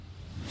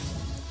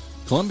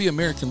Columbia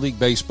American League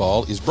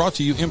Baseball is brought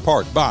to you in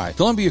part by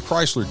Columbia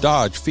Chrysler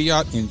Dodge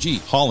Fiat and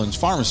Jeep, Hollins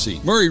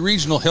Pharmacy, Murray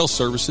Regional Health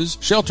Services,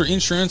 Shelter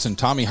Insurance and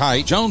Tommy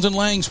Height, Jones and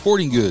Lang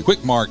Sporting Goods,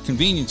 Quick Mart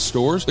Convenience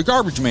Stores, The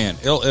Garbage Man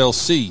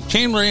LLC,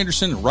 Chandler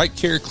Anderson Right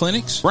Care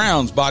Clinics,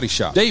 Brown's Body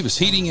Shop, Davis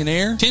Heating and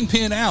Air, Tin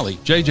Pin Alley,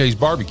 JJ's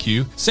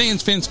Barbecue,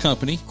 Sands Fence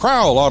Company,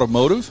 Crowell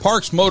Automotive,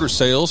 Parks Motor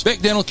Sales, Beck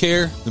Dental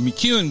Care, the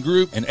McEwen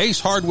Group, and Ace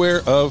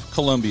Hardware of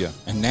Columbia.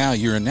 And now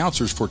your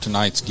announcers for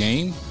tonight's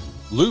game,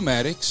 Lou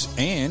Maddox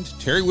and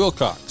Terry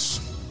Wilcox.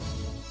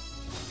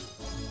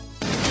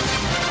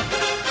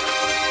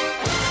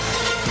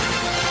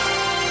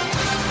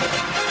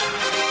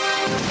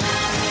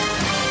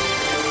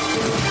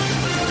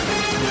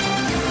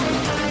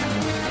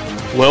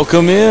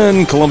 Welcome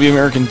in Columbia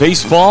American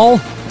Baseball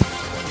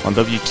on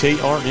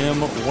WKRM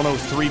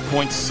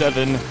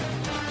 103.7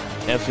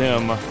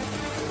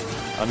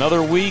 FM.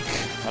 Another week,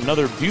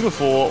 another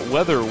beautiful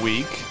weather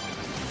week.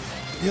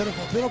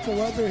 Beautiful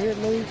weather here,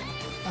 Lou.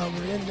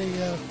 We're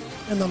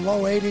in the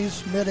low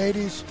 80s, mid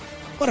 80s.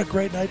 What a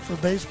great night for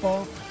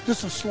baseball.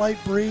 Just a slight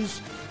breeze.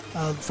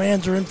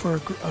 Fans are in for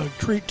a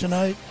treat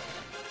tonight.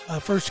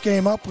 First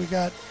game up, we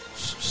got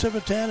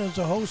Civitan as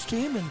the host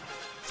team and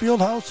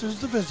Fieldhouse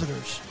is the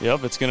visitors.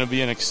 Yep, it's going to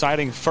be an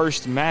exciting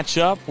first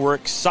matchup. We're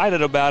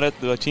excited about it.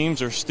 The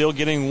teams are still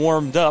getting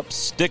warmed up.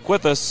 Stick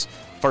with us.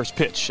 First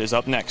pitch is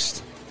up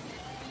next.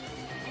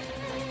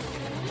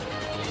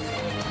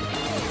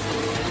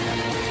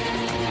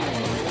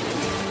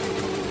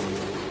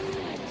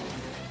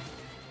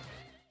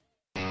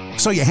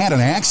 So you had an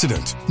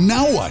accident.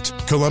 Now what?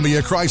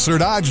 Columbia Chrysler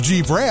Dodge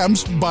Jeep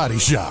Ram's Body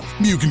Shop.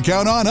 You can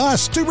count on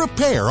us to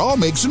repair all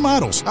makes and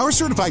models. Our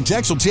certified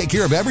techs will take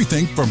care of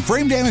everything from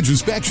frame damage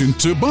inspection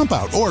to bump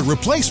out or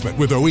replacement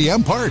with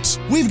OEM parts.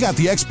 We've got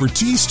the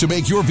expertise to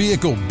make your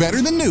vehicle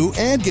better than new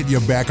and get you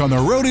back on the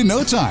road in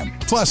no time.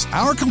 Plus,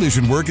 our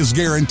collision work is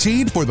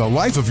guaranteed for the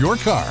life of your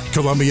car.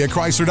 Columbia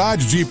Chrysler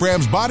Dodge Jeep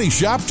Ram's Body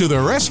Shop to the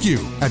rescue.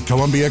 At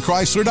Columbia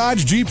Chrysler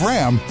Dodge Jeep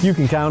Ram, you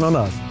can count on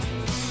us.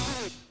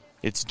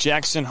 It's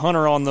Jackson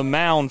Hunter on the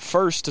mound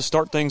first to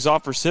start things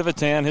off for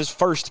Civitan. His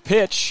first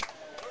pitch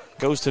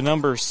goes to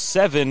number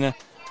 7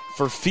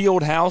 for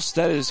Fieldhouse.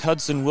 That is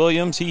Hudson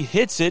Williams. He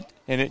hits it,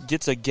 and it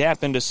gets a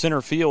gap into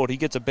center field. He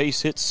gets a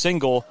base hit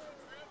single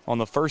on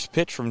the first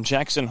pitch from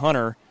Jackson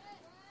Hunter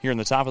here in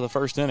the top of the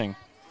first inning.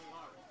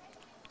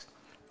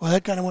 Well,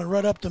 that kind of went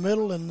right up the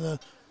middle, and the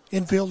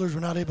infielders were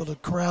not able to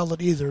corral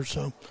it either.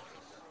 So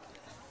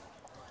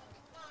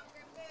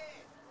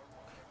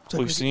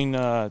we've seen...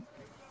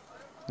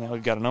 Now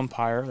we've got an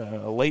umpire,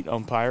 a late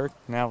umpire,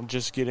 now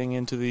just getting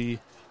into the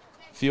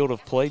field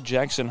of play.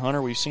 Jackson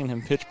Hunter, we've seen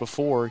him pitch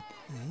before.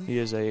 Mm-hmm. He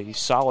is a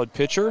solid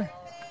pitcher.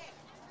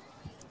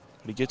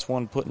 But he gets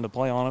one put into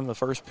play on him. The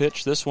first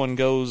pitch, this one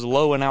goes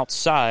low and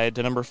outside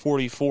to number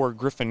 44,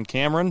 Griffin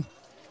Cameron,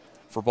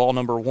 for ball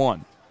number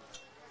 1.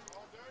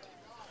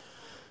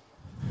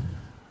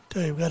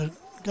 Tell you, we've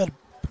got a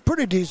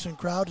pretty decent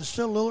crowd. It's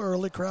still a little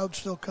early. Crowd's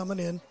still coming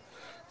in,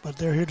 but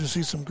they're here to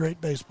see some great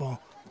baseball.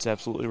 That's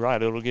absolutely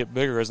right. It'll get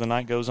bigger as the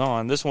night goes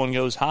on. This one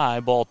goes high,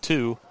 ball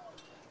 2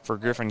 for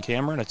Griffin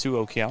Cameron, a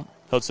 2-0 count.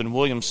 Hudson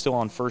Williams still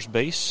on first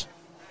base.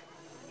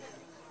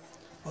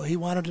 Well, he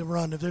wanted to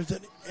run. If there's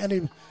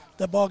any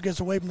that ball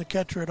gets away from the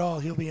catcher at all,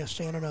 he'll be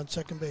standing on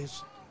second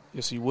base.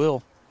 Yes, he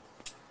will.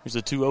 Here's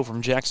a 2-0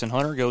 from Jackson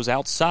Hunter. Goes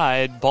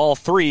outside, ball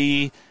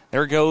 3.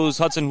 There goes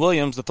Hudson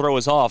Williams. The throw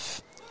is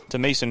off to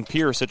Mason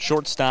Pierce at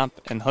shortstop,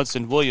 and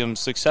Hudson Williams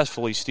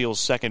successfully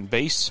steals second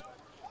base.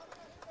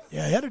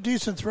 Yeah, he had a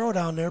decent throw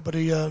down there, but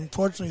he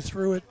unfortunately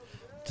threw it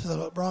to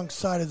the wrong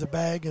side of the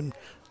bag, and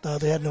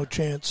they had no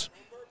chance.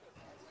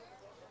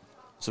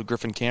 So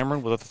Griffin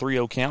Cameron with a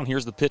 3-0 count.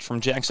 Here's the pitch from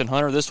Jackson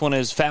Hunter. This one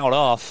is fouled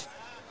off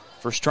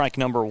for strike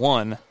number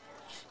 1.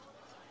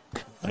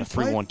 And a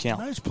 3-1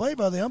 count. Nice play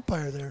by the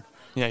umpire there.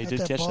 Yeah, he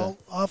did catch ball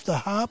that. Off the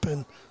hop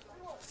and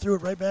threw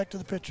it right back to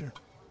the pitcher.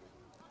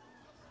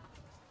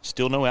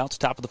 Still no outs.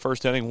 Top of the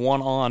first inning.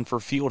 1 on for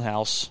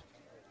Fieldhouse.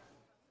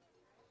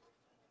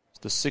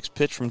 The 6th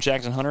pitch from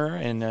Jackson Hunter,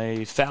 and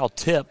a foul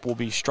tip will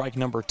be strike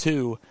number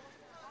 2.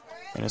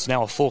 And it's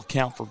now a full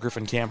count for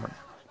Griffin Cameron.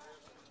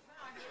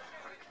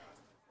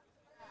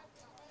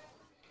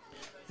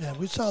 Yeah,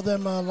 we saw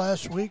them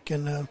last week,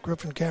 and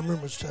Griffin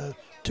Cameron was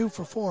 2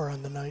 for 4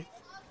 on the night.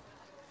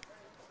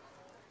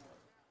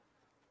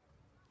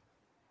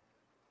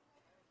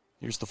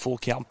 Here's the full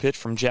count pitch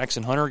from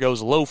Jackson Hunter.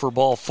 Goes low for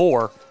ball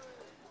 4.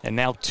 And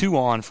now 2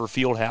 on for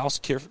Fieldhouse.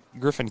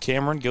 Griffin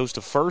Cameron goes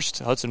to first.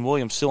 Hudson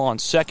Williams still on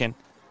second.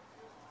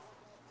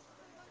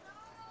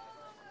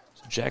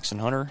 So Jackson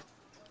Hunter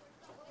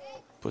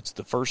puts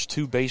the first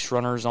 2 base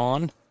runners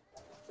on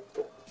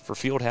for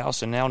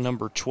Fieldhouse. And now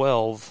number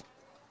 12,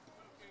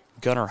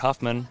 Gunnar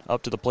Huffman,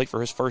 up to the plate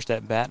for his first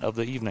at-bat of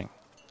the evening.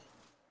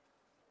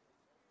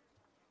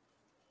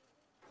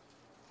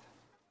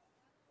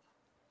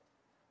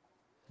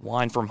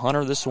 Line from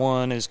Hunter. This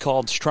one is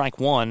called strike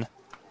 1.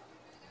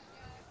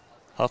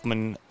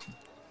 Huffman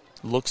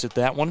looks at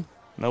that one.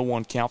 No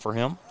 1 count for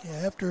him.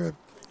 Yeah,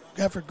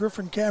 after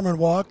Griffin Cameron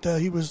walked,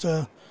 he was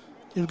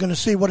he was going to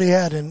see what he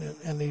had,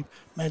 and he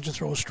managed to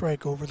throw a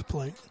strike over the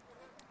plate.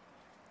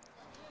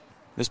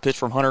 This pitch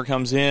from Hunter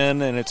comes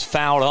in, and it's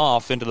fouled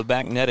off into the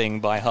back netting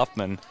by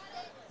Huffman.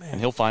 And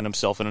he'll find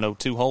himself in an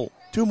 0-2 hole.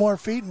 2 more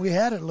feet, and we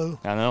had it, Lou.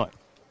 I know it.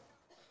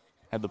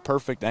 Had the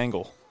perfect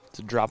angle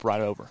to drop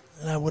right over.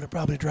 And I would have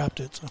probably dropped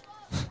it. So.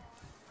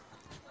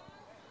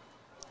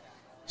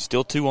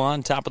 Still 2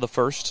 on, top of the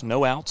first,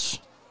 no outs.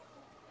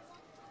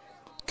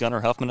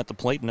 Gunnar Huffman at the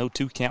plate, no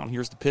 2 count.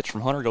 Here's the pitch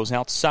from Hunter, goes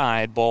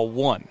outside, ball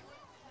 1.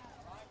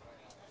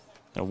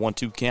 And a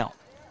 1-2 count.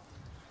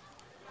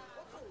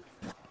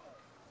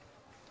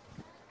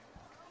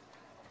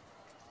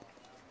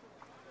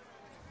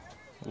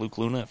 Luke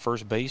Luna at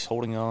first base,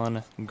 holding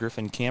on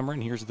Griffin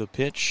Cameron. Here's the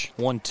pitch.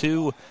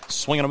 1-2.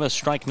 Swing and a miss,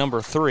 strike number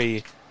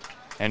 3.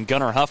 And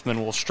Gunnar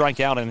Huffman will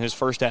strike out in his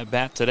first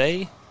at-bat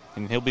today,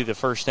 and he'll be the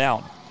first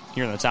out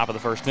here in the top of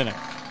the first inning.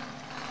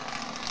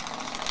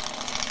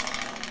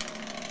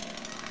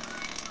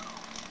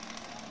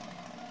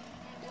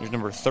 Here's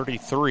number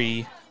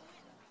 33,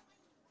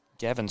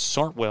 Gavin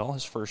Sartwell,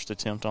 his first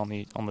attempt on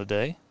the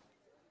day.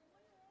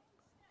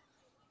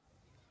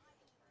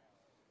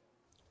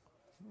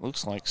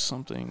 Looks like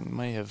something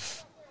may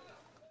have...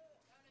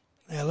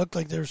 Yeah, it looked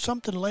like there's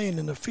something laying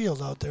in the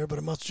field out there, but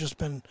it must have just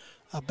been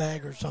a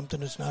bag or something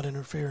that's not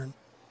interfering.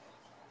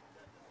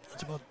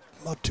 It's about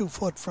 2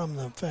 foot from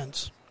the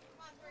fence.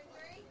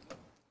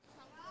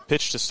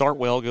 Pitch to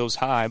Sartwell goes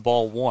high,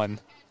 ball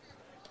 1.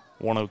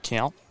 1-0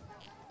 count.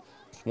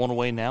 1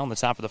 away now in the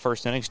top of the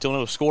first inning. Still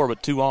no score,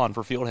 but 2 on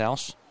for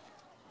Fieldhouse.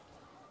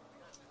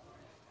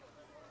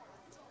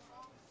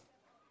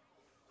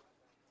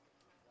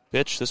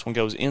 Pitch, this one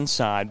goes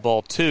inside,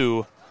 ball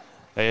 2.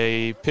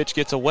 A pitch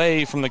gets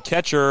away from the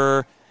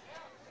catcher.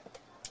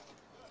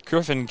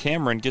 Griffin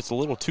Cameron gets a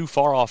little too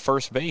far off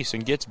first base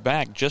and gets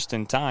back just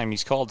in time.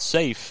 He's called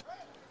safe,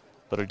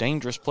 but a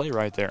dangerous play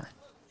right there.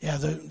 Yeah,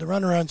 the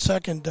runner on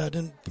second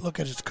didn't look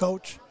at his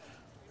coach,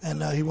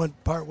 and he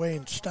went part way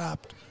and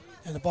stopped,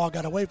 and the ball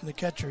got away from the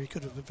catcher. He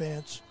could have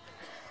advanced,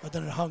 but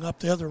then it hung up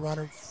the other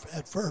runner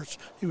at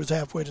first. He was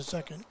halfway to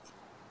second.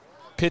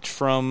 Pitch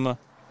from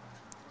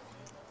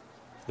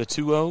the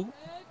 2-0,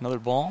 another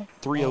ball.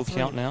 3-0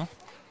 count now.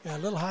 Yeah, a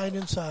little high and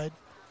inside.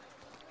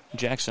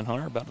 Jackson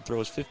Hunter about to throw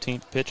his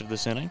 15th pitch of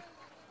this inning.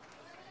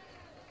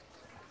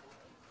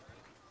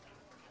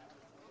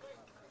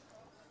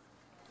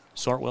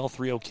 Sartwell,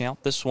 3-0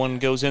 count. This one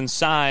goes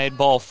inside,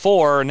 ball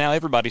 4. Now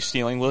everybody's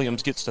stealing.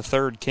 Williams gets to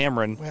third.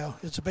 Cameron. Well,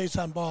 it's a base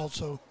on ball,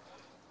 so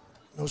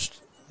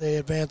they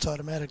advance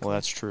automatically. Well,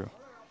 that's true.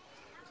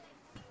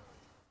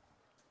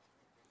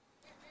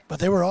 But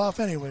they were off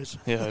anyways.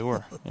 Yeah, they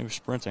were. They were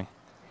sprinting.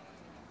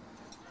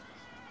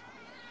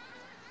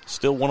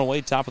 Still 1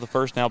 away, top of the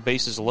first now,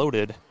 bases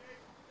loaded.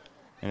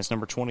 And it's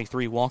number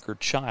 23, Walker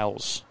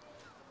Childs,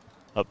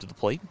 up to the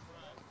plate.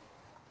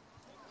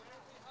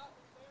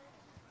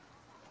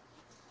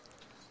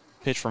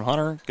 Pitch from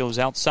Hunter, goes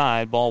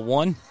outside, ball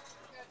 1.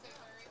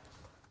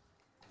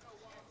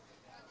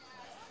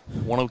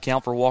 1-0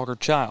 count for Walker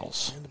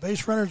Childs. And the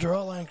base runners are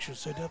all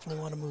anxious. They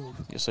definitely want to move.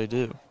 Yes, they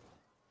do.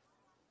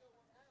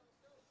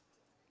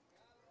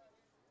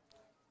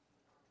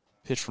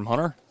 Pitch from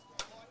Hunter.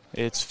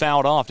 It's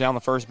fouled off down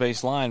the first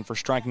base line for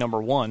strike number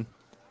 1.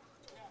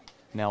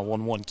 Now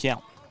 1-1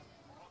 count.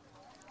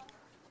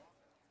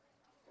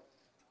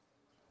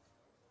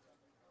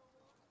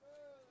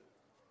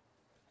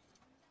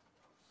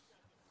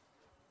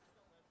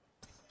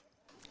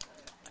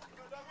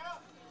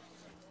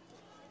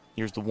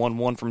 Here's the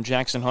 1-1 from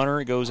Jackson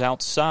Hunter. It goes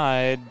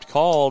outside.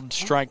 Called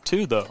strike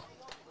 2, though.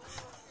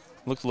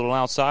 Looked a little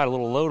outside, a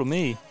little low to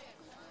me.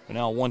 But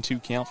now a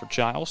 1-2 count for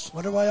Childs.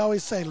 What do I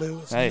always say, Lou?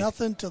 It's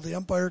nothing till the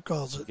umpire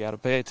calls it. Got to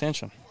pay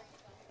attention.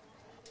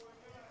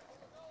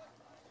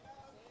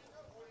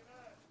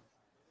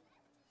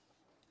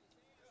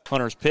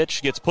 Hunter's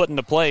pitch gets put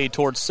into play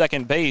towards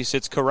second base.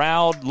 It's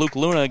corralled. Luke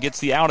Luna gets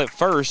the out at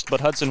first,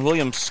 but Hudson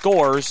Williams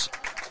scores.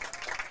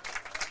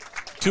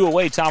 2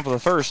 away, top of the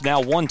first.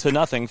 Now 1-0.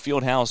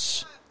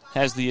 Fieldhouse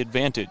has the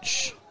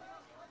advantage.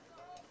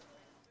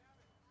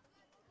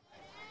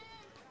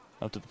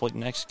 Up to the plate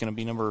next is going to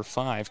be number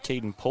 5,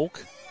 Caden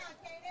Polk.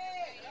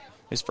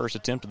 His first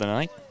attempt of the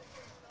night.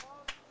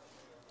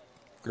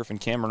 Griffin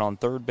Cameron on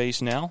third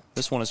base now.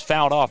 This one is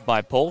fouled off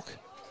by Polk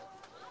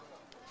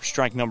for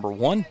strike number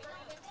 1.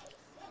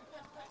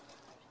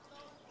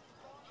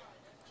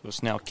 So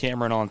it's now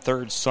Cameron on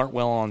third,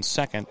 Sartwell on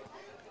second.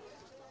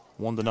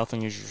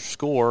 1-0 is your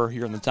score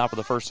here in the top of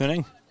the first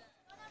inning.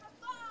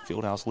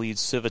 Fieldhouse leads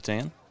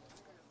Civitan.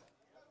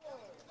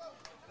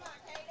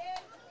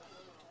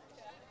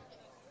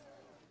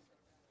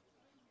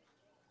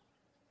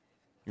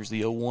 Here's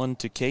the 0-1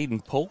 to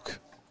Caden Polk.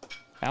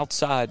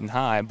 Outside and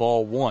high,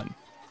 ball 1.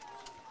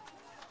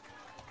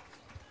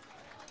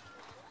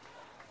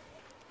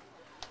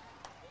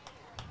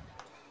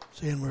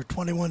 Seeing we're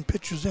 21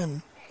 pitches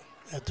in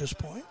at this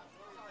point.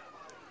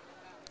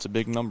 It's a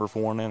big number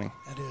for one inning.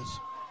 It is.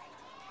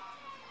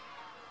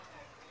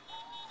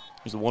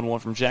 Here's the 1-1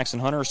 from Jackson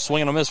Hunter.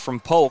 Swing and a miss from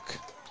Polk.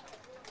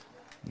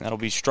 That'll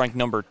be strike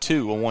number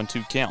 2, a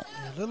 1-2 count.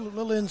 Yeah, a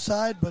little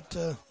inside, but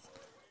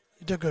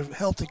he took a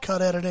healthy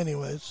cut at it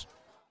anyways.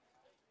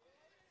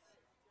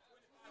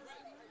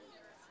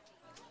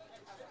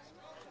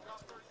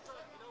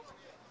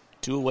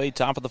 Two away,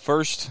 top of the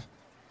first.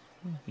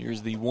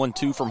 Here's the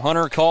 1-2 from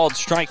Hunter, called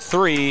strike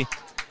 3,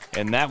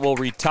 and that will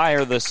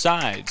retire the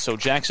side. So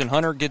Jackson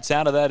Hunter gets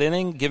out of that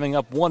inning, giving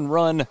up 1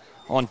 run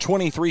on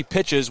 23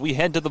 pitches. We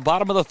head to the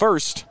bottom of the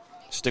first.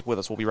 Stick with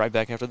us. We'll be right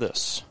back after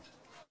this.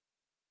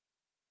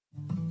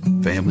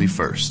 Family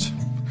first.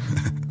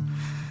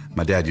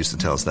 My dad used to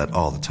tell us that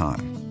all the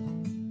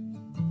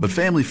time. But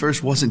family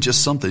first wasn't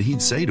just something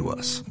he'd say to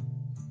us.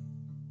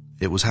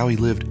 It was how he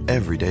lived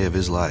every day of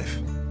his life.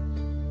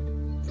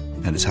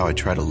 And it's how I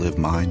try to live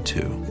mine,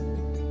 too.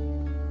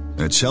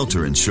 At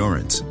Shelter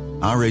Insurance,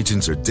 our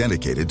agents are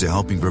dedicated to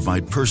helping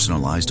provide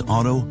personalized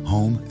auto,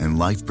 home, and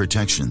life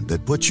protection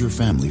that puts your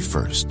family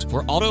first.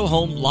 For auto,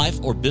 home,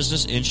 life, or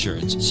business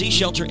insurance, see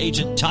Shelter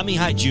Agent Tommy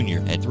Hyde Jr.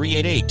 at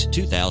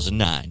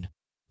 388-2009.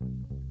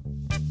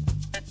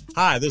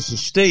 Hi, this is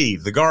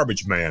Steve, the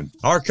Garbage Man.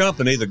 Our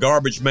company, the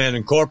Garbage Man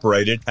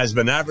Incorporated, has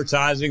been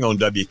advertising on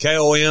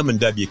WKOM and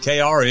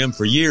WKRM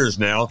for years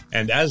now,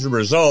 and as a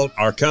result,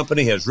 our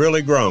company has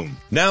really grown.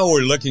 Now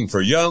we're looking for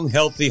young,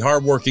 healthy,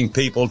 hardworking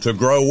people to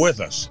grow with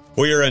us.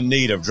 We are in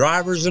need of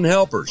drivers and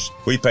helpers.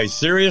 We pay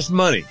serious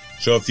money,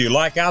 so if you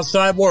like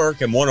outside work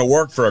and want to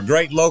work for a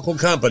great local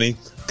company,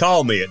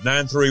 call me at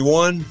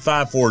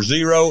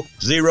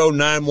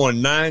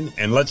 931-540-0919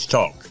 and let's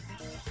talk.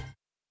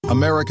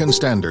 American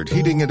Standard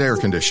Heating and Air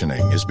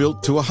Conditioning is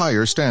built to a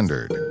higher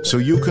standard, so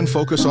you can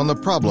focus on the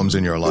problems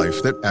in your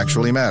life that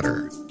actually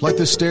matter, like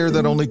the stair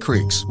that only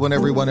creaks when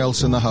everyone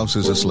else in the house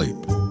is asleep.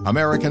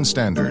 American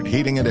Standard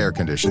Heating and Air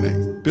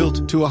Conditioning,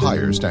 built to a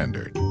higher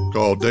standard.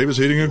 Call Davis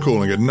Heating and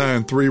Cooling at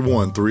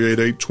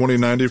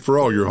 931-388-2090 for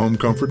all your home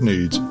comfort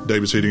needs.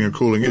 Davis Heating and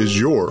Cooling is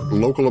your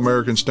local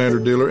American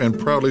Standard dealer and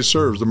proudly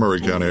serves the Murray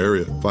County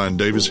area. Find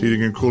Davis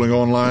Heating and Cooling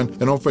online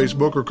and on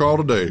Facebook or call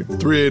today,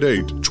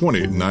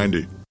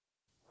 388-2090.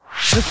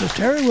 This is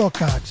Terry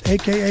Wilcox,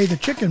 a.k.a. the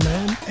Chicken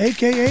Man,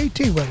 a.k.a.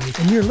 T-Willie,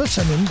 and you're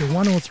listening to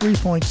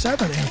 103.7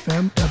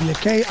 FM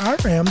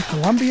WKRM,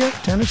 Columbia,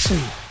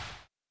 Tennessee.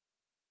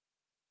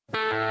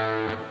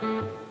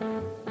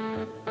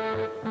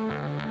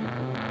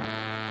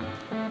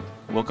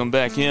 Welcome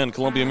back in.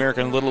 Columbia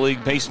American Little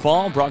League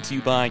Baseball, brought to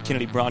you by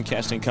Kennedy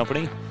Broadcasting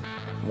Company.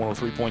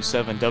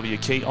 103.7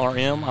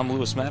 WKRM. I'm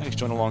Lewis Maddox,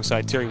 joined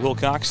alongside Terry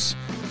Wilcox.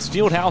 It's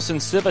Fieldhouse in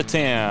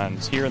Civitan.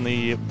 It's here in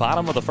the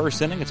bottom of the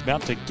first inning. It's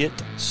about to get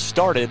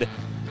started.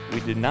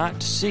 We did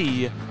not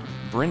see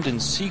Brendan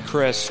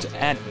Seacrest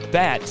at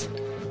bat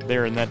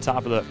there in that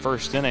top of the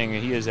first inning.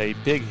 He is a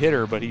big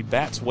hitter, but he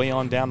bats way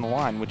on down the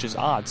line, which is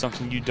odd,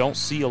 something you don't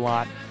see a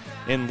lot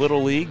in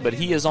Little League. But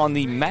he is on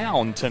the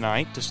mound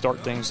tonight to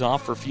start things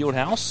off for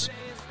Fieldhouse.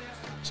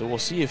 So we'll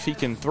see if he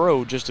can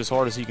throw just as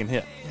hard as he can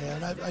hit. Yeah,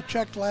 and I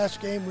checked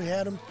last game we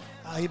had him.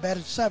 He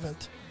batted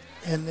 7th,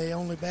 and they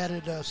only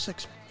batted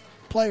 6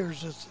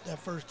 players that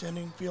first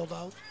inning,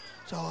 Fieldhouse.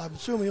 So I'm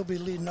assuming he'll be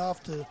leading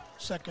off the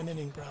second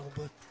inning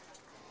probably.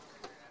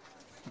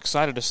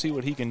 Excited to see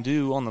what he can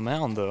do on the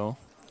mound, though.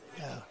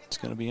 Yeah. It's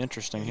going to be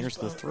interesting. Here's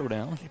the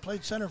throwdown. He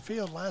played center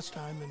field last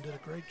time and did a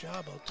great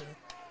job out there.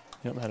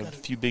 Yep, had a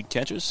few big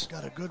catches.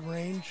 Got a good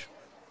range.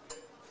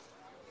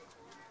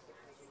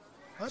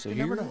 But so you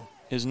never know.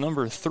 Is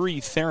number 3,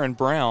 Theron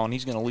Brown.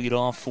 He's going to lead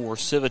off for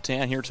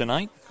Civitan here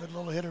tonight. Good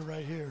little hitter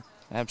right here.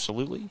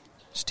 Absolutely.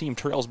 His team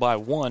trails by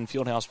 1.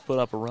 Fieldhouse put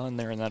up a run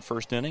there in that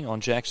first inning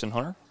on Jackson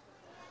Hunter.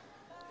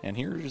 And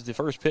here's the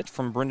first pitch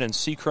from Brendan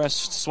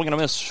Seacrest. Swing and a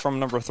miss from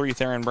number 3,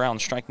 Theron Brown.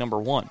 Strike number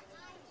 1.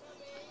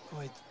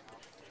 Well, he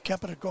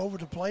kept it over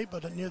the plate,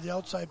 but near the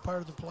outside part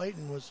of the plate,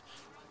 and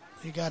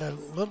he got a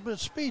little bit of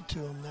speed to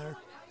him there.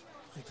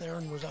 Like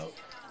Theron was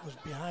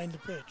behind the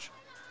pitch.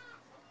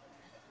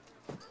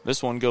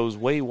 This one goes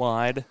way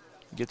wide,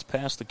 gets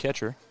past the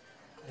catcher.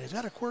 He's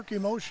got a quirky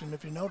motion.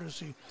 If you notice,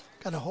 he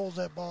kind of holds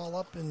that ball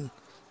up and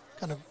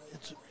kind of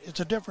it's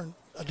a different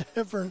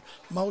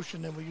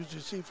motion than we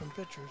usually see from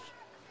pitchers.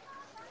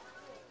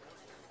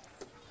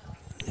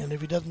 And if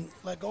he doesn't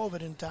let go of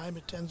it in time,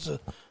 it tends to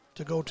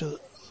go to the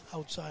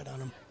outside on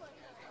him.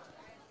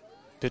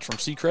 Pitch from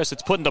Seacrest.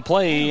 It's put into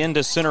play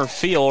into center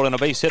field, and a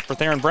base hit for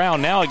Theron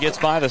Brown. Now it gets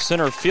by the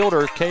center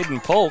fielder,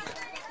 Caden Polk.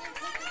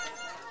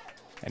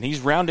 And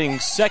he's rounding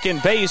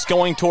second base,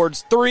 going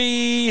towards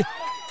 3.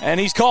 And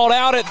he's called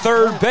out at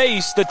third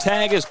base. The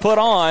tag is put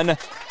on.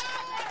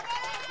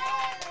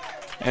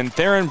 And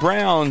Theron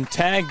Brown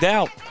tagged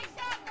out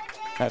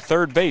at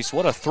third base.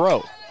 What a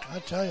throw. I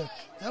tell you,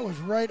 that was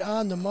right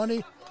on the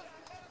money.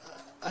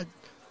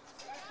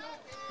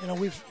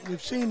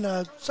 We've seen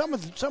some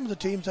of the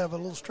teams have a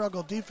little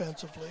struggle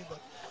defensively,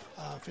 but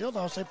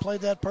Fieldhouse, they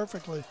played that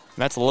perfectly.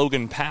 That's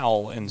Logan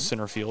Powell in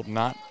center field,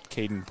 not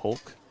Caden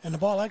Polk. And the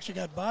ball actually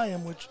got by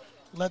him, which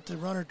let the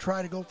runner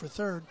try to go for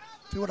third.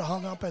 If he would have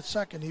hung up at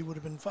second, he would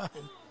have been fine.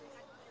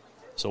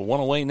 So 1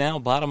 away now,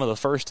 bottom of the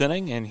first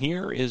inning, and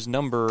here is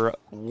number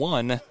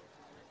 1,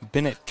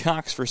 Bennett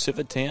Cox for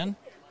Civitan.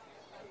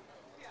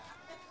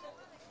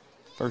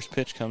 First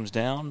pitch comes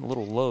down, a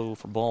little low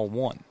for ball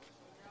 1.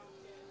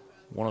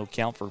 1-0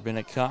 count for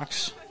Bennett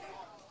Cox.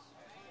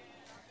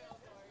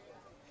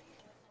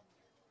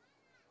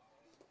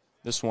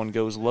 This one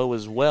goes low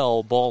as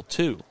well, ball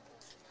 2.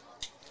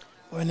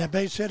 Well, in that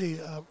base hit,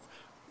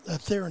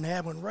 that Theron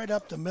had went right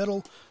up the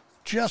middle,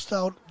 just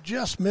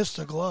missed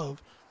the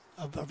glove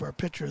of our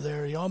pitcher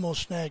there. He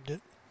almost snagged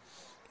it,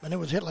 and it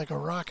was hit like a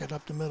rocket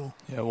up the middle.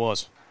 Yeah, it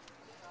was.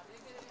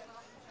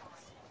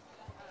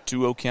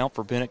 2-0 count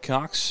for Bennett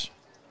Cox.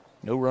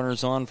 No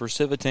runners on for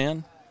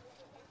Civitan.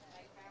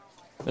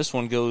 This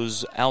one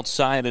goes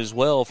outside as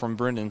well from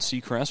Brendan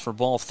Seacrest for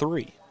ball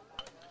 3.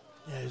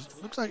 Yeah, it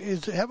looks like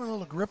he's having a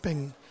little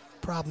gripping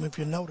problem, if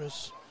you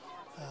notice.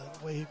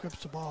 The way he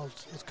grips the ball,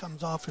 it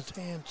comes off his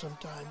hand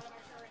sometimes.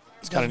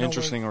 It's got an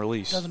interesting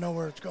release. Doesn't know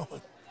where it's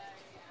going.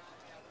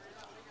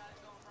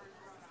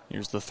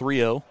 Here's the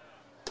 3-0.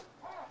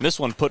 This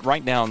one put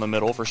right down the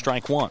middle for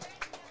strike 1.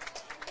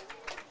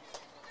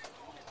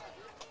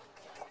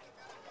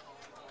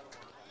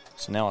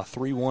 So now a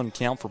 3-1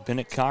 count for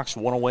Bennett Cox,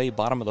 1 away,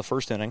 bottom of the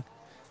first inning.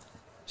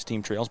 His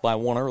team trails by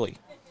 1 early.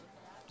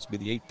 This will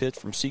be the 8th pitch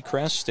from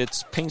Seacrest.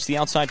 It paints the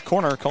outside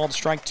corner, called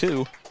strike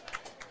 2,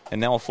 and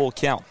now a full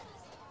count.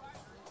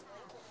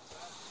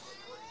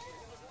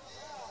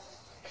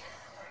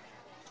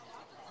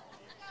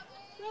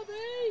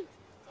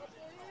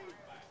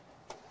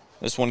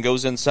 This one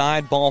goes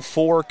inside, ball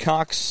 4.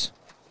 Cox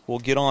will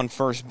get on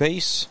first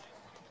base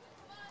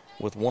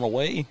with 1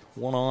 away,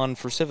 1 on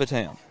for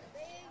Civitan.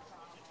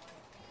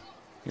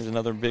 Here's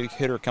another big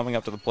hitter coming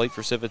up to the plate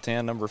for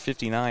Civitan, number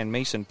 59,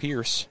 Mason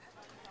Pierce.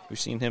 We've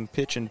seen him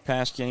pitch in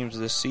past games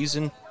this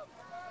season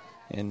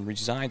and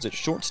resides at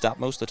shortstop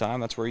most of the time.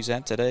 That's where he's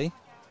at today.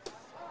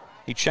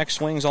 He check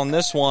swings on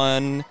this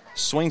one,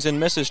 swings and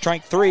misses,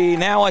 strike 3.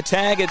 Now a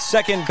tag at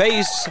second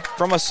base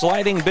from a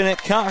sliding Bennett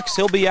Cox.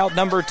 He'll be out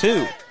number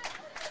 2.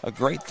 A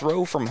great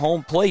throw from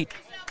home plate.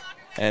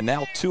 And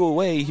now 2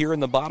 away here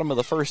in the bottom of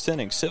the first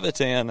inning.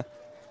 Civitan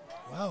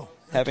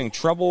having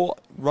trouble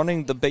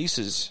running the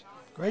bases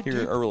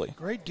early.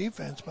 Great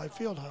defense by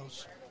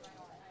Fieldhouse.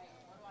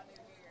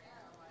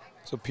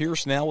 So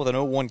Pierce now with an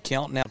 0-1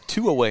 count, now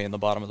 2 away in the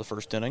bottom of the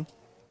first inning.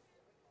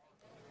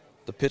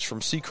 The pitch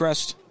from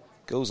Seacrest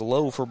goes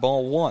low for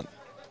ball 1.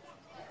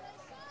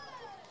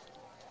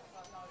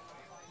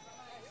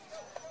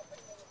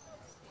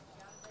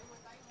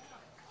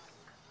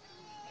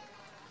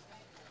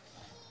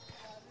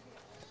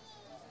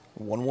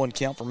 A 1-1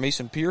 count for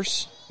Mason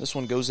Pierce. This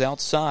one goes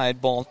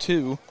outside, ball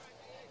 2.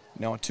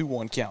 Now a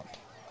 2-1 count.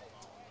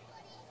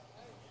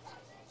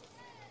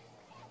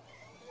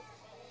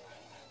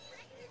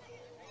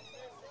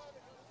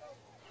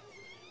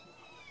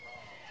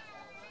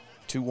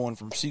 Two-one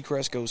from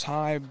Seacrest goes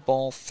high,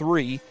 ball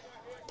 3.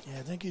 Yeah,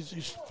 I think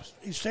he's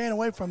staying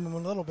away from him a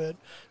little bit.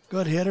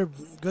 Good hitter,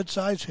 good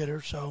size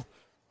hitter, so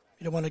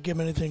you don't want to give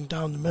him anything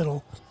down the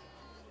middle.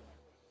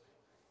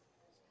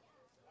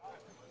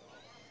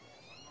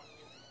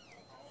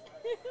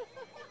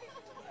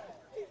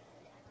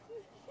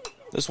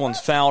 This one's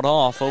fouled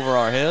off over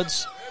our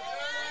heads.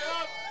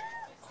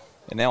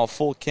 And now a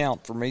full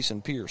count for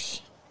Mason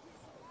Pierce.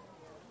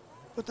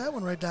 Put that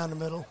one right down the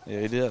middle.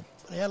 Yeah, he did.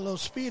 But he had a little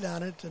speed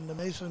on it, and the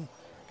Mason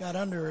got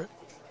under it.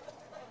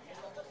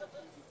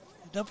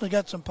 He definitely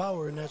got some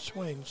power in that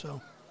swing,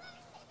 so.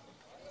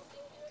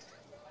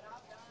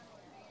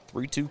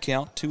 3-2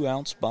 count, 2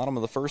 outs, bottom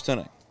of the first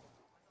inning.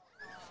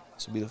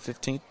 This will be the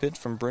 15th pitch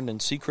from Brendan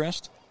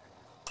Seacrest.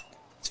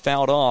 It's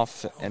fouled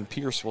off, and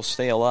Pierce will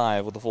stay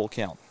alive with a full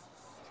count.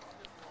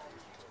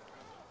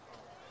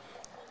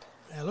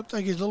 Yeah, it looks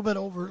like he's a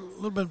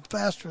little bit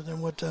faster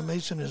than what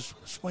Mason is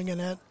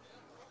swinging at,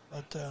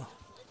 but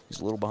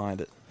he's a little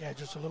behind it. Yeah,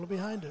 just a little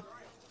behind it.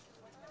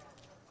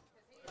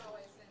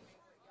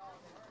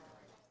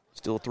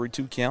 Still a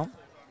 3-2 count.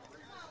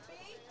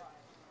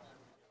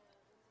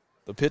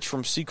 The pitch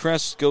from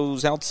Seacrest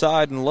goes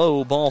outside and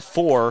low, ball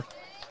 4,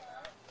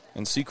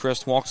 and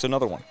Seacrest walks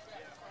another one.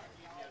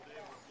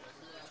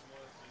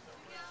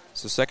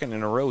 It's the second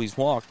in a row he's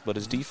walked, but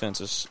his defense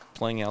is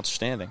playing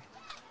outstanding.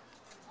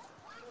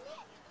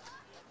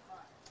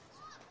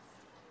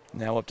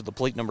 Now up to the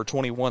plate, number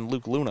 21,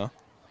 Luke Luna.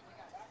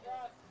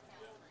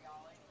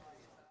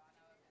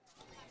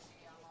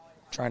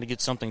 Trying to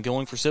get something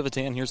going for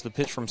Civitan. Here's the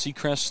pitch from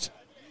Seacrest.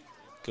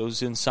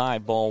 Goes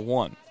inside, ball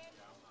 1.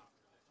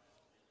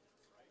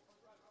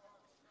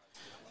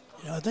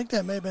 You know, I think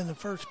that may have been the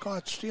first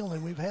caught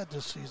stealing we've had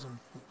this season,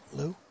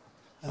 Lou.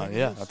 I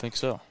think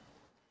so.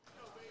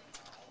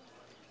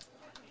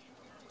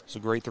 It's a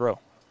great throw.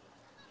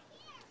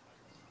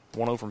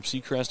 1-0 from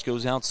Seacrest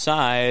goes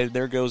outside.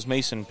 There goes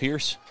Mason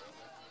Pierce.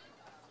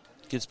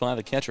 Gets by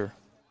the catcher.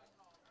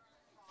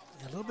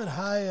 A little bit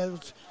high. It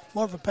was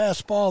more of a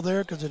pass ball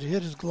there because it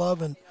hit his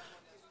glove and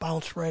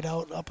bounced right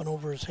out up and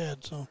over his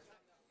head. So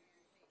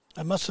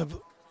I must have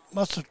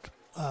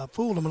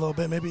fooled him a little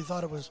bit. Maybe he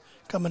thought it was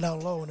coming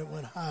down low and it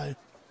went high.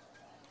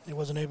 He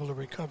wasn't able to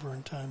recover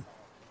in time.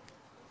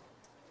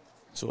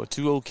 So a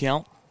 2-0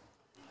 count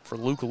for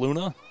Luke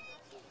Luna.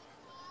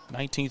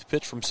 19th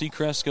pitch from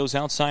Seacrest goes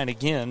outside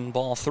again,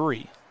 ball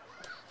 3.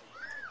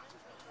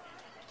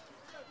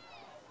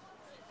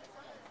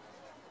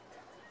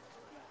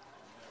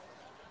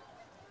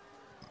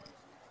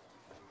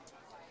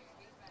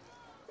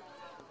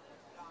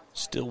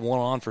 Still 1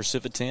 on for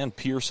Civitan.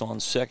 Pierce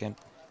on second.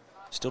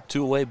 Still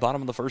 2 away,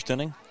 bottom of the first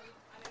inning.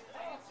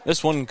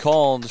 This one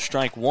called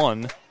strike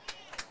 1,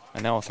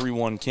 and now a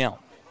 3-1 count.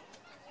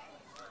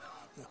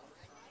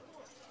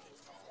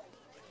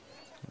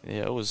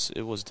 Yeah, it was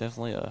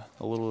definitely a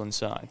little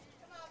inside.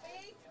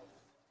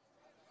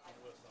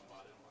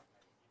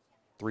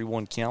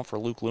 3-1 count for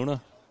Luke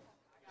Luna.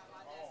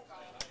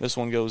 This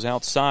one goes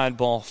outside,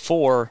 ball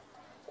 4.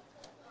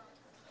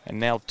 And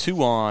now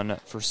 2 on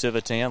for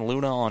Civitan.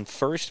 Luna on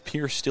first,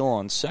 Pierce still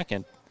on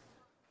second.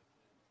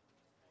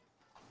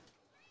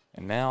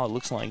 And now it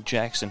looks like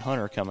Jackson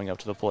Hunter coming up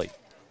to the plate.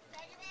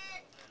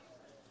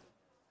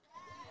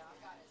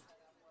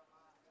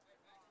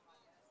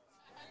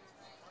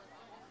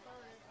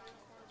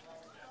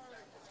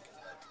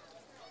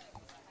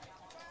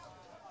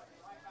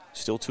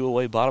 Still 2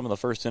 away, bottom of the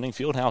first inning.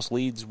 Fieldhouse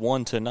leads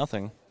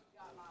 1-0.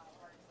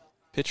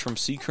 Pitch from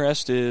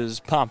Seacrest is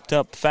popped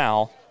up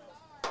foul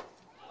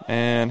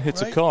and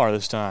hits a car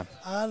this time.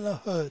 On the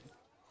hood.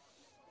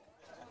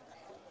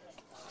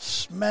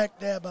 Smack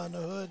dab on the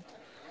hood.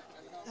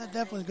 That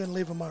definitely going to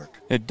leave a mark.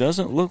 It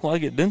doesn't look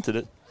like it dented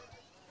it.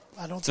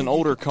 I don't. It's an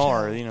older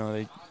car, you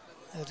know.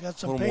 It's got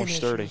some a little more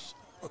sturdy. Issues.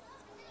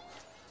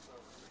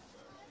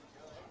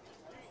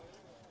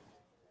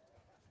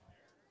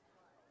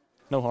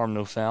 No harm,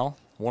 no foul.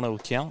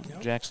 1-0 count.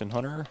 Yep. Jackson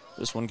Hunter.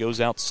 This one goes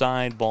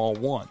outside, ball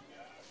 1.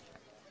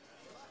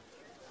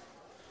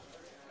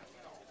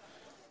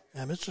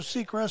 Yeah, Mr.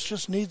 Seacrest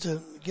just needs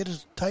to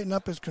tighten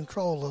up his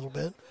control a little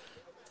bit.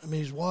 I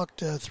mean, he's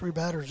walked 3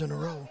 batters in a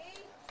row.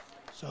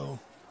 So.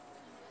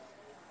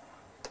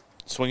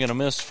 Swing and a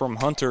miss from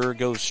Hunter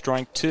goes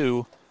strike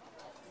 2.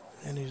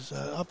 And he's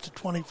up to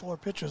 24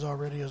 pitches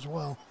already as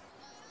well.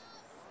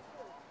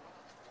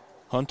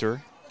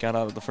 Hunter got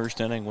out of the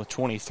first inning with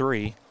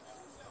 23.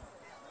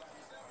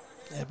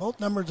 Yeah, both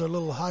numbers are a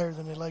little higher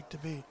than they like to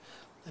be.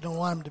 They don't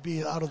want him to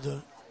be out of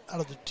the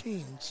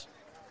teens.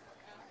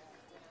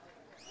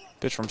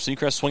 Pitch from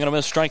Seacrest, swing and a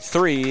miss, strike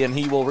 3, and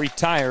he will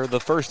retire the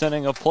first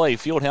inning of play.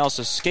 Fieldhouse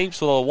escapes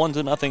with a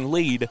 1-0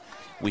 lead.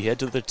 We head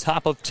to the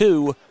top of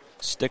 2.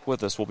 Stick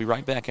with us. We'll be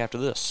right back after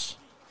this.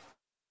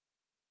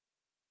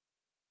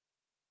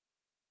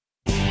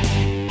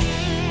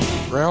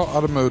 Crowell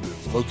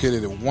Automotive,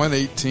 located at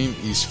 118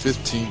 East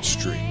 15th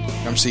Street.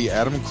 Come see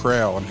Adam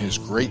Crowell and his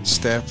great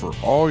staff for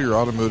all your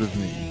automotive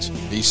needs.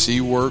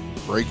 AC work,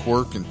 brake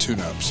work, and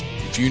tune-ups.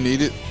 If you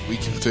need it, we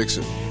can fix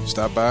it.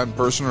 Stop by in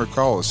person or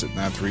call us at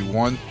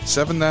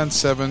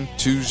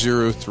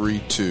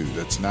 931-797-2032.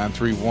 That's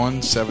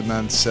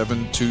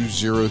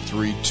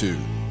 931-797-2032.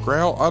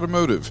 Crowell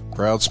Automotive,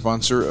 proud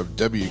sponsor of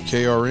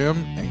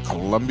WKRM and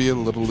Columbia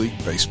Little League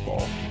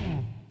Baseball.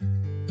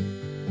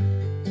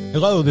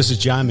 Hello, this is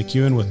John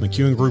McEwen with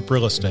McEwen Group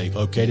Real Estate,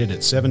 located at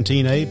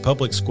 17A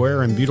Public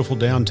Square in beautiful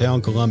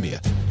downtown Columbia.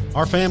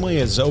 Our family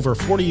has over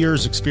 40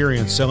 years'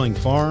 experience selling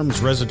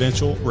farms,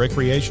 residential,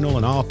 recreational,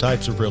 and all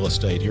types of real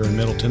estate here in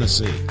Middle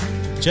Tennessee.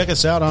 Check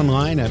us out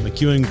online at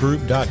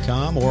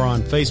McEwenGroup.com or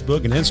on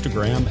Facebook and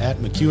Instagram at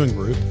McEwen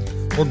Group,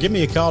 or give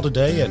me a call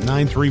today at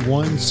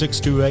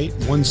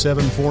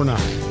 931-628-1749.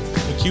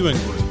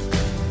 McEwen Group.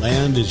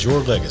 Land is your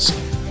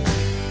legacy.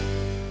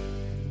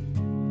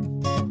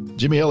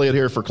 Jimmy Elliott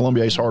here for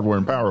Columbia Ace Hardware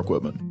and Power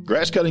Equipment.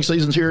 Grass cutting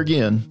season's here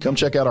again. Come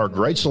check out our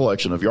great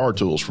selection of yard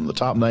tools from the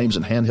top names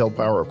in handheld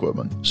power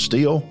equipment.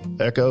 Steel,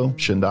 Echo,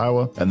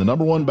 Shindawa, and the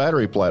 #1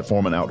 battery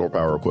platform in outdoor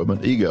power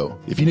equipment, Ego.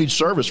 If you need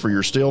service for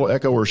your Steel,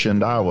 Echo, or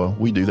Shindawa,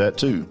 we do that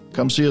too.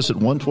 Come see us at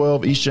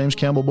 112 East James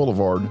Campbell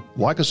Boulevard,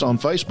 like us on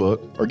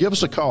Facebook, or give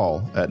us a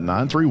call at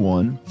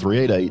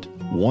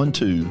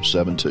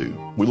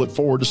 931-388-1272. We look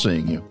forward to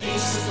seeing you.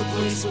 Ace is the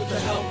place with the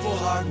helpful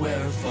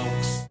hardware,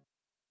 folks.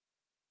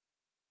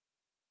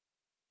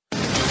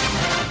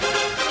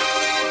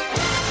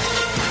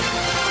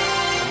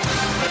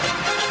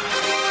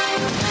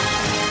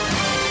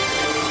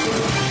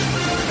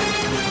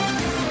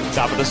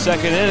 Top of the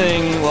second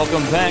inning.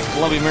 Welcome back.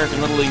 Columbia American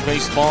Little League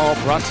Baseball,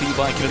 brought to you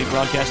by Kennedy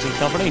Broadcasting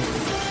Company.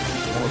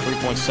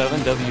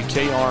 103.7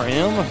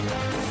 WKRM.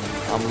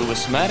 I'm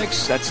Lewis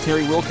Maddox. That's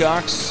Terry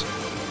Wilcox.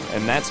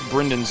 And that's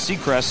Brendan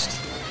Seacrest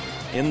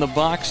in the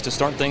box to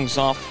start things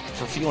off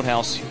for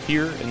Fieldhouse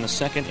here in the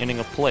second inning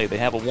of play. They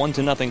have a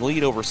 1-0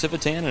 lead over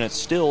Civitan, and it's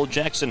still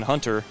Jackson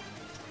Hunter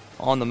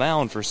on the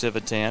mound for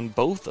Civitan.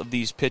 Both of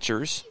these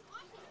pitchers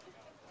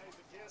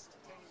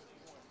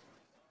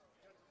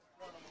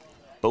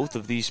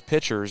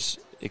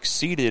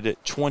exceeded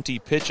 20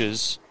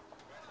 pitches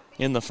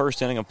in the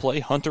first inning of play.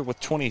 Hunter with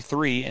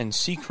 23 and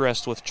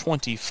Seacrest with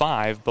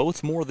 25,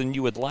 both more than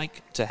you would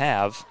like to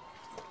have.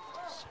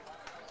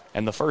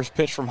 And the first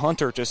pitch from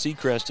Hunter to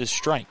Seacrest is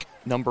strike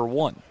number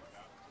 1.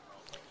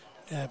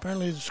 Yeah,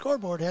 apparently the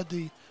scoreboard had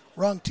the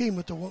wrong team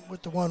with the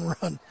one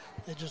run.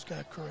 It just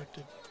got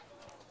corrected.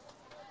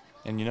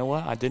 And you know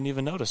what? I didn't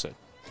even notice it.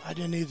 I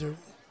didn't either.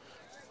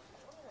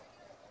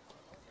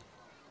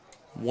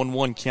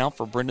 1-1 count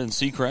for Brendan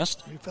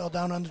Seacrest. He fell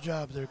down on the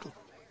job there.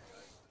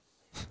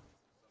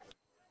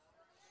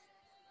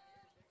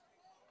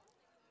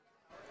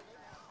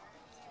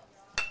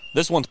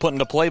 This one's put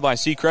into play by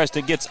Seacrest.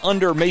 It gets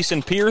under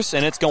Mason Pierce,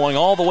 and it's going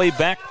all the way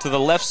back to the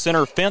left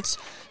center fence.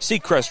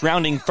 Seacrest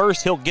rounding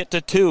first. He'll get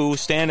to 2,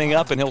 standing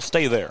up, and he'll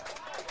stay there.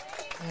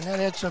 And that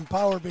had some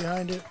power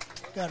behind it.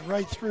 Got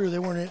right through. They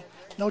weren't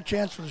no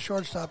chance for the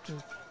shortstop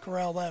to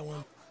corral that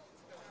one.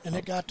 And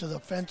it got to the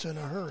fence in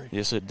a hurry.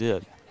 Yes, it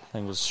did.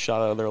 Thing was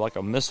shot out of there like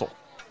a missile.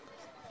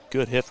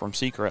 Good hit from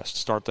Seacrest to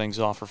start things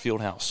off for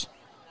Fieldhouse.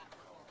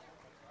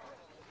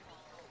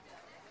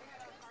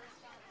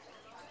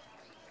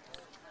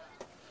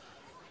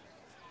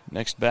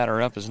 Next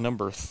batter up is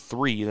number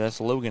 3. That's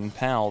Logan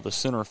Powell, the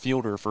center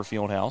fielder for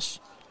Fieldhouse.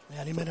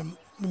 Man, he made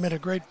a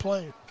great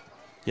play.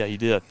 Yeah, he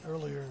did.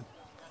 Earlier in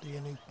the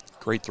inning.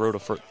 Great throw to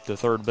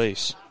third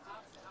base.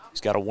 He's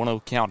got a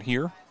 1-0 count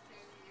here.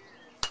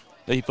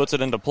 He puts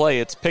it into play.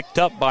 It's picked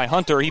up by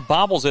Hunter. He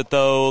bobbles it,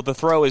 though. The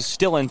throw is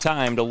still in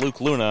time to Luke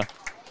Luna.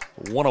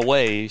 1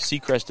 away.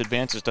 Seacrest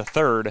advances to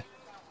third.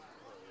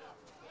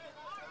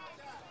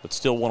 But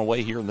still 1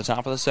 away here in the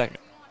top of the second.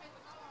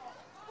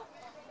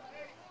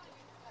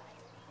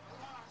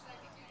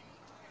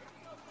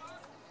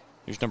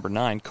 Here's number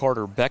 9,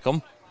 Carter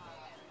Beckham.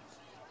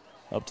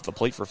 Up to the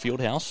plate for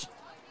Fieldhouse.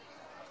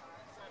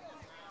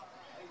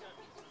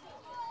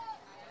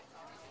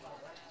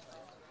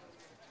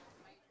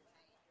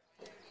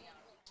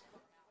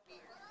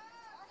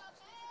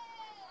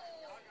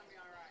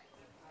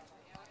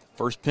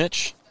 First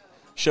pitch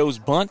shows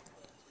bunt,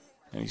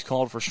 and he's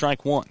called for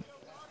strike 1.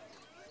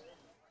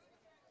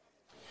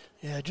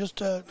 Yeah, just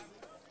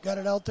got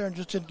it out there and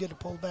just didn't get it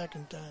pulled back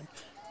in time.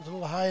 It was a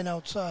little high and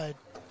outside,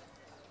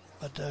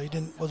 but he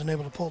wasn't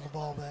able to pull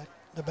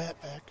the bat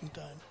back in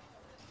time.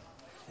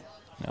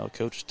 Now the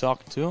coach is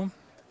talking to him.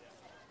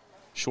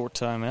 Short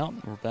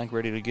timeout. We're back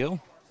ready to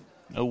go.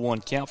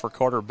 0-1 count for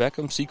Carter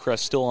Beckham. Seacrest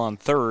still on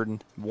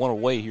third, 1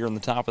 away here in the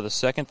top of the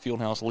second.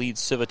 Fieldhouse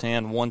leads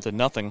Civitan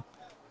 1-0.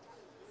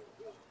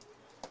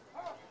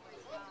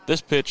 This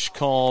pitch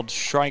called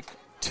strike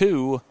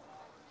 2,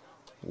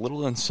 a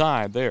little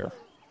inside there.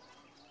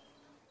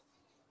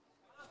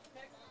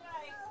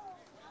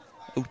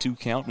 0-2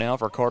 count now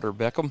for Carter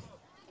Beckham.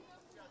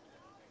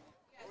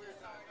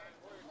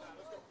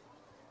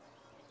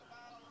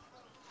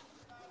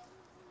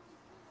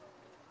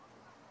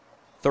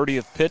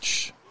 '30th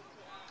pitch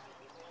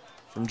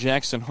from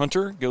Jackson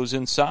Hunter goes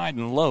inside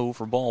and low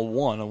for ball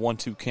 1, a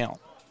 1-2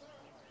 count.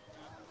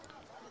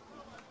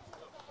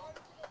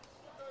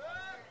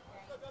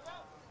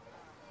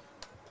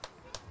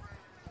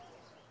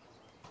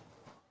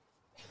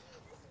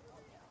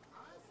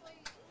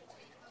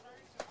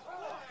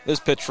 This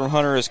pitch from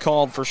Hunter is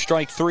called for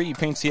strike 3. He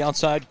paints the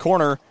outside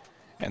corner,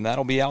 and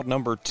that'll be out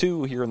number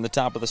 2 here in the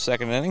top of the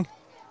second inning.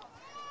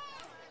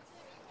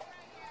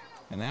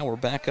 And now we're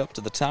back up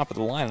to the top of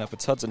the lineup.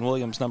 It's Hudson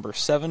Williams, number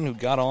 7, who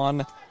got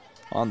on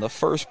the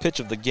first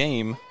pitch of the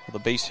game with a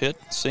base hit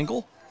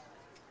single.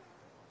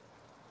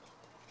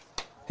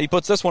 He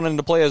puts this one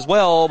into play as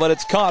well, but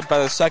it's caught by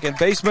the second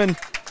baseman.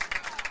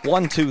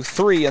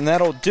 1-2-3, and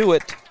that'll do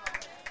it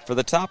for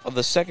the top of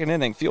the second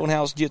inning.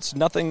 Fieldhouse gets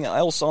nothing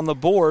else on the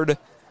board.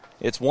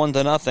 It's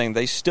 1-0.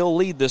 They still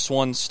lead this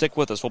one. Stick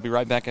with us. We'll be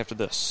right back after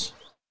this.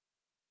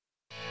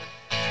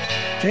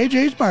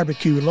 JJ's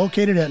Barbecue,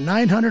 located at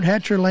 900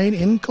 Hatcher Lane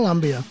in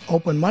Columbia.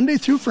 Open Monday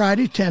through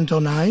Friday, 10 till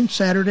 9,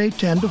 Saturday,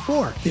 10 to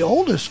 4. The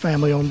oldest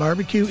family-owned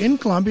barbecue in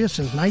Columbia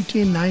since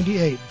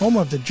 1998. Home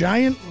of the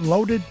giant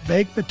loaded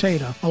baked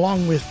potato,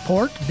 along with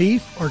pork,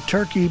 beef, or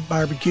turkey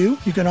barbecue.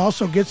 You can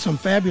also get some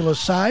fabulous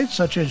sides,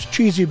 such as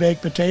cheesy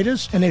baked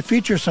potatoes, and they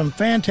feature some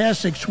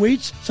fantastic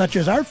sweets, such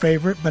as our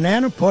favorite,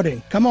 banana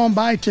pudding. Come on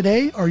by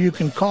today, or you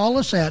can call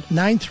us at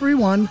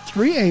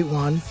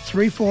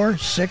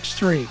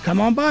 931-381-3463. Come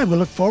on by. We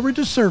look forward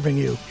to serving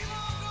you.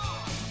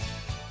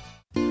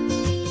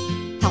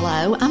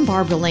 Hello, I'm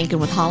Barbara Lincoln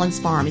with Holland's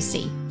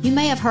Pharmacy. You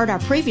may have heard our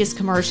previous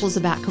commercials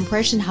about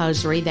compression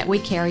hosiery that we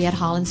carry at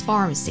Holland's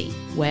Pharmacy.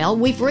 Well,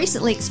 we've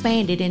recently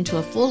expanded into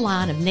a full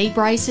line of knee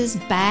braces,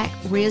 back,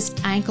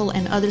 wrist, ankle,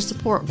 and other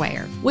support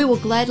wear. We will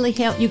gladly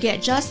help you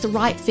get just the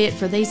right fit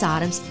for these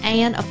items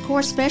and, of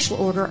course, special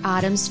order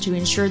items to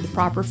ensure the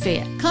proper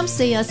fit. Come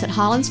see us at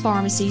Holland's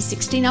Pharmacy,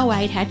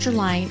 1608 Hatcher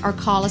Lane, or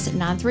call us at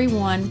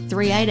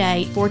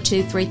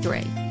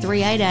 931-388-4233.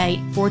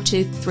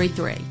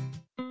 388-4233.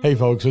 Hey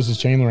folks, this is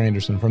Chandler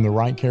Anderson from the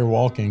Right Care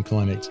Walk-In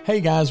Clinics.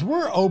 Hey guys,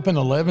 we're open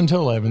 11 to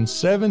 11,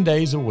 7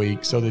 days a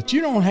week so that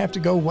you don't have to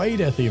go wait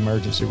at the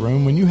emergency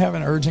room when you have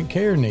an urgent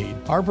care need.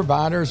 Our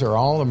providers are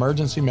all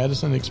emergency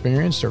medicine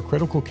experienced or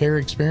critical care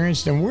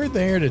experienced, and we're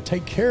there to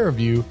take care of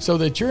you so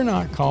that you're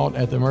not caught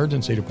at the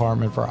emergency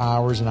department for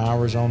hours and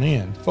hours on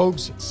end.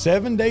 Folks,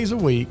 7 days a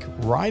week,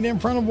 right in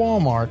front of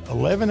Walmart,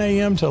 11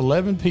 a.m. to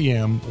 11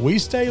 p.m., we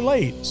stay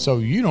late so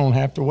you don't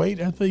have to wait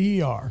at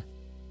the ER.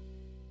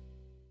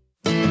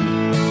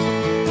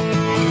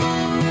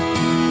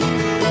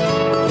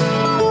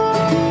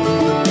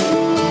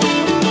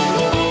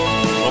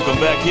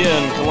 back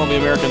in Columbia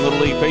American Little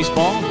League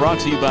Baseball, brought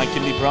to you by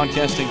Kennedy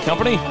Broadcasting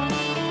Company.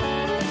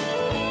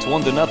 It's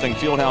 1-0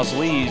 Fieldhouse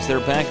leads. They're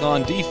back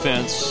on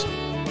defense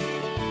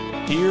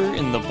here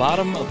in the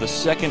bottom of the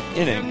second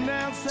inning.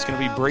 It's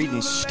going to be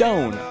Braden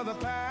Stone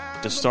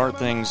to start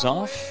things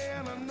off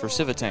for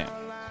Civitan.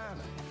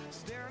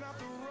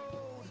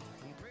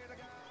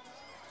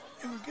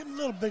 And we're getting a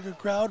little bigger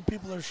crowd.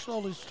 People are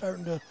slowly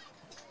starting to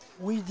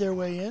weed their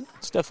way in.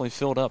 It's definitely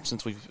filled up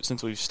since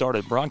we've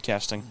started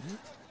broadcasting. Mm-hmm.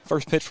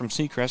 First pitch from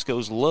Seacrest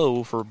goes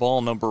low for ball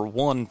number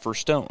 1 for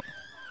Stone.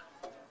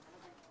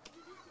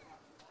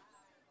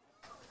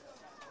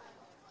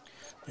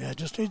 Yeah,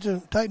 just needs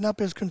to tighten up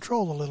his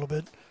control a little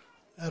bit.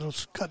 That'll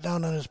cut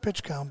down on his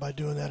pitch count by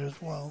doing that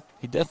as well.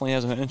 He definitely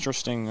has an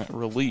interesting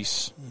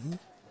release. Mm-hmm.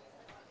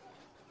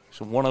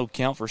 So 1-0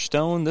 count for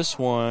Stone. This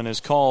one is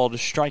called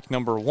strike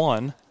number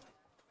 1.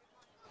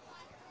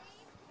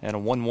 And a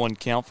 1-1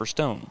 count for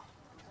Stone.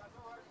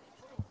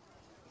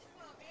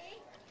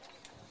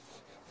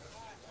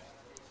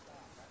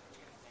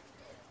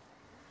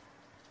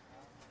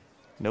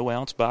 No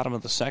outs, bottom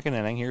of the second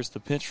inning. Here's the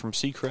pitch from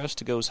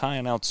Seacrest. It goes high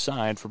and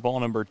outside for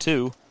ball number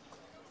 2.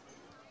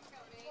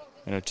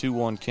 And a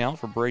 2-1 count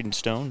for Braden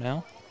Stone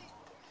now.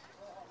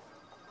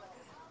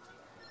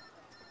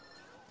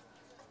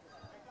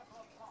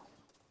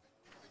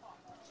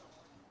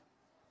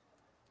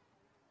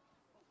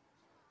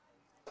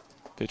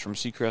 Pitch from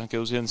Seacrest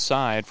goes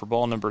inside for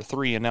ball number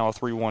 3, and now a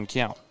 3-1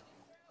 count.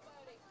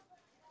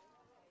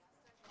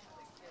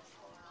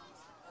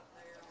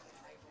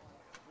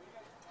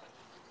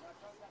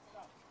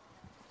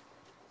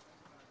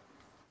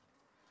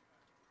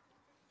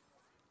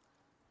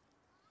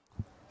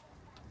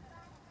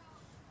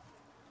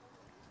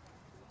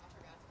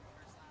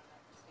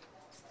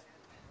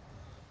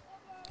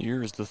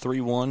 Here's the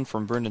 3-1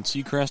 from Brendan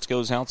Seacrest.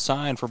 Goes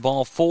outside for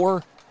ball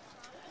 4.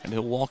 And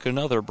he'll walk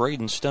another.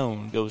 Braden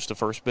Stone goes to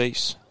first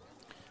base.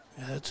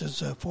 Yeah, that's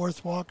his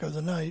fourth walk of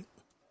the night.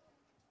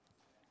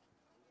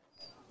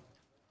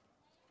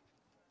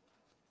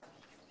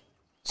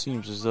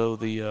 Seems as though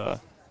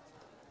the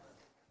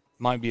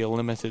might be a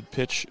limited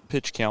pitch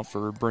count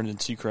for Brendan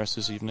Seacrest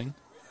this evening.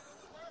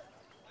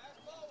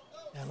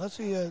 Yeah, let's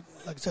see.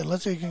 Like I said,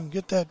 let's see if he can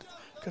get that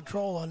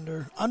control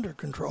under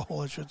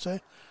control, I should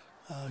say.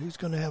 He's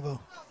going to have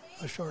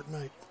a short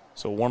night.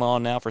 So 1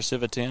 on now for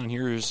Civitan.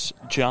 Here's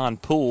John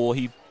Poole.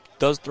 He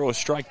does throw a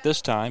strike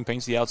this time.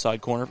 Paints the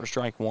outside corner for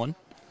strike 1.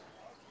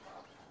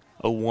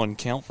 0-1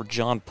 count for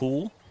John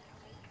Poole.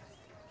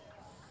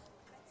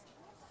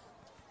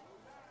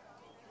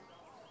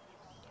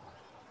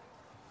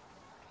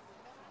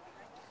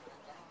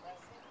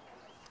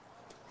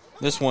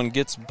 This one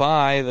gets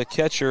by the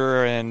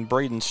catcher and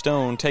Braden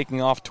Stone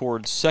taking off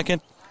towards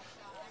second.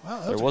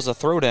 Wow, there was a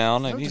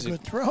throwdown. That was a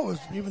good throw,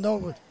 even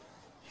though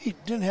he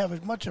didn't have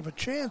as much of a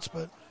chance,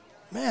 but,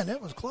 man,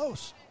 that was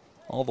close.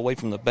 All the way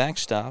from the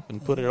backstop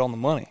and put it on the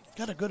money.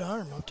 Got a good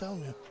arm, I'm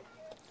telling you.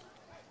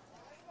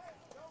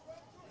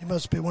 He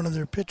must be one of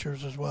their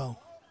pitchers as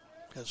well.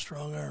 Got a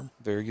strong arm.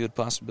 Very good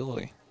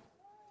possibility.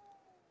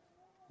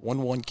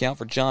 1-1 count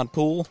for John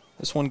Poole.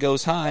 This one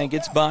goes high and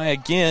gets by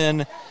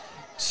again.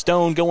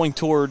 Stone going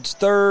towards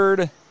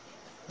third.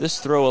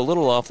 This throw a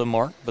little off the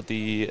mark, but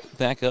the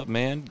backup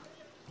man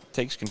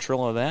takes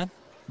control of that.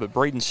 But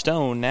Braden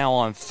Stone now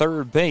on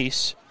third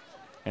base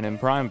and in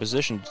prime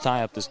position to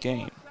tie up this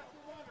game.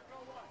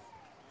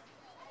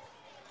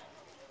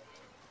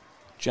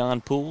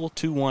 John Poole,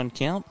 2-1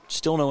 count.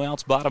 Still no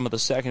outs, bottom of the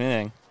second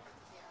inning.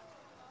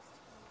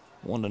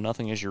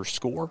 1-0 is your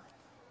score.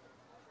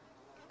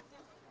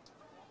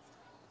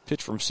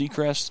 Pitch from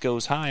Seacrest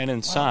goes high and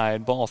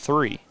inside, ball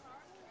 3.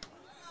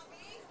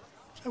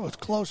 That was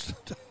close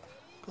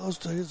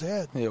to his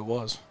head. Yeah, it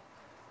was.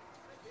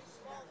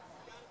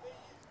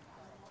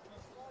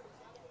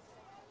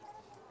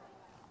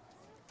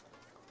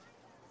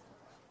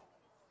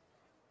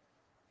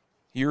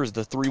 Here's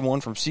the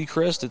 3-1 from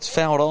Seacrest. It's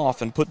fouled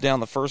off and put down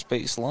the first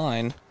base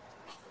line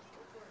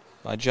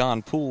by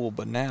John Poole,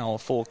 but now a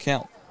full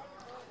count.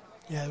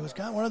 Yeah, it was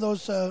kind of one of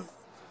those, it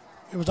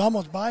was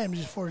almost by him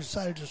just before he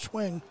decided to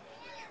swing.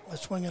 By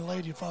swinging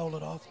late, he fouled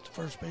it off the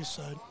first base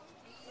side.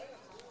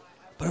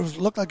 But it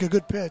looked like a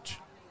good pitch.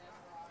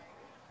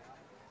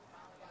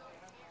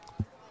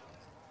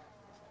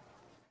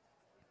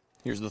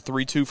 Here's the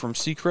 3-2 from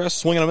Seacrest.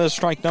 Swing and a miss,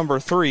 strike number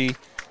 3.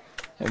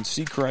 And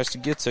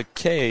Seacrest gets a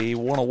K,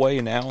 1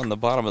 away now in the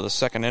bottom of the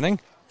second inning.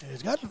 Yeah,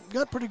 he's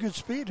got pretty good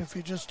speed if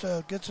he just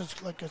gets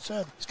it, like I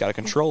said. He's got to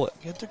control it.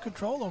 Get the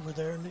control over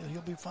there, and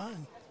he'll be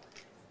fine.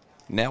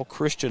 Now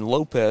Christian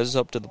Lopez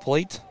up to the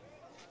plate.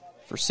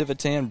 For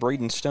Civitan,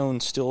 Braden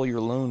Stone still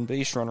your lone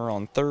base runner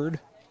on third.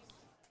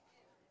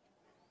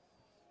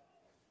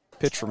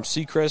 Pitch from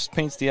Seacrest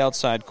paints the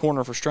outside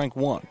corner for strike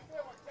 1.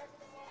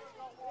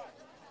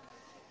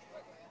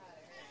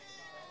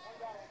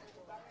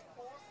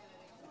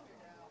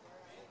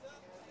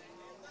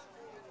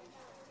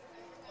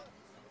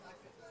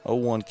 Oh,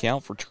 0-1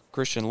 count for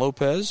Christian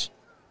Lopez.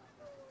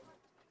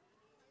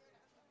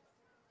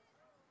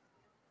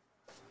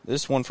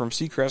 This one from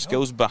Seacrest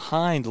goes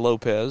behind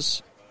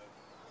Lopez.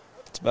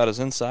 It's about as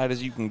inside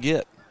as you can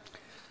get.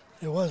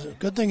 It was a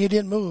good thing he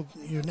didn't move.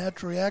 Your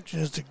natural reaction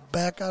is to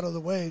back out of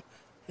the way.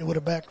 It would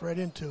have backed right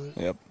into it.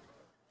 Yep.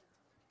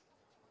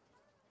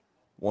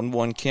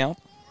 1-1 count.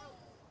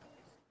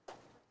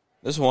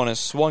 This one is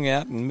swung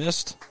at and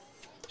missed.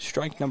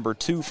 Strike number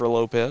 2 for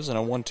Lopez and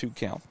a 1-2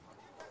 count.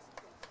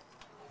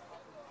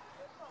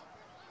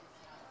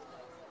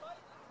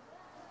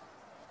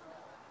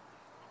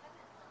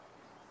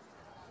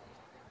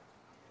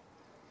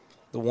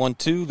 The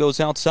 1-2 goes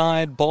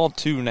outside. Ball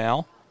 2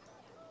 now.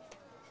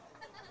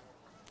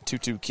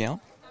 2-2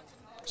 count.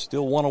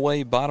 Still one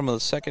away, bottom of the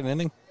second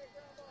inning.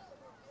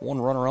 One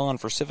runner on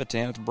for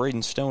Civitan. It's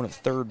Braden Stone at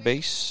third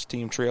base.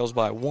 Team trails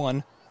by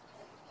 1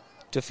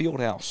 to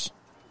Fieldhouse.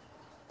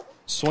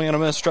 Swing and a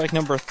miss, strike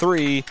number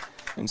 3.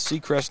 And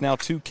Seacrest now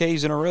 2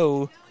 Ks in a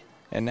row.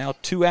 And now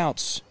 2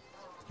 outs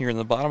here in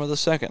the bottom of the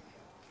second.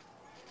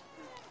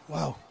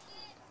 Wow.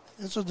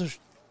 This is a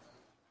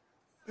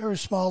very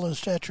small in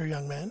stature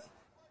young man.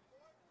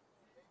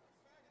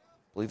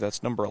 I believe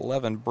that's number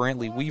 11,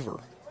 Brantley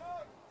Weaver.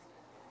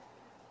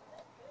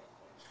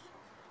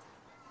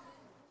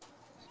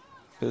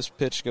 This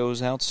pitch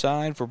goes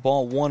outside for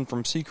ball 1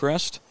 from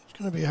Seacrest. It's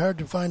going to be hard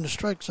to find the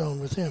strike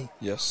zone with him.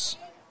 Yes.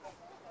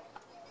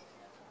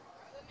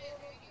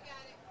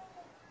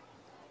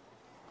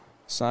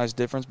 Size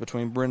difference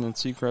between Brendan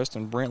Seacrest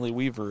and Brantley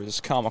Weaver is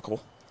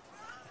comical.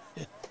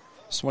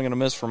 Swing and a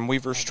miss from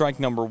Weaver. Strike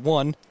number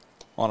 1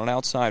 on an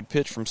outside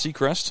pitch from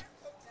Seacrest.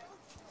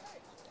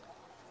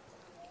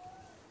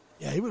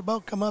 Yeah, he would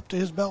about come up to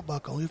his belt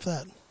buckle, if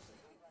that.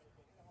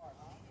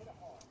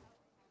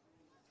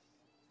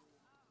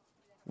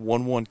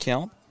 1-1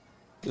 count.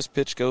 This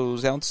pitch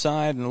goes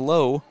outside and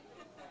low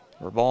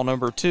for ball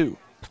number 2.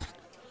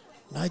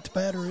 Ninth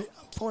batter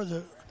for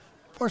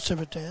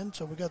Civitan,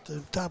 so we got the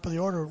top of the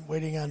order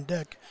waiting on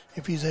deck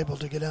if he's able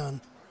to get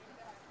on.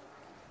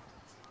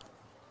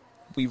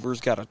 Weaver's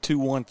got a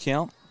 2-1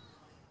 count.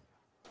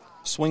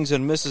 Swings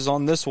and misses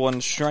on this one.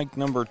 Strike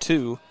number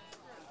 2.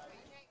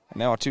 And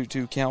now a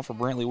 2-2 count for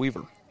Brantley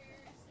Weaver.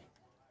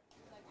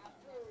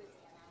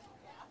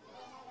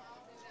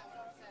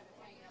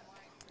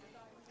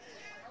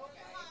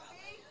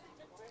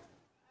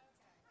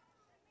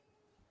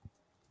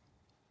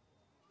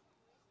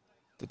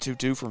 The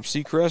 2-2 from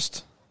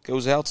Seacrest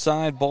goes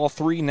outside. Ball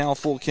 3, now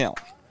full count.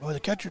 Boy,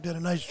 the catcher did a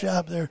nice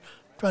job there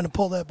trying to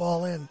pull that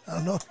ball in. I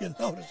don't know if you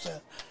noticed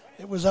that.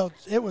 It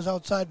was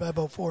outside by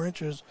about 4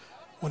 inches.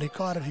 When he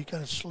caught it, he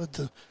kind of slid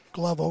the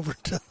glove over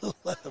to the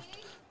left.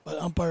 But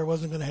umpire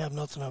wasn't going to have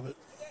nothing of it.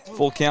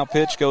 Full count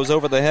pitch goes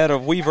over the head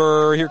of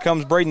Weaver. Here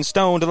comes Braden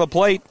Stone to the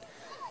plate.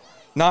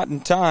 Not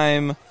in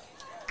time.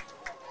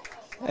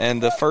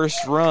 And the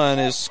first run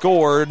is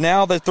scored.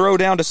 Now the throw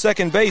down to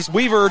second base.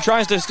 Weaver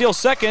tries to steal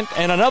second,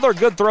 and another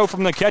good throw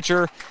from the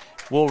catcher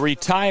will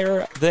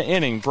retire the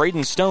inning.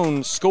 Braden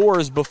Stone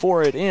scores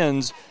before it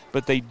ends,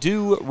 but they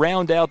do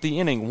round out the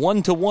inning.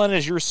 1-1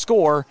 is your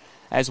score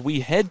as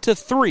we head to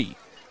 3.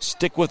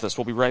 Stick with us.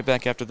 We'll be right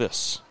back after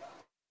this.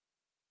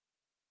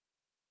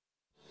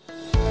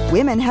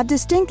 Women have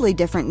distinctly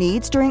different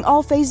needs during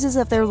all phases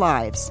of their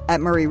lives.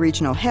 At Murray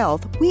Regional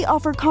Health, we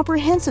offer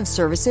comprehensive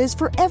services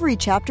for every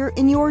chapter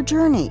in your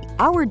journey.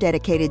 Our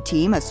dedicated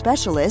team of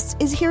specialists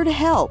is here to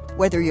help,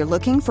 whether you're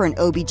looking for an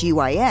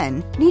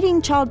OBGYN,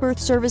 needing childbirth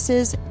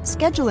services,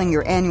 scheduling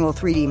your annual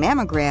 3D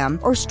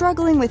mammogram, or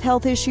struggling with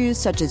health issues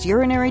such as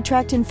urinary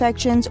tract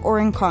infections or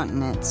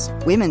incontinence.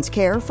 Women's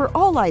care for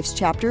all life's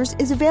chapters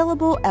is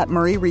available at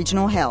Murray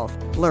Regional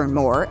Health. Learn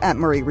more at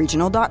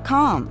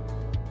murrayregional.com.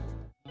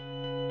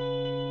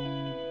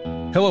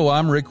 Hello,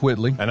 I'm Rick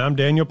Whitley. And I'm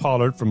Daniel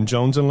Pollard from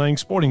Jones & Lang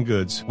Sporting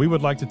Goods. We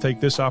would like to take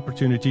this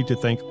opportunity to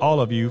thank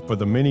all of you for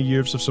the many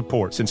years of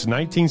support. Since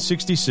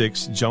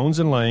 1966, Jones &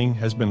 Lang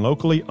has been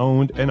locally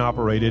owned and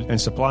operated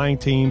and supplying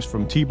teams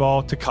from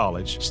T-ball to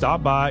college.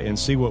 Stop by and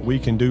see what we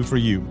can do for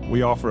you.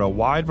 We offer a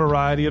wide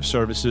variety of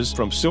services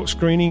from silk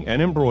screening and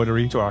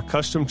embroidery to our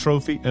custom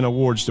trophy and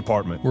awards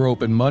department. We're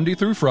open Monday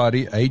through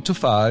Friday, 8 to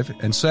 5,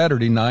 and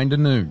Saturday, 9 to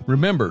noon.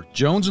 Remember,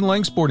 Jones &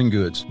 Lang Sporting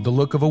Goods, the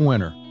look of a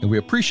winner. And we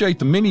appreciate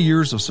the many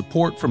years of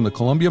support from the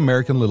Columbia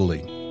American Little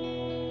League.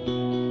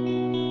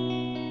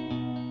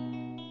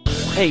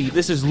 Hey,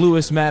 this is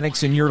Lewis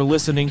Maddox, and you're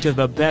listening to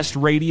the best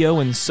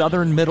radio in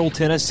southern Middle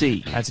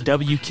Tennessee. That's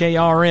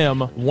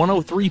WKRM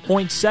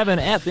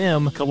 103.7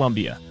 FM,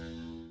 Columbia.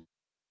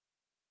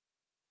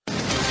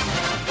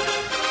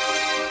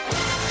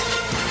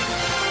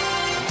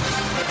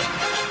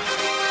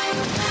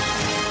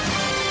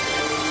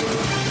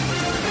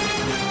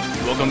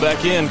 Welcome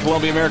back in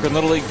Columbia American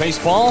Little League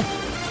Baseball.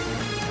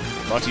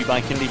 Brought to you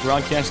by Kennedy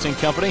Broadcasting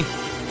Company.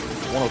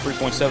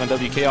 103.7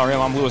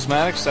 WKRM. I'm Lewis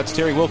Maddox. That's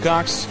Terry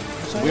Wilcox.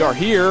 We are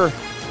here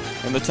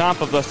in the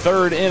top of the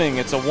third inning.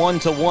 It's a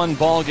 1-1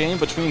 ball game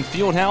between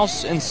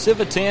Fieldhouse and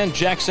Civitan.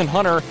 Jackson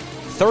Hunter,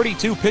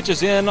 32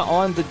 pitches in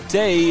on the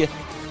day,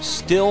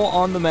 still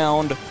on the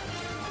mound,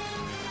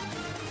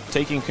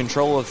 taking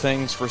control of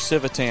things for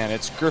Civitan.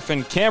 It's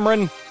Griffin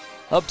Cameron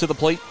up to the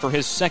plate for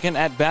his second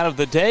at-bat of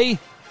the day,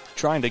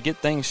 trying to get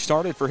things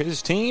started for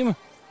his team.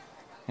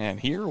 And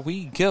here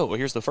we go.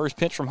 Here's the first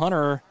pitch from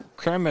Hunter.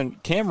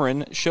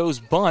 Cameron shows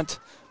bunt,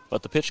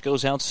 but the pitch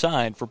goes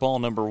outside for ball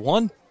number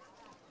 1.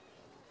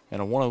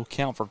 And a 1-0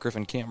 count for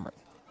Griffin Cameron.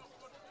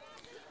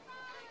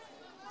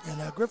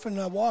 And Griffin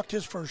walked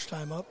his first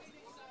time up.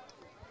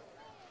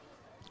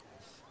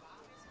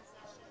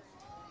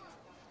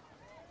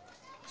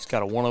 He's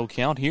got a 1-0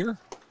 count here.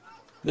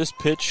 This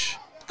pitch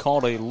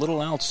called a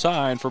little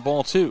outside for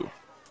ball 2.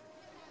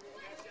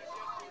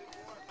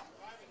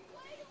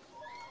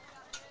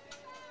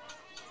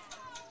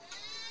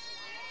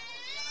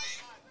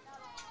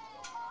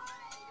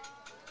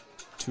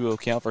 Two-0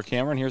 count for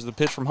Cameron. Here's the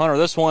pitch from Hunter.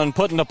 This one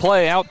put into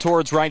play out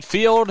towards right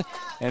field,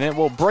 and it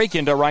will break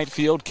into right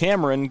field.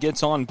 Cameron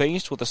gets on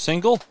base with a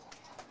single.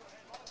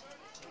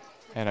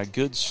 And a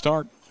good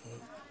start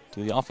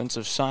to the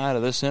offensive side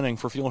of this inning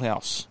for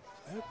Fieldhouse.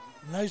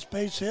 Nice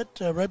base hit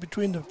right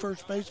between the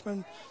first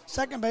baseman,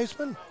 second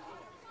baseman.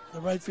 The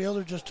right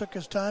fielder just took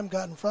his time,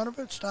 got in front of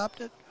it, stopped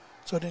it,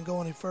 so it didn't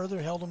go any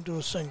further, held him to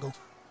a single.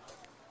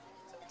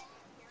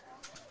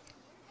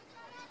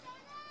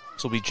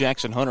 This will be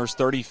Jackson Hunter's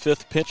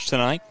 35th pitch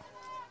tonight.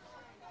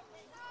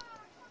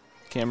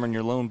 Cameron,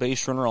 your lone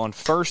base runner on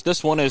first.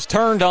 This one is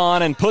turned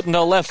on and put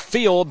into left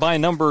field by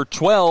number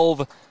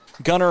 12,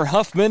 Gunnar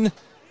Huffman.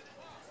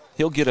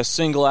 He'll get a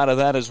single out of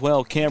that as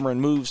well. Cameron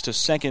moves to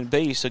second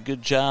base. A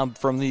good job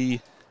from the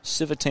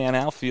Civitan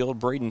outfield,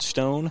 Braden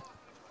Stone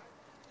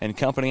and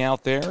company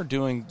out there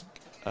doing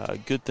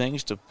good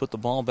things to put the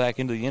ball back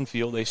into the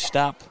infield. They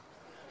stop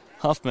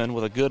Huffman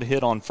with a good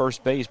hit on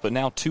first base, but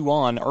now 2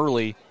 on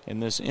early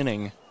in this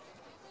inning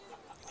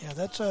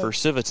for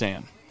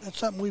Civitan. That's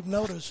something we've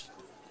noticed.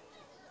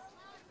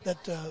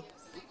 That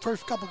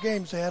first couple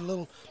games they had a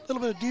little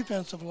bit of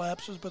defensive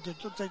lapses, but it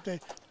looks like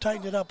they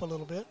tightened it up a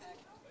little bit.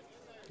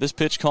 This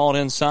pitch called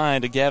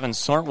inside to Gavin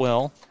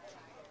Sartwell,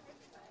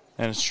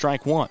 and it's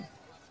strike 1.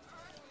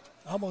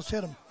 Almost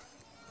hit him.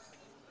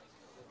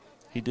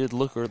 He did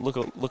look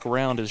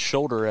around his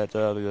shoulder at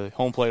the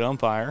home plate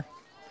umpire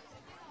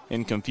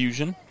in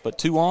confusion. But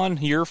 2 on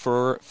here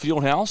for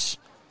Fieldhouse.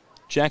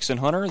 Jackson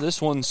Hunter,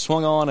 this one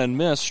swung on and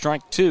missed,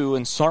 strike 2,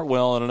 and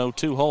Sartwell in an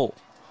 0-2 hole.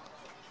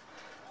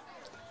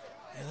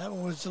 And that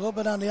one was a little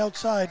bit on the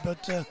outside,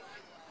 but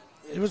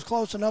it was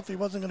close enough he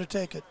wasn't going to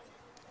take it.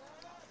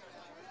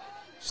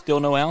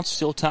 Still no outs,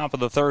 still top of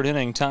the third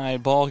inning,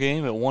 tied ball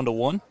game at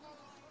 1-1.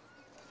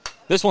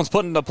 This one's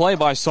put into play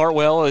by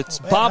Sartwell. It's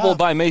bobbled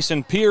by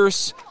Mason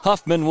Pierce.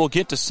 Huffman will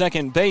get to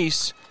second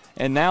base,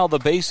 and now the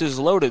base is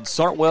loaded.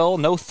 Sartwell,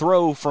 no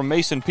throw from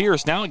Mason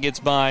Pierce. Now it gets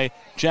by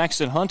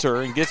Jackson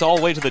Hunter and gets all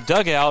the way to the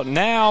dugout.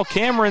 Now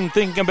Cameron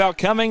thinking about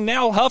coming.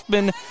 Now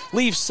Huffman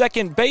leaves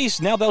second base.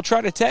 Now they'll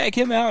try to tag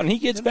him out, and he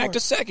gets back to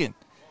second.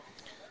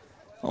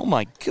 Oh,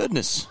 my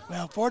goodness.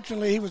 Well,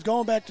 fortunately, he was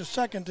going back to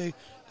second.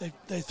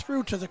 They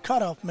threw to the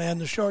cutoff man,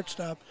 the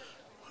shortstop,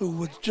 who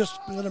was just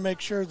going to make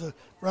sure the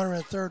runner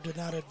at third did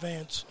not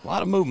advance. A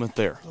lot of movement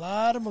there. A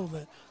lot of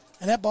movement.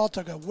 And that ball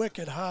took a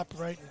wicked hop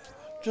right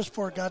just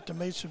before it got to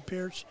Mason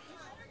Pierce.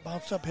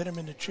 Bounced up, hit him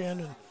in the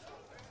chin, and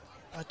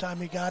by the time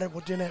he got it, it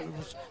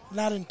was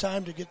not in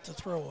time to get the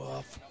throw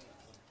off.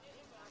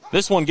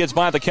 This one gets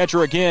by the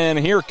catcher again.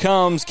 Here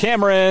comes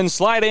Cameron,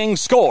 sliding,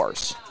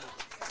 scores.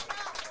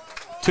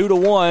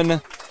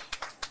 2-1.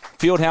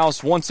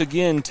 Fieldhouse once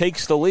again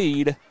takes the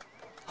lead.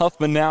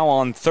 Huffman now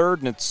on third,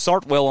 and it's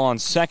Sartwell on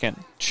second.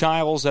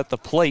 Childs at the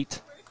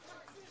plate.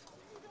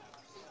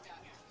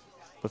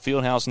 But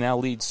Fieldhouse now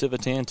leads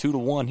Civitan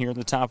 2-1 here at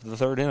the top of the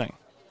third inning.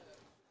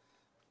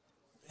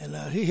 And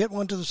he hit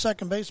one to the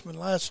second baseman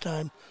last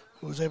time,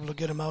 who was able to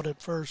get him out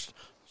at first.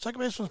 Second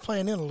baseman's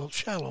playing in a little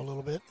shallow a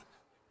little bit.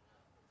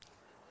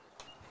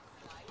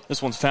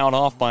 This one's fouled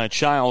off by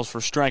Childs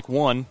for strike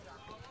 1.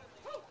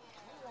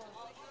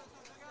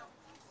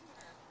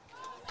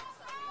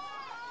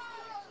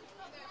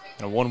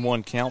 And a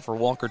 1-1 count for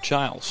Walker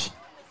Childs.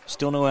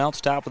 Still no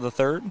outs, top of the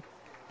third.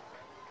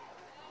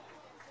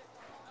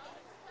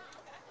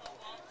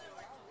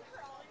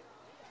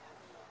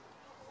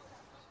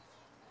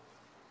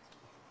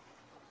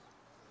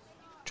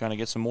 Trying to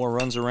get some more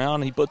runs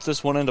around. He puts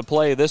this one into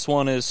play. This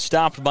one is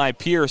stopped by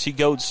Pierce. He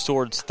goes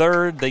towards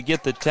third. They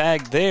get the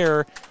tag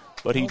there,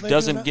 but he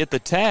doesn't get the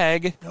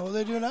tag. No,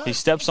 they do not. He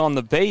steps on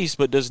the base,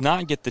 but does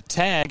not get the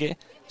tag.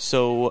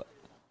 So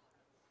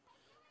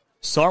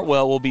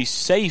Sartwell will be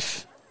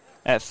safe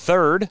at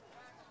third.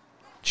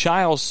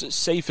 Childs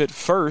safe at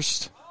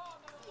first.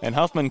 And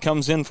Huffman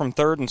comes in from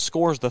third and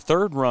scores the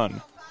third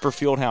run for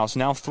Fieldhouse.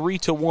 Now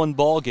 3-1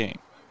 ball game.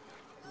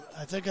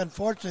 I think,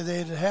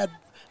 unfortunately, they had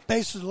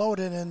bases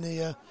loaded in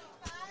the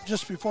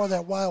just before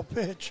that wild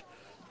pitch.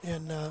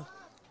 And the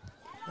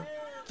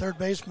third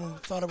baseman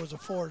thought it was a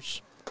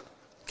force.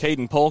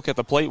 Caden Polk at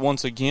the plate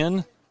once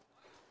again.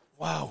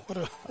 Wow.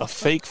 What a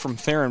fake from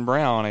Theron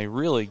Brown. A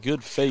really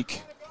good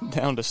fake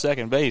down to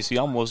second base. He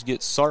almost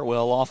gets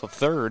Sartwell off of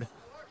third.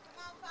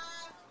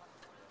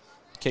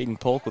 Caden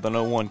Polk with an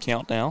 0-1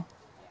 count now.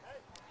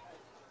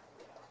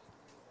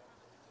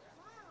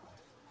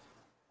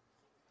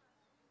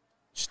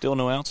 Still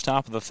no outs,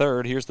 top of the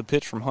third. Here's the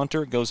pitch from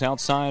Hunter. It goes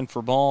outside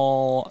for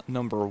ball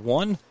number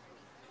 1.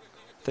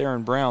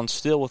 Theron Brown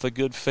still with a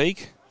good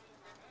fake.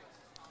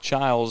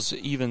 Childs,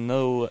 even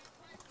though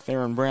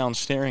Theron Brown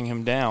staring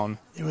him down,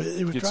 he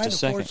was gets trying to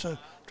second.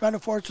 Trying to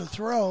force a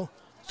throw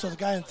so the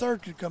guy in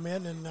third could come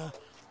in, and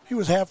he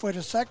was halfway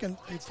to second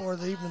before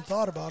they even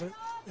thought about it.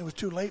 It was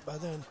too late by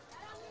then.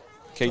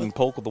 Caden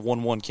Polk with the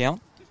 1-1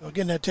 count. So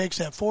again, that takes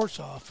that force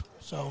off.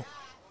 So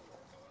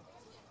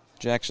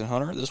Jackson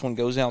Hunter, this one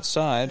goes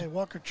outside. Hey,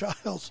 Walker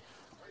Childs,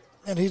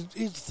 and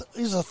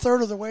he's a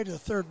third of the way to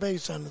third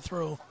base on the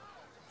throw,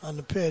 on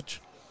the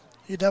pitch.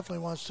 He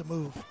definitely wants to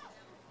move.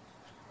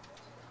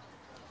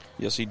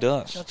 Yes, he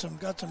does.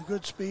 Got some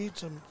good speed,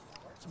 some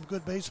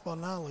good baseball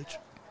knowledge.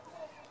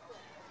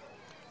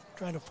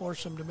 Trying to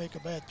force him to make a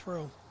bad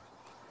throw.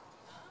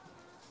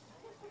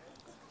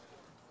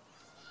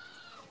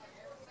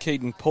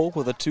 Caden Polk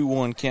with a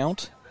 2-1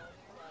 count.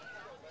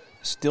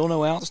 Still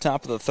no outs,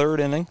 top of the third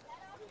inning.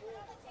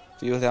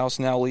 Fieldhouse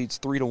now leads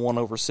 3-1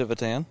 over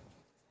Civitan.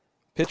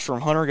 Pitch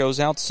from Hunter goes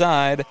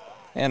outside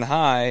and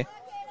high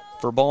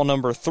for ball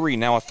number 3.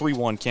 Now a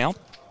 3-1 count.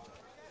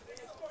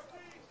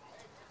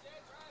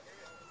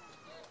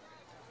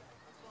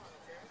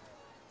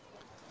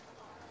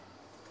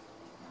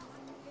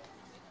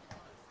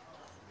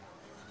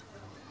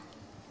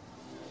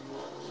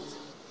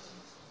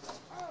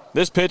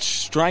 This pitch,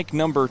 strike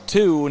number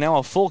 2, now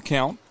a full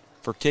count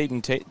for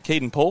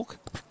Caden Polk.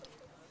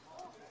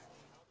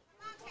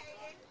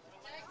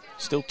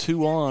 Still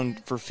 2 on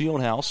for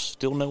Fieldhouse,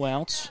 still no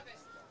outs.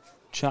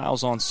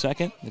 Childs on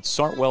second, it's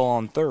Sartwell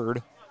on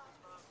third.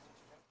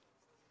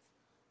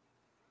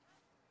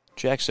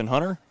 Jackson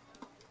Hunter,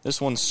 this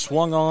one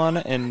swung on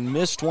and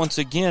missed once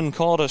again,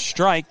 called a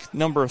strike,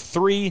 number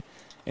 3,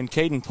 and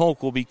Caden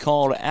Polk will be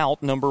called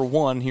out, number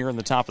 1, here in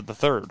the top of the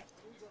third.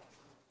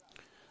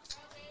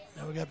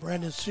 Now we got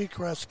Brandon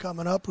Seacrest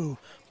coming up, who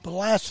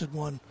blasted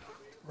one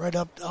right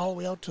up all the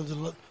way out to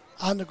the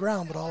on the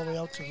ground, but all the way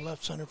out to the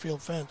left center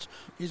field fence.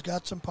 He's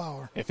got some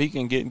power. If he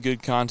can get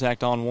good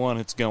contact on one,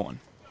 it's going.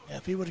 Yeah,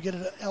 if he would get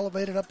it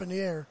elevated up in the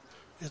air,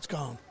 it's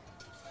gone.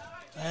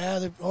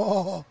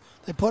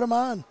 They put him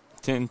on.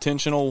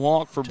 Intentional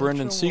walk for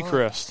Brendan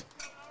Seacrest.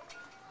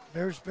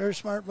 Very, very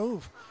smart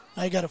move.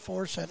 Now you got to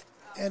force at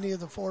any of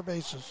the 4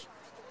 bases.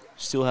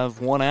 Still have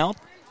 1 out.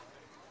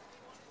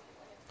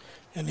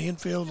 And the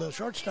infield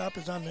shortstop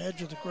is on the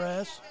edge of the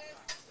grass.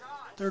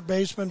 Third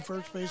baseman,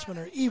 first baseman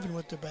are even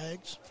with the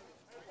bags.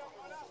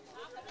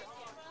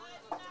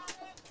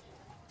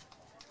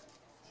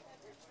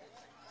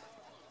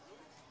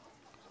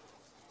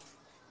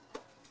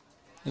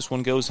 This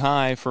one goes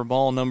high for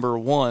ball number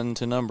 1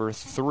 to number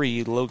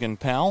 3, Logan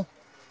Powell.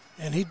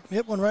 And he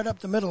hit one right up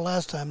the middle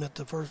last time that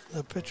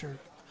the pitcher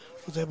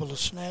was able to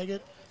snag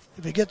it.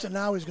 If he gets it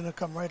now, he's going to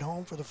come right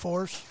home for the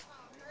force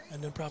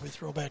and then probably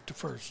throw back to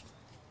first.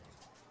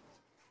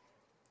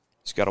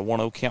 He's got a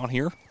 1-0 count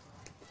here.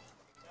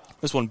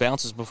 This one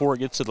bounces before it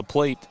gets to the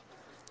plate.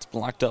 It's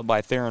blocked up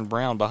by Theron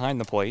Brown behind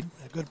the plate.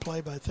 A good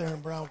play by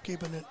Theron Brown,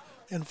 keeping it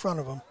in front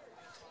of him.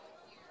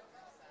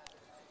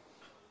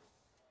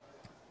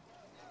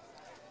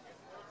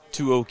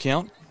 2-0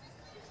 count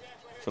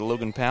for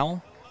Logan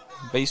Powell.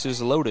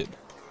 Bases loaded.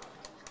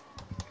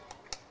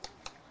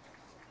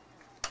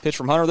 Pitch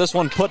from Hunter. This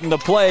one put into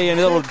play, and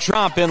it'll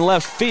drop in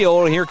left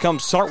field. Here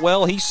comes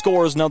Sartwell. He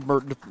scores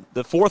the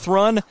 4th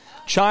run.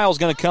 Childs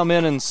going to come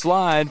in and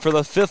slide for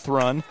the 5th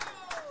run.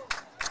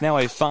 It's now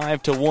a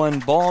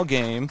 5-1 ball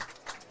game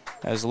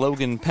as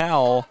Logan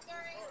Powell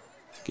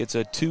gets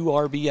a 2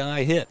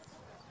 RBI hit.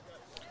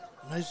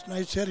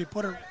 Nice hit. He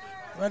put it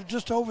right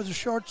just over the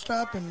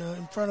shortstop and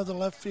in front of the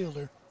left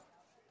fielder.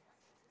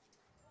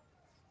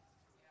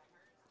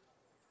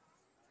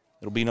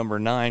 It'll be number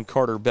 9,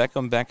 Carter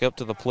Beckham, back up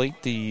to the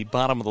plate, the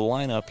bottom of the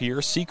lineup here.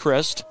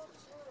 Seacrest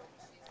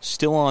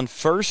still on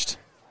first,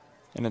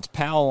 and it's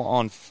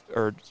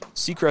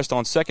Seacrest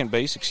on second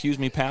base,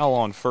 Powell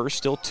on first.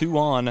 Still 2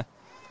 on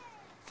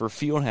for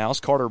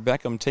Fieldhouse. Carter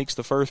Beckham takes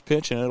the first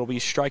pitch, and it'll be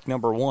strike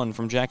number 1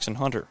 from Jackson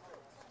Hunter.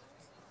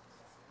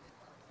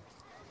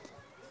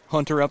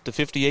 Hunter up to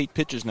 58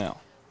 pitches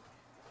now.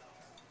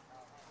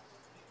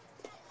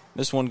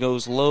 This one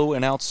goes low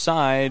and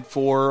outside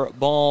for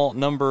ball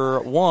number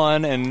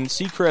 1, and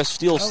Seacrest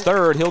steals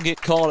third. He'll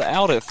get called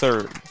out at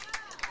third.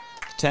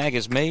 The tag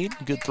is made.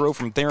 Good throw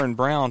from Theron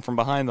Brown from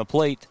behind the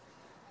plate.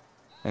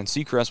 And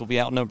Seacrest will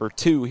be out number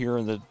 2 here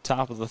in the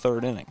top of the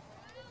 3rd inning.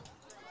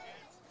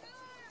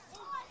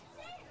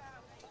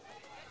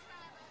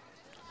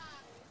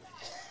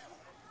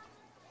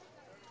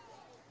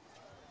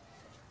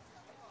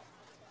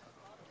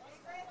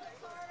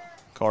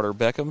 Carter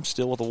Beckham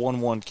still with a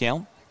 1-1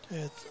 count.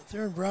 Yeah,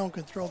 Theron Brown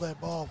can throw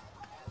that ball.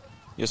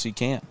 Yes, he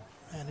can.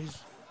 And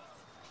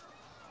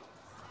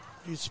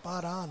he's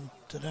spot on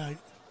tonight.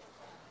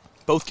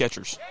 Both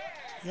catchers.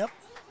 Yep.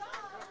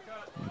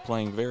 And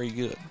playing very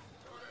good.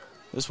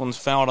 This one's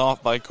fouled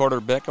off by Carter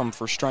Beckham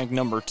for strike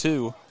number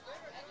 2.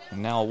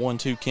 And now a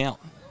 1-2 count.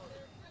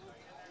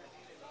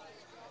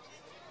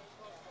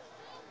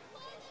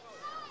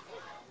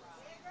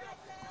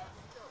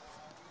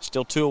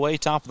 Still 2 away,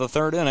 top of the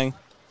third inning.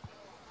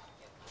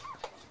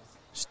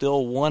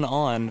 Still 1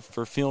 on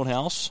for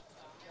Fieldhouse.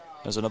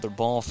 There's another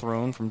ball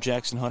thrown from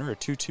Jackson Hunter, a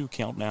 2-2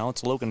 count now.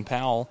 It's Logan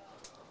Powell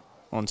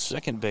on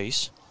second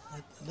base.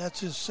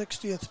 That's his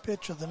 60th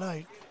pitch of the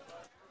night.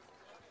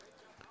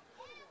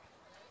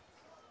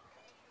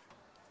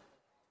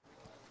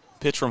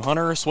 Pitch from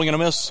Hunter, swing and a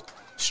miss.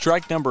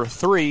 Strike number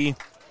 3,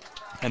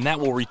 and that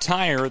will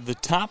retire the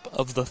top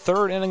of the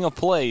third inning of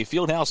play.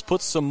 Fieldhouse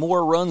puts some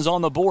more runs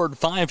on the board,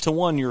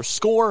 5-1 your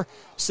score.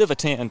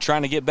 Civitan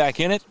trying to get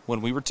back in it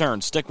when we return.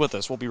 Stick with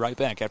us. We'll be right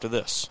back after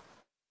this.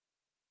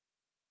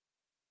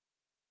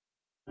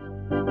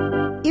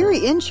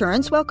 Erie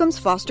Insurance welcomes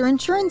Foster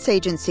Insurance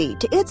Agency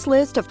to its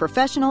list of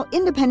professional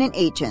independent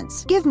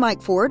agents. Give Mike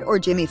Ford or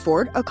Jimmy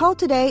Ford a call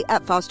today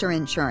at Foster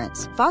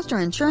Insurance. Foster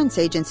Insurance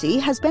Agency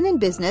has been in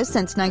business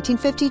since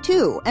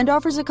 1952 and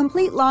offers a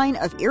complete line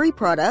of Erie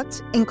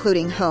products,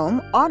 including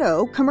home,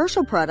 auto,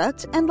 commercial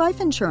products, and life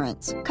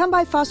insurance. Come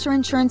by Foster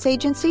Insurance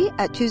Agency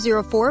at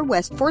 204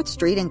 West 4th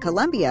Street in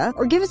Columbia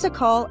or give us a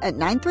call at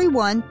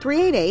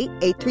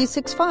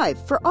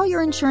 931-388-8365 for all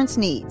your insurance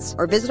needs.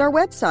 Or visit our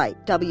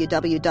website,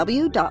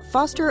 www.fosterins.com.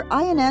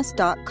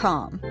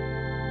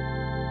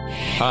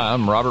 Hi,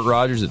 I'm Robert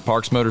Rogers at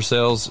Parks Motor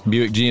Sales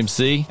Buick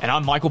GMC. And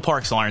I'm Michael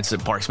Parks Lawrence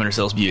at Parks Motor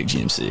Sales Buick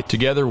GMC.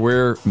 Together,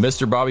 we're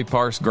Mr. Bobby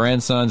Parks'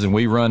 grandsons, and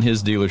we run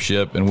his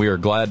dealership, and we are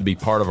glad to be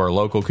part of our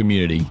local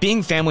community.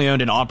 Being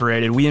family-owned and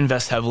operated, we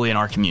invest heavily in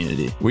our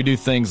community. We do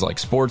things like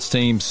sports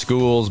teams,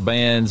 schools,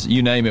 bands,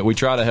 you name it. We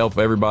try to help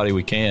everybody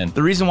we can.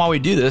 The reason why we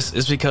do this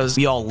is because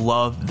we all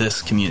love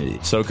this community.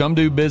 So come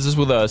do business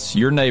with us,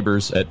 your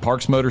neighbors, at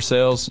Parks Motor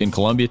Sales in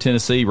Columbia,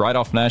 Tennessee, right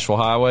off Nashville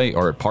Highway,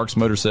 or at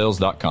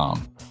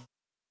parksmotorsales.com.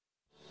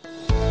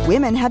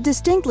 Women have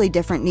distinctly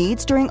different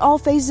needs during all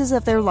phases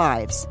of their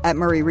lives. At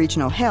Murray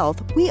Regional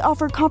Health, we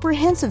offer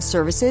comprehensive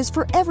services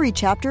for every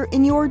chapter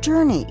in your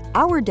journey.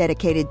 Our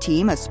dedicated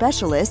team of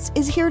specialists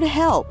is here to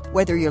help,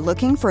 whether you're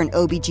looking for an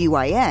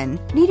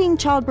OBGYN, needing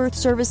childbirth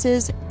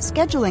services,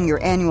 scheduling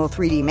your annual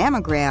 3D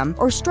mammogram,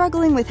 or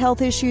struggling with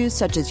health issues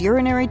such as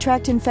urinary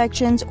tract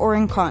infections or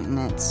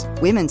incontinence.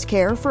 Women's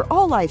care for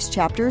all life's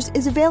chapters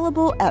is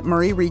available at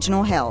Murray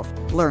Regional Health.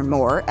 Learn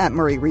more at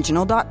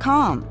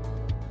murrayregional.com.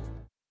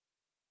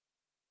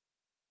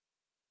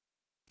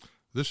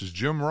 This is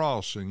Jim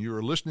Ross, and you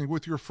are listening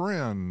with your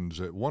friends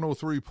at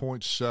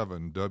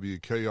 103.7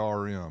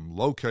 WKRM,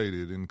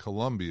 located in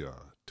Columbia,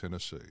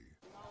 Tennessee.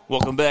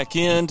 Welcome back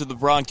into the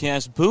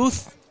broadcast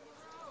booth.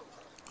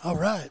 All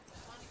right.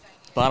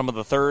 Bottom of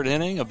the third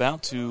inning,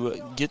 about to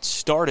get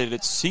started.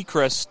 It's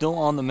Seacrest still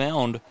on the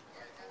mound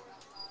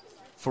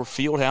for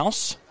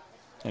Fieldhouse,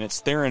 and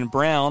it's Theron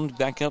Brown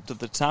back up to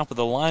the top of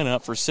the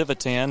lineup for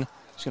Civitan.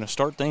 He's going to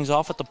start things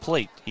off at the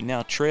plate.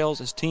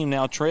 His team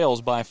now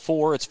trails by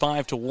 4. It's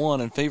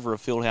 5-1 in favor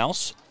of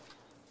Fieldhouse.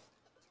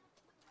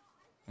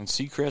 And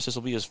Seacrest, this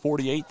will be his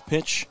 48th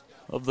pitch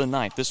of the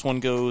night. This one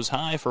goes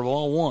high for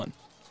ball 1.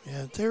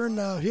 Yeah,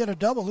 Theron, he had a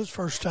double his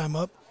first time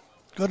up.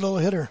 Good little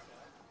hitter.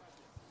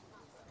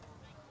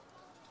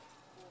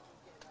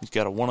 He's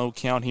got a 1-0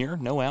 count here,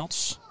 no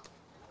outs.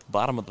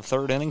 Bottom of the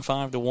third inning,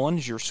 5-1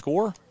 is your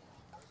score.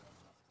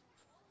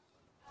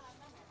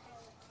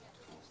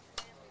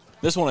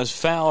 This one is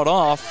fouled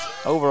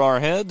off over our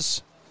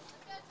heads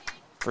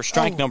for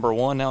strike number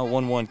 1. Now a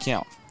 1-1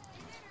 count.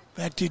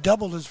 In fact, he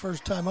doubled his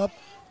first time up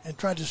and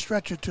tried to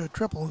stretch it to a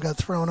triple and got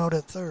thrown out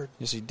at third.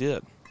 Yes, he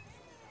did.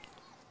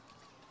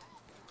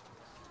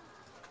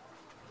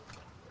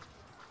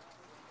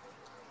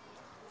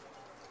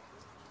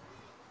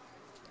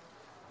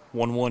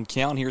 One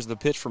count. Here's the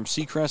pitch from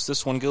Seacrest.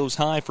 This one goes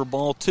high for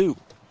ball 2.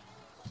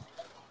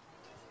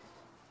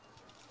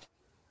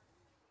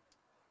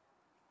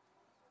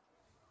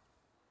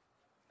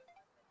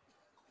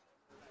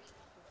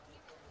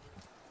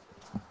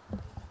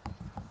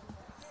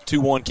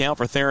 Two-one count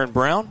for Theron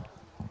Brown.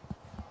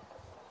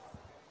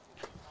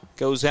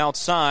 Goes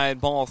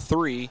outside, ball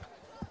 3.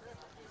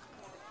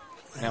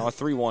 Now a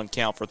 3-1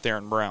 count for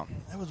Theron Brown.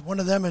 That was one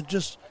of them that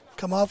just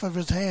come off of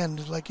his hand.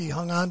 It's like he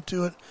hung on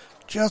to it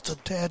just a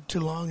tad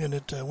too long, and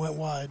it went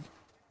wide.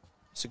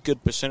 It's a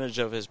good percentage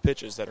of his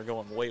pitches that are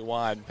going way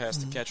wide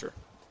past the catcher.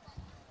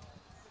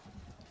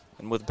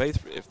 And with base,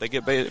 if they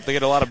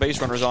get a lot of base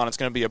runners on, it's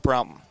going to be a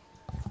problem.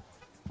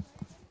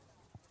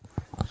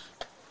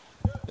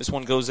 This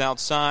one goes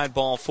outside,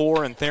 ball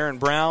 4, and Theron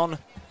Brown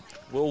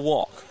will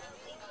walk.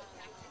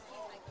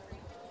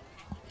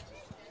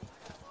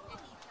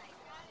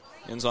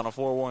 Ends on a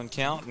 4-1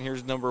 count, and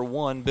here's number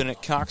 1,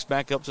 Bennett Cox,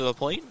 back up to the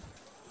plate.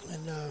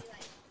 And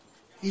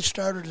he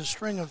started a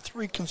string of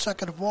 3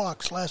 consecutive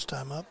walks last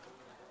time up.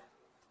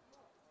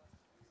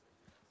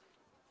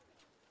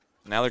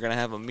 Now they're going to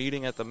have a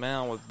meeting at the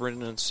mound with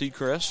Brendan and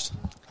Seacrest.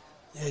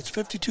 Yeah, it's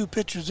 52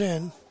 pitches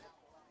in.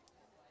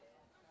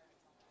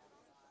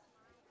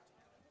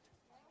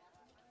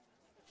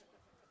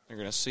 They're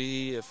going to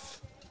see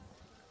if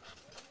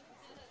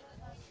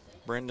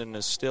Brendan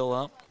is still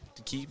up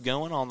to keep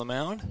going on the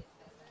mound.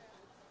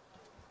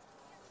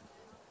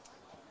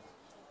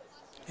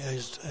 Yeah,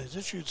 he's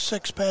issued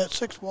six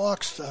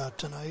walks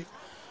tonight.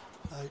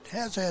 He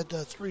has had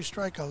 3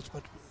 strikeouts,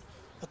 but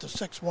the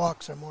 6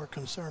 walks are more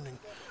concerning.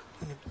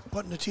 When you're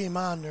putting the team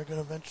on, they're going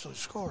to eventually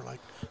score.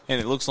 And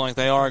it looks like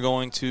they are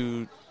going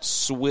to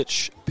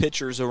switch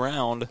pitchers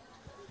around.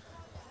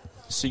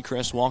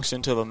 Seacrest walks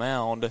into the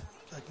mound,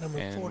 and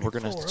 44. We're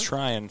going to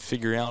try and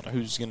figure out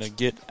who's going to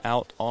get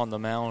out on the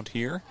mound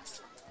here.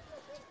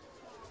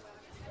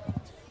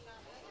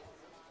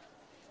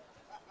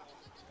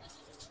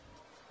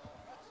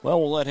 Well,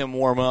 we'll let him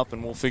warm up,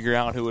 and we'll figure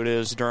out who it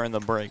is during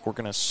the break. We're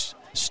going to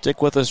stick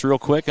with us real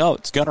quick. Oh,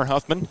 it's Gunnar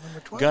Huffman.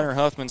 Gunnar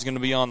Huffman's going to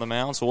be on the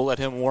mound, so we'll let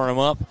him warm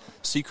up.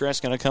 Seacrest's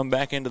going to come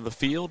back into the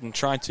field and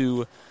try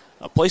to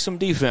play some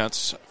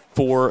defense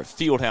for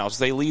Fieldhouse.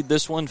 They lead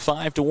this one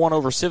 5-1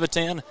 over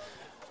Civitan.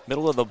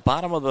 Middle of the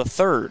bottom of the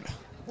third.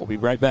 We'll be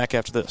right back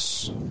after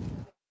this.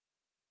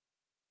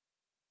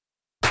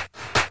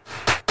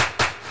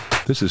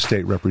 This is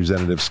State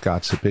Representative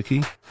Scott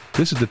Sapicki.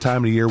 This is the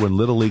time of year when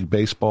Little League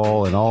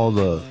Baseball and all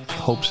the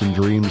hopes and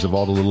dreams of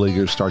all the Little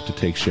Leaguers start to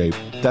take shape.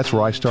 That's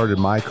where I started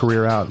my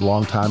career out a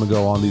long time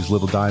ago on these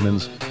Little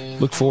Diamonds.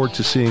 Look forward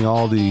to seeing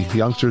all the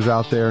youngsters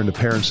out there and the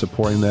parents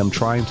supporting them,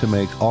 trying to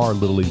make our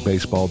Little League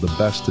Baseball the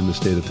best in the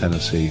state of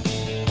Tennessee.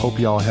 Hope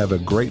you all have a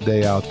great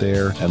day out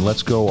there, and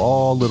let's go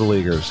all Little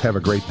Leaguers. Have a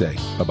great day.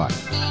 Bye-bye.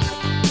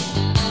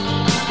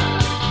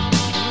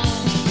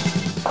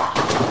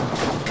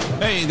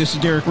 Hey, this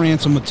is Derek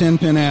Ransom with 10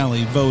 Pin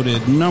Alley,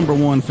 voted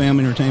 #1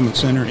 family entertainment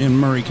center in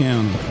Murray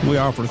County. We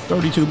offer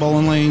 32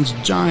 bowling lanes,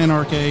 giant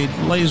arcade,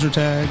 laser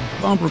tag,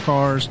 bumper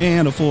cars,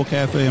 and a full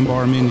cafe and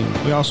bar menu.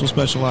 We also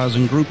specialize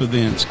in group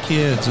events,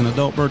 kids and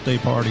adult birthday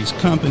parties,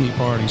 company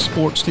parties,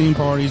 sports team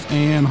parties,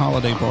 and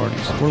holiday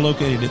parties. We're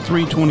located at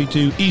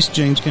 322 East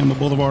James Campbell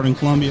Boulevard in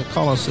Columbia.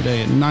 Call us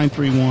today at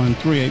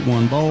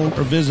 931-381-BOWL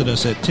or visit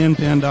us at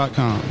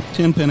 10pin.com.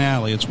 10 Pin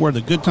Alley, it's where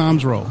the good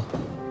times roll.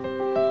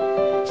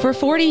 For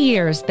 40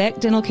 years, Beck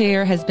Dental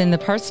Care has been the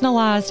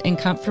personalized and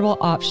comfortable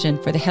option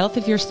for the health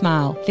of your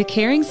smile. The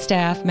caring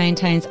staff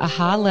maintains a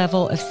high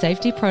level of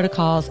safety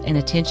protocols and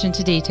attention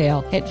to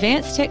detail.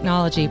 Advanced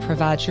technology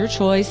provides your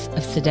choice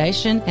of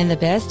sedation and the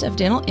best of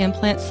dental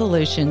implant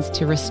solutions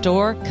to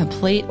restore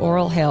complete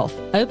oral health.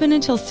 Open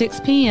until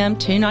 6 p.m.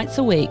 2 nights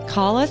a week.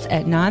 Call us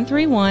at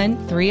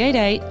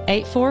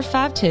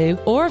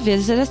 931-388-8452 or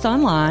visit us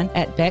online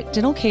at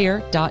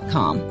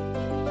beckdentalcare.com.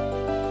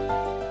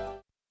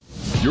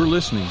 You're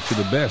listening to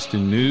the best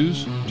in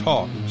news,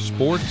 talk,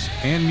 sports,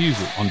 and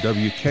music on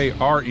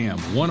WKRM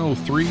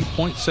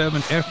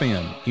 103.7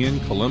 FM in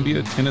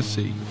Columbia,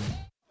 Tennessee.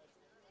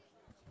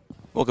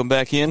 Welcome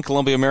back in.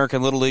 Columbia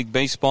American Little League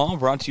Baseball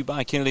brought to you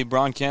by Kennedy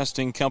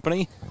Broadcasting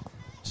Company.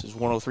 This is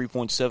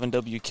 103.7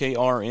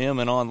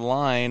 WKRM and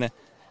online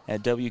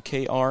at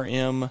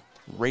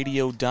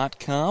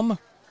WKRMradio.com.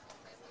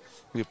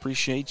 We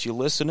appreciate you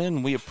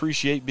listening. We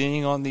appreciate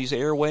being on these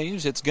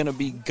airwaves. It's going to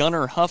be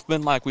Gunnar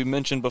Huffman, like we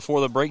mentioned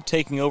before the break,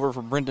 taking over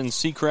for Brendan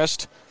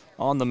Seacrest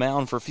on the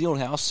mound for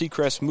Fieldhouse.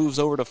 Seacrest moves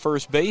over to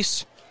first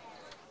base.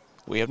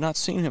 We have not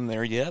seen him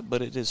there yet,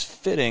 but it is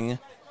fitting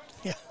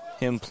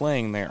him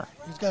playing there.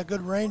 He's got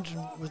good range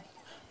and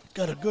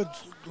got a good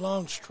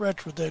long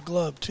stretch with that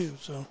glove, too.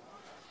 So,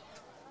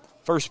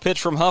 first pitch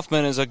from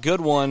Huffman is a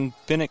good one.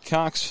 Bennett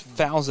Cox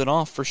fouls it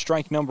off for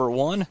strike number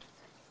 1.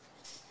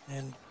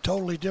 And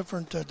totally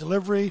different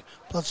delivery,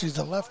 plus he's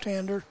a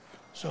left-hander,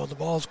 so the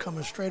ball's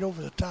coming straight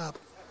over the top.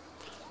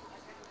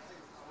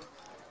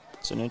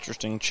 It's an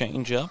interesting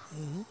change-up.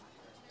 Mm-hmm.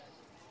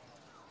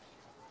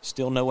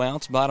 Still no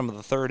outs, bottom of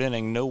the third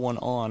inning, no one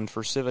on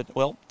for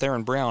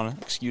Theron Brown, on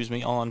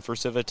for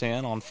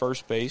Civitan on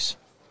first base.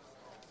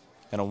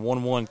 And a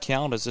 1-1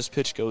 count as this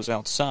pitch goes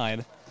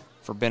outside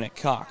for Bennett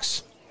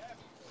Cox.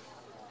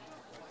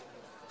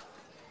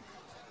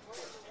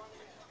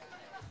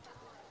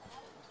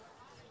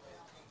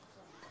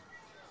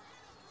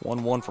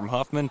 One from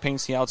Huffman,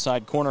 paints the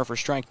outside corner for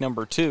strike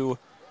number 2,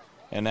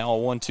 and now a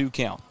 1-2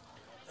 count.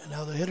 And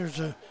now the hitters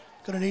are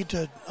going to need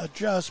to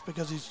adjust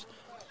because he's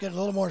getting a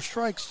little more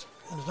strikes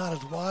and it's not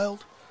as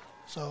wild,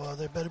 so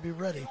they better be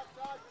ready.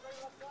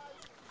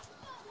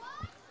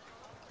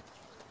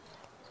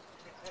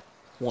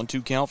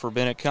 1-2 count for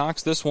Bennett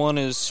Cox. This one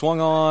is swung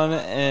on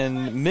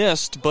and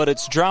missed, but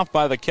it's dropped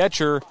by the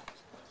catcher.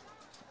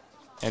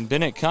 And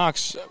Bennett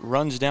Cox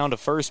runs down to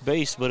first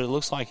base, but it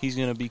looks like he's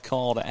going to be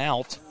called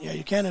out. Yeah,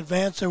 you can't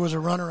advance. There was a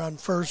runner on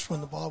first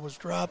when the ball was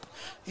dropped.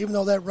 Even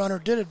though that runner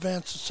did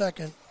advance to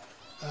second,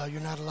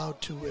 you're not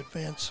allowed to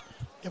advance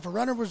if a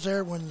runner was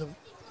there when the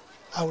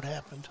out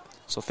happened.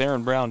 So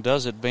Theron Brown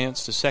does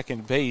advance to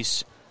second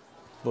base,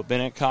 but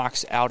Bennett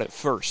Cox out at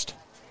first.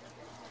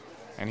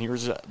 And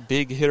here's a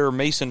big hitter,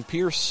 Mason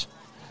Pierce,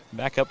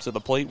 back up to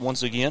the plate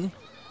once again.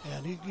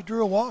 And he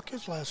drew a walk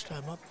his last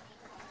time up.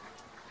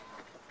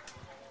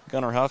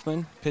 Gunnar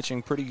Huffman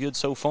pitching pretty good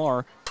so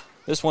far.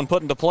 This one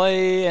put into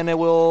play, and it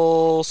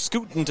will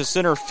scoot into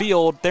center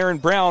field. Theron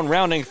Brown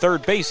rounding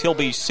third base. He'll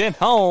be sent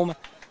home,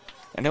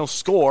 and he'll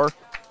score.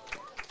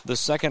 the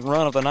second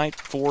run of the night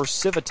for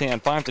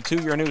Civitan.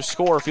 5-2 your new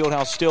score.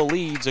 Fieldhouse still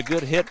leads. A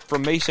good hit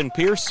from Mason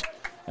Pierce.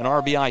 An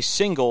RBI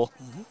single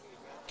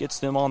gets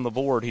them on the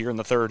board here in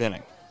the third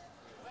inning.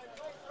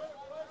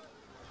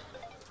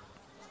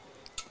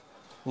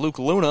 Luke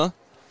Luna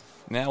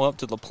now up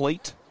to the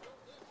plate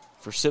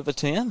for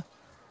Civitan.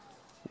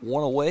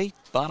 One away,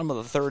 bottom of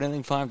the third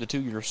inning,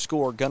 5-2 your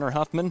score. Gunnar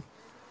Huffman.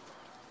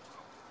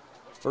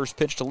 First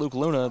pitch to Luke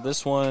Luna.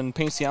 This one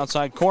paints the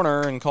outside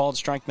corner and called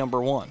strike number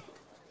 1.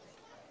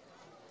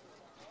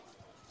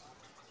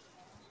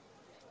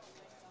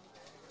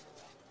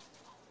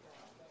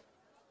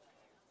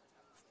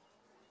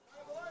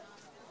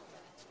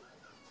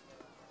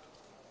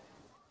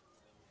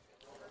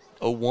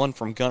 Oh-1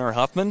 from Gunnar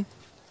Huffman.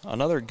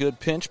 Another good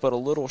pinch, but a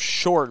little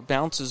short.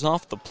 Bounces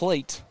off the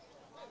plate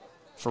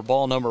for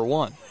ball number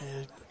 1.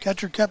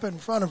 Catcher kept it in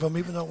front of him,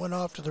 even though it went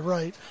off to the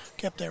right.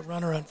 Kept that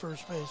runner on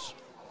first base.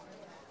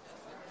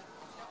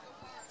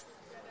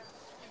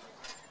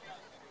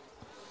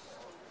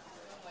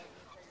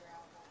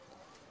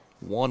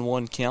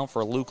 One count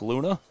for Luke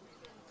Luna.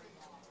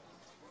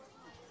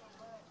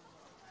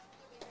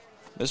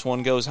 This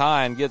one goes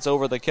high and gets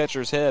over the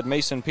catcher's head.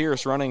 Mason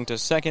Pierce running to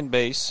second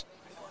base.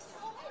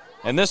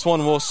 And this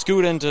one will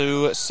scoot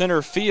into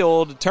center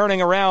field.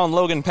 Turning around,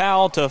 Logan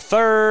Powell to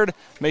third.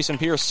 Mason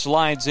Pierce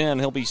slides in.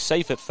 He'll be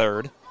safe at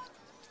third.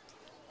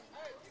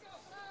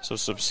 So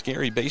some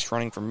scary base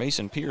running from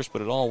Mason Pierce,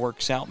 but it all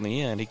works out in the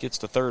end. He gets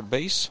to third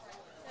base.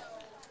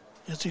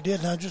 Yes, he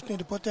did. Now just need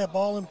to put that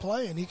ball in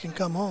play, and he can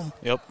come home.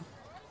 Yep.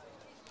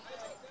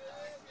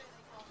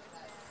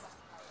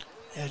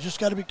 Yeah, just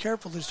got to be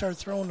careful. They start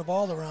throwing the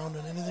ball around,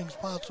 and anything's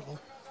possible.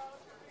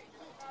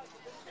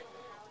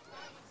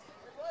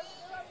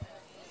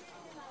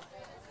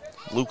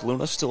 Luke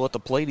Luna still at the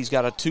plate. He's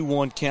got a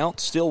 2-1 count.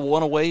 Still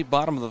one away,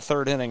 bottom of the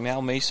third inning.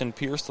 Now Mason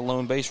Pierce, the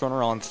lone base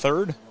runner, on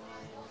third.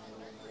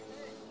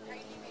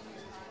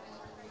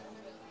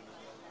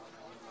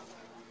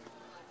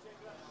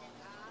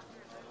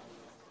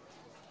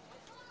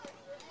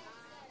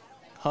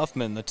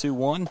 Huffman, the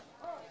 2-1.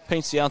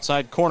 Paints the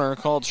outside corner,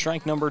 called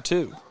strike number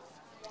 2.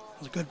 It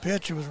was a good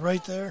pitch. It was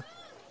right there.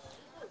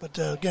 But,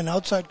 again,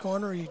 outside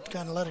corner, he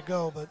kind of let it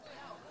go, but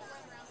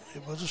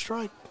it was a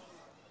strike.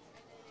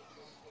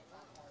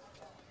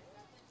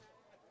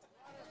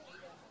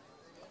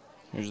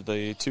 Here's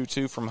the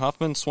 2-2 from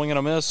Huffman. Swing and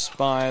a miss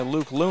by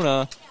Luke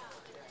Luna.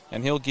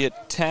 And he'll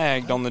get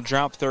tagged on the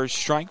drop third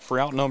strike for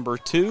out number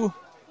 2.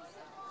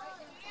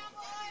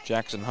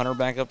 Jackson Hunter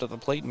back up to the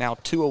plate. Now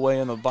 2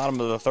 away in the bottom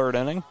of the third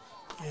inning.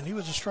 And he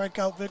was a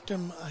strikeout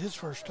victim his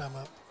first time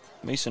up.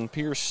 Mason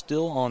Pierce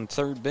still on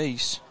third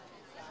base.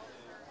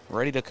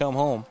 Ready to come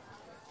home.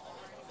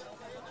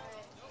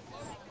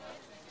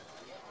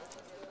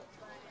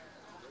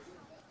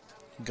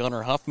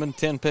 Gunnar Huffman,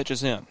 10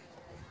 pitches in.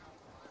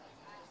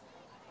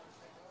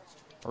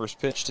 First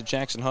pitch to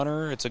Jackson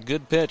Hunter. It's a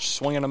good pitch.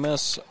 Swing and a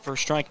miss for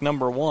strike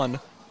number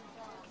 1.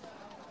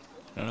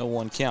 And a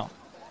 0-1 count.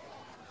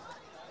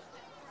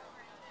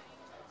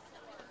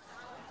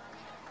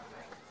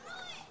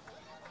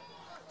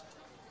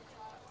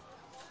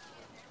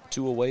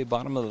 Two away,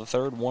 bottom of the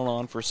third. 1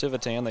 on for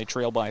Civitan. They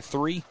trail by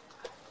 3.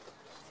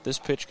 This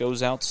pitch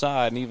goes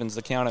outside and evens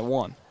the count at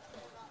 1.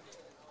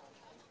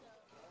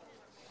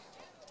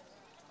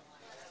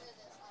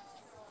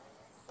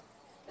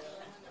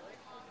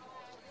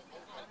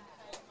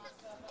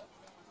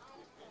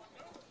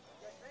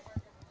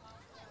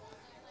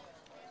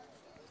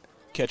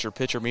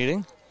 Catcher-pitcher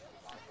meeting.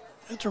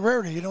 It's a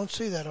rarity. You don't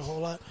see that a whole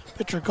lot.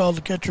 Pitcher calls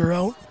the catcher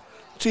out.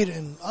 See it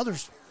in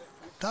others,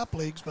 top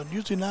leagues, but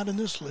usually not in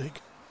this league.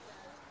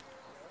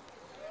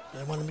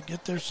 They want to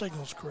get their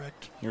signals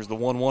correct. Here's the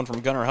 1-1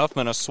 from Gunnar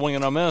Huffman. A swing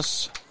and a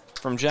miss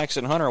from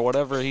Jackson Hunter.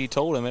 Whatever he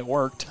told him, it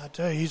worked. I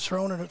tell you, he's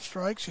throwing it at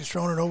strikes. He's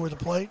throwing it over the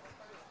plate.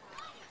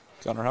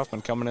 Gunnar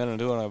Huffman coming in and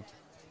doing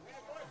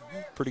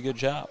a pretty good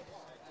job.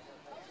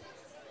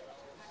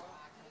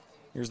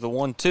 Here's the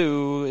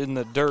 1-2 in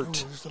the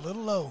dirt. Just a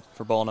little low.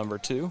 For ball number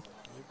 2.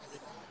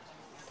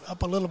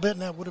 Up a little bit,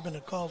 and that would have been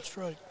a called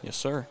strike. Yes,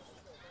 sir.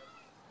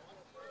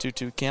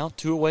 2-2 count.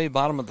 2 away,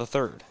 bottom of the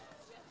third.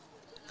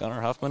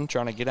 Gunnar Huffman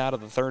trying to get out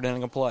of the third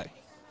inning of play.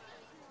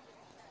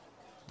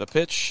 The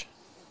pitch,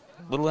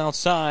 a little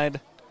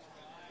outside,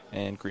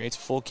 and creates a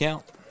full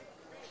count.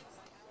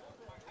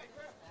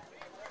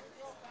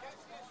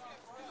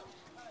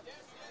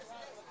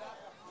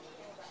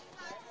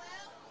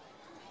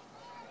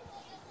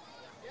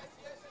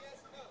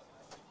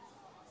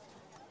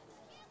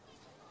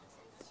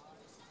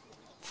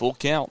 Full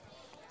count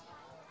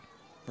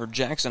for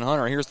Jackson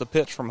Hunter. Here's the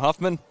pitch from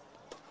Huffman.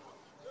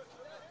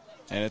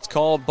 And it's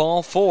called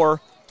ball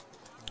 4.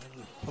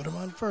 Put him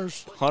on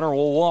first. Hunter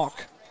will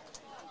walk.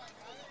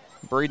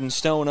 Braden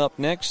Stone up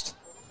next.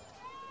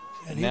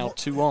 And now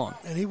 2 on.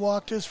 And he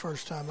walked his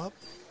first time up.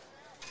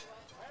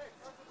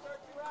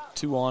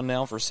 2 on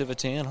now for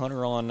Civitan.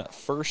 Hunter on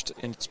first,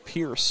 and it's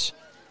Pierce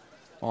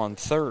on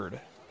third.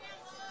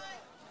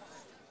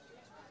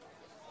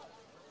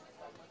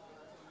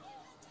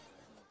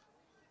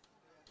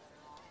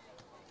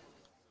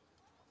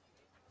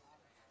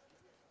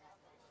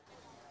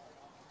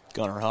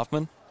 Gunnar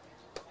Huffman.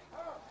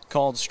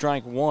 Called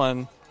strike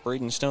one.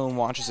 Braden Stone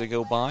watches it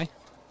go by.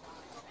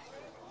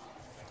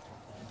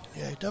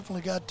 Yeah, he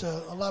definitely got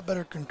a lot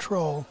better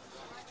control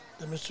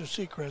than Mr.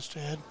 Seacrest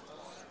had.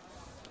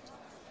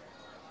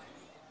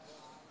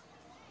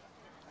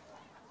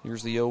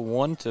 Here's the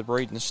 0-1 to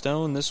Braden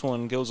Stone. This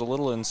one goes a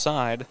little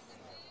inside.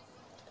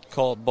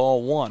 Called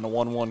ball one, a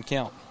 1-1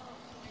 count.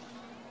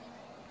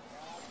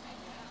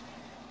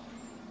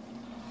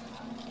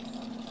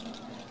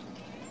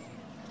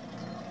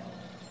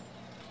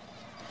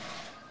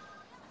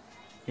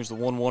 Here's the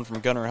 1-1 from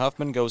Gunnar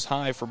Huffman. Goes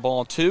high for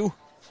ball two.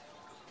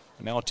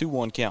 And now a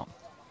 2-1 count.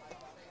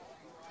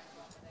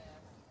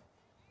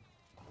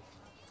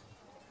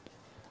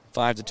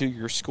 Five to 2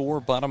 your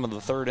score. Bottom of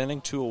the third inning,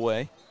 2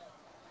 away.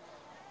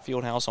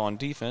 Fieldhouse on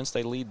defense.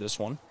 They lead this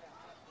one.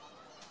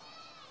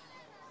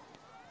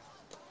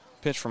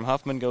 Pitch from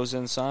Huffman goes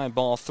inside.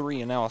 Ball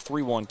three, and now a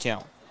 3-1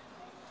 count.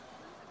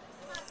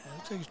 I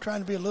think he's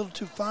trying to be a little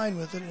too fine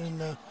with it,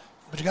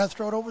 but you got to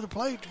throw it over the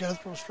plate. You got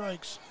to throw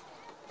strikes.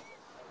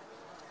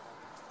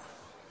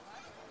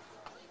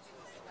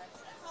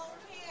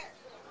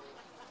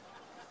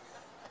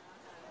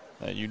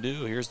 That you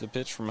do. Here's the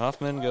pitch from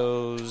Huffman.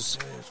 Goes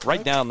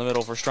right down the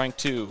middle for strike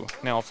two.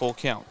 Now a full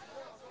count.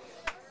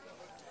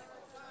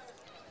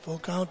 Full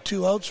count,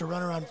 2 outs. A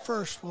runner on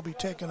first will be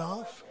taken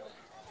off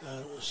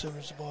as soon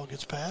as the ball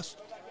gets passed.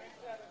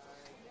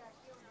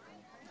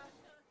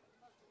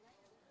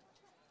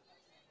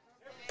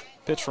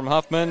 Pitch from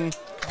Huffman.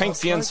 Paints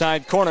the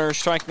inside corner.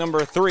 Strike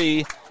number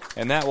 3.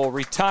 And that will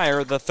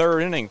retire the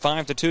third inning.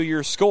 5 to 2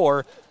 your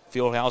score.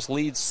 Fieldhouse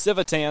leads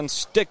Civitan.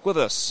 Stick with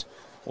us.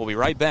 We'll be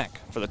right back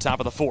for the top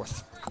of the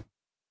fourth.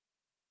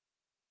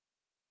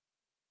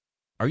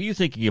 Are you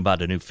thinking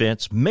about a new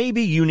fence?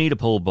 Maybe you need a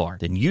pole barn.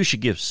 Then you should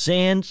give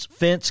Sands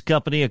Fence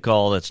Company a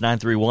call. That's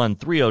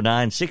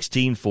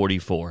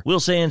 931-309-1644.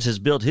 Will Sands has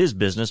built his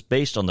business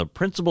based on the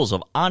principles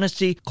of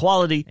honesty,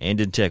 quality,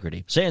 and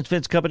integrity. Sands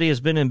Fence Company has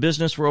been in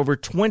business for over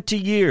 20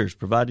 years,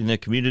 providing the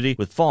community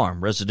with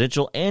farm,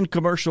 residential, and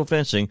commercial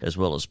fencing, as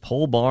well as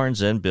pole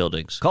barns and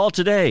buildings. Call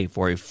today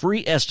for a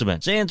free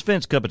estimate. Sands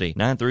Fence Company,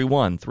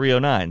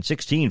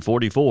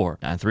 931-309-1644.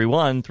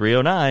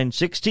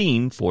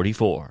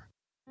 931-309-1644.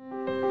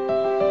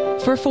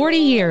 For 40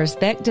 years,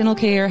 Beck Dental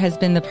Care has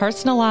been the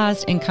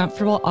personalized and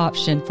comfortable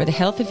option for the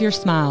health of your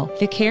smile.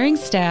 The caring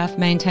staff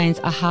maintains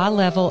a high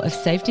level of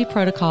safety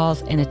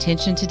protocols and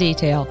attention to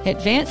detail.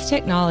 Advanced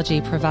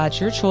technology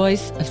provides your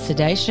choice of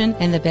sedation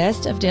and the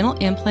best of dental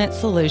implant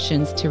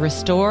solutions to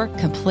restore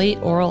complete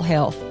oral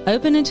health.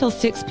 Open until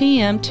 6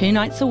 p.m. 2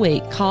 nights a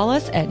week. Call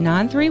us at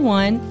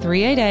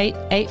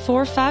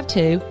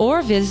 931-388-8452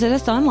 or visit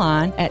us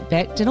online at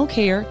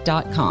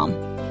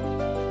beckdentalcare.com.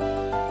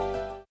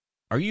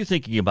 Are you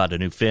thinking about a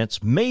new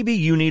fence? Maybe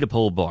you need a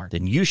pole barn.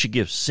 Then you should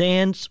give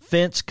Sands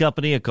Fence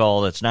Company a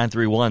call. That's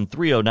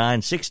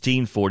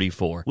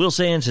 931-309-1644. Will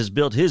Sands has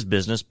built his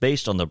business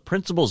based on the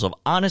principles of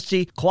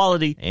honesty,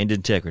 quality, and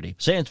integrity.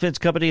 Sands Fence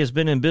Company has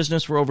been in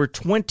business for over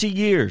 20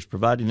 years,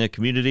 providing the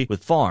community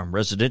with farm,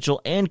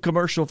 residential, and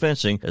commercial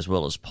fencing, as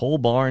well as pole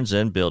barns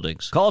and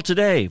buildings. Call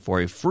today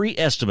for a free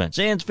estimate.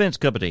 Sands Fence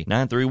Company,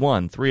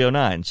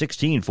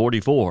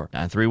 931-309-1644.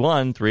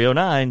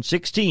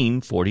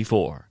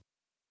 931-309-1644.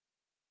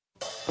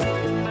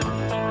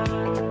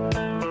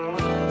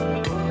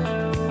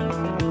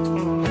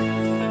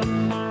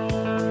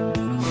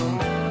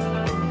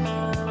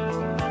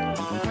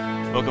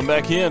 Welcome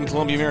back in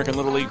Columbia American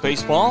Little League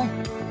Baseball.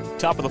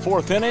 Top of the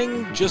fourth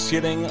inning, just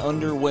getting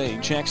underway.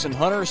 Jackson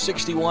Hunter,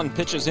 61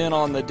 pitches in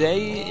on the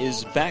day,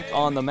 is back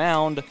on the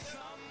mound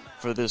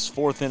for this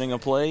fourth inning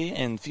of play,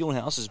 and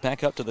Fieldhouse is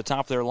back up to the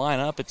top of their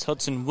lineup. It's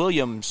Hudson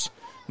Williams,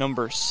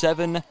 number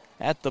 7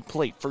 at the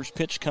plate. First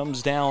pitch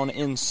comes down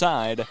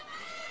inside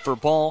for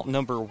ball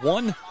number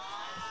 1,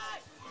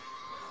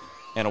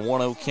 and a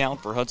 1-0 count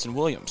for Hudson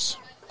Williams.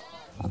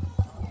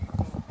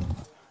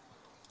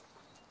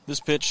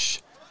 This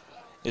pitch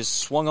is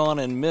swung on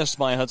and missed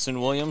by Hudson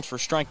Williams for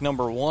strike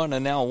number 1,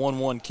 and now a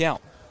 1-1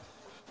 count.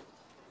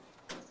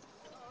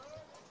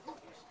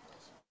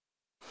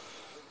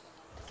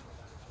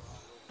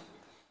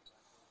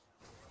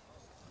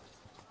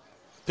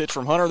 Pitch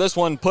from Hunter. This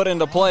one put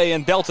into play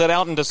and belted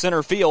out into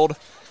center field.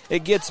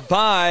 It gets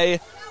by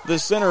the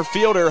center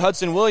fielder,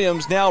 Hudson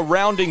Williams, now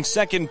rounding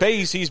second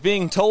base. He's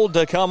being told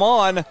to come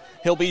on.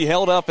 He'll be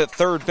held up at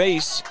third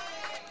base.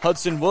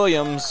 Hudson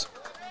Williams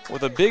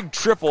with a big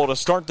triple to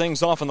start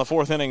things off in the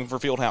fourth inning for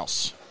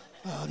Fieldhouse.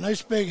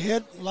 Nice big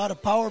hit, a lot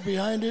of power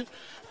behind it.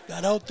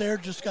 Got out there,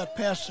 just got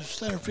past the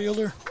center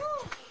fielder,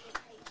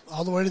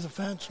 all the way to the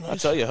fence. Nice. I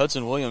tell you,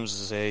 Hudson Williams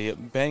is a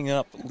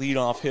bang-up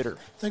leadoff hitter.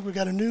 I think we're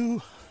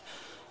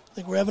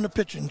having a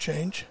pitching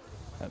change.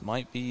 That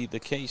might be the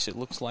case. It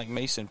looks like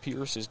Mason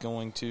Pierce is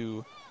going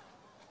to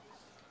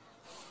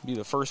be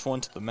the first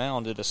one to the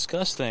mound to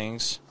discuss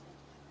things.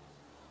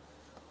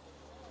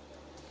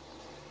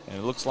 And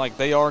it looks like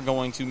they are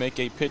going to make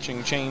a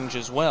pitching change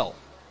as well.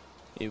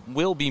 It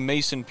will be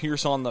Mason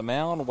Pierce on the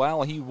mound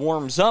while he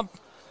warms up.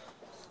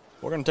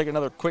 We're going to take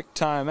another quick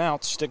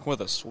timeout. Stick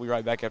with us. We'll be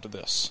right back after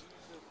this.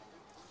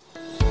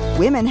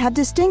 Women have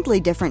distinctly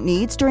different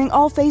needs during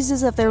all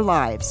phases of their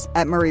lives.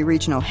 At Murray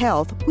Regional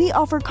Health, we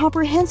offer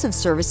comprehensive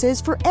services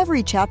for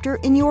every chapter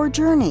in your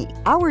journey.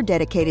 Our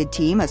dedicated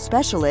team of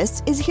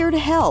specialists is here to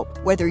help,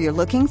 whether you're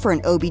looking for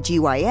an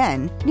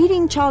OBGYN,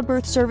 needing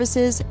childbirth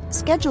services,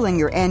 scheduling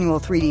your annual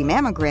 3D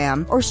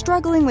mammogram, or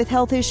struggling with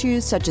health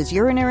issues such as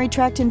urinary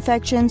tract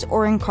infections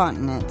or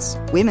incontinence.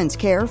 Women's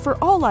care for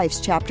all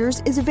life's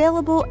chapters is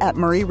available at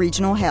Murray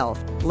Regional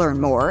Health. Learn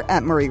more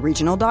at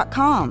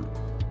murrayregional.com.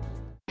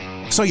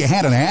 So you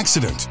had an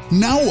accident.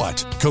 Now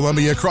what?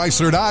 Columbia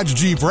Chrysler Dodge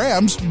Jeep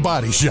Ram's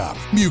Body Shop.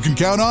 You can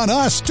count on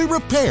us to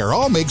repair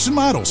all makes and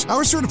models.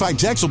 Our certified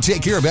techs will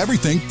take care of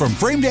everything from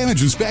frame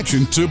damage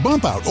inspection to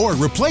bump out or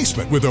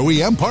replacement with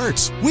OEM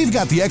parts. We've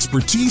got the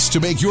expertise to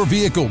make your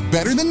vehicle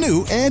better than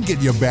new and get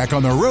you back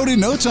on the road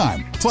in no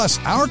time. Plus,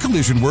 our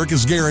collision work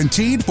is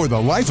guaranteed for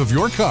the life of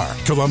your car.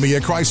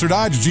 Columbia Chrysler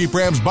Dodge Jeep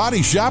Ram's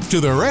Body Shop to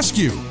the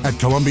rescue. At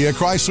Columbia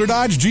Chrysler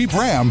Dodge Jeep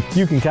Ram,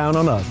 you can count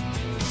on us.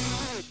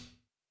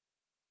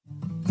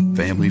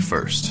 Family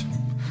first.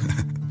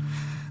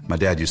 My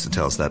dad used to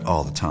tell us that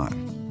all the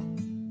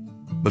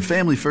time. But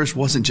family first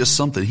wasn't just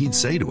something he'd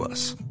say to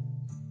us.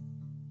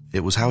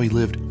 It was how he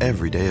lived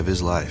every day of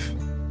his life.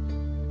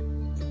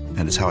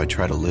 And it's how I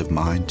try to live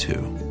mine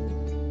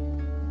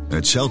too.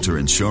 At Shelter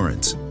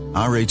Insurance,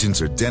 our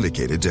agents are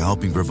dedicated to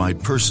helping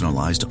provide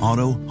personalized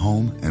auto,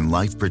 home, and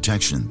life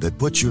protection that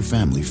puts your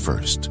family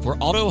first. For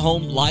auto,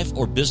 home, life,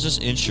 or business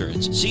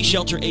insurance, see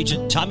Shelter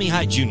Agent Tommy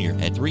Hyde Jr.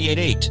 at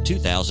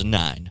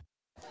 388-2009.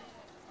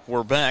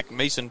 We're back.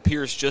 Mason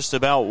Pierce just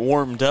about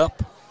warmed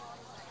up.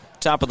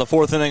 Top of the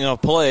fourth inning of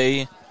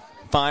play.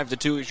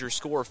 5-2 is your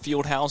score.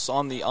 Fieldhouse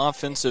on the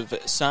offensive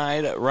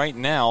side right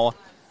now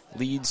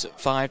leads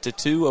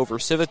 5-2 over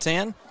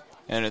Civitan.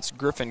 And it's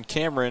Griffin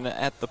Cameron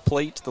at the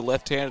plate, the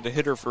left-handed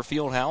hitter for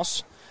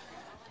Fieldhouse.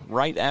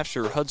 Right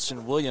after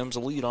Hudson Williams, a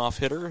leadoff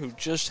hitter who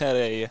just had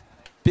a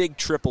big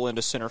triple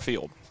into center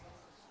field.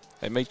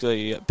 They make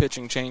the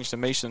pitching change to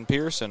Mason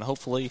Pierce, and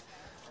hopefully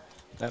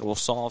that will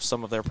solve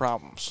some of their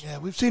problems. Yeah,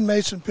 we've seen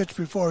Mason pitch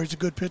before. He's a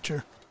good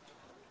pitcher.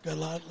 Got a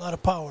lot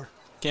of power.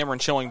 Cameron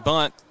showing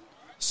bunt.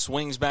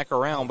 Swings back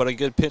around, but a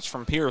good pitch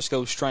from Pierce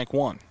goes strike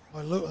one.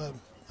 Well,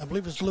 I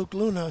believe it's Luke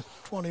Luna,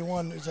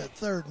 21, is at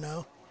third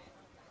now.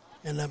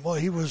 And that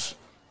boy, he was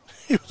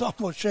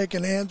almost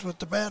shaking hands with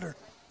the batter.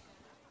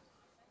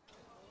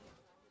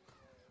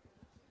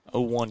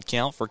 0-1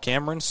 count for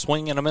Cameron.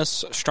 Swing and a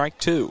miss, strike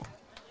two.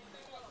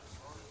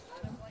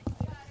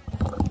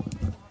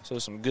 So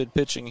some good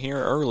pitching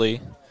here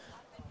early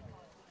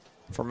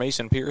for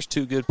Mason Pierce.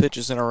 Two good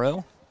pitches in a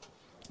row.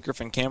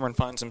 Griffin Cameron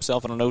finds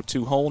himself in an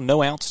 0-2 hole.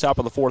 No outs, top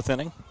of the fourth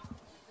inning.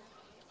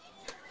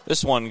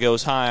 This one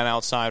goes high and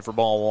outside for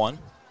ball one.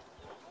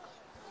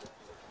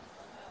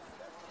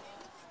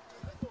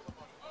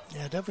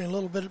 Yeah, definitely a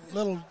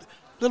little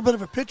bit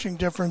of a pitching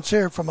difference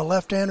here from a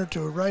left-hander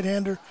to a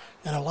right-hander,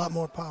 and a lot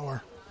more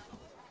power.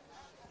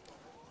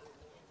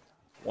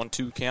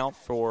 1-2 count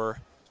for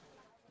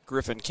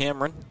Griffin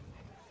Cameron.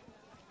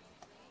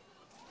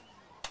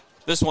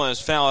 This one is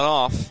fouled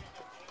off.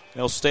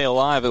 He'll stay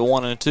alive at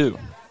 1-2.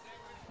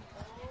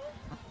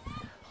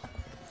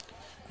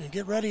 And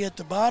get ready at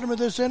the bottom of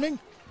this inning.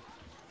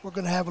 We're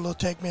going to have a little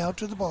take me out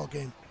to the ball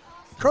game,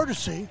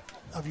 courtesy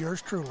of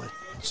yours truly.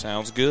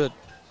 Sounds good.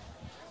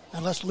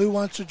 Unless Lou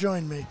wants to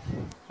join me.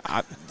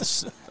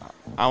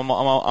 I'm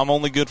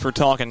only good for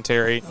talking,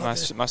 Terry.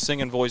 Okay. My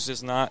singing voice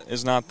is not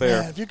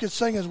there. Yeah, if you could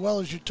sing as well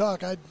as you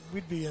talk,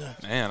 we'd be a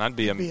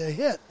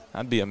hit.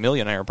 I'd be a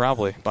millionaire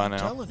probably by now. I'm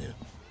telling you.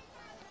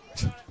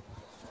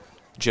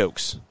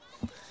 Jokes.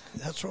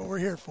 That's what we're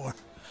here for.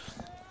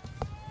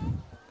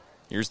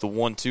 Here's the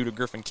 1-2 to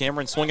Griffin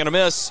Cameron. Swing and a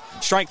miss.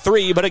 Strike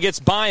three, but it gets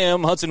by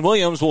him. Hudson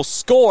Williams will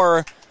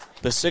score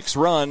the 6th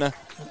run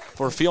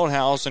for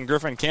Fieldhouse, and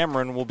Griffin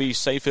Cameron will be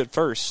safe at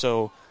first.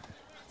 So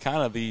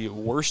kind of the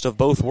worst of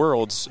both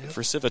worlds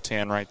for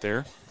Civitan right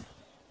there.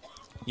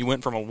 You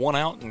went from a 1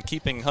 out and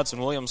keeping Hudson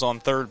Williams on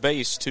third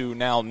base to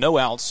now no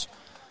outs.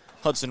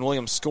 Hudson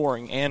Williams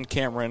scoring and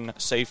Cameron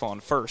safe on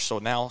first. So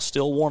now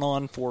still 1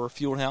 on for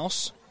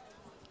Fieldhouse.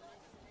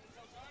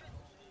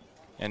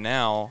 And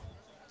now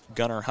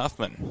Gunnar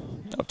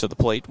Huffman up to the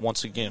plate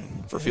once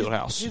again for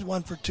Fieldhouse. He's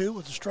 1 for 2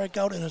 with a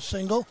strikeout and a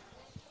single.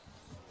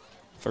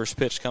 First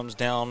pitch comes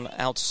down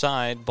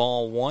outside,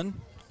 ball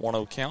one,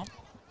 1-0 count.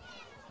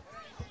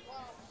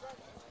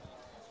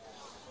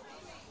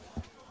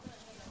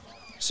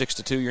 Six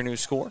to 2, your new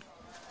score.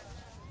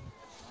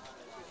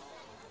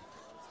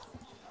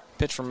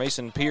 Pitch from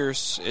Mason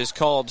Pierce is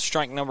called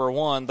strike number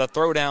one. The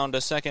throw down to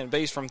second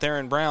base from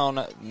Theron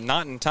Brown,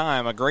 not in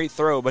time. A great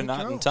throw, but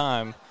not in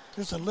time.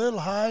 Just a little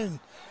high, and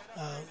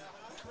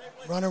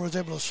runner was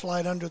able to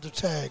slide under the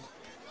tag.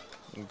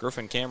 And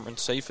Griffin Cameron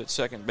safe at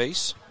second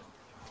base.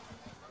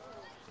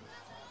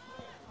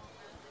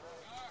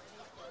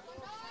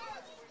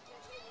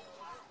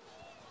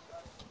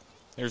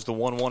 There's the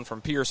 1-1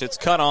 from Pierce. It's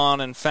cut on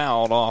and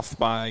fouled off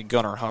by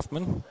Gunnar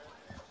Huffman.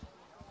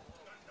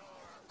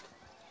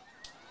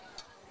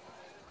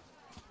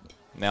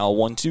 Now a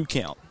 1-2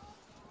 count.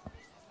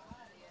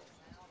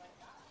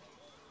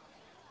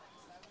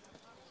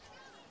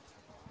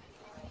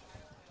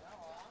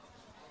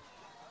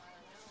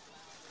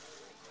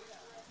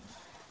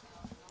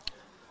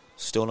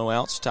 Still no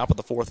outs. Top of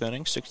the fourth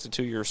inning.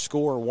 6-2 your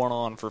score. 1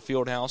 on for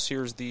Fieldhouse.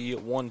 Here's the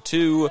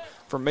 1-2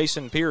 from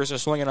Mason Pierce. A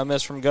swing and a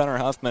miss from Gunnar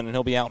Huffman, and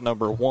he'll be out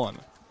number 1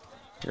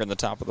 here in the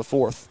top of the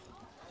fourth.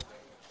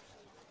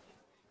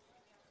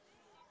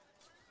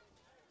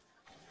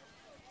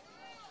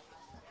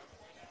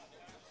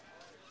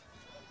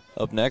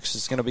 Up next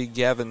is going to be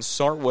Gavin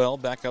Sartwell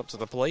back up to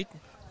the plate.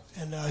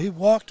 And he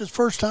walked his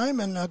first time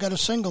and got a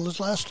single his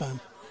last time.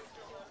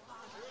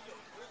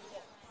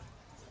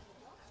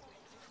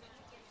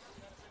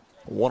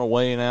 1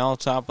 away now,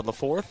 top of the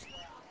fourth.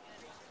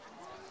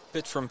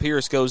 Pitch from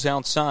Pierce goes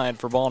outside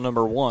for ball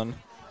number 1.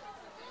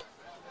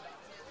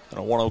 And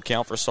a 1-0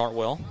 count for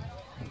Sartwell.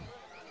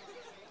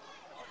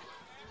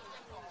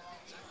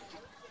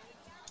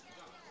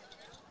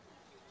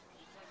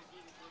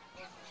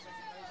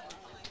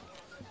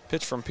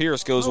 Pitch from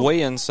Pierce goes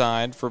way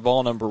inside for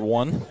ball number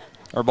 1.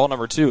 Or ball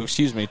number 2,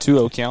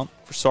 2-0 count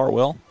for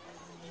Sartwell.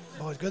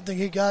 Boy, good thing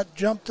he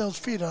jumped those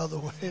feet out of the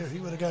way, or he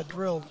would have got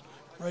drilled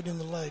right in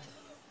the leg.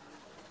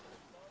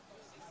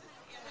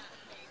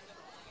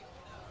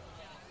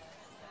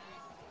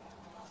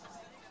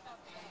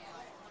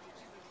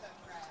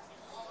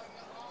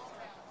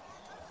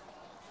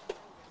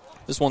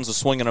 This one's a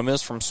swing and a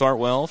miss from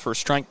Sartwell for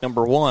strike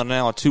number 1.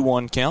 Now a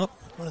 2-1 count.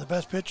 One of the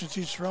best pitches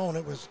he's thrown.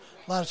 It was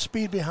a lot of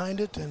speed behind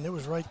it, and it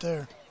was right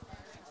there.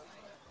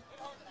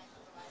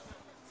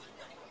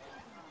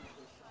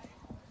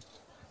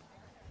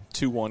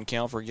 Two-1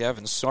 count for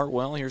Gavin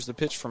Sartwell. Here's the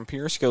pitch from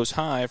Pierce. Goes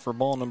high for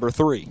ball number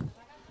 3.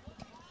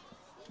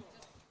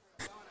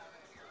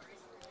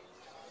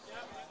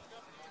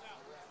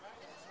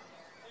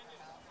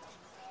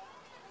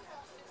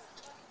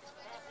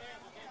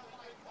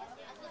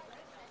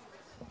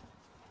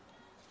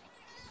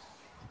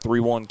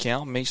 Three-1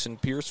 count. Mason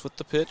Pierce with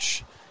the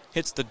pitch.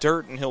 Hits the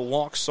dirt, and he'll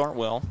walk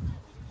Sartwell.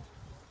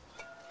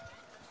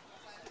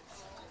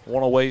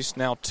 1 away,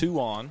 now 2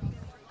 on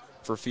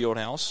for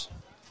Fieldhouse.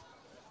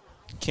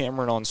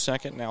 Cameron on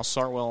second, now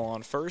Sartwell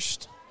on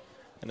first.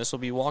 And this will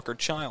be Walker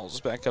Childs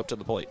back up to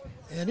the plate.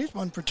 And he's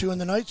 1 for 2 in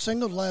the night,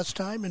 singled last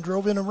time and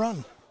drove in a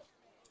run.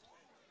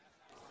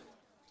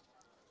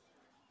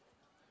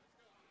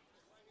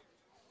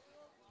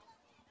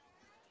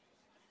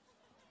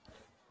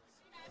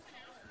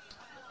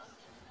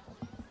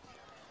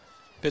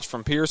 Pitch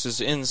from Pierce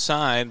is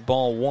inside,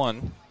 ball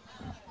 1.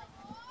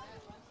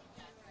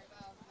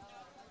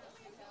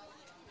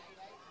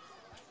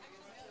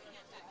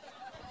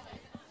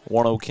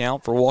 One-0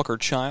 count for Walker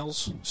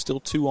Childs. Still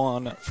 2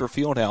 on for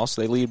Fieldhouse.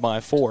 They lead by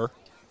 4.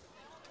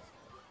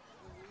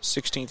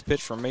 16th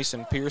pitch from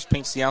Mason Pierce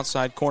paints the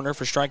outside corner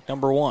for strike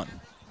number 1.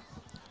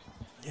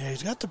 Yeah,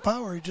 he's got the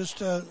power. He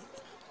just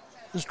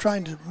is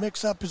trying to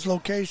mix up his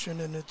location,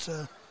 and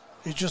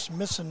he's just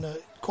missing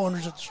the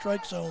corners at the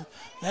strike zone.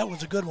 That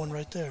was a good one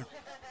right there.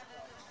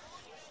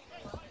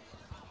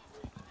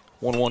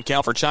 1-1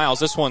 count for Childs.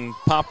 This one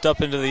popped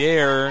up into the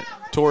air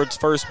towards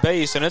first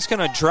base, and it's going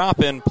to drop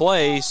in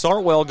play.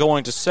 Sartwell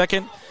going to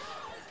second.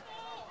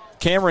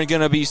 Cameron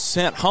going to be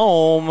sent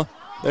home.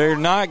 They're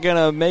not going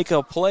to make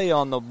a play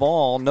on the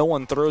ball. No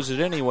one throws it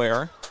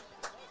anywhere.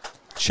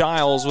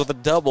 Childs with a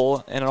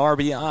double and an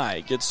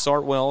RBI gets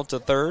Sartwell to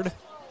third.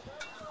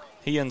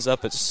 He ends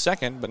up at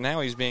second, but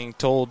now he's being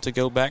told to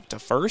go back to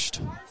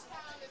first.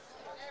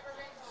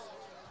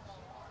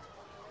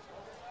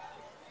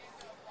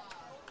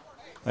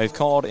 They've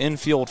called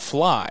infield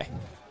fly.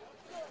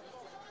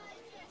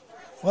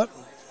 What?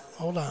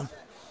 Hold on.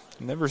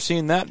 Never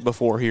seen that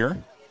before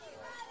here.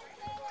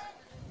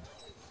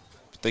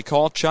 They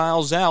call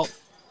Childs out.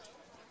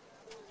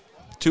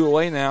 2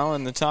 away now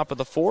in the top of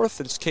the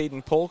fourth. It's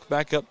Caden Polk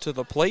back up to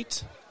the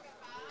plate.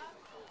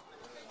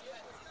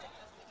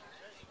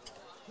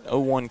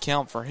 0-1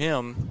 count for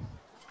him.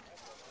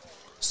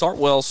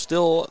 Sartwell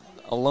still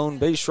a lone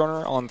base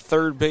runner on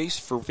third base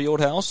for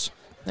Fieldhouse.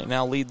 They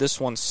now lead this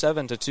one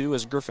 7-2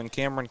 as Griffin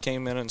Cameron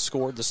came in and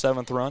scored the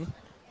 7th run.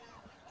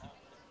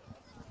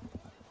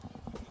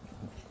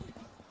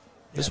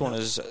 This one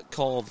is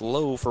called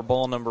low for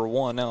ball number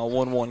 1. Now a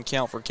 1-1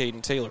 count for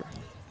Caden Taylor.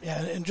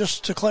 Yeah, and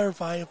just to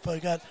clarify, if I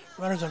got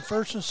runners on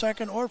first and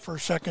second or for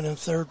second and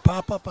third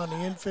pop up on the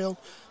infield,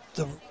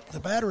 the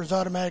batter is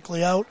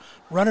automatically out.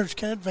 Runners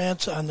can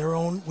advance on their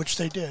own, which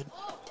they did.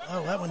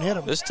 Oh, that one hit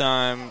him. This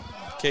time,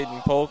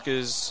 Caden Polk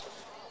gets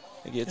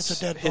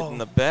hit in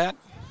the bat.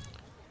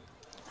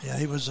 Yeah,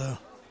 he was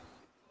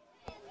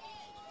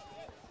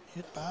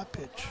hit by a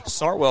pitch.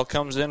 Sartwell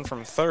comes in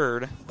from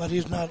third. But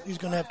he's not. He's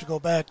going to have to go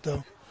back,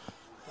 though.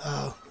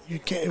 You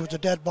can't. It was a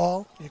dead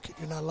ball.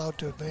 You're not allowed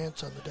to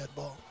advance on the dead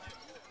ball.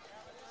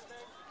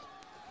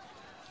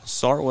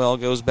 Sartwell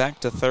goes back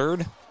to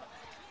third.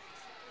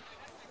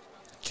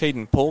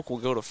 Caden Polk will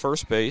go to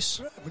first base.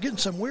 We're getting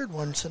some weird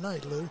ones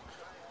tonight, Lou.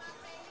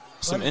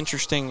 Some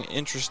interesting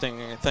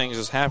things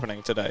is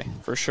happening today,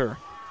 for sure.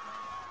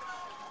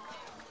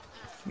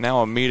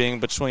 Now a meeting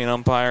between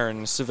umpire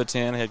and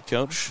Civitan head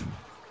coach.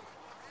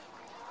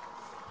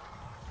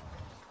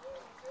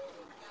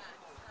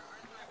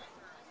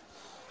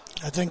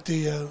 I think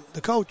the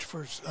coach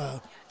for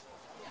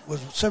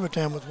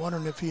Civitan was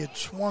wondering if he had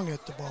swung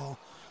at the ball,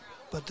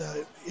 but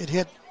it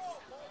hit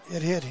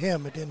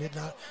him. It didn't hit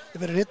not.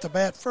 If it had hit the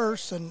bat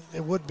first, then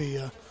it would be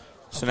a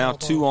so now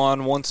 2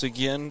 on once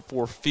again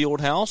for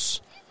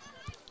Fieldhouse.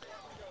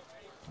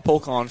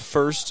 Polk on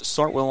first,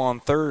 Sartwell on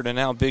third, and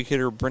now big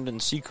hitter Brendan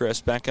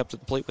Seacrest back up to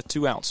the plate with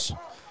 2 outs.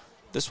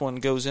 This one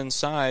goes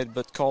inside,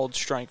 but called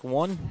strike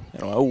 1,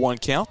 and an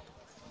 0-1 count.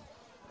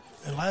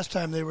 And last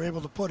time they were able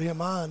to put him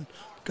on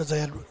because they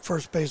had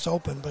first base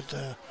open, but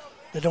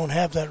they don't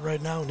have that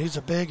right now, and he's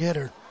a big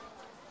hitter.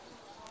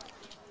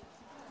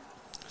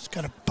 It's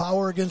kind of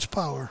power against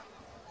power.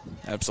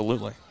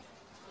 Absolutely.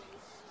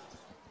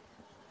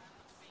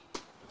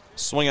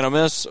 Swing and a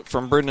miss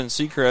from Brendan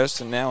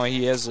Seacrest, and now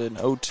he has an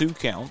 0-2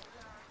 count.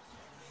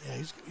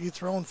 Yeah, he's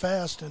throwing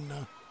fast, and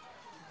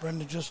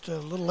Brendan just a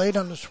little late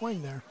on the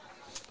swing there.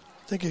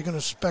 I think he's going to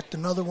expect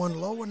another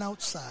one low and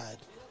outside.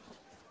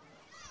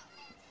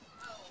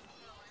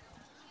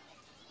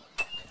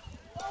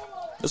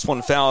 This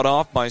one fouled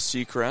off by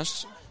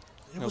Seacrest.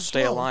 He'll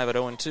stay low. alive at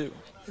 0-2.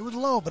 It was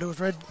low, but it was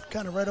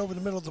kind of right over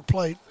the middle of the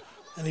plate,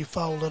 and he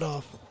fouled it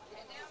off.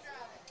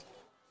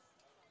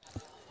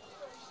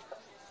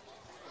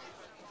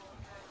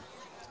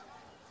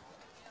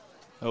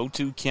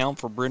 (0-2) count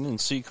for Brendan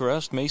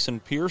Seacrest.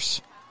 Mason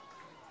Pierce,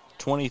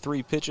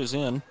 23 pitches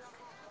in.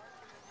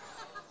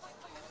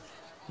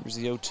 Here's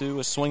the 0-2,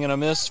 a swing and a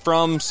miss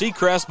from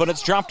Seacrest, but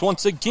it's dropped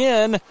once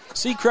again.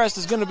 Seacrest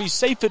is going to be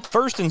safe at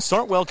first, and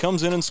Sartwell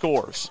comes in and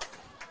scores.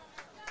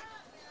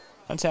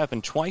 That's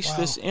happened twice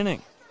this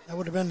inning. That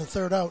would have been the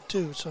third out,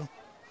 too. So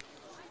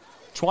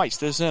twice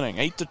this inning.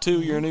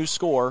 8-2, your new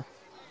score.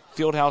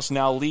 Fieldhouse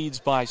now leads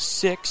by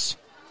 6.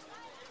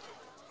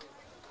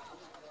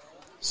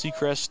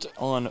 Seacrest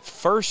on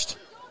first,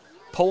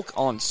 Polk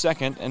on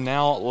second, and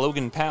now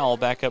Logan Powell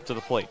back up to the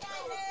plate.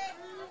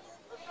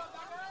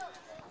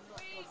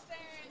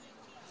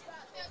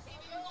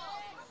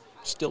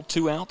 Still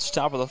 2 outs,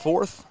 top of the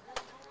 4th.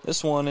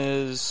 This one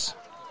is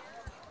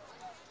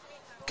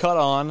cut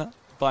on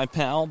by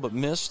Powell, but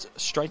missed.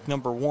 Strike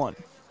number 1.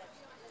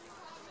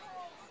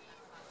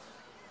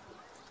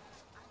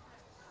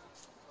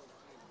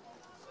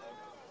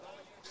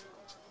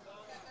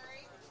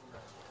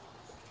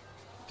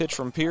 Pitch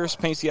from Pierce,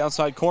 paints the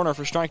outside corner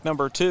for strike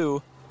number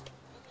 2.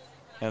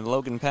 And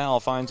Logan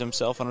Powell finds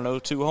himself in an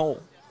 0-2 hole.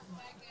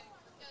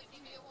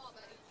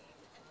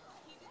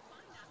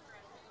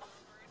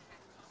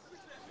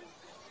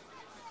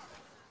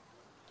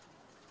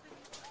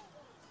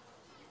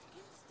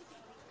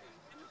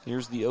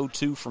 Here's the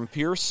 0-2 from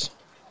Pierce.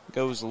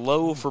 Goes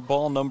low for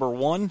ball number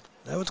 1.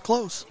 That was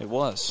close. It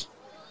was.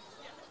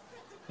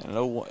 And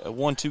a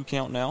 1-2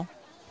 count now.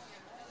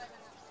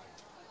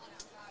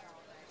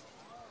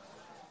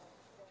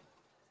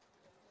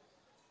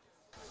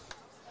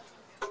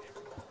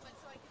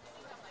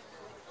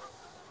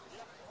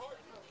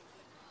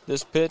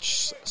 This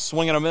pitch,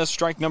 swing and a miss,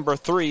 strike number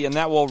 3, and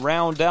that will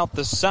round out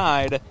the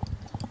side.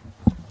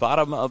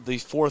 Bottom of the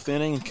 4th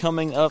inning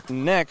coming up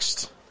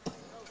next.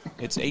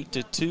 It's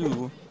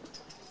 8-2.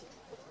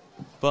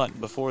 But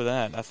before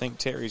that, I think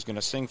Terry's going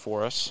to sing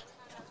for us.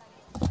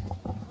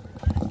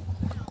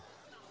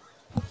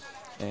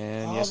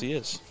 And yes, he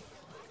is.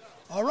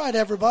 All right,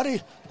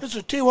 everybody. This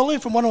is T. Willie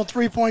from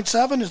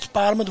 103.7. It's the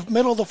bottom of the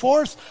middle of the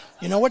 4th.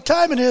 You know what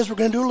time it is. We're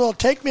going to do a little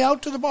Take Me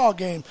Out to the Ball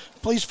Game.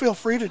 Please feel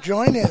free to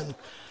join in.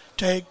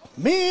 Take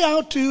me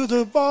out to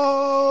the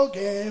ball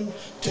game.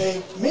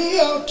 Take me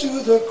out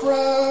to the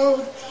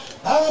crowd.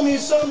 Buy me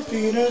some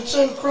peanuts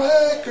and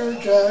Cracker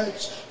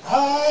Jacks.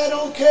 I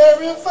don't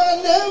care if I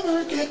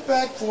never get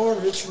back, for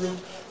it's root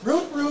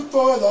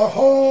for the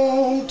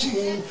home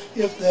team.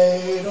 If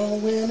they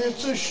don't win,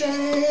 it's a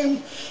shame.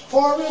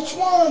 For it's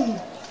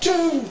 1,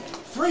 2,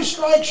 3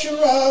 strikes,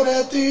 you're out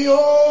at the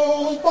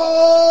old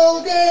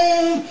ball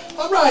game.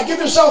 All right, give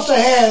yourselves a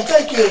hand.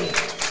 Thank you.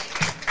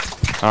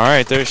 All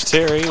right, there's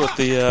Terry with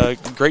the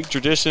great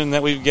tradition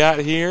that we've got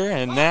here.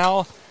 And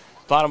now,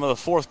 bottom of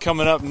the 4th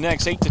coming up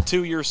next,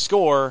 8-2 your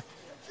score.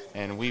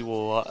 And we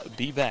will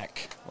be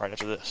back right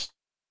after this.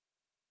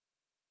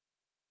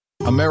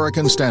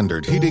 American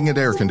Standard Heating and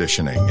Air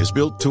Conditioning is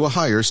built to a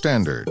higher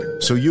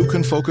standard, so you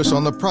can focus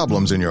on the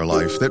problems in your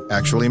life that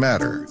actually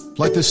matter,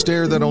 like the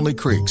stair that only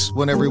creaks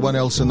when everyone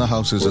else in the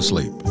house is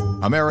asleep.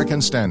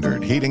 American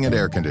Standard Heating and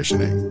Air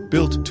Conditioning,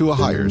 built to a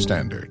higher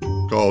standard.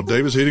 Call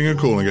Davis Heating and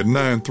Cooling at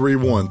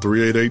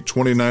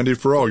 931-388-2090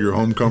 for all your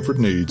home comfort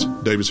needs.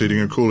 Davis Heating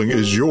and Cooling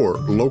is your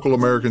local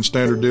American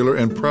Standard dealer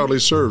and proudly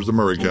serves the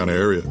Murray County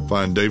area.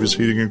 Find Davis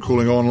Heating and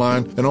Cooling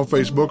online and on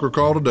Facebook or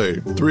call today,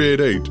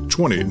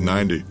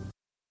 388-2090.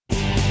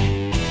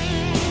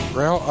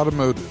 Crowell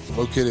Automotive,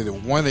 located at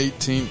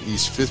 118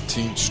 East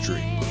 15th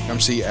Street. Come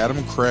see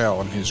Adam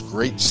Crowell and his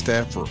great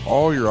staff for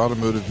all your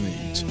automotive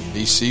needs.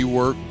 DC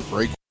work,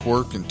 brake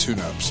work, and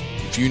tune-ups.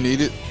 If you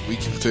need it, we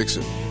can fix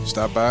it.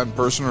 Stop by in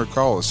person or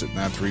call us at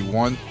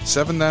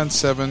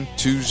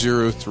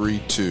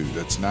 931-797-2032.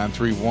 That's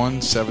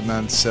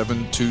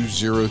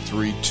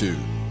 931-797-2032.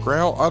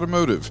 Crowell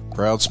Automotive,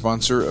 proud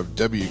sponsor of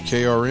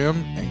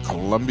WKRM and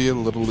Columbia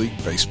Little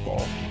League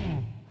Baseball.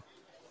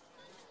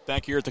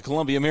 Back here at the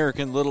Columbia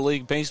American Little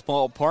League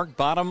Baseball Park,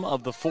 bottom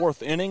of the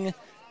fourth inning,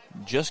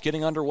 just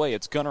getting underway.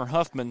 It's Gunnar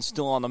Huffman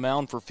still on the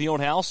mound for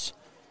Fieldhouse,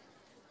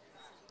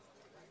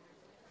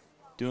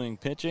 doing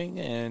pitching,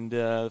 and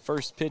the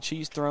first pitch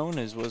he's thrown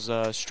was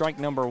strike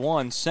number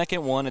one.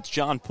 Second one, it's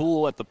John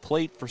Poole at the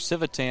plate for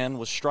Civitan,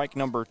 was strike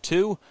number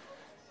two,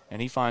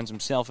 and he finds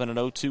himself in an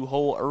 0-2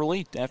 hole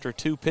early after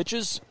two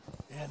pitches.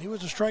 And he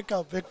was a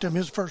strikeout victim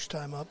his first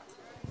time up.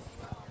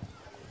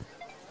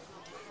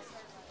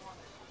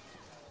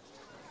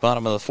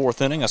 Bottom of the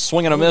fourth inning, a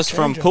swing and a miss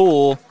from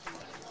Poole.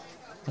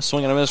 A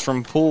swing and a miss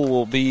from Poole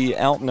will be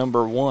out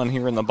number one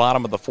here in the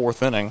bottom of the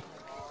fourth inning.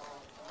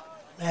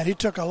 Man, he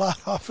took a lot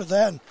off of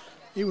that.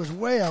 He was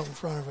way out in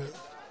front of it.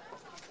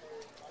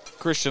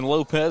 Christian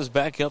Lopez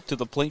back up to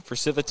the plate for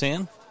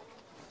Civitan.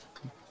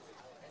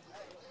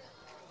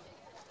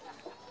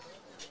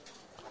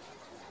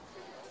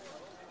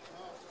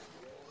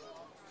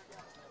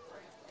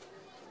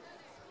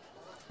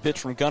 Pitch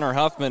from Gunnar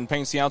Huffman,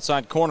 paints the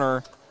outside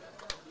corner,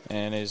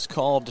 and is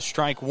called to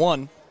strike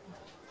one.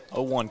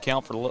 0-1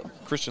 count for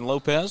Christian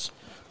Lopez.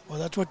 Well,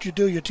 that's what you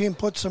do. Your team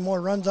puts some more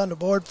runs on the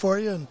board for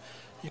you, and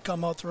you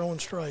come out throwing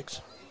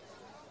strikes.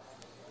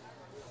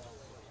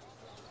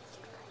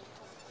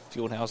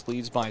 Fieldhouse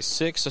leads by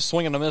 6. A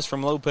swing and a miss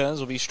from Lopez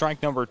will be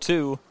strike number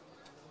 2.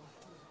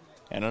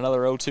 And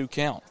another 0-2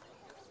 count.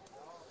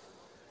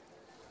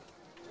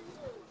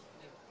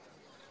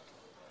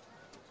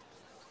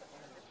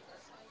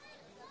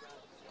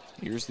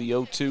 Here's the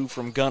 0-2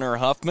 from Gunnar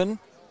Huffman.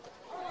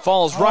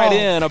 Falls right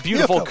in. A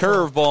beautiful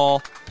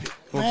curveball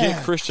will give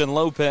Christian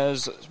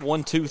Lopez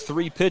 1, 2,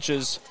 3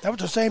 pitches. That was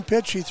the same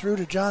pitch he threw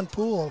to John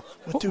Poole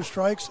with 2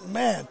 strikes.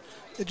 Man,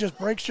 it just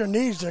breaks your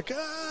knees.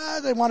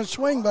 They want to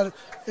swing, but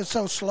it's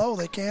so slow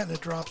they can't, and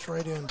it drops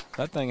right in.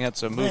 That thing had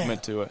some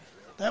movement to it.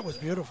 That was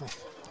beautiful.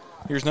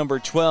 Here's number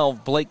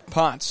 12, Blake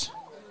Potts,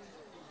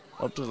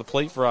 up to the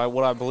plate for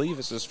what I believe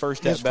is his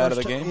first at-bat of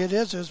the game. It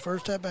is his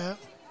first at-bat.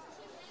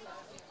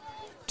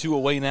 2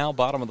 away now,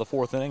 bottom of the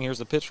fourth inning. Here's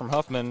the pitch from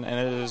Huffman,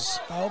 and it is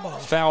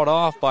fouled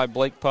off by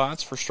Blake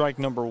Potts for strike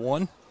number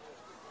 1.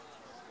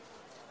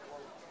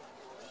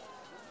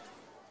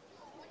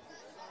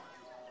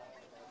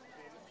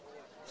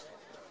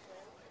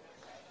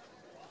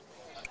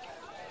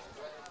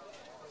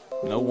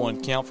 No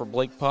 1 count for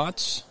Blake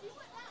Potts.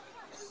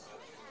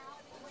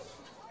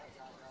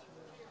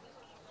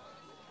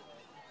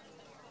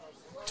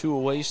 Two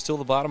away, still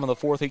the bottom of the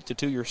fourth,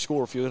 8-2 your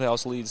score.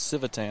 Fieldhouse leads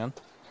Civitan.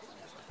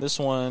 This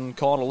one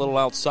called a little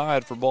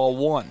outside for ball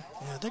 1.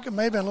 Yeah, I think it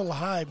may have been a little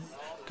high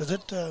because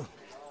it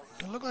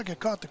looked like it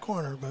caught the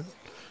corner, but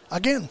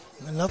again,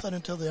 nothing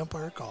until the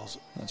umpire calls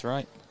it. That's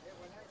right.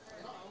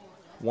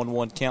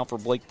 1-1 count for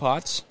Blake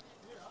Potts.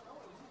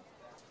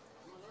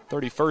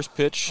 31st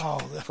pitch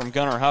from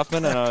Gunnar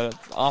Huffman, and an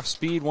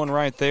off-speed one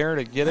right there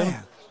to get him.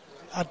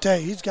 I tell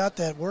you, he's got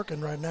that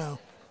working right now.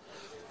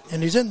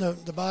 And he's in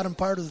the bottom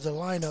part of the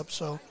lineup,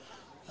 so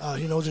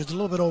he knows it's a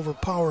little bit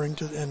overpowering,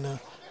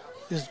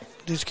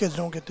 these kids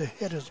don't get to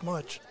hit as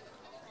much.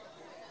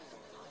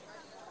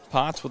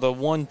 Potts with a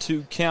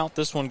 1-2 count.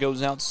 This one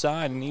goes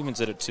outside and evens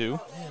it at 2. Yeah,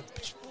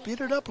 speed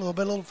it up a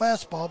little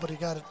fastball, but he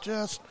got it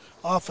just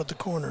off at the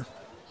corner.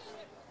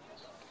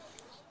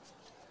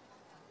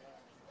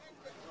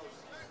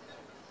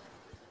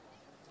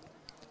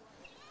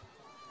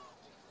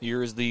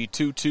 Here's the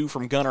 2-2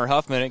 from Gunnar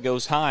Huffman. It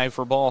goes high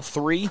for ball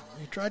 3. He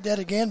tried that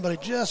again, but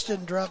it just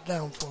didn't drop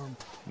down for him.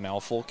 Now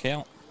full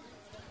count.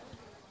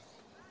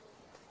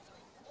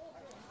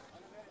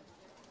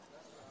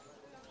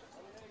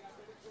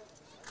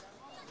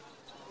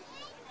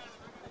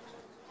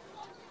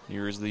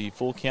 Here's the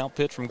full count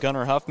pitch from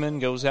Gunnar Huffman.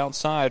 Goes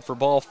outside for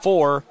ball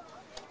 4.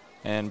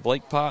 And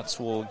Blake Potts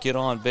will get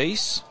on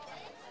base.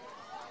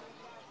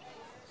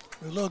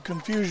 A little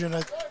confusion.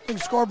 I think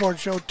the scoreboard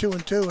showed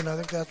 2-2, and I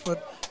think that's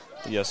what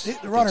the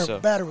runner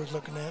batter was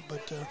looking at.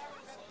 But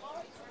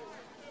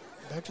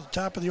back to the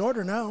top of the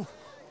order now.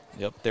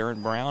 Yep,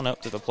 Darren Brown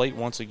up to the plate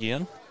once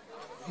again.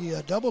 He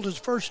doubled his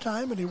first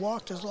time, and he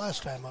walked his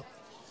last time up.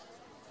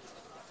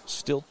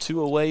 Still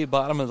 2 away,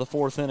 bottom of the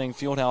fourth inning.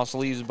 Fieldhouse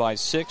leads by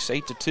 6,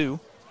 8-2.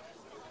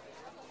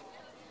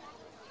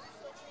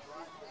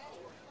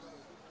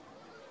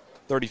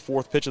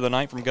 .34th pitch of the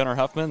night from Gunnar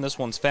Huffman. This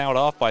one's fouled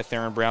off by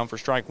Theron Brown for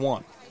strike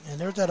 1. And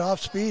there's that off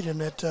speed, and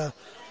that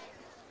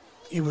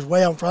he was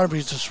way out in front of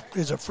him.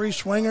 He's a free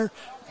swinger,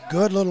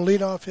 good little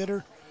leadoff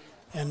hitter,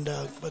 and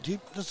but this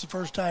is the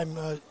first time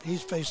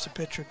he's faced the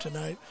pitcher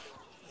tonight.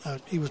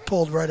 He was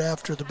pulled right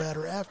after the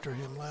batter after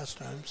him last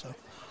time, so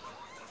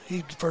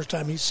the first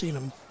time he's seen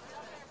him.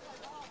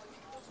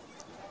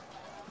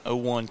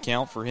 0-1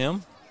 count for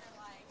him.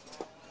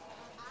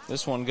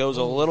 This one goes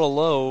a little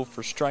low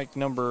for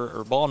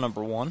ball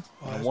number 1.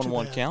 Oh, A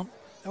 1-1 count.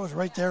 That was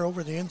right there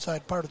over the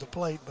inside part of the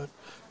plate, but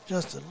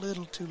just a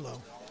little too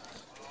low.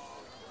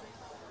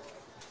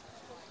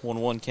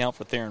 1-1 count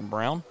for Theron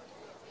Brown.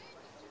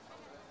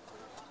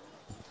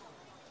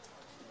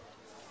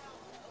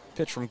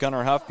 Pitch from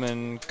Gunnar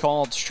Huffman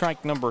called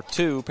strike number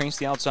 2. Paints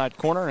the outside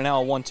corner, and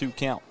now a 1-2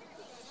 count.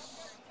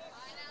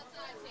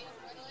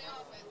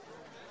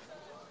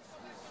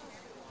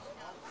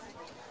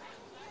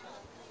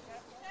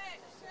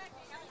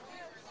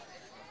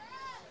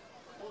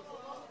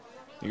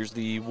 Here's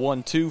the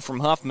 1-2 from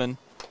Huffman,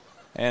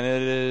 and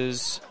it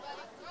is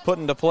put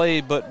into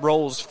play but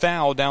rolls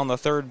foul down the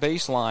third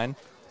baseline,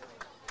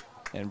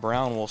 and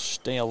Brown will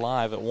stay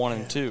alive at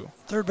 1-2.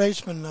 Third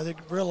baseman, I think,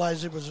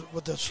 realized it was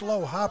with the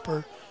slow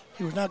hopper,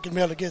 he was not going to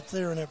be able to get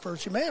there in at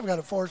first. He may have got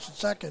a force at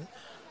second,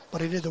 but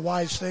he did the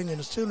wise thing, and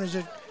as soon as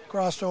it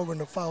crossed over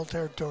into foul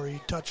territory, he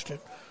touched it,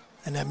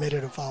 and that made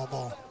it a foul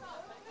ball.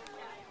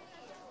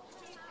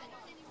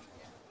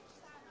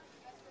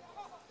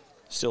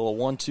 Still a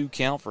 1-2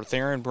 count for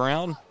Theron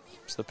Brown.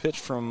 It's the pitch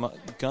from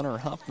Gunnar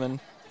Huffman.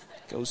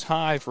 Goes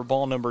high for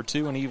ball number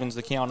 2 and evens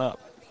the count up.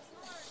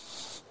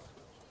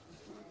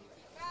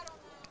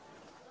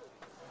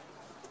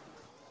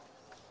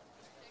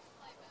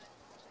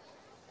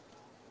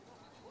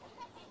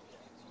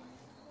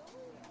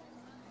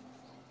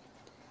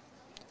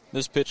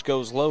 This pitch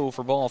goes low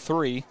for ball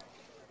 3.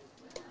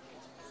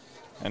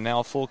 And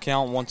now full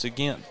count once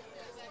again.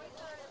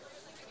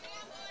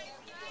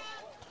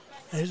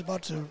 And he's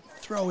about to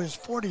throw his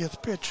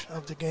 40th pitch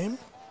of the game.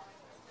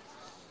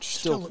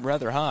 Still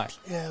rather high.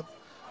 Yeah.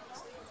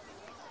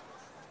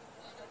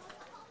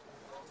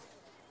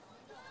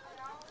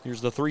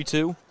 Here's the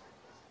 3-2.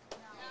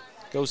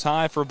 Goes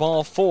high for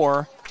ball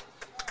 4.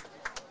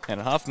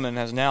 And Huffman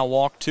has now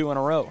walked 2 in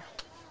a row.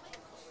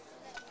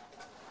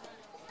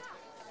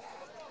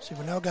 See,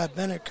 we now got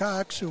Bennett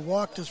Cox, who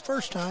walked his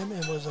first time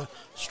and was a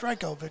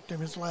strikeout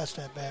victim his last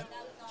at-bat.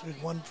 So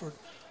he's 0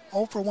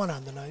 for 1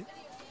 on the night.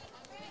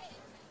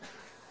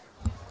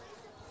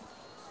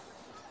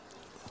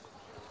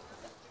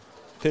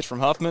 Pitch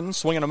from Huffman,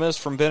 swing and a miss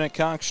from Bennett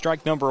Cox,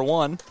 strike number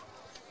 1.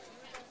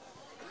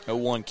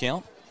 0-1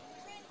 count.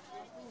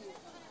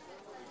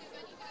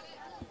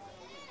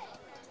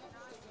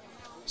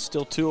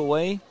 Still 2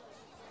 away.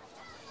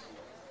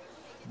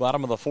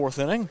 Bottom of the 4th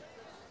inning.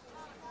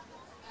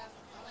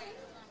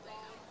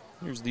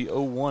 Here's the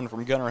 0-1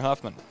 from Gunnar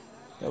Huffman.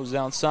 Goes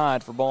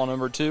outside for ball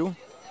number 2.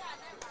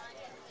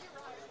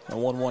 A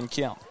 1-1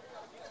 count.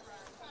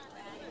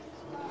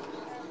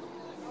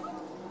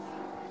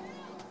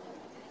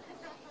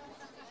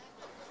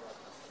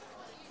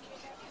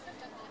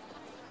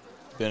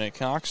 Bennett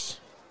Cox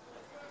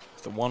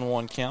with the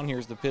 1-1 count.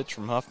 Here's the pitch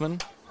from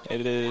Huffman.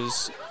 It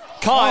is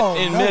caught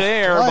in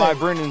midair by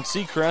Brendan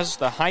Seacrest.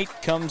 The height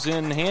comes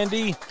in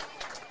handy,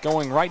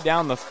 going right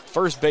down the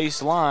first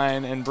base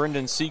line, and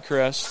Brendan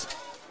Seacrest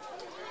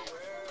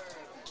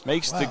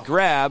makes the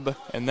grab,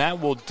 and that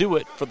will do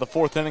it for the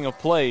 4th inning of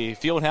play.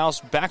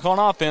 Fieldhouse back on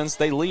offense.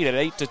 They lead at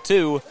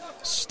 8-2.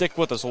 Stick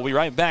with us. We'll be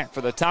right back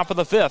for the top of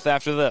the 5th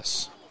after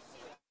this.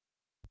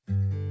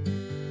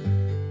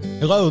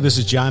 Hello, this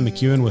is John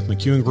McEwen with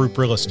McEwen Group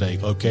Real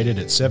Estate, located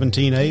at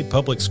 17A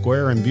Public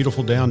Square in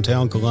beautiful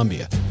downtown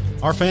Columbia.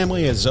 Our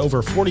family has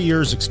over 40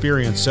 years'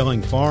 experience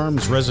selling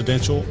farms,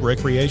 residential,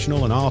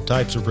 recreational, and all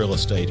types of real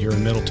estate here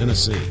in Middle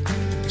Tennessee.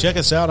 Check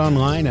us out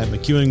online at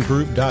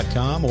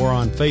McEwenGroup.com or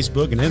on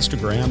Facebook and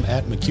Instagram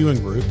at McEwen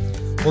Group,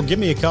 or give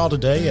me a call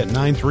today at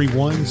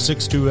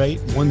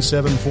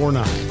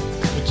 931-628-1749.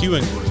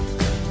 McEwen Group.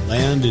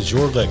 Land is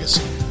your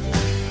legacy.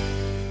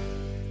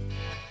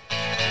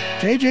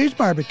 JJ's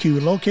Barbecue,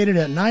 located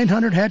at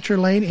 900 Hatcher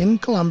Lane in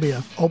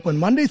Columbia. Open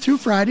Monday through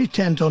Friday,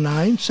 10 till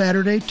 9,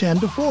 Saturday, 10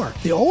 to 4.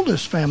 The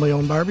oldest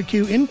family-owned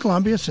barbecue in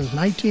Columbia since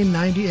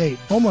 1998.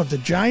 Home of the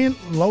giant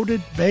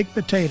loaded baked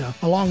potato,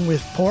 along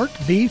with pork,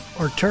 beef,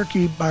 or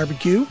turkey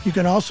barbecue. You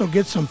can also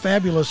get some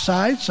fabulous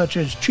sides, such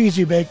as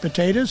cheesy baked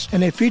potatoes,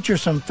 and they feature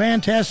some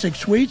fantastic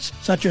sweets,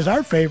 such as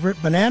our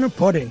favorite, banana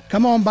pudding.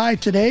 Come on by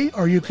today,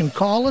 or you can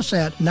call us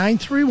at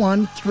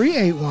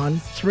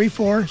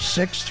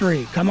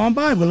 931-381-3463. Come on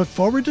by. We look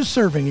forward to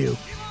serving you.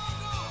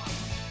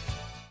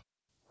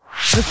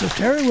 This is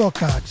Terry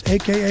Wilcox,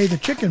 a.k.a. the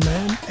Chicken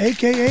Man,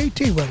 a.k.a.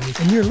 T-Willie,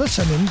 and you're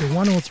listening to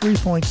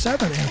 103.7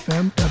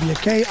 FM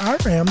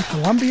WKRM,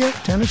 Columbia,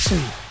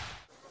 Tennessee.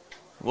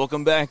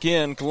 Welcome back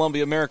in.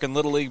 Columbia American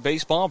Little League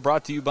Baseball,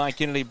 brought to you by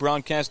Kennedy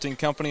Broadcasting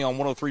Company on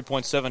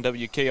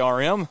 103.7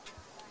 WKRM,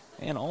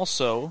 and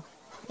also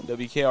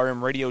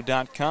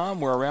WKRMradio.com.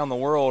 We're around the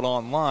world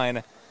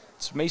online.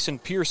 It's Mason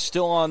Pierce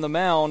still on the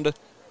mound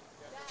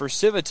for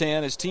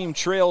Civitan. His team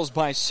trails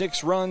by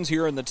 6 runs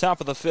here in the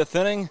top of the 5th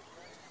inning,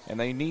 and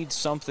they need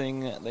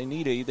something. They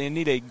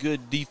need a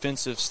good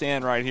defensive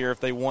stand right here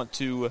if they want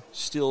to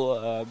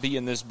still be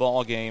in this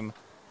ball game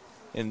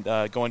and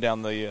going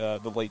down the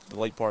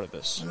late part of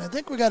this. And I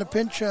think we got a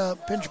pinch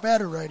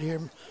batter right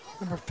here,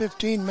 number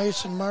 15,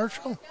 Mason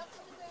Marshall.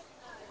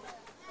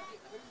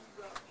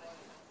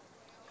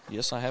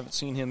 Yes, I haven't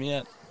seen him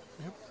yet.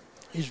 Yep.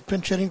 He's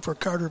pinch hitting for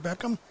Carter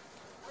Beckham.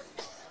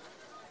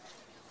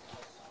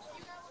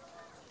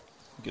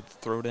 Get the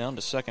throw down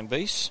to second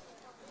base.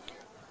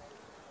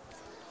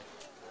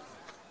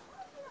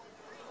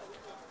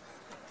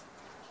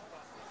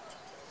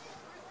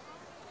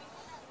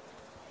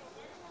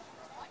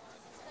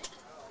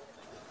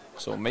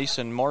 So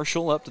Mason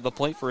Marshall up to the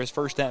plate for his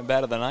first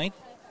at-bat of the night.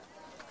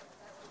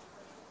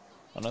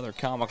 Another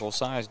comical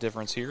size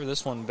difference here.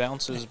 This one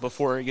bounces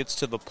before it gets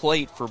to the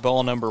plate for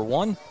ball number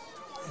 1.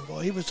 And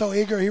boy, he was so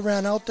eager, he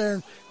ran out there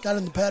and got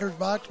in the batter's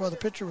box while the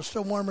pitcher was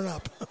still warming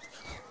up.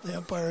 The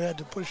umpire had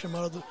to push him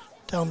out of the...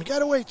 Tell him, you got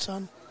to wait,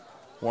 son.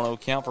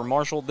 1-0 count for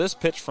Marshall. This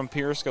pitch from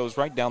Pierce goes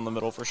right down the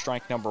middle for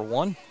strike number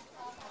 1.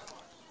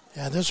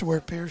 Yeah, this is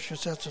where Pierce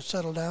just has to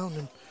settle down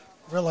and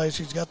realize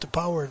he's got the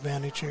power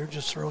advantage here.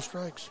 Just throw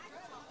strikes.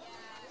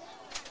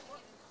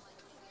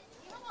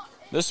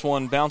 This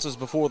one bounces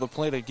before the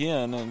plate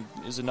again and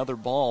is another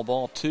ball,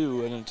 ball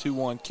 2, and a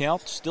 2-1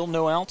 count. Still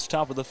no outs,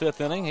 top of the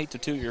 5th inning.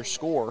 8-2 your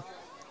score.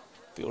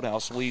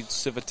 Fieldhouse leads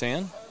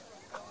Civitan.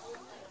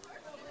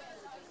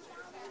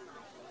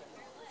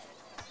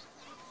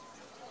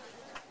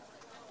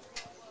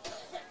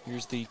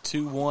 Here's the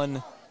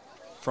 2-1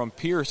 from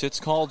Pierce.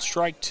 It's called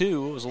strike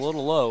 2. It was a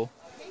little low.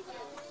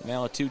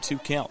 Now a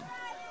 2-2 count.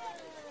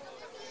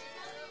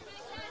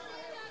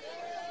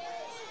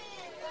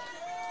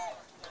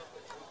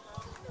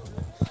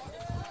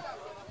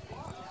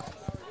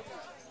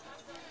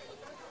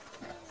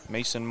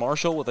 Mason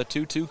Marshall with a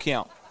 2-2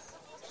 count.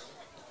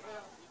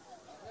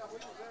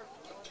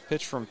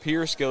 Pitch from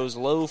Pierce goes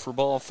low for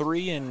ball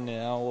 3, and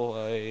now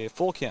a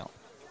full count.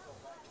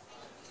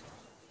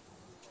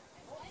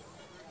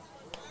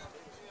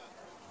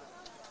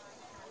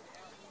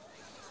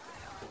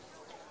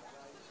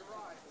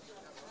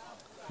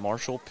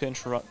 Marshall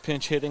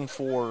pinch hitting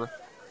for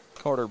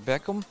Carter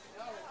Beckham.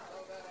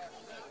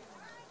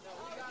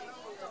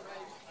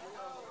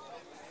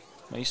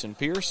 Mason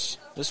Pierce.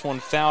 This one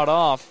fouled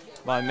off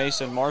by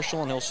Mason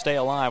Marshall, and he'll stay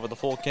alive with a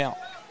full count.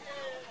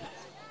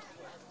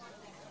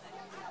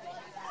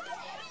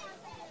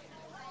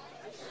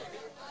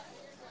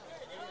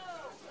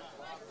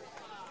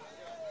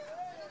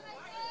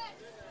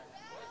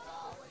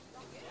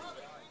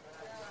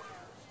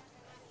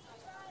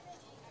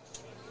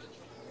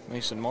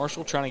 Mason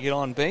Marshall trying to get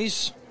on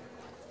base.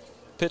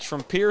 Pitch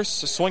from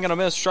Pierce, a swing and a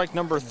miss, strike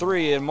number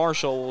 3, and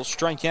Marshall will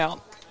strike out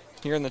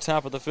here in the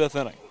top of the 5th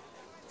inning.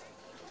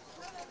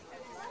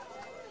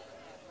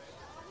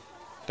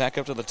 Back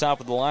up to the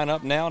top of the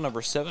lineup now,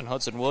 number 7,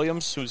 Hudson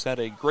Williams, who's had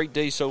a great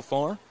day so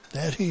far.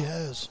 That he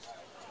has.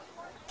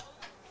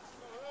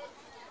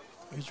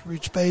 He's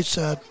reached base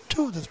 2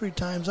 of the 3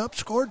 times up,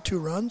 scored 2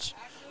 runs.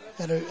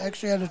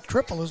 Actually had a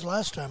triple his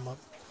last time up.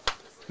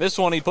 This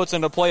one he puts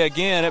into play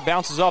again. It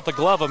bounces off the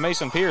glove of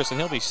Mason Pierce, and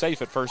he'll be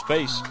safe at first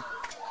base.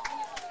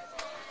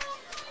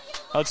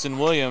 Hudson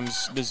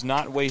Williams does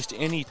not waste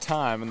any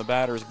time in the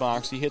batter's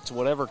box. He hits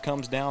whatever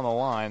comes down the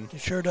line. He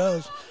sure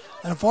does.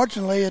 And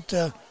unfortunately,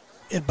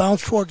 it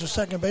bounced towards the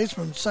second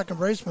baseman. The second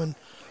baseman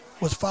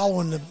was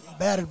following the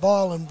batted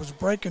ball and was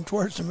breaking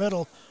towards the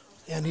middle,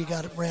 and he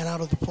ran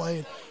out of the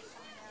play.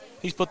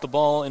 He's put the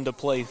ball into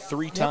play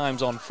 3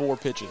 times on 4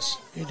 pitches.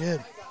 He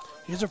did.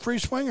 He's a free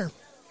swinger.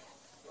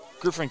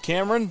 Griffin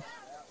Cameron,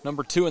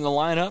 number 2 in the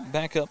lineup,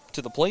 back up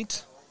to the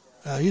plate.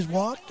 He's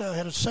walked,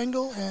 had a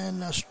single,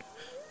 and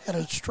had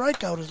a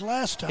strikeout his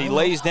last time. He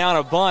lays down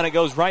a bunt. It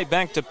goes right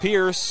back to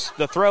Pierce.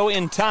 The throw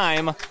in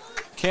time.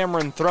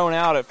 Cameron thrown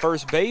out at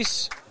first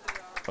base.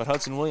 But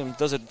Hudson Williams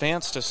does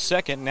advance to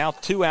second. Now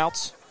 2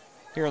 outs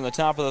here in the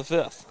top of the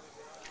 5th.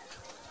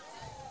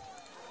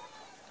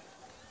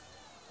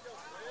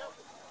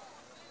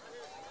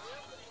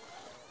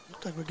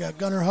 Looks like we got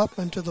Gunnar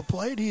Huffman to the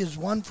plate. He is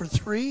 1 for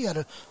 3. Had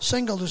a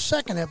single to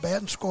second at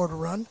bat and scored a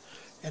run.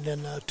 And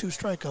then 2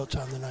 strikeouts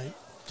on the night.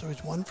 So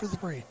he's 1 for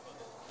 3.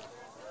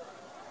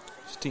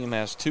 His team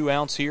has 2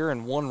 outs here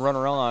and 1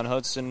 runner on.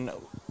 Hudson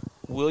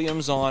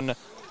Williams on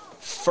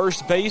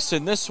first base,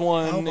 and this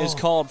one is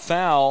called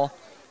foul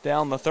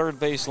down the third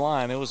base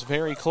line. It was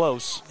very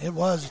close. It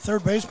was. The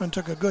third baseman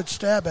took a good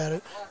stab at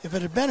it. If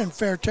it had been in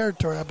fair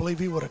territory, I believe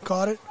he would have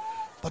caught it,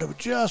 but it was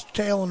just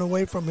tailing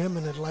away from him,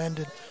 and it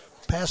landed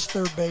past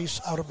third base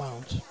out of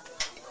bounds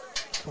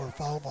for a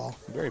foul ball.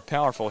 Very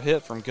powerful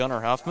hit from Gunnar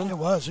Huffman. It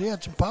was. He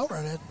had some power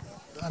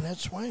on that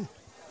swing.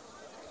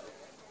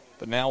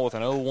 But now with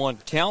an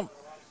 0-1 count,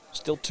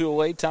 still 2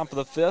 away, top of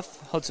the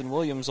 5th. Hudson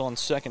Williams on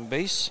second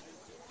base.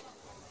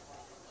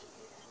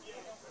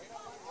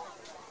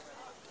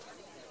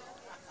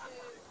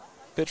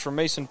 Pitch from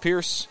Mason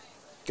Pierce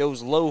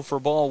goes low for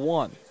ball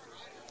 1.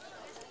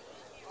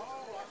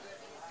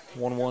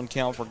 1-1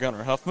 count for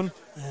Gunnar Huffman.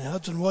 And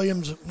Hudson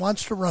Williams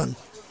wants to run.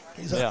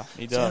 He does.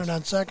 Standing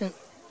on second.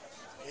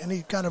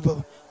 Any kind of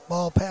a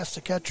ball past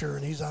the catcher,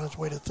 and he's on his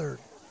way to third.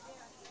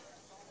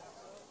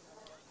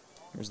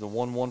 Here's the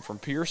 1-1 from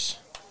Pierce.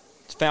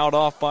 It's fouled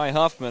off by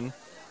Huffman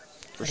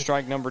for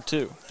strike number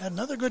 2. Had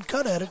another good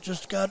cut at it,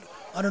 just got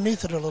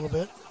underneath it a little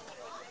bit.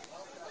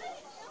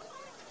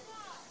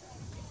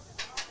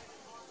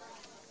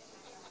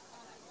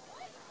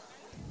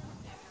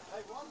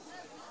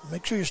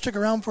 Make sure you stick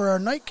around for our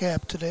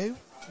nightcap today.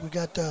 We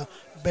got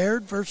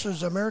Baird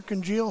versus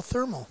American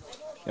Geo-Thermal.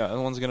 Yeah, that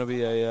one's going to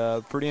be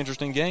a pretty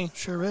interesting game.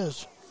 Sure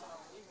is.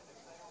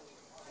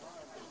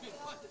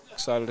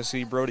 Excited to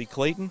see Brody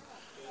Clayton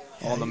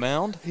on the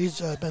mound.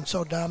 He's been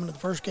so dominant.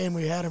 The first game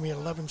we had him, he had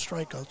 11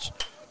 strikeouts.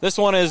 This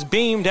one is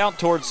beamed out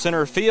towards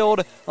center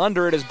field.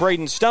 Under it is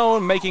Braden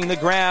Stone making the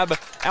grab,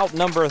 out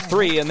number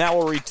 3, and that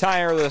will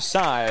retire the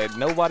side.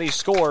 Nobody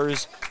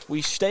scores.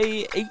 We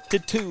stay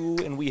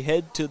 8-2, and we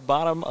head to the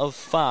bottom of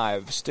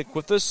 5. Stick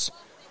with us.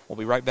 We'll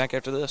be right back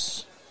after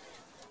this.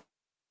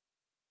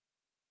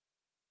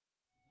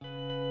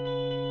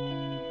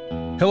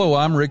 Hello,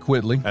 I'm Rick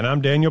Whitley. And I'm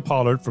Daniel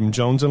Pollard from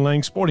Jones &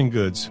 Lang Sporting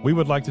Goods. We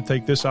would like to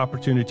take this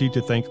opportunity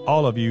to thank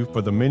all of you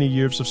for the many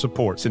years of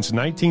support. Since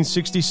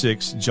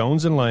 1966,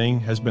 Jones & Lang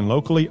has been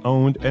locally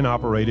owned and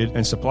operated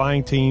and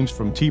supplying teams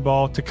from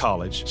T-ball to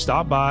college.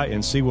 Stop by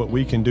and see what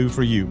we can do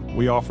for you.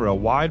 We offer a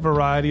wide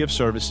variety of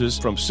services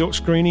from silk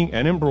screening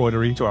and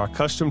embroidery to our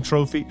custom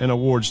trophy and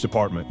awards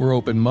department. We're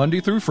open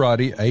Monday through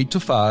Friday, 8 to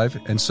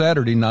 5, and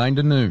Saturday, 9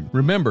 to noon.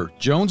 Remember,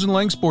 Jones &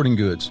 Lang Sporting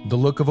Goods, the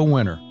look of a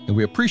winner. And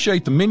we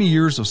appreciate the many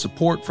years of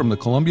support from the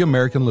Columbia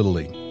American Little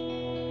League.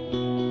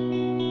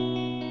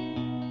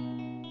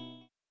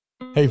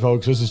 Hey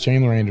folks, this is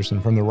Chandler Anderson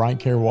from the Right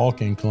Care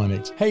Walk-In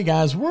Clinics. Hey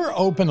guys, we're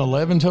open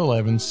 11 to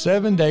 11,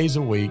 7 days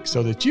a week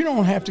so that you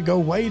don't have to go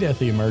wait at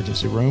the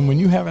emergency room when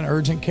you have an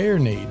urgent care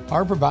need.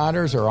 Our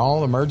providers are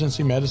all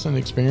emergency medicine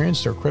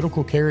experienced or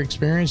critical care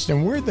experienced,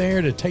 and we're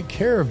there to take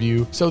care of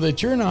you so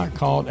that you're not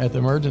caught at the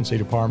emergency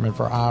department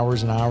for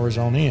hours and hours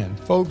on end.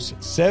 Folks,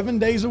 7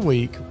 days a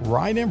week,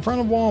 right in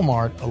front of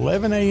Walmart,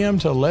 11 a.m.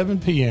 to 11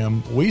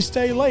 p.m. We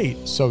stay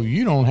late so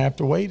you don't have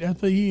to wait at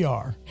the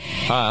ER.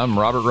 Hi, I'm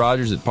Robert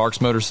Rogers at Parks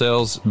Motor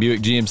Sales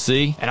Buick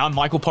GMC. And I'm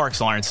Michael Parks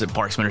Lawrence at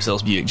Parks Motor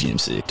Sales Buick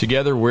GMC.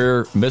 Together,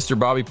 we're Mr.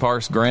 Bobby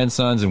Parks'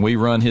 grandsons, and we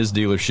run his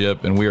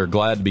dealership, and we are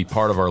glad to be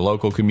part of our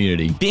local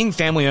community. Being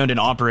family-owned and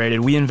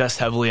operated, we invest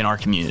heavily in our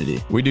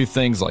community. We do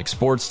things like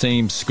sports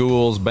teams,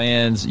 schools,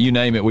 bands, you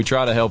name it. We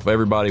try to help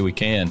everybody we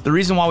can. The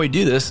reason why we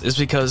do this is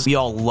because we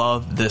all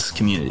love this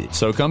community.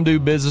 So come do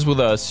business with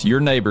us, your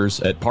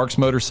neighbors, at Parks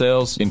Motor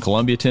Sales in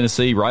Columbia,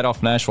 Tennessee, right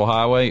off Nashville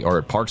Highway, or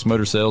at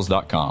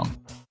parksmotorsales.com.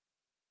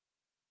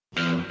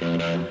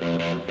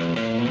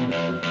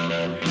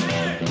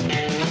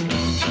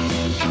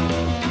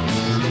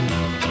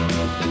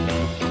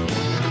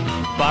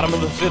 Bottom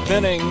of the 5th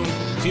inning,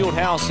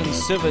 Fieldhouse and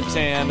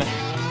Civitan.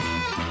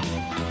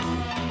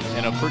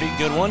 And a pretty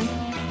good one.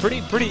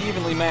 Pretty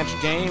evenly matched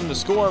game. The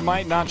score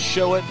might not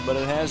show it, but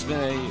it has been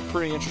a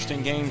pretty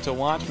interesting game to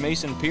watch.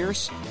 Mason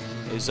Pierce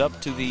is up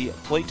to the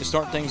plate to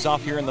start things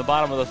off here in the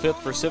bottom of the 5th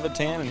for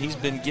Civitan, and he's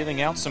been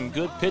giving out some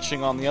good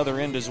pitching on the other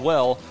end as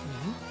well.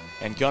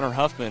 And Gunnar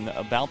Huffman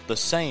about the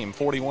same.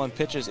 41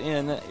 pitches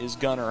in is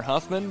Gunnar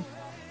Huffman,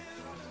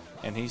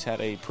 and he's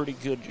had a pretty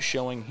good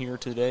showing here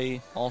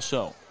today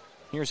also.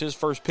 Here's his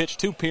first pitch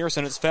to Pierce,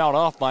 and it's fouled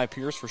off by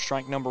Pierce for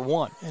strike number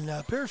 1.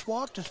 And Pierce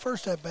walked his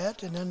first at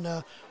bat and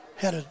then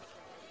had a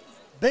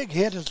big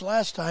hit his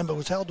last time, but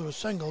was held to a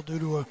single due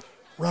to a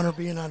runner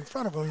being on in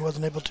front of him. He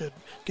wasn't able to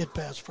get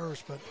past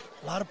first, but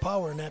a lot of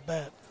power in that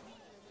bat.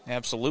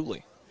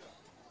 Absolutely.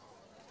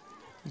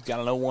 He's got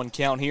an 0-1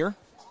 count here.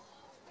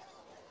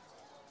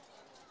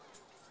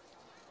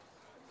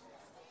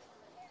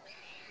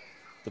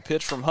 The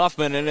pitch from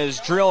Huffman, and it is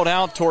drilled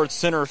out towards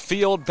center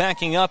field.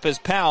 Backing up is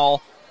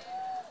Powell.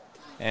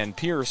 And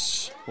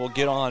Pierce will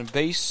get on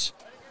base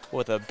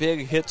with a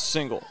big hit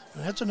single.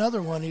 And that's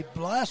another one. He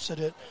blasted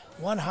it,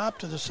 one hop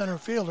to the center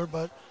fielder,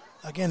 but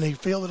again, he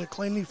fielded it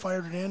cleanly,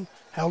 fired it in,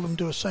 held him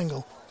to a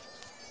single.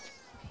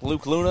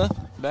 Luke Luna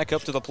back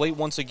up to the plate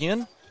once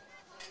again.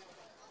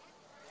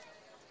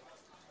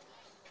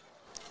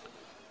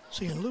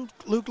 See, and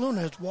Luke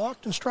Luna has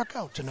walked and struck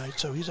out tonight,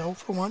 so he's 0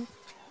 for 1.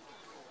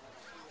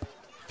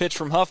 Pitch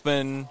from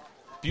Huffman.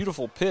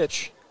 Beautiful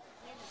pitch.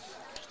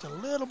 Just a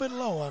little bit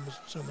low, I'm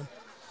assuming.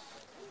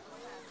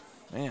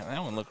 Man,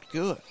 that one looked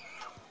good.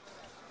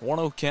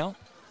 1-0 count.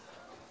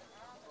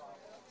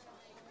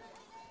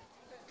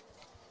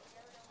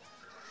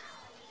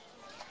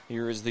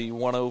 Here is the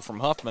 1-0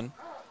 from Huffman.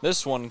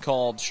 This one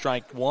called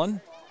strike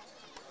 1.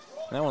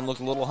 That one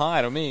looked a little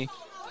high to me.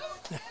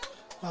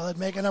 Well, they're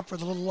making up for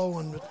the little low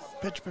one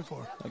pitch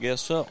before. I guess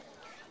so.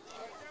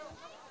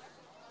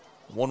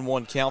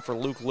 1-1 count for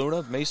Luke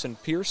Luna. Mason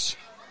Pierce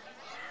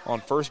on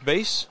first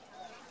base.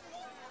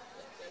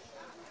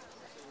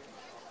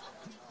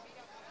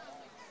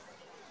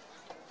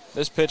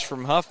 This pitch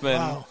from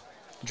Huffman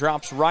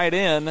drops right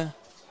in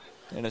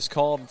and is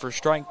called for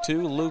strike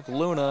 2. Luke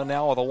Luna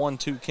now with a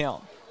 1-2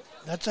 count.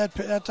 That's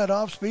that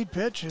off-speed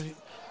pitch.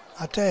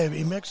 I tell you,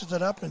 he mixes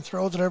it up and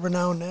throws it every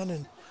now and then,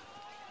 and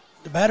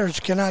the batters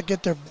cannot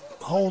get their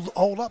hold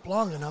up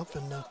long enough,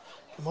 and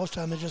most of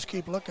the time they just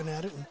keep looking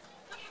at it, and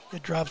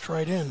it drops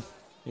right in.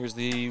 Here's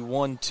the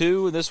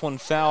 1-2. This one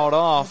fouled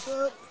off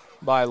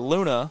by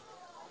Luna,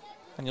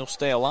 and you'll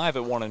stay alive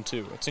at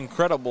 1-2. It's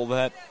incredible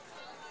that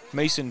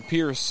Mason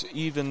Pierce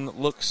even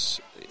looks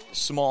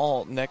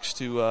small next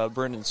to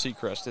Brendan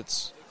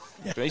Seacrest.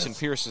 Yes. Mason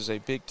Pierce is a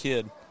big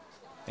kid,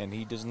 and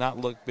he does not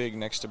look big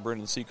next to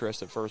Brendan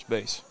Seacrest at first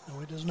base. No,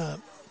 he does not.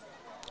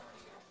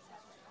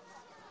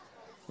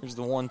 Here's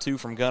the 1-2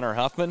 from Gunnar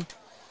Huffman,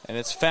 and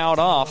it's fouled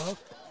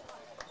off.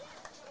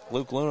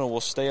 Luke Luna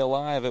will stay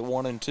alive at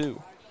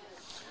 1-2.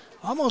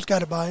 Almost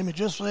got it by him. He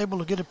just was able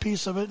to get a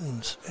piece of it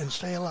and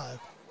stay alive.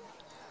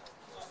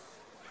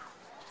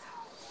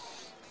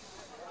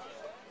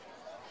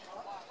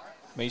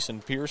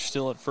 Mason Pierce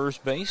still at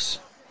first base.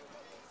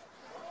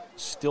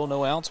 Still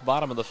no outs,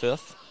 bottom of the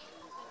fifth.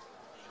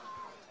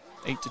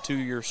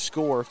 8-2 your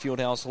score.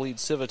 Fieldhouse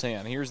leads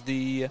Civitan. Here's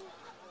the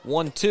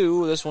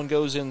 1-2. This one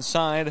goes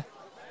inside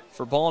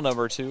for ball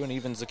number 2 and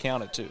evens the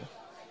count at 2.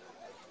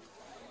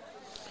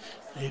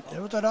 It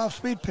was that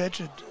off-speed pitch.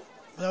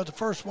 That was the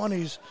first one.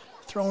 He's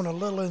throwing a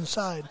little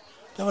inside.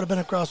 That would have been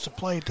across the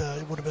plate.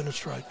 It would have been a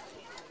strike.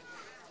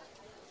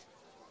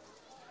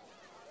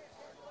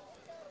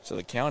 So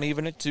the count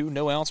even at 2.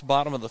 No outs,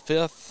 bottom of the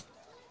fifth.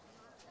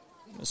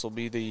 This will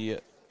be the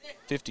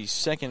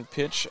 52nd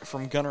pitch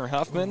from Gunnar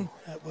Huffman.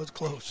 That was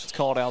close. It's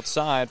called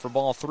outside for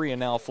ball 3 and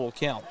now a full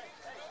count.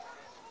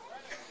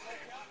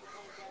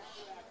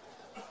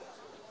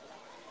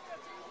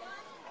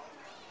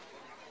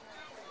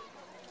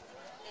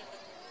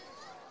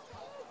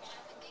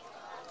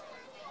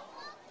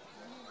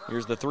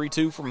 Here's the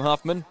 3-2 from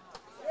Huffman.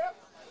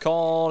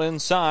 Called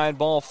inside,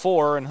 ball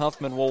 4, and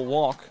Huffman will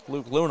walk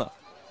Luke Luna.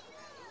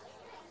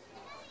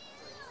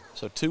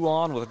 So 2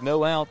 on with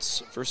no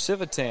outs for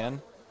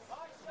Civitan.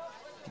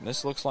 And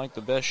this looks like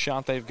the best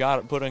shot they've got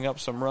at putting up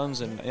some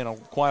runs in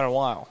quite a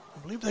while. I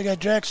believe they got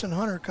Jackson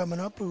Hunter coming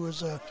up, who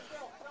is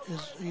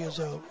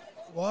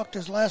walked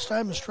his last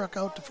time and struck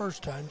out the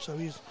first time, so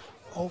he's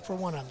 0 for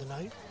 1 on the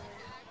night.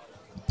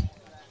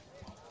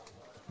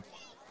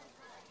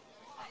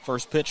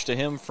 First pitch to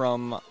him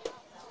from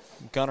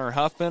Gunnar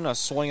Huffman, a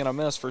swing and a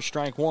miss for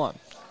strike 1.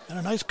 And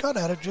a nice cut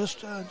at it,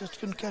 just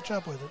couldn't catch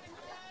up with it.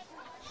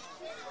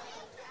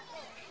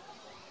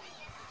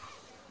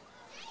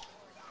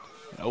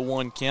 An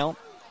 0-1 count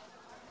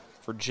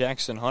for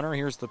Jackson Hunter.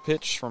 Here's the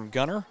pitch from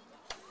Gunnar.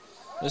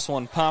 This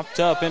one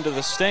popped up into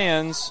the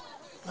stands,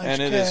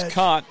 and it is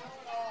caught.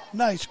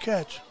 Nice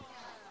catch.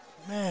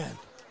 Man.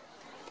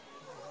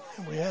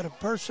 And we had a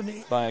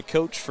person by a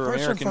coach for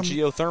American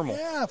Geo-Thermal.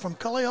 Yeah, from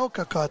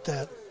Culleoka caught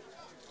that.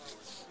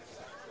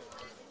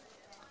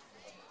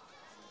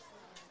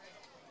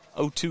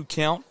 0-2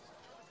 count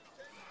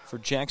for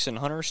Jackson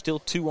Hunter. Still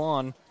 2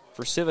 on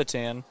for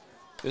Civitan.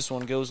 This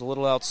one goes a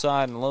little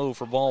outside and low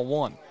for ball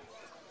 1.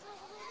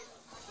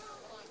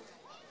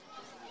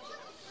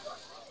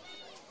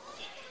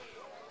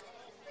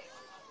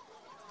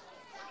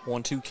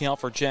 One-two count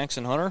for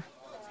Jackson Hunter.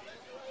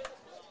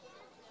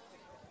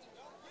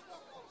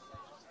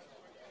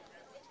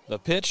 The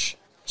pitch,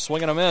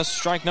 swing and a miss,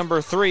 strike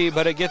number 3,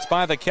 but it gets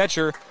by the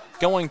catcher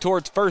going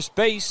towards first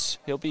base.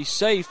 He'll be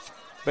safe.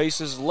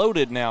 Bases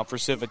loaded now for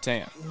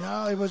Civitan.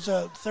 No, it was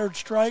a third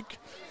strike.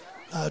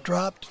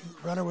 Dropped.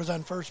 Runner was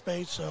on first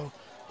base, so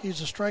he's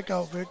a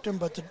strikeout victim,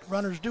 but the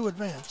runners do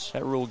advance.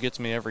 That rule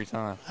gets me every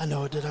time. I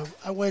know it did.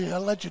 I waited.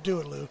 I'll let you do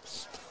it, Lou.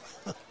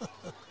 You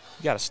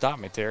got to stop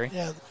me, Terry.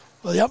 Yeah.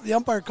 Well, the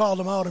umpire called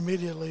him out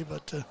immediately,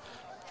 but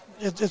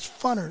it's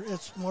funner.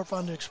 It's more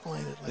fun to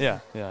explain it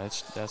later. Yeah,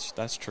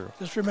 that's true.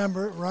 Just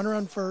remember, runner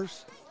on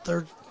first,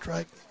 third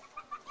strike,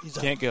 he's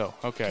out. Can't go.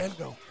 Okay. Can't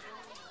go.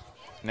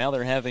 Now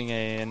they're having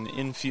an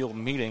infield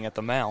meeting at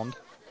the mound.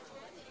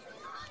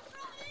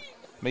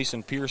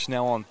 Mason Pierce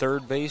now on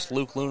third base.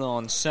 Luke Luna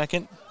on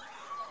second.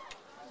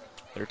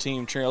 Their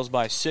team trails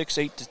by 6,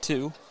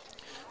 8-2.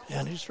 Yeah,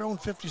 and he's thrown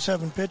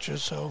 57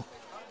 pitches, so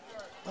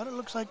but it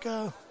looks like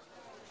they're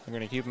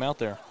going to keep him out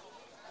there.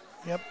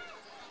 Yep.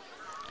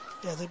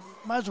 Yeah, they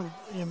might as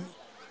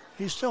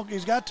well.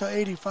 He's got to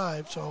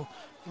 85, so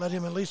let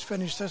him at least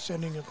finish this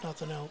inning if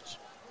nothing else.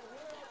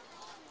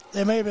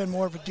 They may have been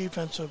more of a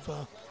defensive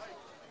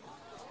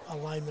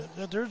alignment.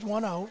 There's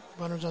one out.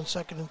 Runners on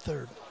second and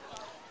third.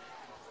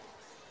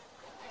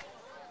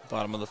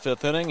 Bottom of the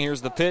fifth inning.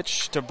 Here's the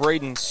pitch to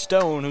Braden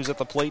Stone, who's at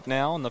the plate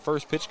now, and the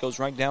first pitch goes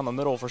right down the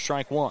middle for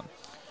strike 1.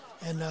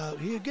 And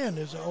he, again,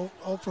 is 0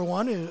 for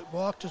 1. He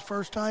walked his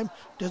first time,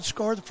 did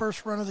score the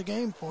first run of the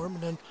game for him,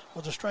 and then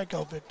was a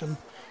strikeout victim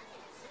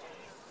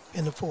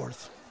in the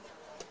fourth.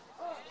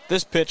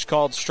 This pitch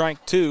called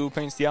strike 2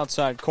 paints the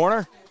outside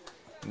corner,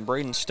 and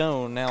Braden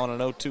Stone now in an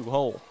 0-2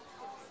 hole.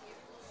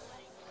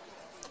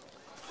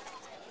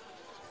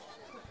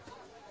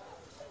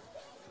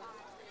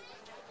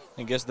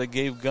 I guess they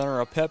gave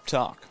Gunnar a pep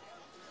talk.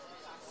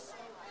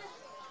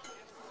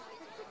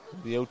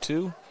 The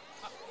 0-2.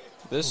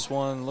 This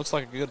one looks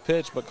like a good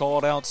pitch, but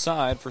called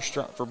outside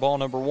for ball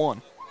number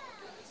 1.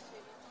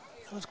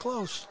 It was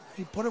close.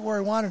 He put it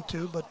where he wanted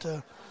to, but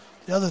the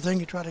other thing,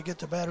 he tried to get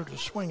the batter to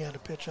swing at a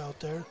pitch out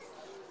there.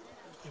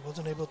 He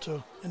wasn't able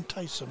to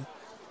entice him.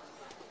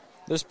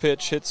 This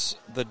pitch hits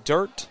the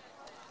dirt,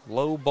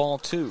 low ball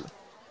 2.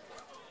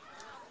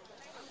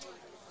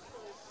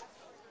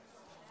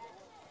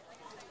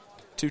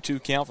 Two-two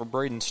count for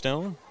Braden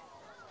Stone.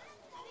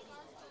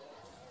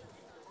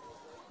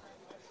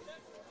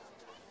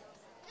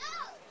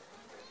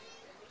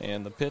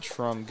 And the pitch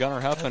from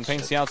Gunnar Huffman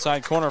paints the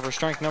outside corner for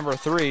strike number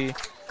 3.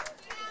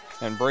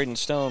 And Braden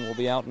Stone will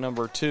be out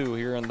number 2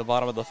 here in the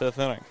bottom of the 5th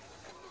inning.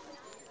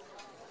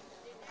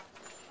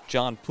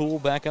 John Poole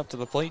back up to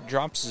the plate,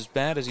 drops his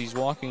bat as he's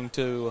walking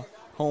to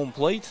home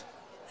plate.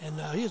 And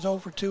he's 0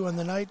 for 2 on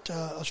the night,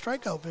 a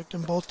strikeout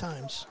victim both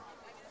times.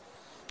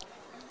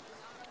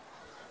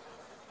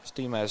 This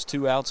team has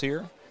 2 outs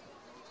here.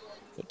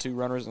 The 2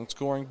 runners in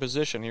scoring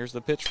position. Here's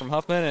the pitch from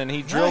Huffman, and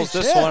he drills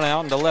this one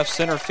out into left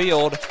center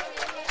field.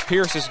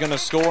 Pierce is going to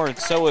score, and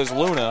so is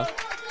Luna.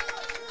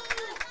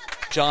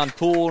 John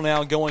Poole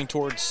now going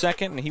towards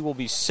second, and he will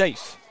be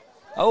safe.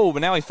 Oh,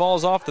 but now he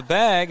falls off the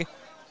bag,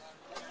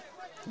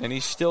 and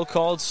he's still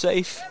called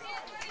safe.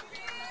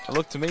 It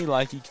looked to me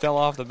like he fell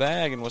off the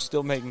bag and was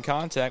still making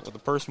contact with the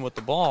person with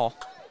the ball.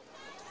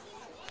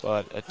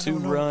 But a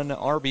 2-run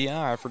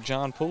RBI for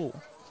John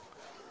Poole.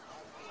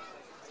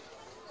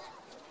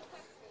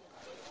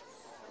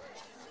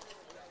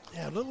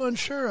 Yeah, a little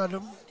unsure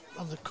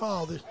of the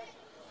call. Looks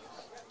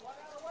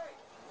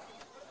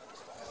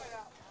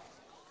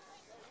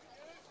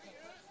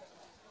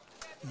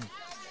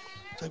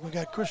like we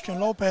got Christian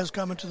Lopez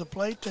coming to the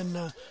plate,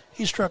 and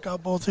he struck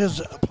out both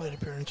his plate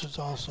appearances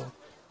also.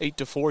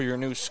 8-4, your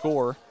new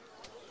score.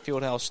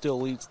 Fieldhouse still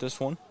leads this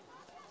one.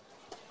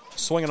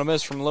 Swing and a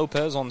miss from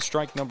Lopez on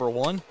strike number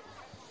 1.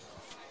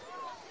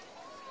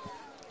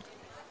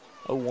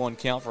 0-1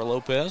 count for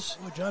Lopez.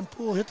 Boy, John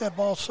Poole hit that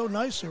ball so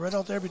nicely right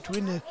out there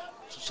between the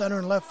center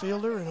and left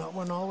fielder, and it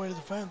went all the way to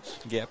the fence.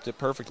 Gapped it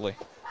perfectly.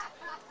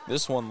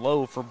 This one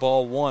low for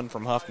ball 1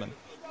 from Huffman.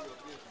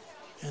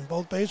 And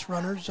both base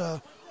runners,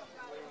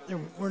 they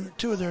weren't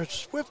 2 of their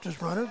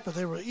swiftest runners, but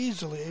they were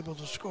easily able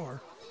to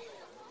score.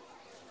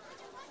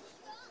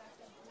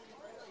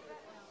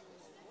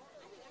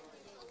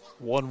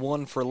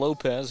 One for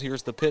Lopez.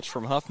 Here's the pitch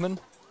from Huffman.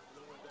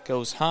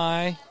 Goes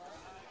high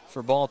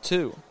for ball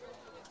 2.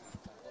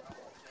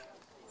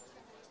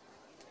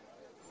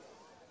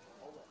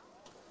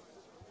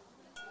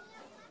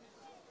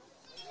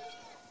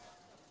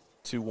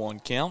 Two-one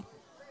count.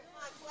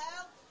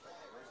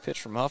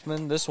 Pitch from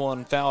Huffman. This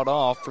one fouled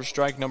off for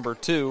strike number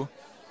 2.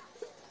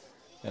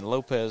 And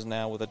Lopez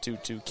now with a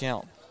 2-2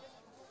 count.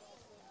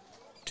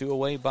 2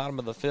 away, bottom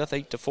of the 5th,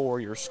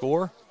 8-4 your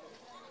score.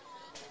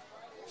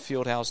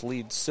 Fieldhouse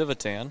leads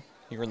Civitan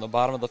here in the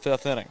bottom of the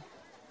 5th inning.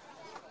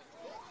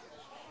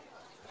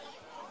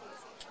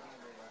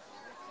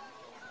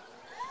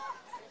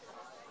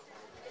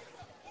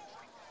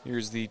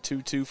 Here's the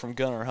 2-2 from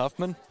Gunnar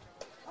Huffman.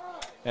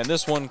 And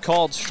this one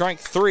called strike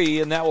 3,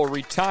 and that will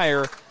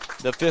retire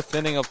the 5th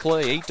inning of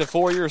play.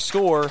 8-4 your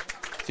score.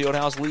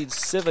 Fieldhouse leads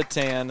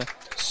Civitan.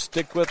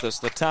 Stick with us.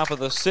 The top of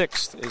the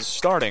 6th is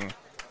starting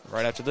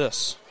right after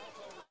this.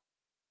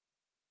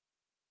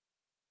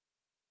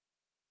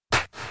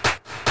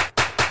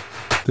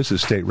 This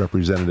is State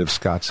Representative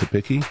Scott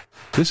Sapicki.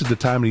 This is the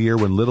time of year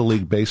when Little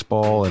League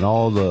Baseball and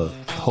all the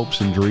hopes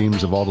and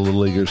dreams of all the Little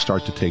Leaguers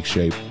start to take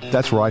shape.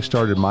 That's where I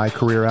started my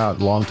career out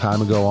a long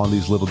time ago on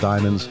these little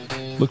diamonds.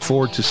 Look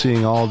forward to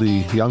seeing all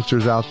the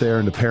youngsters out there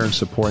and the parents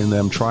supporting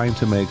them, trying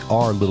to make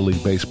our Little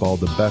League Baseball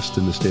the best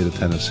in the state of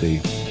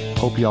Tennessee.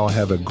 Hope you all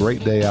have a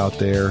great day out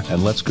there,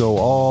 and let's go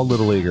all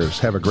Little Leaguers.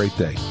 Have a great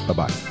day.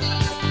 Bye-bye.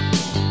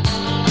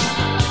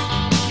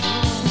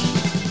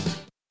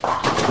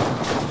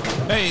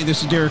 Hey,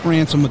 this is Derek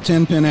Ransom with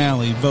 10 Pin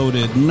Alley,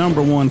 voted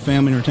 #1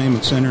 family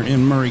entertainment center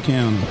in Murray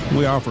County.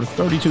 We offer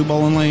 32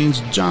 bowling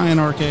lanes, giant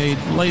arcade,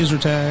 laser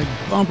tag,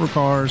 bumper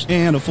cars,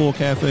 and a full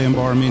cafe and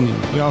bar menu.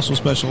 We also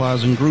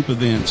specialize in group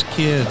events,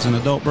 kids and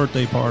adult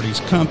birthday parties,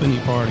 company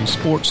parties,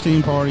 sports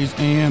team parties,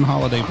 and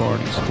holiday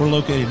parties. We're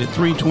located at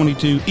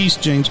 322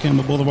 East James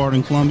Campbell Boulevard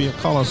in Columbia.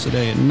 Call us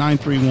today at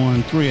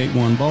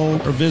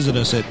 931-381-BOWL or visit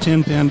us at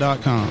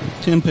 10pin.com.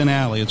 10 Pin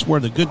Alley, it's where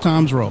the good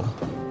times roll.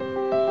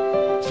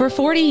 For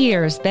 40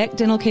 years, Beck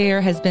Dental Care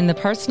has been the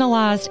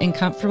personalized and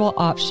comfortable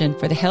option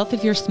for the health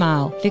of your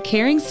smile. The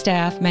caring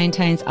staff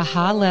maintains a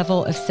high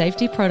level of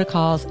safety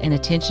protocols and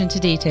attention to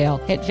detail.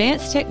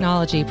 Advanced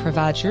technology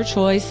provides your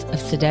choice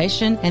of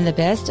sedation and the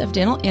best of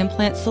dental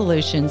implant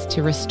solutions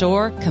to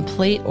restore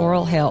complete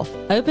oral health.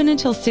 Open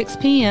until 6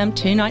 p.m.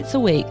 2 nights a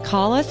week.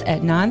 Call us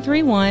at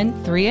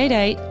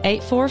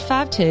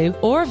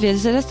 931-388-8452 or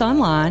visit us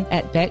online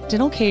at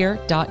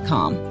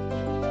beckdentalcare.com.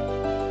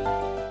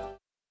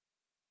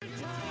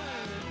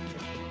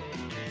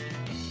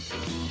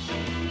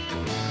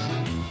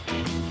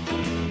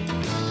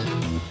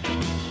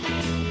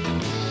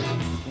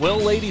 Well,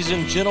 ladies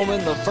and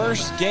gentlemen, the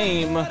first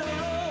game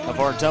of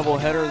our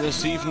doubleheader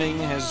this evening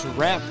has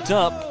wrapped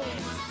up.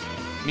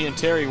 Me and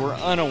Terry were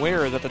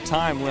unaware that the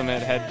time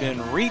limit had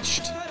been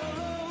reached.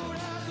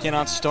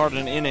 Cannot start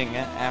an inning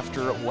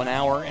after 1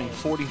 hour and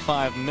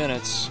 45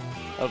 minutes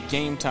of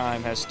game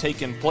time has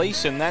taken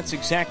place, and that's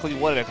exactly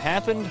what had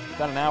happened.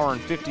 About 1 hour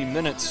and 50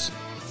 minutes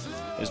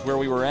is where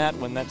we were at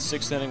when that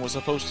 6th inning was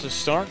supposed to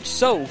start.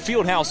 So,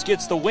 Fieldhouse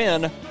gets the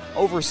win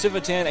over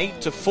Civitan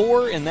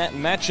 8-4 in that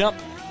matchup.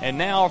 And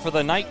now for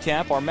the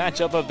nightcap, our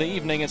matchup of the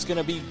evening, it's going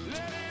to be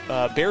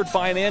Baird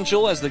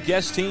Financial as the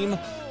guest team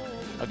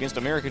against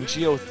American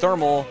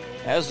Geo-Thermal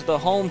as the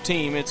home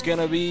team. It's going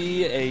to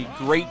be a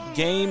great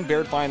game.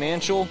 Baird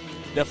Financial,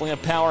 definitely a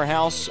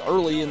powerhouse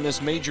early in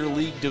this Major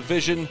League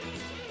division.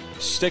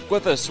 Stick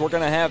with us. We're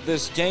going to have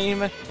this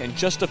game in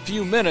just a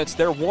few minutes.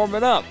 They're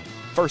warming up.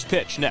 First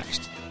pitch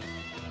next.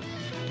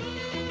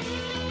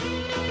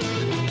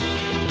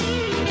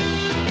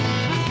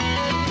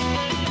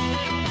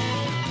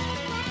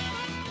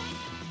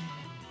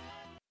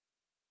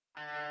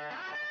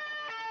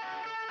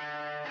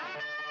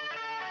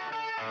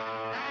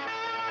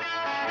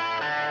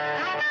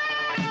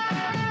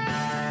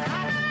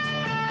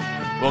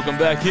 Welcome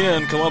back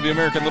in. Columbia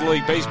American Little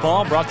League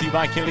Baseball brought to you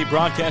by Kennedy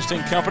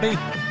Broadcasting Company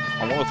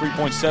on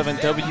 103.7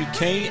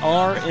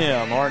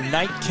 WKRM. Our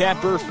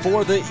nightcapper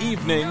for the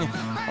evening,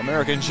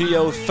 American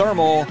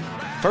Geo-Thermal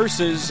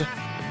versus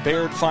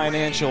Baird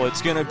Financial.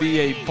 It's going to be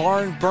a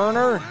barn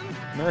burner.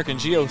 American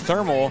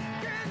Geo-Thermal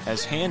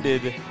has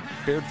handed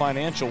Baird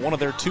Financial one of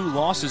their 2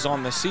 losses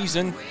on the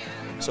season.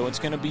 So it's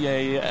going to be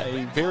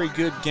a very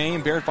good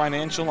game. Baird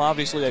Financial,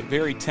 obviously a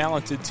very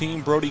talented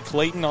team. Brody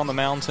Clayton on the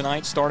mound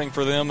tonight, starting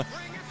for them.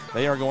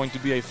 They are going to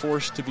be a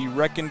force to be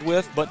reckoned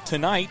with. But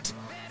tonight,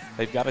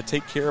 they've got to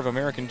take care of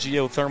American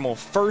Geo-Thermal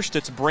first.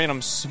 It's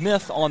Branham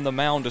Smith on the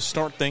mound to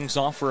start things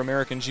off for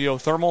American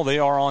Geo-Thermal. They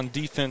are on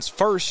defense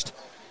first.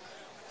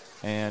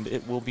 And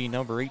it will be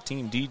number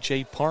 18,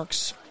 DJ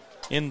Parks,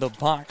 in the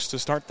box to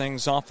start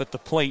things off at the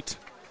plate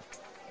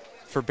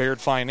for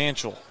Baird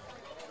Financial.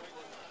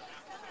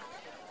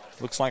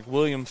 Looks like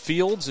William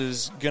Fields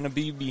is going to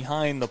be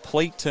behind the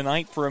plate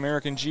tonight for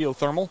American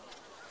Geo-Thermal.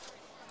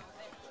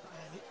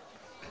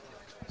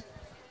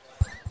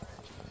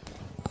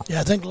 Yeah,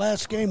 I think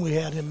last game we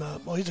had him.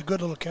 He's a good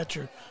little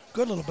catcher,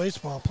 good little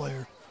baseball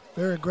player,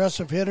 very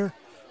aggressive hitter,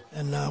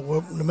 and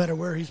no matter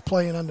where he's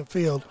playing on the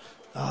field,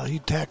 he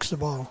tacks the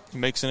ball. He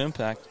makes an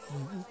impact.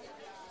 Mm-hmm.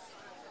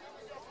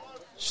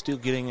 Still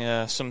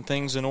getting some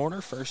things in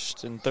order.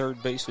 First and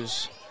third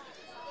bases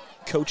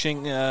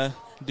coaching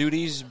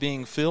duties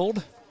being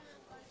filled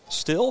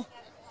still.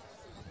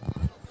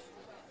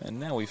 And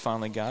now we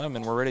finally got him,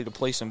 and we're ready to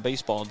play some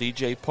baseball.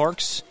 DJ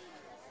Parks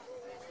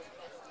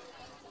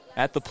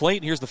at the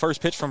plate. Here's the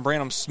first pitch from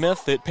Branham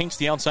Smith. It paints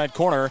the outside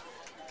corner,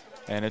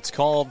 and it's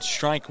called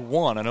strike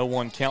one. An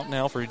 0-1 count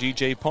now for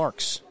DJ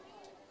Parks.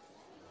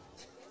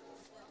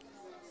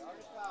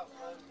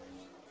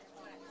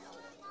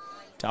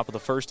 Top of the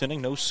first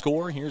inning, no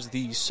score. Here's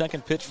the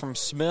second pitch from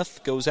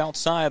Smith. Goes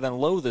outside and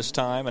low this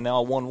time, and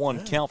now a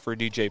 1-1 count for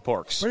DJ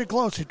Parks. Pretty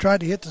close. He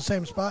tried to hit the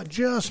same spot,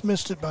 just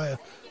missed it by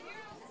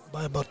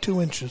about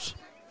 2 inches.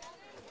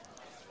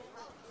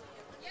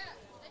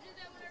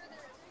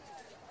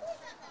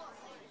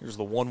 Here's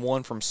the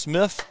 1-1 from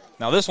Smith.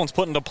 Now this one's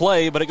put into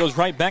play, but it goes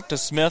right back to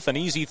Smith. An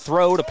easy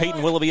throw to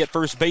Peyton Willoughby at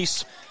first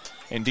base,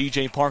 and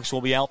DJ Parks will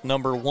be out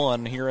number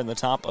 1 here in the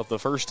top of the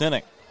first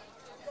inning.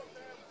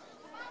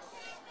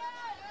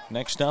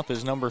 Next up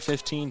is number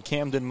 15,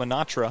 Camden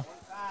Minatra.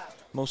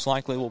 Most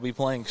likely will be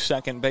playing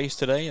second base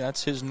today.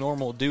 That's his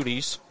normal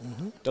duties.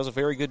 Mm-hmm. Does a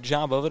very good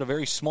job of it. A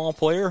very small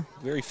player,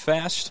 very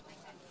fast,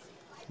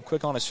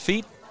 quick on his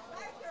feet.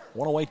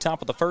 One away,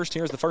 top of the first.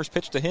 Here's the first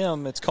pitch to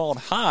him. It's called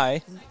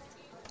high.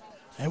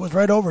 It was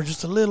right over,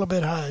 just a little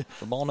bit high.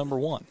 For ball number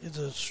 1. He's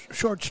a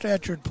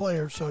short-statured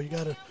player, so you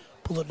got to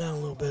pull it down a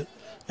little bit.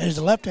 And he's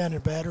a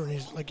left-handed batter, and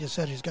he's, like you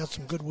said, he's got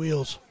some good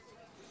wheels.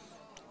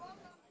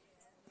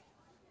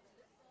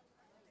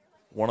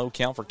 1-0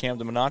 count for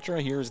Camden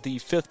Minatra. Here's the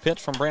fifth pitch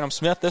from Branham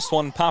Smith. This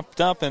one popped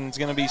up and is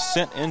going to be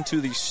sent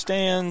into the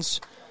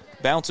stands.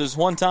 Bounces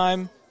one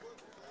time,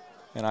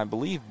 and I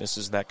believe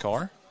misses that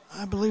car.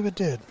 I believe it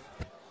did.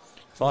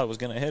 Thought it was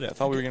going to hit it. I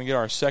thought we were going to get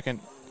our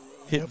second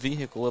hit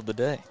vehicle of the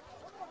day.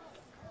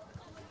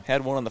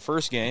 Had one in the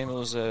first game. It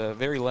was a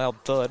very loud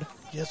thud.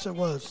 Yes, it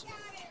was.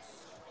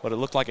 But it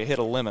looked like it hit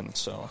a lemon,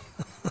 so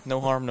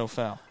no harm, no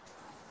foul.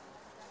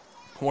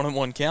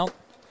 1-1 count.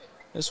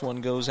 This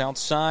one goes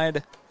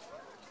outside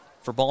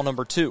for ball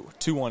number 2.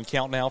 2-1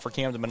 count now for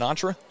Camden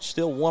Minatra.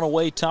 Still one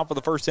away, top of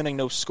the first inning,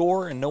 no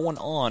score, and no one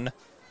on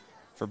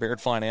for Baird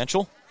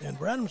Financial. And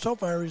Branham so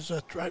far is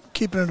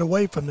keeping it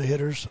away from the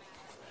hitters,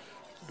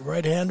 the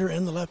right-hander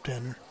and the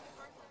left-hander.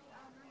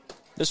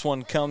 This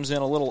one comes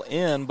in a little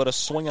in, but a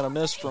swing and a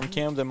miss from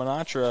Camden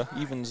Minatra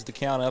evens the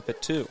count up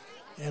at 2.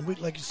 And we,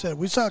 like you said,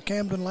 we saw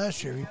Camden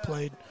last year. He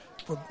played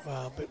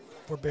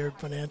for Baird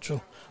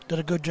Financial. Did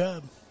a good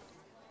job.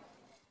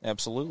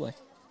 Absolutely.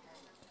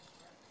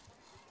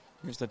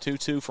 Here's the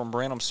 2-2 from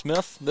Branham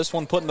Smith. This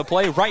one put into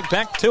play right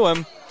back to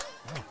him.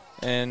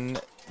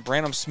 And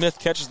Branham Smith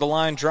catches the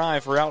line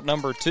drive for out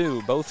number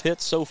 2. Both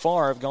hits so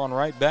far have gone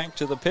right back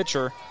to the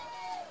pitcher.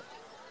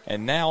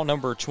 And now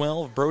number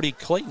 12, Brody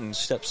Clayton,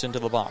 steps into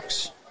the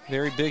box.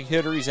 Very big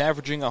hitter. He's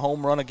averaging a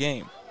home run a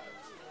game.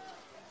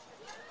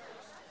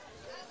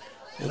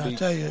 And I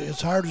tell you,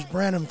 as hard as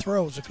Branham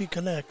throws, if he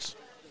connects,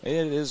 it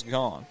is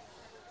gone.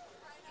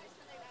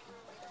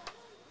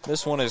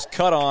 This one is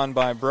cut on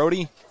by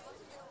Brody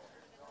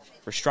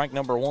for strike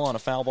number 1, a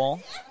foul ball.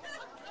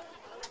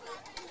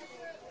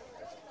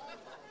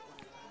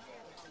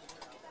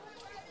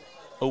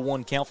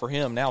 0-1 count for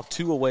him. Now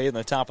 2 away in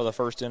the top of the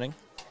first inning.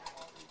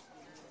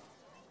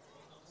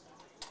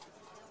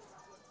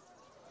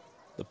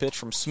 The pitch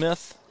from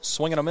Smith.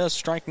 Swing and a miss.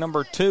 Strike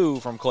number 2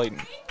 from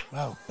Clayton.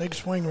 Wow, big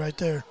swing right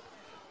there.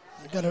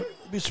 You got to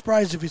be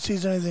surprised if he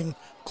sees anything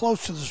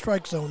close to the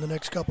strike zone the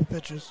next couple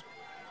pitches.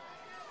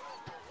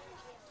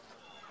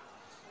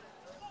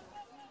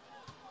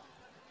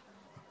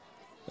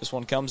 This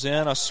one comes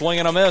in, a swing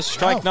and a miss,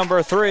 strike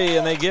number 3,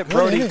 and they get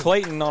Brody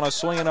Clayton on a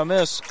swing and a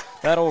miss.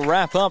 That'll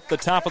wrap up the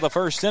top of the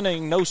first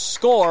inning. No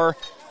score.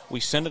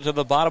 We send it to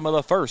the bottom of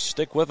the first.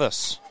 Stick with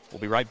us.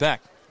 We'll be right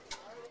back.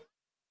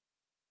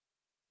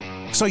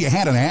 So you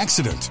had an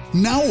accident.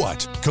 Now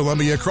what?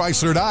 Columbia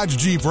Chrysler Dodge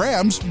Jeep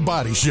Ram's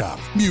Body Shop.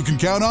 You can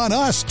count on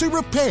us to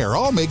repair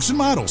all makes and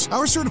models.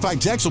 Our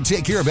certified techs will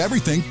take care of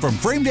everything from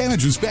frame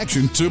damage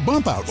inspection to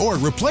bump out or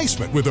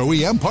replacement with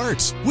OEM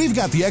parts. We've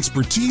got the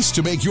expertise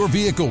to make your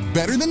vehicle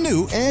better than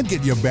new and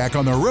get you back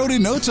on the road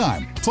in no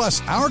time.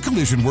 Plus, our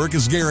collision work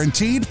is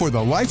guaranteed for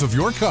the life of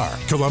your car.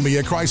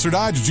 Columbia Chrysler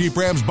Dodge Jeep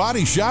Ram's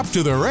Body Shop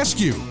to the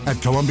rescue. At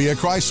Columbia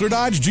Chrysler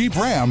Dodge Jeep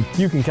Ram,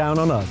 you can count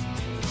on us.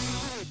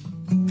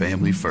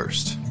 Family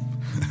first.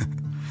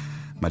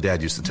 My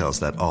dad used to tell us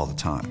that all the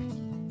time.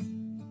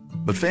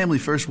 But family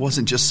first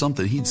wasn't just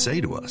something he'd say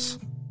to us.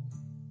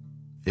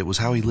 It was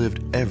how he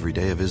lived every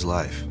day of his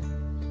life.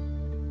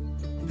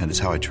 And it's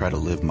how I try to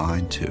live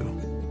mine, too.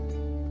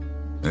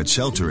 At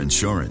Shelter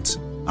Insurance,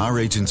 our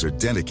agents are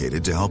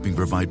dedicated to helping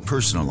provide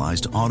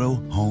personalized auto,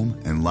 home,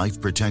 and life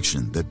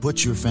protection that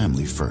puts your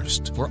family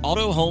first. For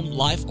auto, home,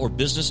 life, or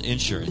business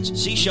insurance,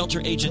 see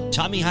Shelter Agent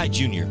Tommy Hyde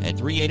Jr. at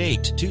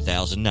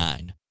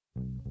 388-2009.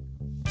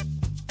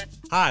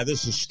 Hi,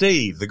 this is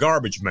Steve, the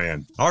Garbage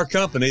Man. Our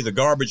company, the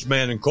Garbage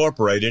Man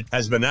Incorporated,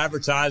 has been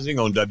advertising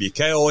on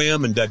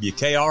WKOM and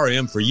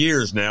WKRM for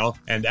years now,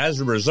 and as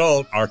a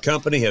result, our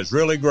company has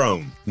really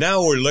grown.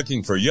 Now we're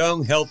looking for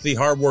young, healthy,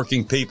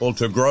 hardworking people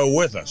to grow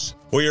with us.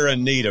 We are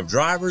in need of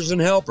drivers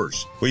and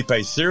helpers. We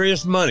pay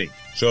serious money,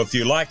 so if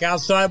you like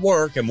outside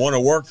work and want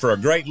to work for a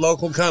great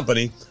local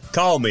company,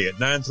 call me at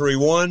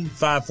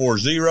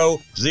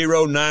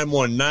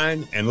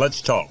 931-540-0919 and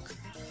let's talk.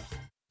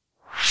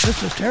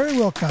 This is Terry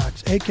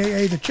Wilcox,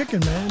 a.k.a. the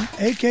Chicken Man,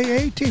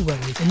 a.k.a.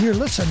 T-Willie, and you're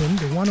listening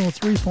to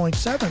 103.7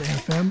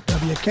 FM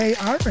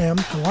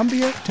WKRM,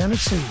 Columbia,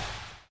 Tennessee.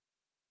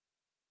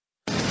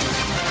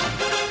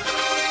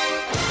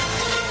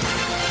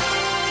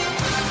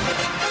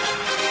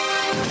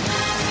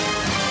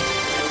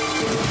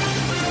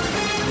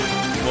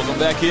 Welcome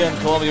back in.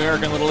 Columbia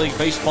American Little League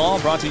Baseball,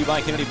 brought to you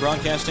by Kennedy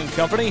Broadcasting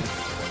Company.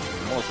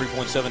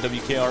 103.7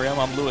 WKRM.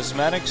 I'm Lewis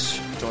Maddox,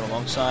 joined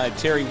alongside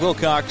Terry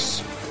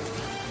Wilcox.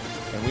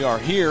 And we are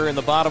here in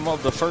the bottom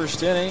of the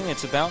first inning.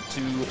 It's about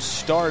to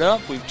start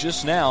up. We've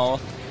just now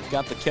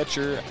got the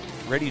catcher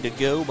ready to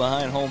go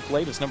behind home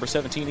plate. It's number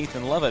 17,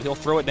 Ethan Levitt. He'll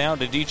throw it down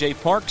to DJ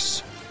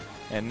Parks.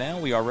 And now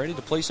we are ready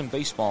to play some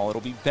baseball.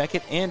 It'll be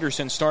Beckett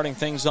Anderson starting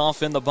things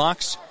off in the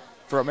box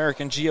for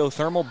American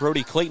Geo-Thermal.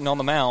 Brody Clayton on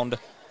the mound.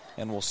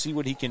 And we'll see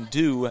what he can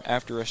do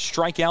after a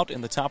strikeout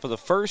in the top of the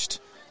first.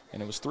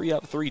 And it was 3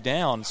 up, 3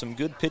 down. Some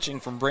good pitching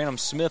from Branham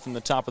Smith in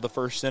the top of the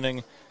first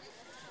inning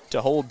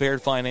to hold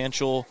Baird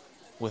Financial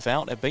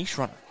without a base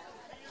runner.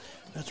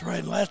 That's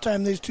right. Last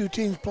time these two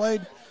teams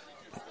played,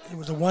 it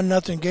was a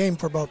 1-0 game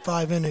for about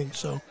 5 innings,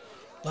 so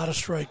a lot of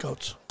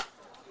strikeouts.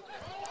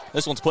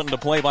 This one's put into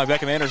play by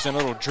Beckett Anderson.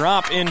 It'll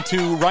drop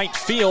into right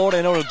field,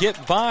 and it'll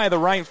get by the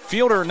right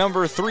fielder,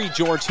 number 3,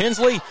 George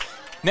Hensley.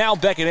 Now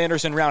Beckett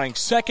Anderson rounding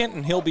second,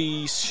 and he'll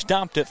be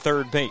stopped at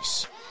third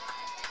base.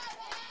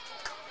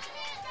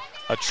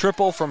 A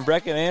triple from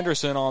Beckett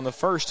Anderson on the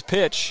first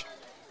pitch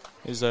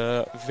is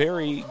a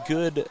very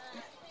good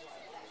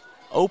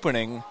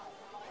opening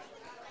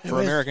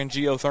for American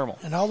Geo-Thermal.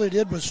 And all they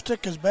did was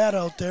stick his bat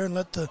out there and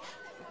let the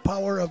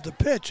power of the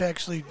pitch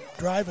actually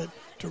drive it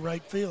to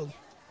right field.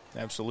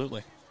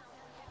 Absolutely.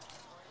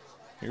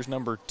 Here's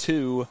number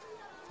 2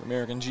 for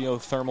American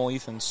Geo-Thermal,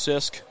 Ethan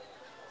Sisk.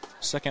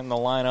 Second in the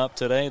lineup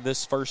today.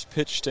 This first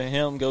pitch to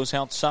him goes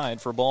outside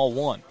for ball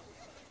 1.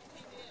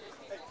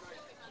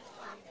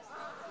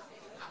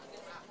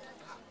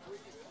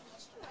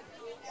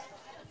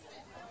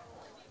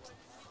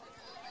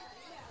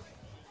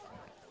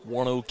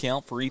 One-0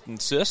 count for Ethan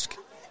Sisk.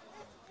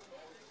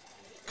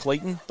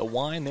 Clayton, the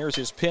wind, there's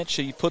his pitch.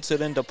 He puts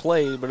it into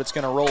play, but it's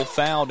going to roll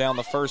foul down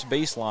the first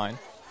baseline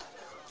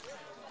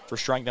for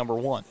strike number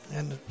 1.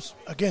 And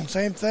again,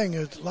 same thing.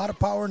 There's a lot of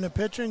power in the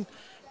pitching,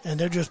 and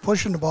they're just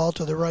pushing the ball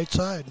to the right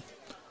side.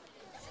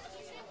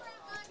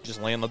 Just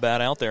laying the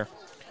bat out there.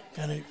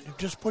 And you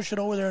just push it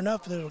over there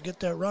enough that it'll get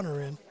that runner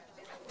in.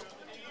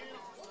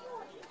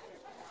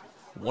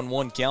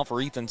 1-1 count for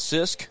Ethan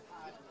Sisk.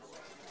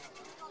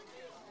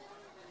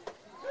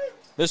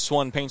 This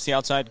one paints the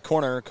outside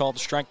corner, called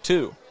strike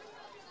 2.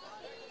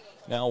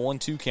 Now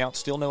 1-2 count,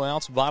 still no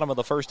outs. Bottom of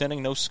the first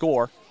inning, no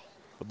score.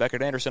 But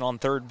Beckett Anderson on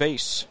third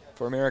base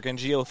for American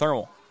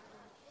Geo-Thermal.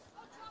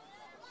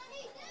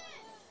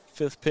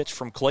 Fifth pitch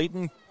from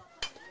Clayton.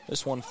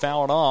 This one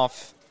fouled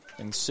off,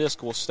 and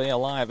Sisk will stay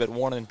alive at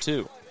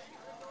 1-2.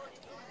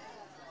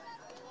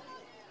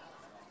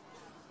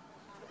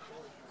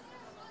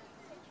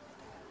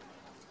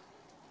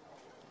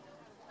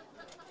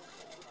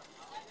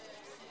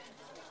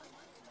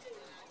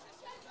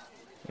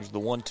 There's the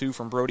 1-2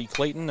 from Brody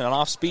Clayton. An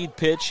off-speed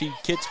pitch. He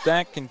kicks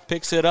back and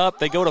picks it up.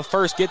 They go to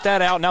first, get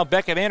that out. Now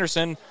Beckett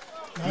Anderson,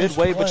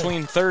 midway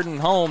between third and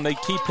home. They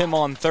keep him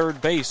on third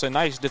base. A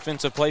nice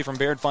defensive play from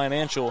Baird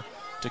Financial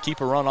to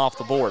keep a run off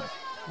the board.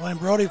 When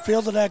Brody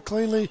fielded that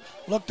cleanly,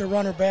 looked the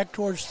runner back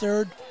towards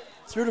third,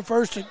 threw to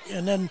first,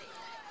 and then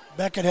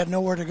Beckett had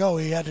nowhere to go.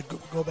 He had to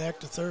go back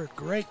to third.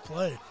 Great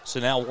play. So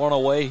now one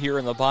away here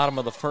in the bottom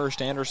of the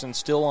first. Anderson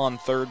still on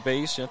third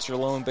base. That's your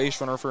lone base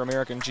runner for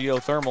American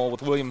Geo-Thermal,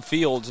 with William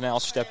Fields now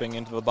stepping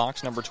into the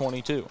box, number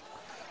 22.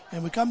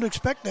 And we come to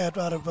expect that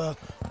out of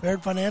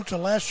Baird Financial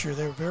last year.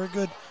 They were a very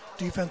good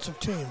defensive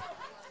team.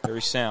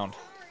 Very sound.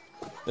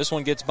 This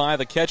one gets by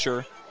the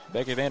catcher.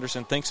 Beckett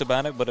Anderson thinks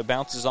about it, but it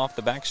bounces off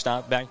the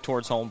backstop back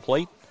towards home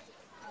plate.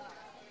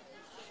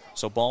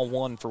 So ball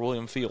one for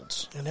William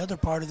Fields. And the other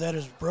part of that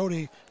is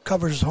Brody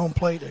covers his home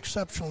plate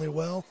exceptionally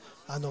well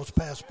on those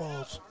pass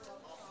balls.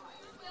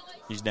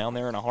 He's down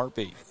there in a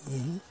heartbeat.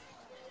 Mm-hmm.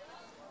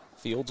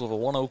 Fields with a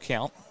 1-0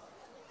 count.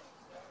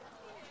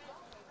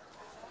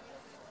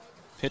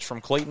 Pitch from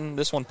Clayton.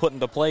 This one put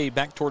into play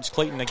back towards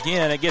Clayton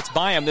again. It gets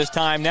by him this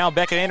time. Now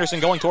Beckett Anderson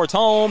going towards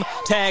home.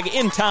 Tag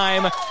in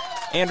time.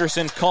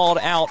 Anderson called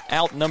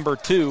out number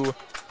 2.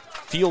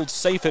 Fields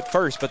safe at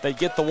first, but they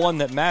get the one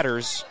that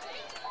matters.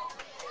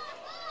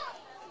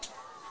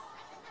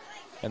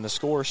 And the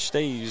score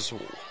stays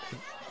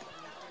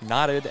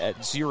knotted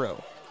at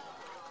 0.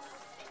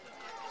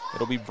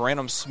 It'll be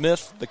Branham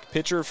Smith, the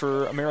pitcher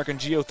for American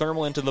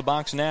Geo-Thermal, into the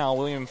box now.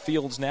 William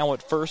Fields now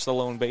at first, the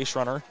lone base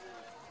runner.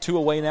 2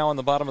 away now in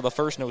the bottom of the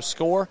first, no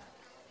score.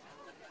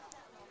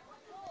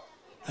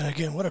 And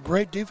again, what a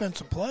great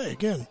defensive play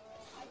again.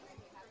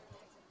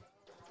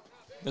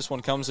 This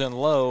one comes in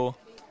low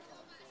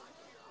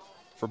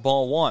for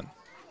ball 1.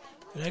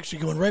 It actually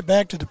going right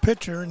back to the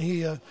pitcher, and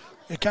it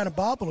kind of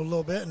bobbled a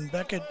little bit, and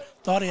Beckett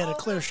thought he had a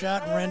clear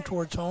shot and ran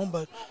towards home,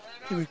 but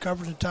he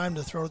recovered in time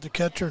to throw to the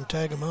catcher and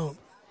tag him out.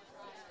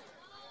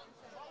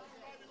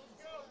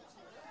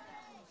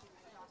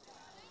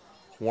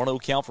 One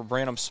 1-0 count for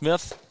Branham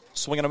Smith.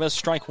 Swing and a miss,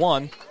 strike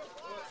one.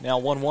 Now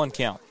 1-1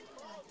 count.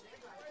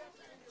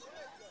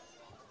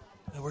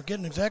 And we're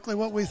getting exactly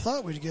what we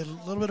thought. We'd get a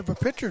little bit of a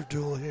pitcher's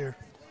duel here.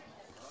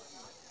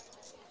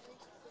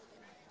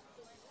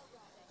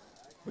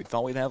 We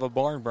thought we'd have a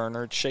barn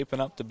burner. It's shaping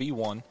up to be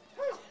one.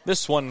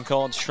 This one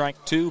called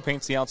strike 2,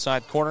 paints the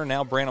outside corner.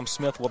 Now Branham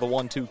Smith with a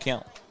 1-2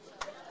 count.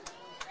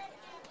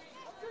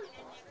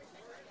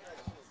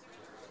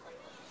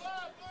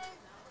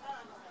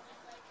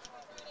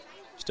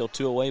 Still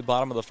 2 away,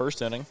 bottom of the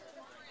first inning.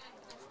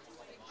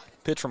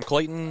 Pitch from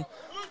Clayton.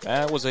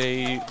 That was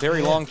a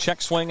very long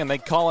check swing, and they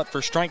call it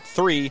for strike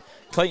 3.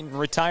 Clayton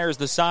retires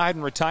the side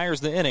and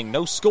retires the inning.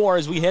 No score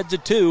as we head to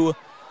 2.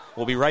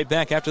 We'll be right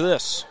back after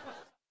this.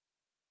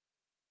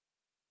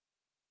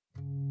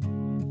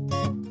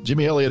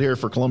 Jimmy Elliott here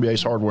for Columbia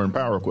Ace Hardware and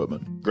Power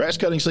Equipment. Grass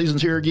cutting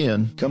season's here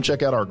again. Come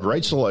check out our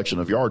great selection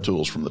of yard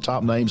tools from the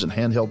top names in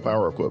handheld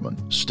power equipment.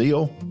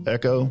 Steel,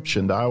 Echo,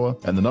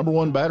 Shindawa, and the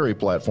 #1 battery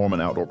platform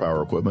in outdoor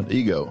power equipment,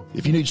 Ego.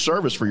 If you need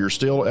service for your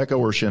Steel, Echo,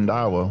 or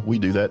Shindawa, we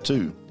do that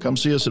too. Come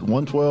see us at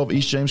 112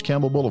 East James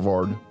Campbell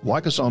Boulevard,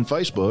 like us on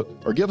Facebook,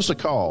 or give us a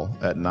call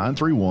at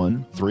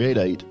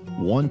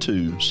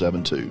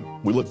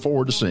 931-388-1272. We look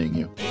forward to seeing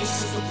you.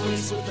 Ace is the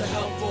place with the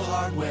helpful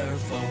hardware,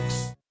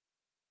 folks.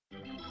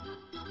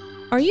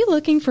 Are you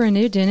looking for a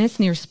new dentist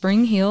near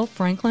Spring Hill,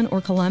 Franklin, or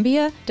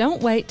Columbia?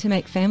 Don't wait to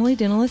make Family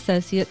Dental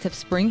Associates of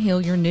Spring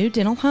Hill your new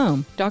dental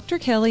home. Dr.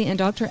 Kelly and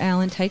Dr.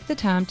 Allen take the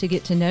time to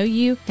get to know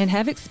you and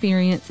have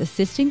experience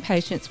assisting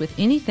patients with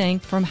anything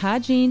from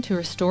hygiene to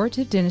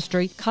restorative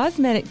dentistry,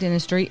 cosmetic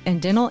dentistry,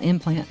 and dental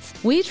implants.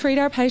 We treat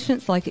our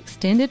patients like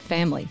extended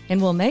family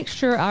and will make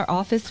sure our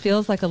office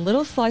feels like a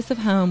little slice of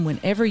home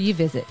whenever you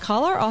visit.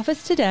 Call our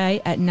office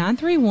today at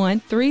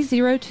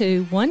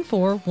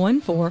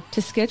 931-302-1414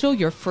 to schedule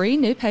your free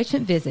new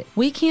patient visit.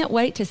 We can't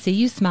wait to see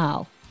you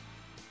smile.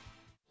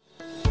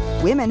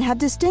 Women have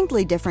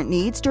distinctly different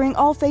needs during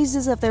all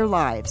phases of their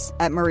lives.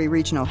 At Murray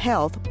Regional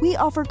Health, we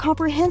offer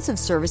comprehensive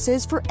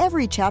services for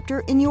every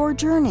chapter in your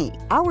journey.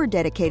 Our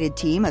dedicated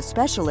team of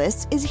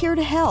specialists is here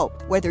to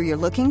help, whether you're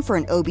looking for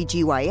an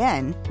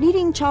OBGYN,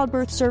 needing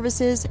childbirth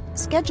services,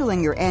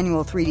 scheduling your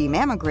annual 3D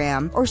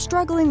mammogram, or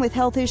struggling with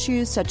health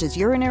issues such as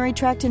urinary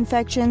tract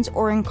infections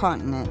or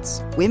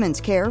incontinence. Women's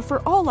care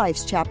for all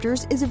life's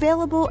chapters is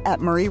available at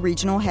Murray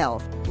Regional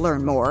Health.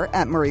 Learn more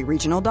at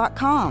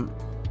murrayregional.com.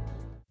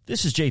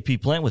 This is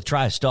JP Plant with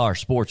TriStar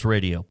Sports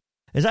Radio.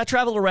 As I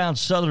travel around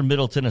southern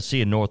Middle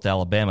Tennessee and North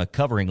Alabama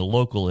covering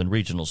local and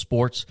regional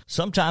sports,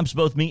 sometimes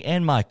both me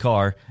and my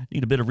car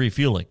need a bit of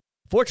refueling.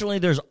 Fortunately,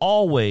 there's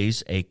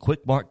always a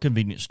Quick Mart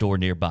convenience store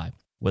nearby,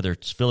 whether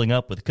it's filling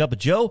up with a cup of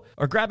joe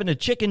or grabbing a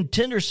chicken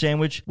tender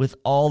sandwich with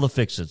all the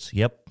fixins.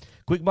 Yep,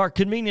 Quick Mart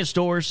convenience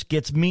stores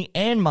gets me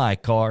and my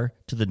car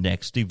to the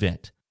next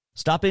event.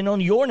 Stop in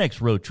on your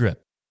next road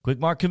trip. Quick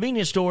Mart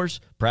convenience stores,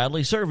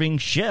 proudly serving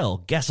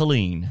Shell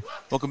gasoline.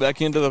 Welcome back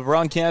into the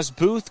broadcast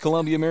booth.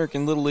 Columbia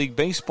American Little League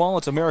Baseball.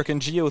 It's American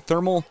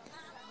Geo-Thermal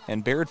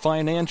and Baird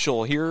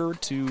Financial here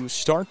to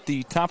start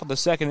the top of the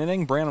second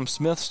inning. Branham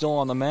Smith still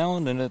on the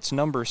mound, and it's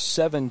number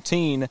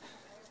 17,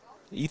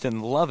 Ethan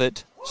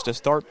Lovett, to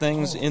start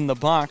things in the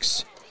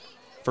box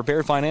for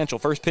Baird Financial.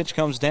 First pitch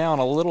comes down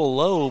a little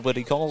low, but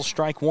he calls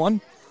strike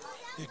one.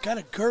 It kind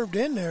of curved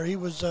in there. He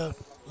was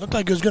looked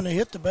like he was going to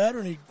hit the batter,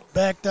 and he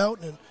backed out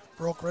and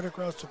broke right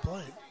across the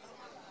plate.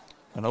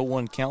 An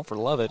 0-1 count for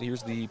Lovett.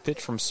 Here's the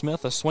pitch from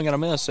Smith, a swing and a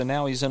miss, and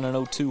now he's in an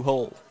 0-2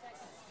 hole.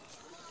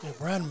 Yeah,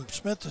 Branham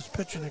Smith is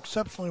pitching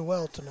exceptionally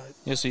well tonight.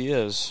 Yes, he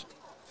is.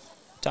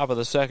 Top of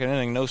the second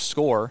inning, no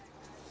score.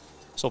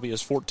 This will be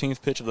his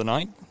 14th pitch of the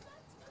night.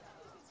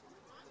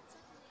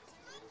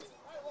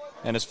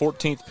 And his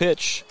 14th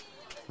pitch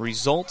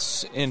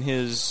results in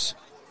his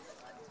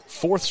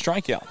fourth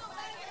strikeout.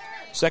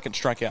 Second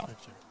strikeout.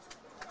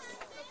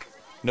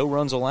 No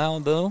runs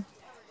allowed, though.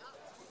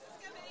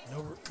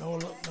 No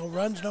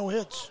runs, no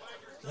hits,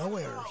 no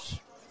errors.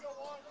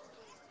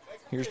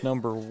 Here's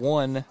number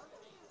 1,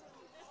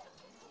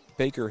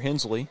 Baker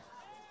Hensley,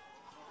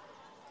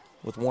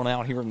 with one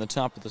out here in the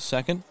top of the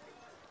second.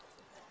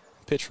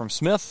 Pitch from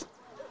Smith,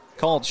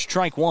 called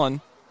strike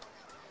one.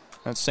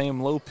 That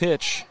same low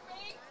pitch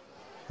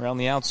around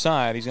the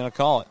outside, he's going to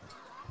call it.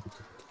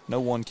 No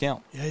 1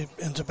 count. Yeah,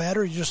 and the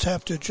batter, you just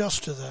have to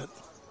adjust to that.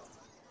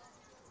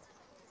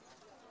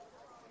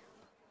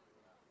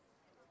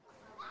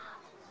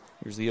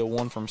 Here's the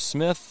 0-1 from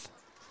Smith.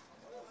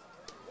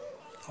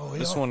 Oh,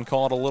 this one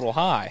called a little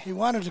high. He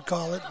wanted to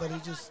call it, but I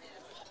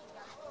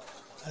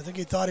think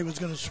he thought he was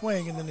going to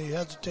swing, and then he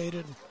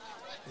hesitated.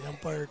 I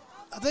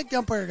think the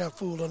umpire got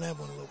fooled on that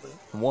one a little bit.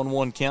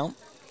 1-1 count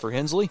for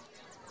Hensley.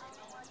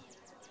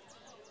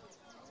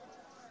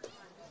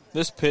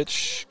 This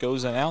pitch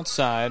goes an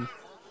outside.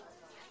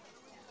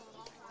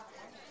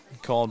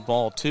 Called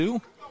ball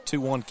 2.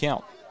 2-1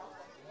 count.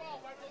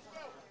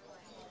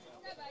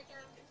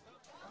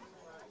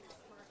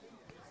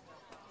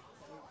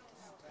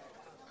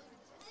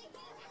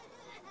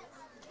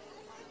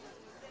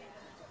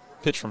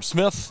 Pitch from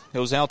Smith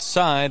goes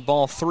outside,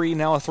 ball 3,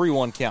 now a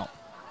 3-1 count.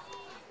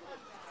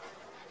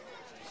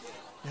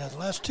 Yeah, the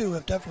last two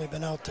have definitely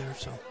been out there,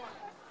 so.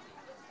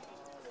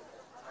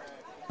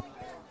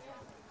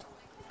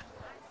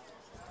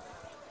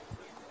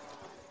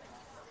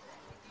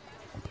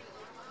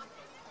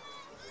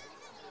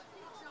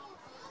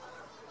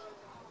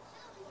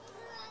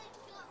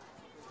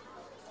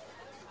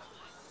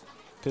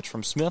 Pitch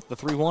from Smith, the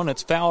 3-1,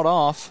 it's fouled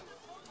off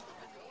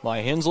by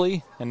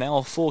Hensley, and now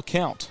a full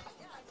count.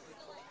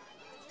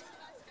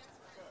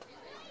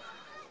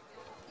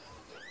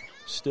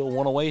 Still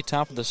one away,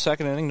 top of the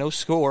second inning, no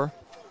score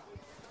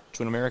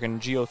between American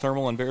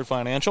Geo-Thermal and Baird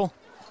Financial.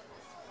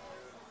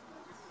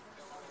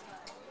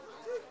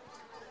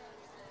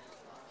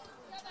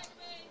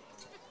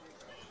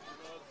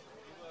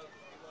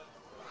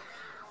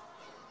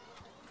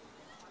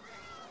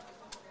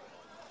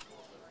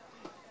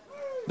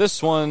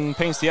 This one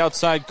paints the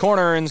outside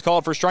corner and is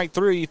called for strike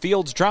 3.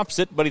 Fields drops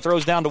it, but he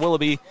throws down to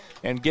Willoughby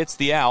and gets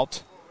the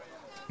out.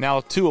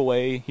 Now 2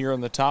 away here in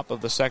the top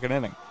of the second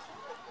inning.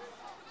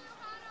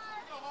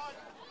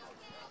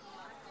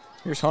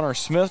 Here's Hunter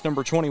Smith,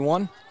 number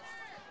 21.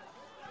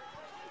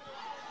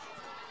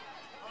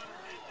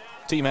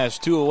 Team has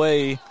 2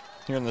 away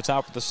here in the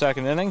top of the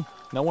second inning.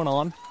 No one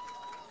on.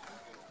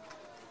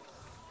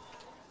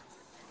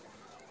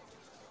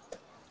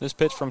 This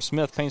pitch from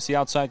Smith paints the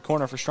outside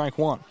corner for strike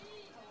 1.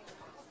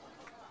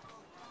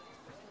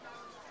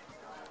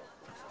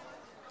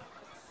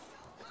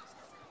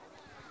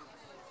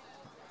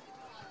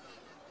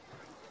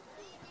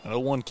 An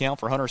 0-1 count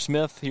for Hunter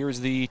Smith.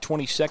 Here's the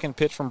 22nd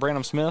pitch from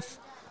Branham Smith.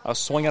 A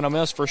swing and a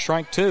miss for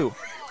strike 2.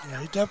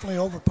 Yeah, he's definitely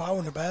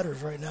overpowering the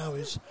batters right now.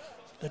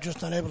 They're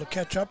just not able to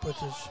catch up with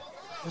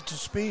the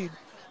speed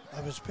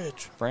of his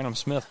pitch. Branham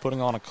Smith putting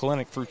on a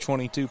clinic through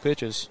 22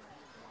 pitches.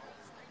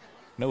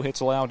 No hits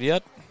allowed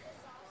yet.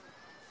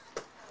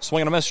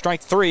 Swing and a miss,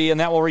 strike 3,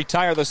 and that will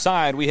retire the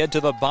side. We head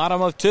to the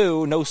bottom of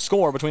 2. No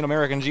score between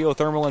American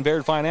Geo-Thermal and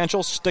Baird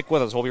Financial. Stick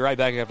with us. We'll be right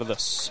back after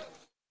this.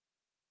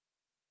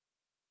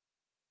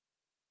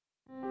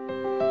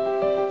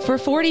 For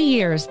 40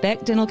 years,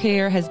 Beck Dental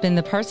Care has been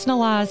the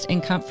personalized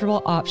and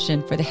comfortable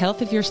option for the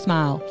health of your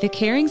smile. The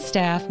caring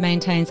staff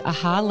maintains a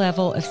high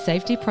level of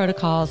safety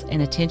protocols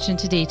and attention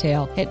to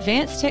detail.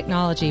 Advanced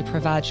technology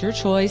provides your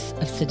choice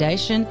of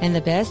sedation and the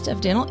best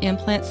of dental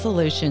implant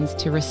solutions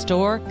to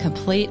restore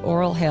complete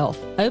oral health.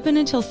 Open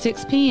until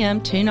 6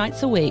 p.m. 2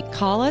 nights a week.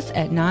 Call us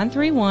at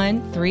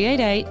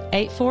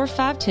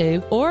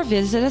 931-388-8452 or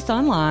visit us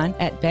online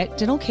at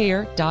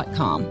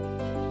beckdentalcare.com.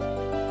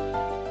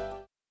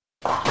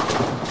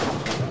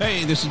 Hey,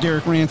 Hey, this is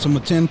Derek Ransom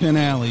with 10 Pin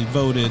Alley,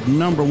 voted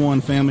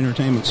 #1 family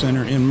entertainment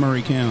center in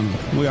Murray County.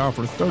 We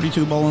offer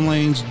 32 bowling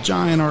lanes,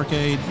 giant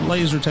arcade,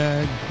 laser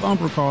tag,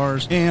 bumper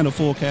cars, and a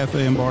full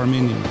cafe and bar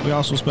menu. We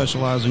also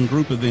specialize in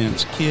group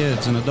events,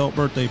 kids and adult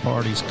birthday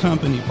parties,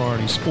 company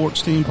parties,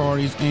 sports team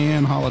parties,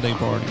 and holiday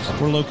parties.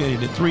 We're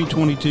located at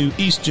 322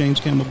 East James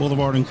Campbell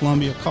Boulevard in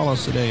Columbia. Call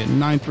us today at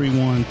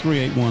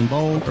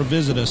 931-381-BOWL or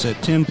visit us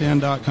at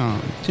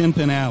 10pin.com. 10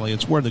 Pin Alley,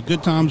 it's where the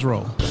good times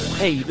roll.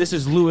 Hey, this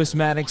is Lewis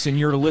Maddox, and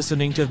you're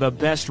listening to the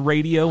best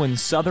radio in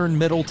southern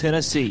Middle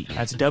Tennessee.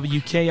 That's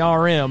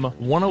WKRM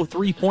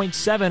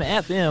 103.7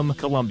 FM,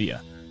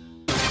 Columbia.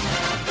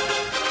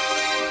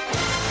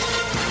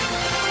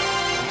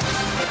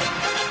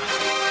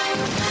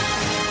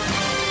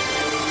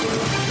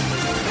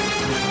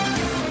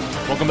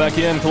 Welcome back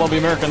in Columbia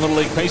American Little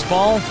League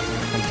Baseball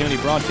on Kennedy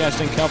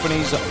Broadcasting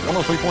Company's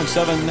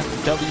 103.7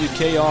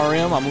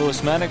 WKRM. I'm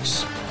Lewis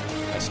Maddox.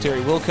 That's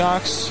Terry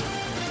Wilcox.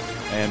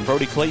 And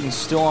Brody Clayton's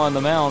still on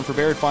the mound for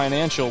Baird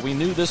Financial. We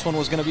knew this one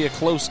was going to be a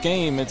close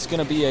game. It's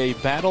going to be a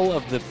battle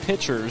of the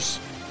pitchers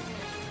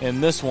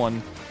in this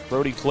one.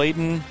 Brody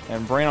Clayton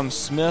and Branham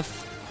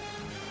Smith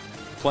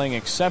playing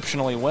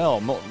exceptionally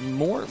well.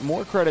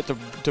 More credit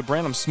to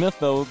Branham Smith,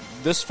 though,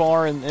 this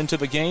far into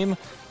the game.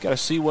 Got to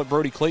see what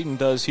Brody Clayton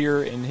does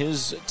here in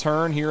his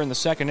turn here in the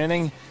second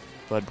inning.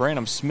 But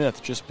Branham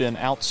Smith just been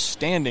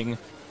outstanding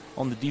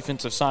on the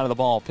defensive side of the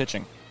ball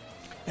pitching.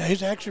 Yeah,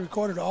 he's actually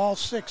recorded all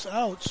 6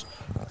 outs.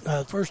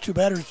 The first 2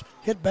 batters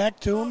hit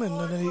back to him, and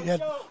then he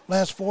had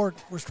last 4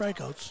 were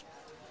strikeouts.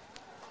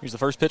 Here's the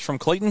first pitch from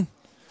Clayton,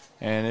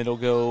 and it'll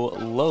go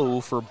low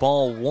for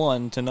ball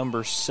 1 to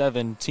number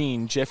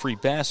 17, Jeffrey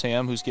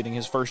Bassham, who's getting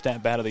his first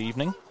at-bat of the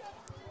evening.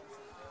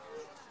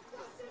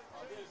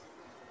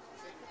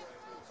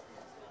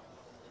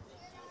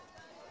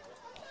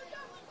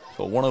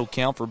 So a 1-0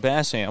 count for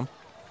Bassham.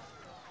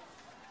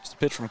 It's the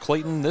pitch from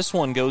Clayton. This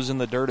one goes in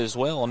the dirt as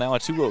well. Now a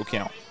 2-0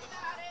 count.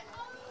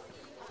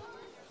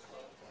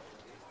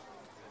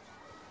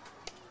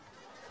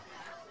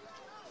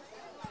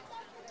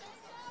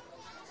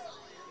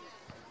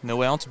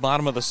 No outs,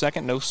 bottom of the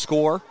second, no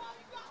score.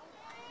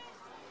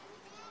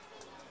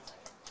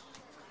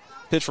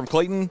 Pitch from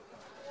Clayton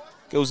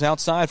goes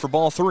outside for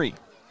ball 3.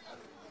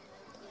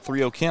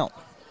 3-0 count.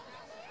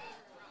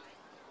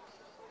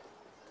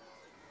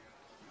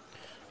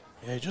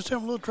 Yeah, just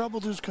having a little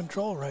trouble with his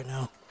control right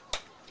now.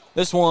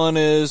 This one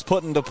is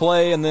put into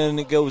play, and then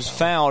it goes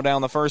foul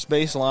down the first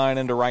baseline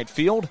into right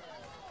field.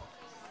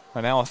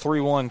 And now a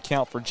 3-1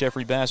 count for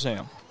Jeffrey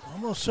Bassham.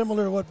 Almost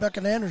similar to what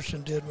Beckett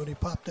Anderson did when he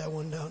popped that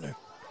one down there.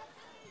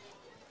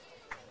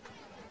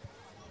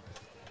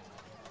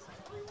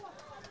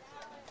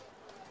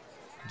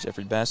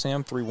 Jeffrey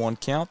Bassham,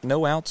 3-1 count.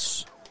 No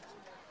outs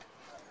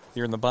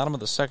here in the bottom of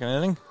the second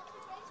inning.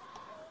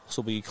 This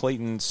will be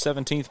Clayton's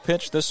 17th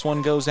pitch. This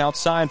one goes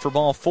outside for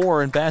ball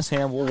 4, and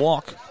Bassham will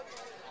walk.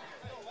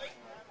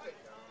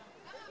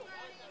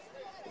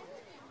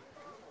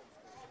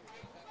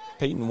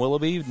 Peyton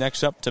Willoughby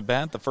next up to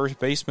bat, the first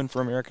baseman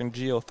for American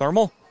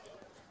Geo-Thermal.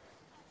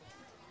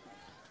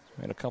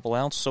 Made a couple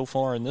outs so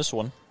far in this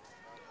one.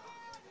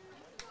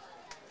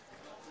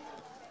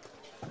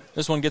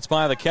 This one gets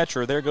by the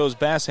catcher. There goes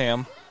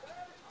Bassham.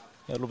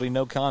 That'll be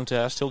no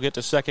contest. He'll get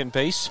to second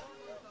base.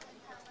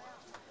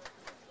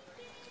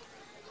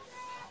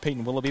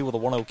 Peyton Willoughby with a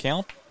 1-0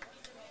 count.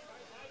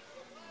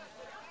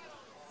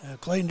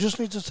 Clayton just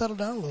needs to settle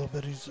down a little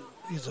bit.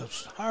 He's a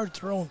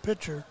hard-throwing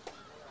pitcher,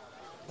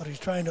 but he's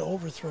trying to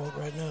overthrow it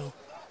right now.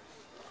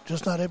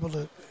 Just not able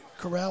to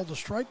corral the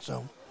strike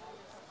zone.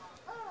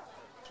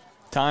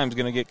 Time's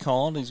going to get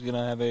called. He's going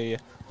to have a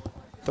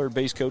third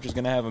base coach is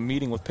going to have a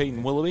meeting with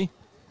Peyton Willoughby.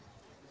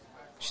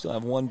 Still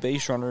have one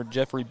base runner,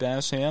 Jeffrey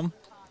Bassham,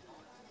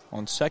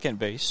 on second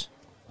base.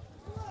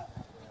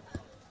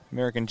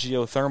 American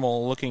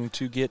Geo-Thermal looking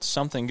to get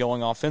something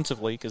going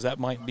offensively, because that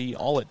might be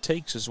all it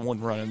takes is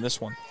one run in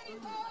this one.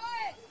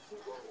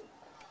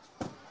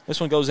 This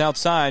one goes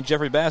outside.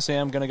 Jeffrey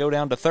Bassham going to go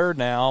down to third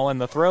now,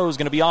 and the throw is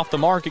going to be off the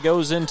mark. It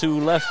goes into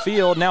left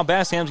field. Now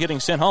Bassham's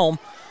getting sent home.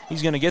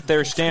 He's going to get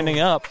there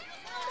standing up,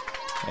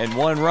 and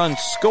one run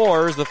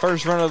scores, the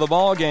first run of the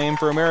ball game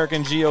for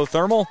American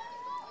Geo-Thermal,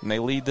 and they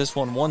lead this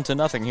one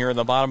 1-0 here in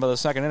the bottom of the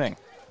second inning.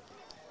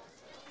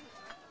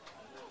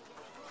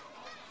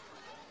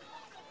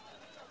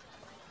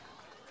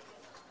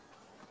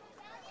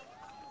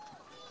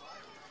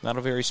 Not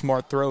a very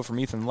smart throw from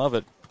Ethan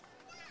Lovett.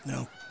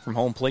 No. From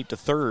home plate to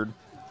third.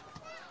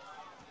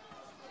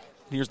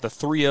 Here's the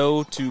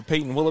 3-0 to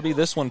Peyton Willoughby.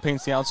 This one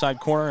paints the outside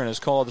corner and is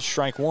called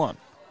strike one.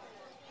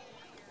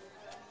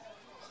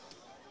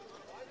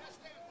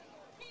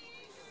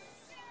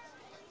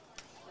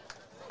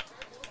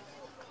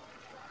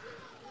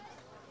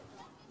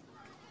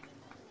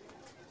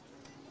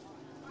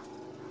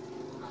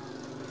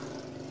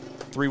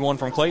 (3-1)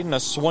 from Clayton. A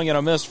swing and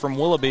a miss from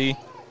Willoughby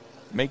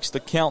makes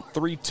the count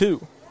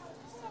 3-2.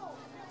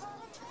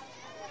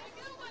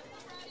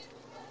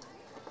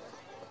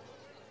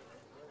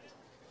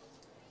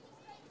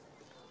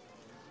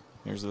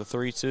 Here's the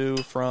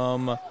 3-2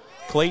 from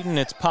Clayton.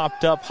 It's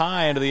popped up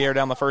high into the air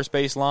down the first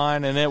base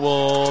line, and it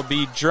will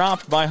be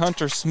dropped by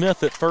Hunter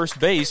Smith at first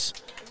base.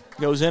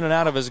 Goes in and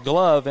out of his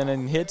glove and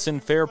then hits in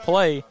fair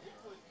play.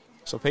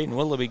 So Peyton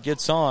Willoughby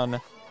gets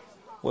on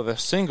with a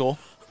single.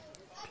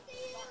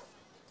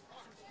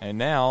 And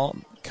now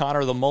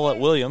Connor the Mullet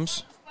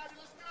Williams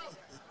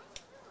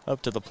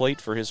up to the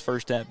plate for his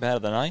first at-bat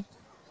of the night.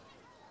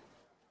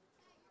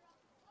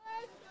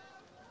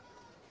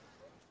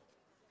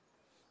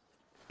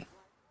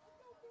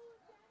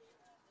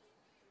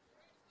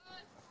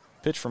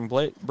 Pitch from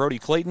Brody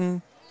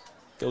Clayton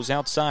goes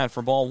outside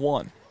for ball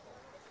one.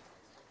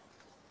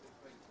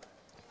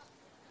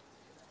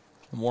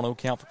 1-0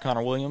 count for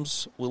Connor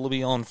Williams.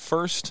 Willoughby on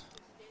first.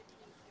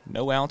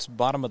 No outs,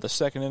 bottom of the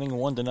second inning,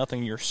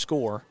 1-0 your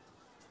score.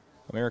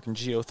 American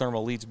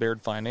Geo-Thermal leads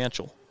Baird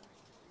Financial.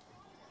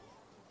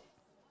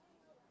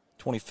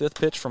 25th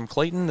pitch from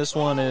Clayton. This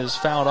one is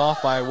fouled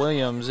off by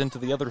Williams into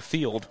the other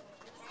field.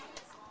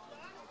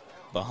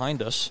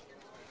 Behind us.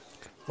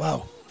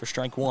 Wow. For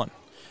strike one.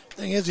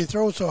 Thing is, he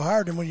throws so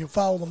hard, and when you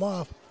foul them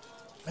off,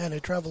 man,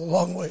 they travel a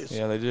long ways.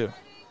 Yeah, they do.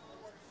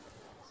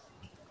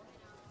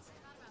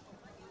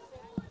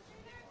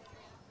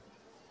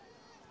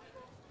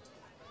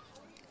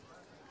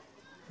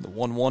 The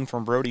 1-1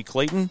 from Brody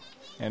Clayton,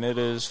 and it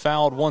is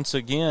fouled once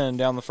again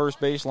down the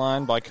first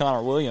baseline by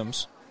Connor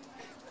Williams.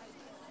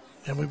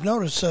 And we've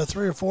noticed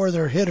 3 or 4 of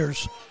their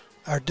hitters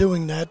are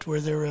doing that,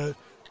 where they're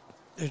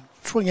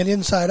swinging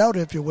inside out,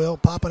 if you will,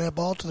 popping that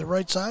ball to the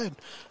right side.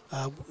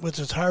 With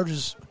as hard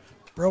as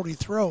Brody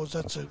throws,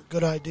 that's a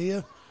good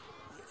idea.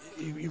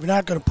 You're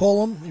not going to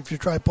pull them. If you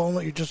try pulling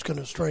it, you're just going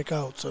to strike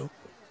out. So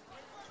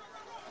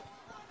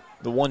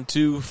the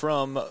 1-2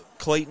 from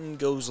Clayton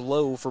goes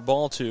low for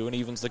ball two and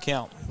evens the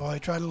count. Well, he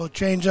tried a little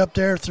change up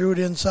there, threw it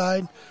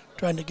inside,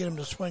 trying to get him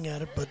to swing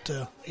at it, but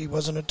he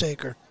wasn't a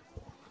taker.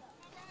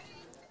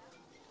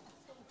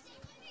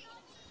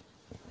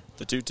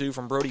 The 2-2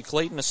 from Brody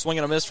Clayton, a swing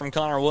and a miss from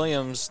Connor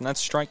Williams, and that's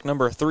strike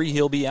number 3.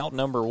 He'll be out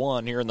number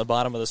 1 here in the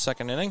bottom of the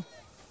second inning.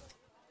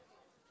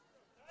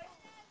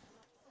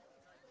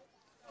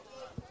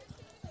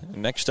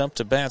 Next up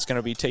to bat's going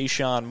to be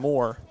Tayshawn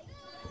Moore,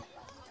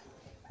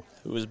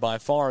 who is by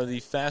far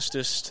the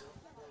fastest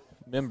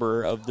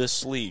member of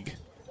this league.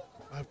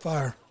 By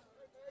far.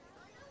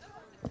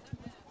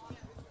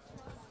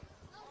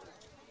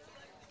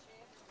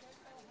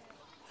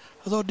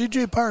 Although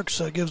DJ Parks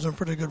gives him a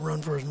pretty good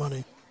run for his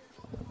money.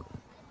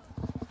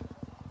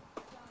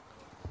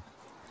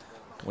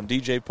 When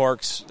DJ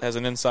Parks has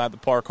an inside the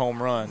park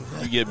home run,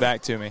 you get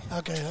back to me.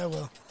 Okay, I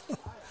will.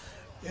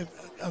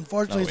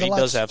 Unfortunately, he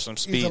does have some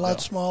speed. He's a lot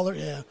smaller,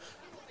 yeah,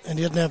 and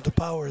he doesn't have the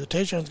power. The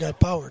Tayshawn's got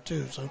power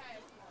too, so.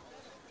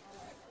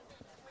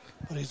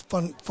 But he's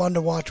fun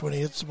to watch when he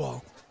hits the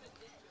ball.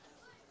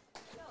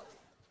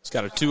 He's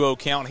got a 2-0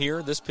 count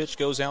here. This pitch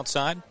goes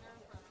outside.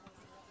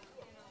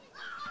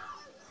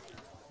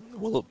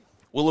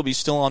 Willoughby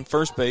still on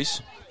first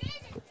base.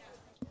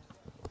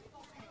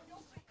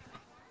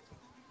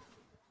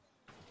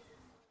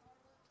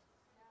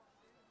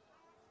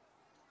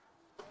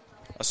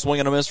 A swing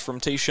and a miss from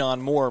Tayshawn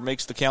Moore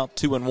makes the count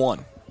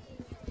 2-1.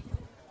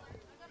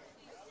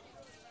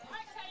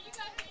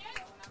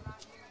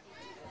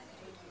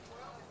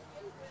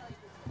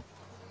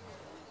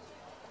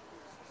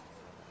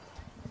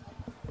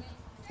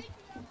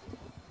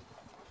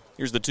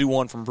 Here's the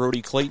 2-1 from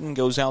Brody Clayton.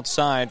 Goes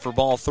outside for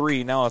ball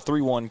 3. Now a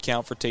 3-1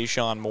 count for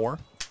Tayshawn Moore.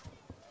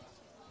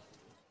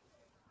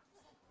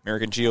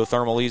 American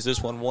Geo-Thermal leads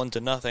this one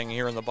 1-0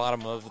 here in the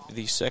bottom of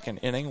the second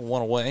inning.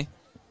 1 away.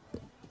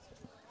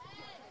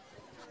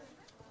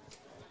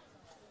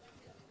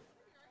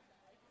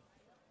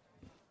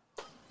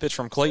 Pitch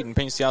from Clayton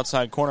paints the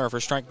outside corner for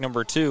strike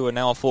number 2, and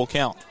now a full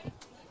count.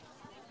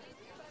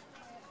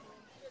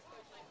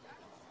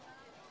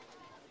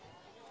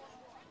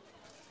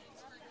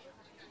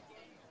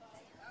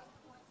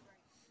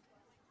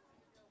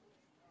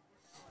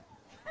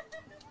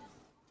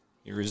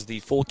 Here is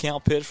the full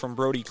count pitch from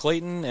Brody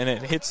Clayton, and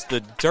it hits the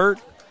dirt,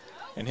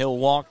 and he'll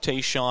walk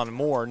Tayshawn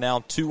Moore.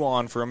 Now 2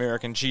 on for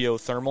American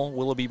Geo-Thermal.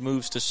 Willoughby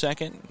moves to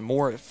second,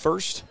 Moore at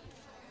first,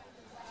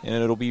 and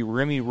it'll be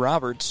Remy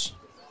Roberts,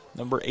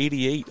 number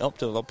 88, up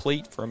to the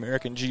plate for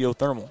American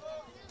Geo-Thermal.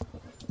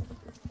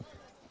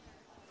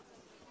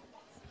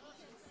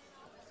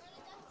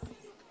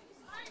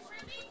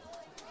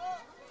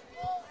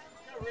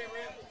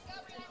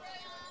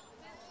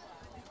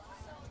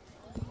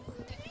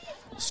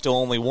 Still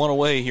only 1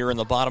 away here in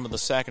the bottom of the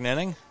second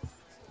inning.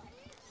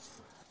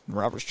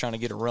 Roberts trying to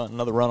get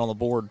another run on the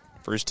board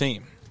for his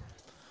team.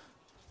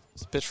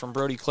 This pitch from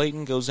Brody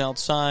Clayton goes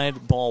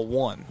outside, ball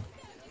 1.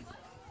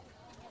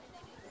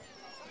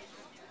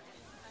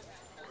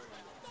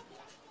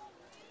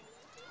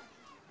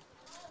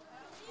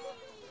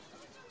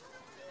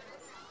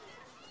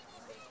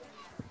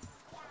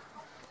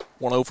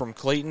 .1-0 from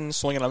Clayton,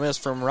 swing and a miss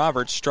from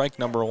Roberts, strike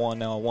number 1,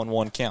 now a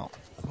 1-1 count.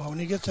 Well, when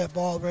he gets that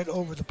ball right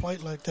over the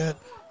plate like that,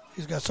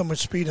 he's got so much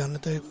speed on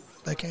it,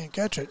 they can't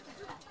catch it.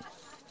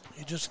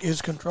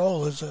 His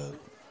control is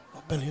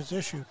been his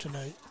issue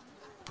tonight.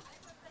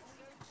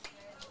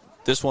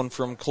 This one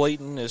from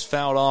Clayton is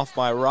fouled off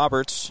by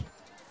Roberts.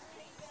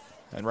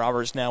 And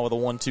Roberts now with a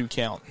 1-2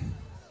 count.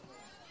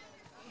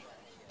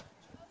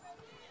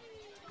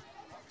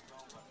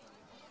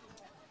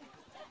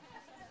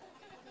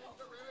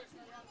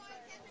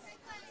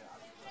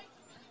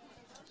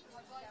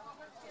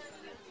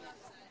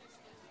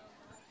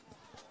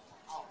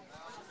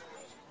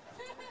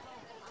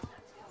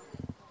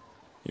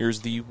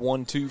 Here's the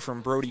 1-2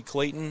 from Brody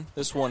Clayton.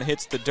 This one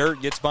hits the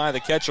dirt, gets by the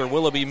catcher.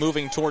 Willoughby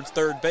moving towards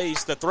third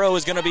base. The throw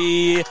is going to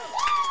be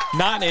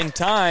not in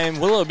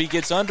time. Willoughby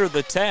gets under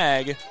the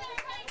tag.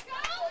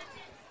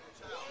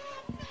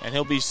 And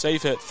he'll be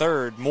safe at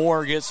third.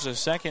 Moore gets to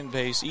second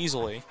base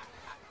easily.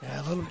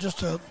 Yeah, a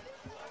little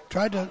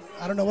tried to,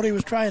 I don't know what he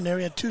was trying there.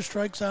 He had 2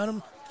 strikes on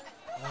him.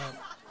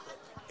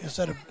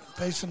 Instead of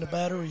facing the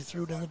batter, he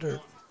threw it in the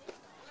dirt.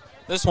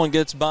 This one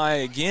gets by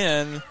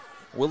again.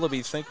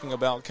 Willoughby thinking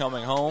about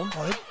coming home.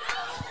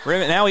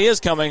 Now he is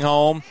coming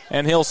home,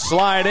 and he'll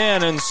slide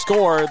in and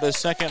score the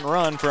second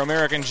run for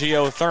American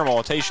Geo-Thermal.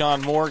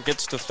 Tayshawn Moore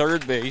gets to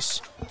third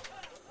base.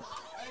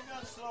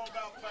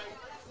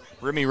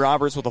 Remy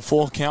Roberts with a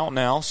full count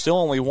now. Still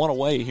only 1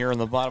 away here in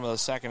the bottom of the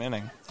second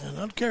inning. And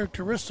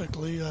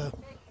uncharacteristically,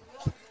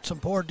 some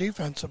poor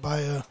defense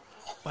by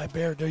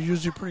Baird. They're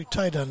usually pretty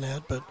tight on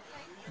that, but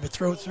they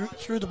threw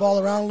the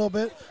ball around a little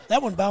bit.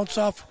 That one bounced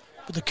off.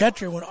 But the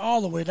catcher went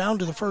all the way down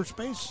to the first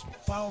base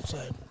foul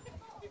side.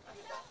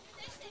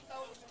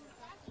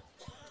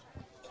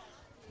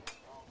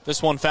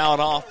 This one fouled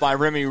off by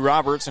Remy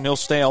Roberts, and he'll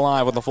stay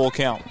alive with a full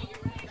count.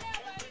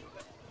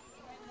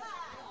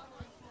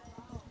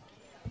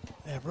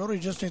 Yeah, Brody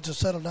just needs to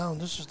settle down.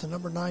 This is the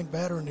number 9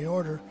 batter in the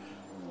order.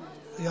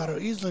 He ought to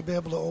easily be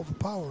able to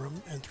overpower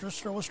him and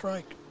just throw a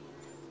strike.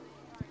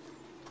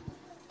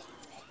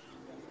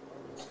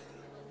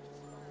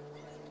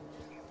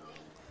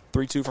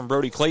 Three-two from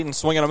Brody Clayton,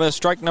 swing and a miss,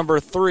 strike number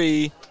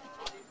 3.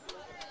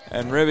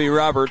 And Remy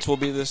Roberts will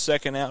be the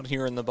second out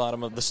here in the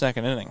bottom of the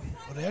second inning.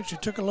 Well, they actually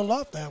took a little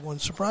off that one,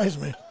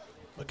 surprised me.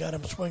 But got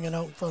him swinging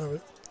out in front of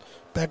it.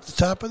 Back to the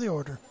top of the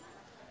order.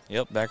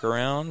 Yep, back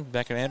around,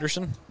 Beckett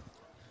Anderson.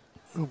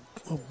 Who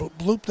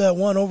blooped that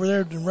one over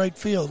there in right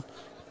field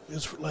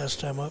his last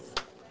time up.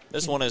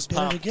 This one is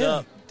popped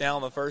up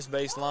down the first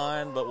base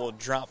line, but will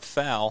drop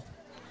foul.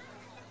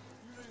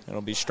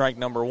 It'll be strike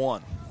number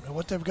 1. And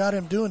what they've got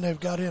him doing, they've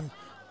got him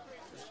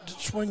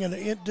swinging,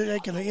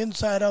 taking an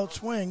inside-out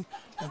swing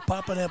and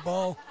popping that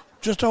ball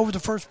just over the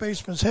first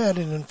baseman's head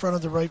and in front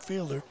of the right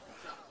fielder.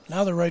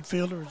 Now the right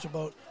fielder is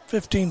about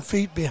 15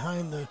 feet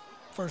behind the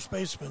first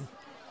baseman.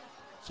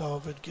 So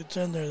if it gets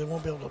in there, they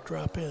won't be able to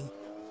drop in.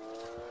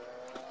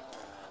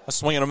 A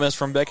swing and a miss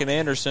from Beckett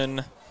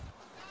Anderson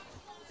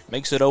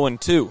makes it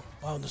 0-2.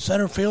 Wow, the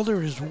center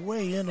fielder is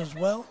way in as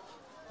well.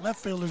 Left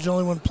fielder's the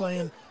only one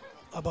playing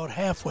about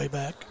halfway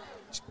back.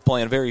 He's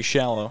playing very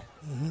shallow.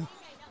 Mm-hmm.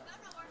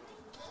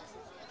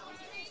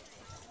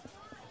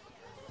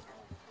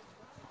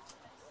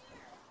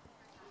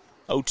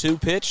 Oh, 2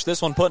 pitch.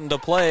 This one put into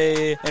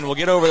play and will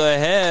get over the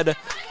head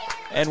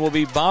and will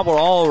be bobbled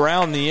all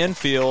around the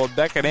infield.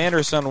 Beckett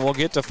Anderson will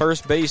get to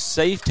first base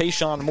safe.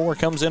 Tayshawn Moore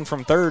comes in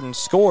from third and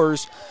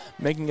scores,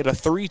 making it a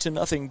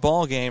 3-0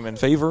 ball game in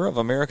favor of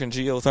American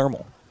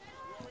Geo-Thermal.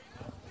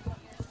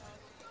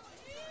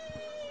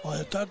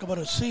 Well, talk about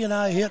a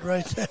C&I hit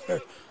right there.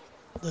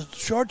 The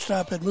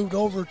shortstop had moved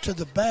over to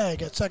the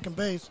bag at second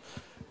base,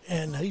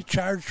 and he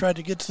tried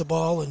to get to the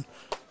ball, and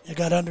it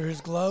got under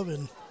his glove,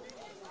 and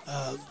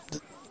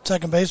the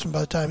second baseman,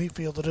 by the time he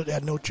fielded it,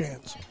 had no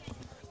chance.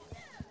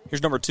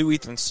 Here's number 2,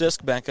 Ethan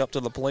Sisk, back up to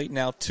the plate.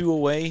 Now 2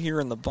 away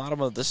here in the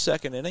bottom of the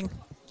second inning.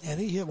 And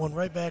he hit one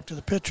right back to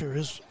the pitcher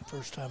his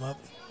first time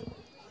up.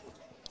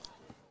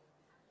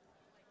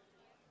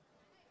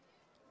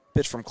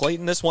 Pitch from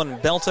Clayton. This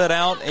one belted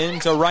out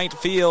into right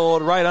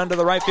field, right under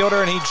the right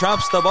fielder, and he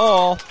drops the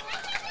ball.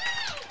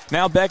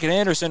 Now Beckett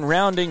Anderson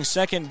rounding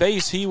second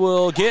base. He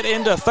will get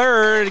into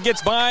third.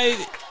 Gets by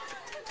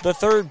the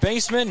third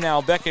baseman.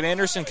 Now Beckett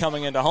Anderson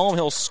coming into home.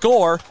 He'll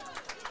score.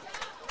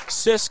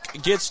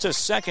 Sisk gets to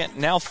second.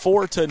 Now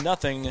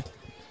 4-0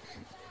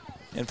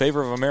 in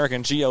favor of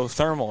American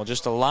Geo-Thermal.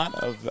 Just a lot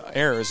of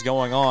errors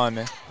going on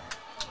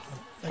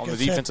the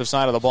defensive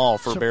side of the ball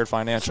for Baird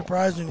Financial.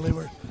 Surprisingly,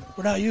 we're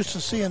not used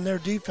to seeing their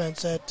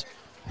defense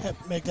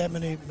make that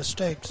many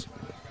mistakes.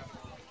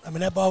 I mean,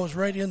 that ball was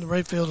right in the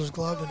right fielder's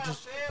glove and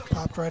just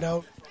popped right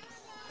out,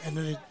 and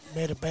then he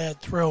made a bad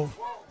throw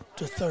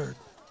to third.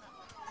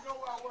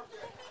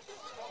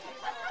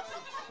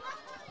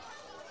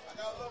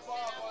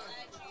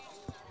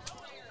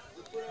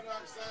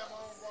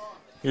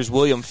 Here's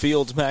William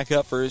Fields back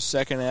up for his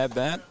second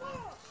at-bat.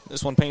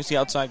 This one paints the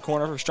outside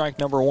corner for strike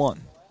number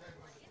 1.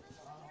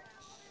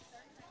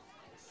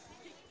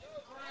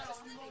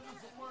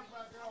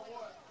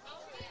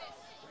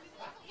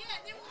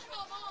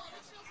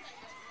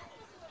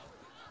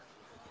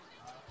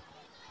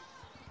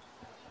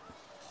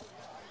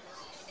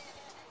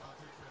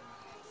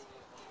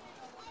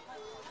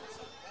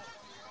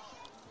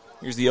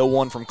 Here's the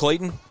 0-1 from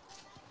Clayton.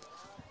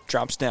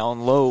 Drops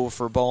down low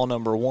for ball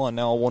number 1.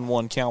 Now a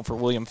 1-1 count for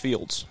William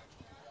Fields.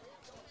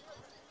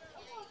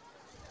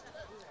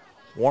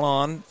 1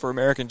 on for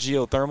American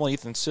Geo-Thermal.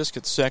 Ethan Sisk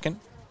at second.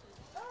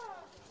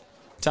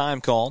 Time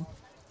called.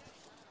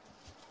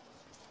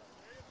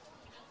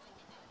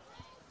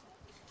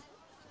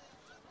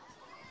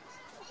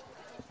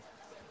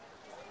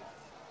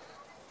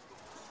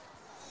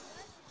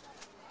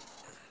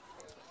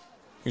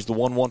 Here's the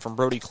 1-1 from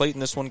Brody Clayton.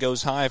 This one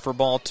goes high for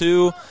ball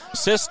 2.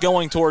 Sisk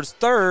going towards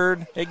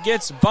third. It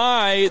gets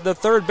by the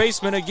third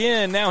baseman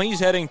again. Now he's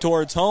heading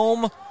towards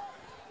home.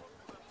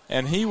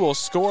 And he will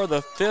score the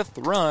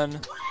 5th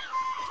run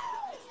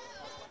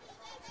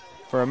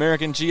for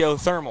American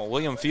Geo-Thermal.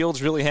 William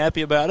Fields really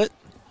happy about it.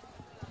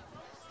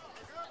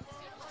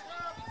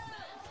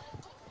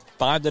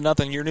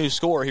 5-0 your new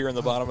score here in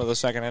the bottom of the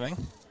second inning.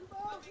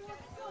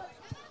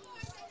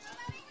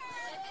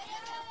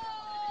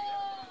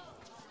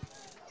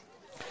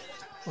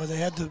 Well, they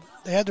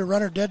had the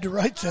runner dead to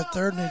rights at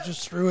third, and they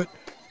just threw it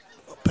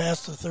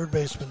past the third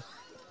baseman.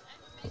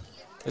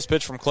 This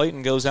pitch from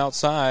Clayton goes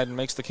outside and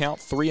makes the count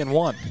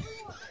 3-1.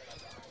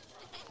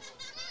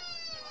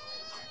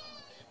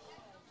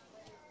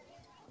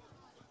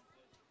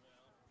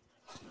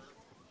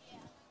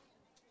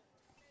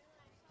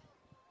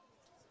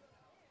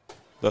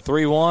 The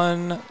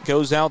 3-1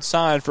 goes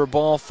outside for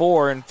ball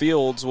 4, and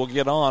Fields will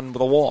get on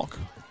with a walk.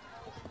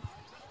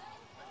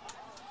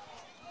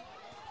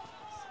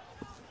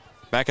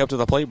 Back up to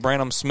the plate,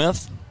 Branham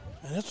Smith.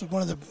 And this was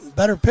one of the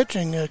better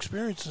pitching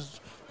experiences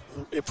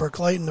for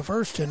Clayton the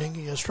first inning.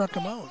 He struck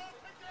him out.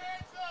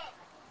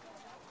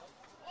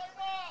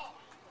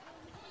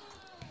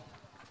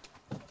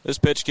 This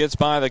pitch gets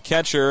by the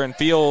catcher, and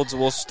Fields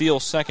will steal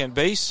second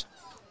base.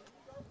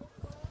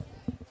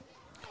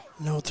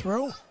 No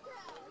throw.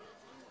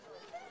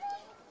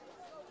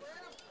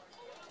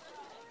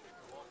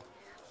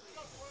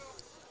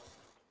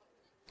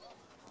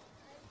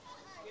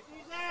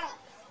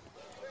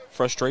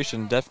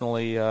 Frustration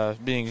definitely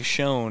being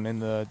shown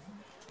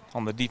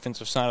on the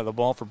defensive side of the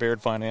ball for Baird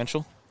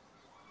Financial.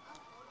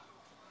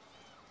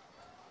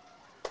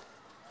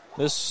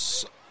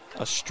 This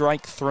a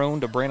strike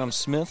thrown to Branham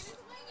Smith,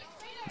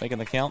 making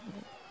the count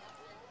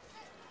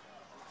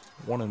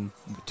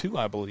 1-2,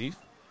 I believe.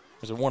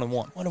 Is it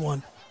 1-1?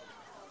 1-1.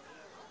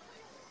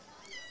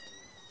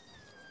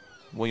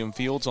 William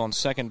Fields on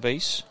second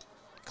base.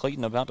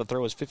 Clayton about to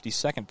throw his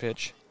 52nd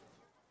pitch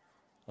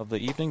of the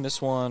evening.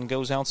 This one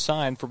goes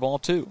outside for ball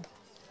 2.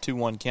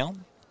 2-1 count.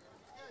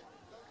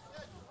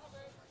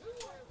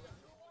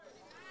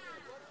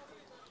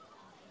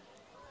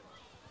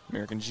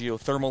 American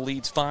Geo-Thermal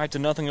leads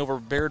 5-0 over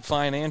Baird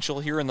Financial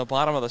here in the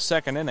bottom of the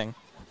second inning.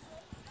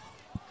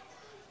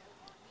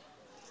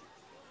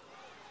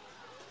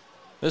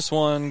 This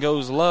one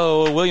goes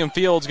low. William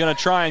Fields going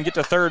to try and get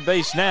to third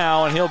base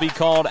now, and he'll be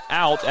called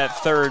out at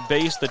third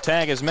base. The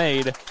tag is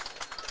made,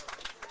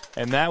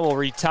 and that will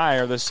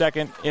retire the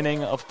second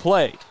inning of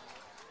play.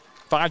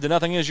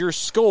 5-0 is your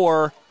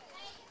score.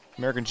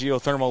 American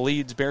Geo-Thermal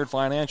leads Baird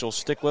Financial.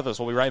 Stick with us.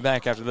 We'll be right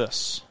back after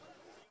this.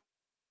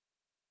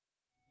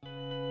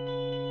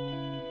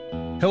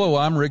 Hello,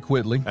 I'm Rick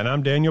Whitley. And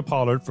I'm Daniel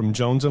Pollard from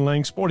Jones &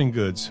 Lang Sporting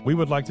Goods. We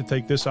would like to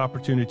take this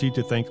opportunity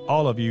to thank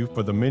all of you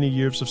for the many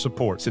years of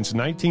support. Since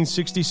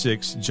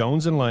 1966,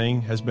 Jones & Lang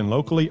has been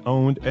locally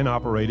owned and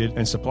operated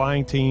and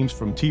supplying teams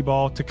from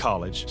T-ball to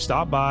college.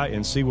 Stop by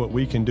and see what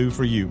we can do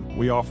for you.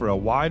 We offer a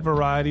wide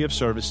variety of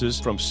services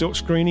from silk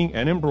screening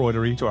and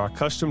embroidery to our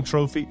custom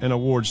trophy and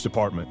awards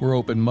department. We're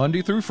open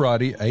Monday through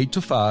Friday, 8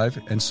 to 5,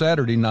 and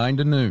Saturday, 9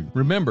 to noon.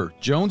 Remember,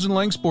 Jones &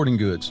 Lang Sporting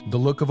Goods, the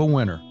look of a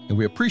winner. And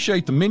we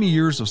appreciate the many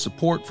years of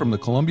support from the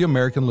Columbia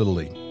American Little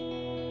League.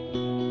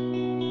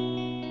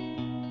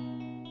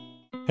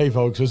 Hey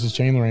folks, this is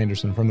Chandler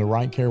Anderson from the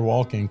Right Care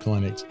Walk-In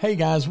Clinics. Hey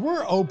guys,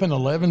 we're open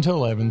 11 to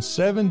 11,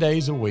 7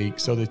 days a week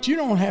so that you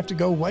don't have to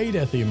go wait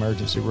at the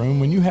emergency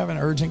room when you have an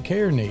urgent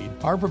care need.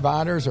 Our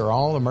providers are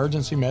all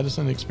emergency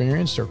medicine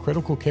experienced or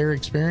critical care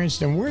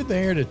experienced, and we're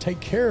there to take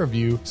care of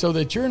you so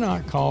that you're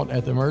not caught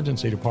at the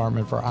emergency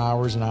department for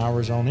hours and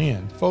hours on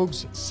end.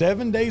 Folks,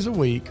 7 days a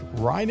week,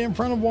 right in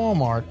front of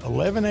Walmart,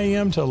 11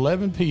 a.m. to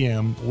 11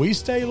 p.m., we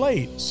stay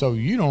late so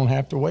you don't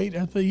have to wait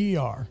at the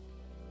ER.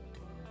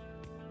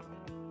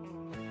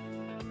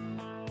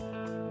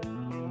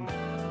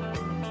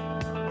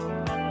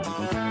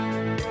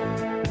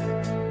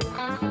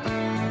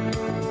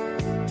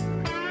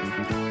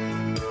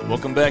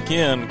 Welcome back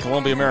in.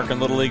 Columbia American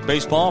Little League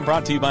Baseball,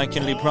 brought to you by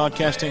Kennedy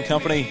Broadcasting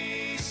Company.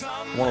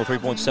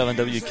 103.7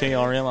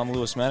 WKRM. I'm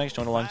Lewis Maddox,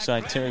 joined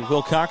alongside Terry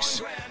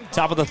Wilcox.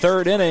 Top of the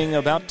third inning,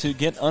 about to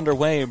get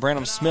underway.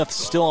 Branham Smith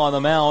still on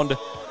the mound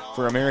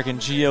for American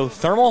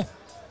Geo-Thermal.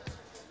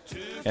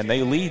 And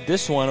they lead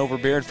this one over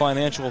Baird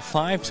Financial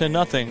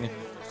 5-0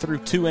 through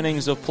 2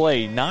 innings of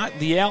play. Not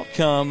the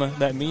outcome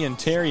that me and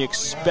Terry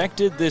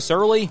expected this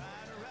early,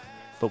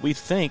 but we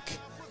think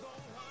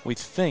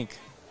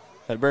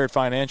that Baird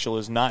Financial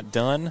is not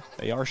done.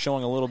 They are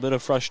showing a little bit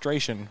of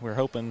frustration. We're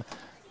hoping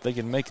they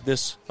can make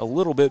this a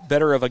little bit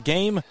better of a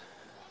game.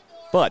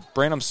 But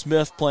Branham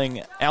Smith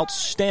playing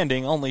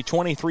outstanding, only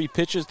 23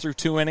 pitches through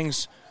 2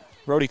 innings.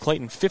 Brody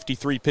Clayton,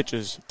 53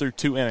 pitches through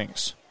 2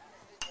 innings.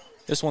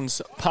 This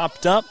one's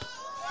popped up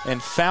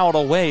and fouled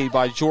away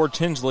by George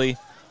Hensley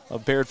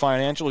of Baird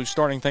Financial, who's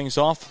starting things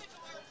off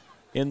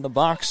in the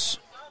box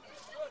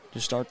to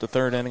start the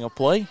 3rd inning of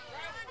play.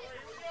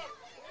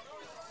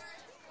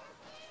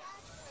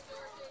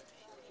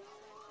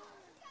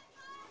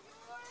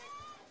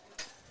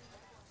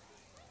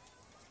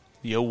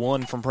 The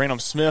 0-1 from Branham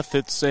Smith.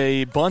 It's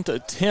a bunt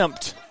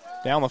attempt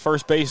down the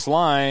first base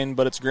line,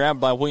 but it's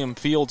grabbed by William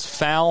Fields,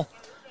 foul,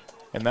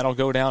 and that'll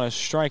go down as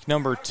strike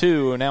number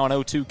 2. Now an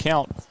 0-2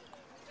 count.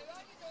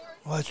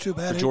 Well, that's too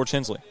bad. For George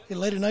Hensley. He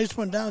laid a nice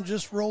one down,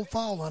 just rolled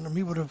foul on him.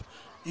 He would have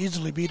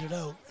easily beat it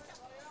out.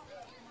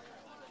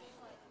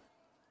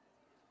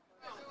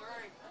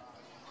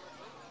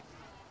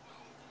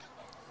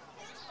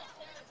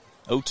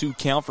 (0-2)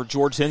 count for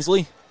George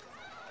Hensley.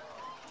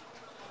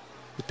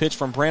 The pitch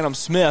from Branham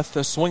Smith,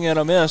 a swing and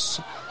a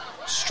miss.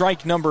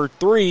 Strike number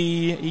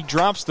 3. He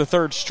drops the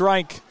 3rd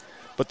strike,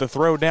 but the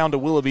throw down to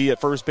Willoughby at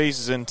first base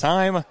is in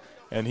time,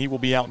 and he will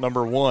be out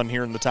number 1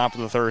 here in the top of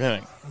the 3rd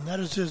inning. And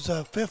that is his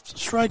 5th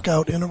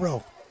strikeout in a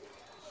row.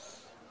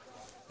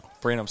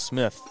 Branham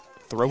Smith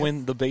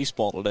throwing the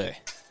baseball today.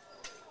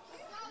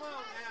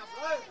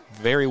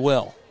 Very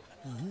well.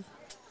 Mm-hmm.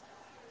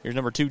 Here's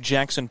number 2,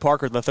 Jackson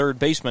Parker, the 3rd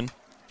baseman.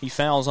 He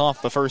fouls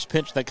off the first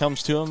pitch that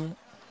comes to him.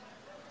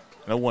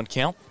 An 0-1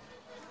 count.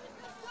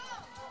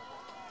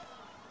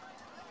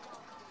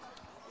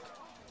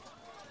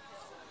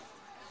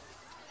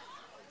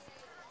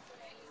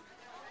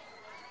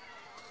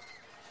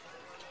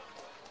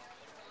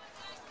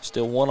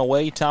 Still 1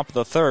 away, top of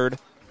the 3rd.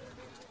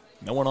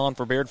 No one on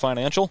for Baird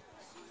Financial.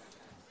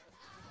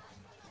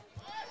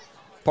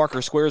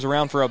 Parker squares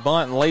around for a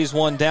bunt and lays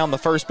one down the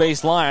first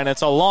base line.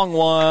 It's a long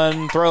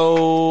one.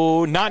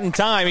 Throw not in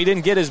time. He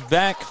didn't get his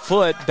back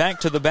foot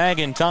back to the bag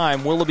in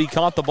time. Willoughby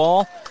caught the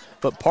ball,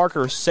 but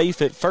Parker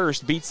safe at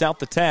first, beats out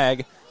the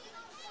tag.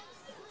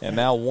 And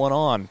now 1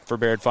 on for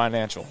Baird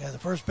Financial. Yeah, the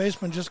first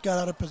baseman just got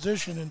out of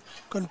position and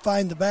couldn't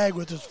find the bag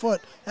with his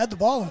foot. Had the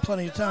ball in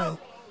plenty of time.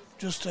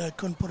 Just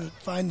couldn't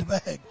find the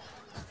bag.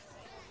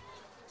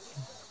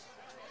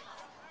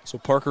 So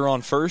Parker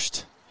on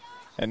first.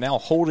 And now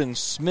Holden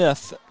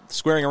Smith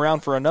squaring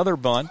around for another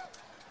bunt.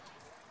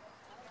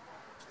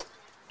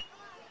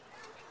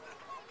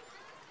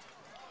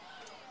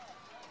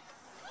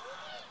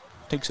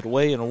 Takes it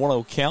away in a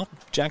 1-0 count.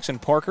 Jackson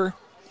Parker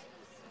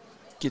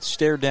gets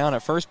stared down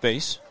at first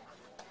base.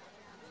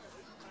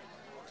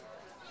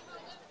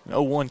 An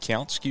 0-1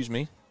 count, excuse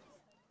me.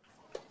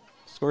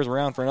 Squares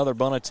around for another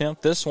bunt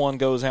attempt. This one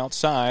goes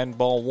outside,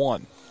 ball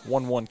 1.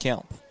 1-1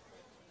 count.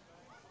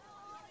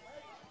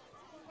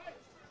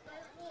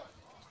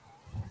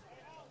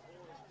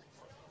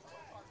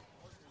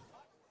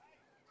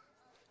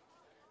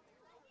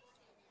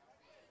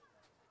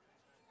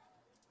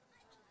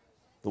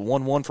 The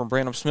 1-1 from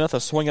Branham Smith, a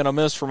swing and a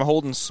miss from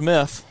Holden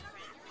Smith,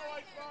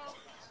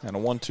 and a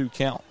 1-2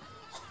 count.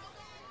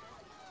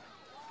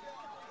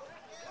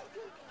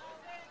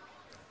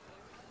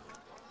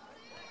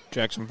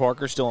 Jackson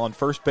Parker still on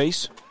first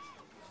base.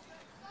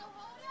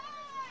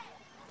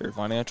 Baird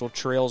Financial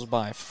trails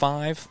by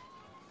 5.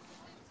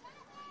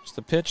 It's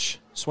the pitch,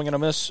 swing and a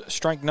miss,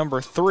 strike number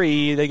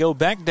 3. They go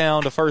back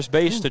down to first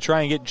base to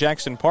try and get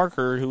Jackson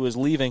Parker, who is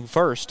leaving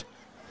first.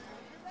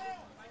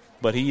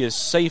 But he is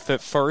safe at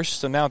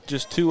first, so now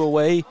just 2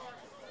 away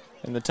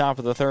in the top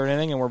of the 3rd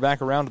inning, and we're back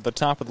around to the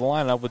top of the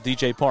lineup with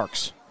DJ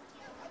Parks.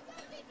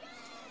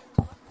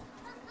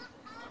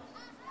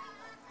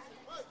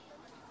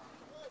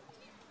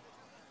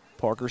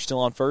 Parker still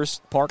on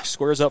first. Parks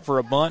squares up for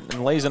a bunt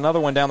and lays another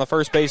one down the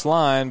first base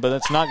line, but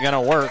it's not going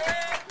to work.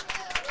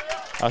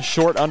 A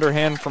short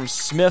underhand from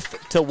Smith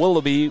to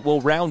Willoughby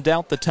will round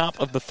out the top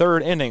of the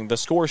 3rd inning. The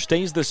score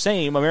stays the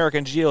same.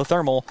 American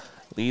Geo-Thermal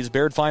leads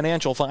Baird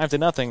Financial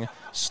 5-0.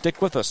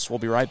 Stick with us. We'll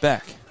be right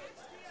back.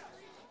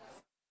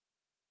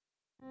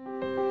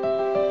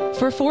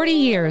 For 40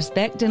 years,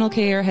 Beck Dental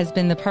Care has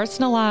been the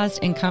personalized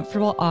and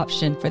comfortable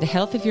option for the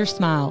health of your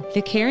smile.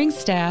 The caring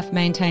staff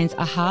maintains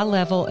a high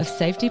level of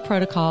safety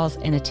protocols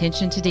and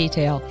attention to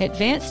detail.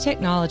 Advanced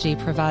technology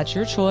provides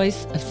your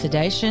choice of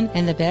sedation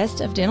and the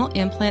best of dental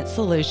implant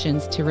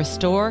solutions to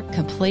restore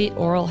complete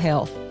oral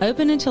health.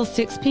 Open until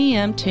 6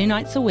 p.m. 2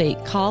 nights a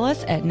week. Call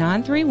us at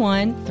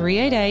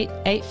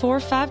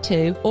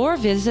 931-388-8452 or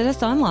visit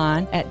us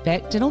online at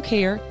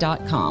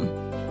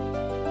beckdentalcare.com.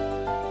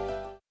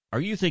 Are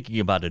you thinking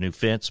about a new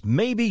fence?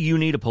 Maybe you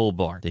need a pole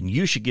barn. Then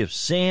you should give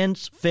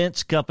Sands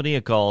Fence Company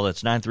a call.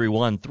 That's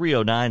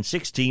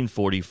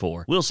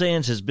 931-309-1644. Will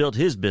Sands has built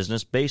his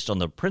business based on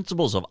the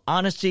principles of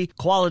honesty,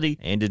 quality,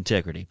 and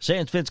integrity.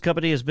 Sands Fence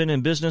Company has been in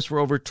business for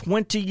over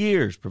 20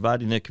 years,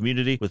 providing the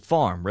community with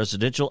farm,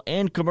 residential,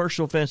 and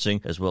commercial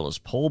fencing, as well as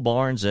pole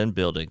barns and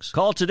buildings.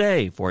 Call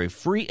today for a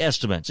free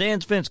estimate.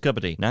 Sands Fence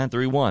Company,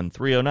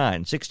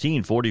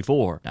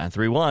 931-309-1644.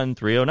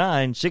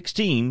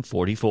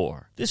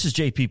 931-309-1644. This is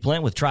J.P.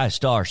 Plant with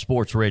TriStar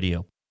Sports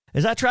Radio.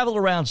 As I travel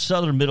around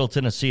southern Middle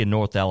Tennessee and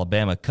North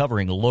Alabama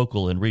covering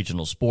local and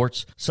regional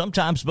sports,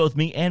 sometimes both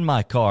me and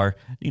my car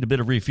need a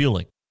bit of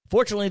refueling.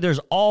 Fortunately, there's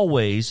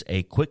always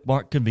a Quick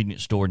Mart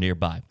convenience store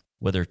nearby.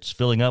 Whether it's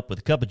filling up with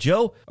a cup of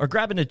joe or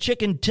grabbing a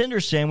chicken tender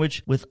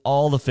sandwich with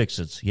all the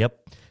fixins.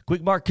 Yep,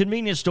 Quick Mart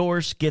convenience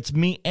stores gets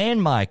me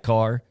and my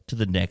car to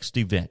the next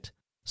event.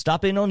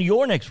 Stop in on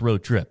your next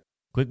road trip.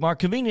 Quick Mart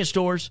convenience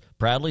stores,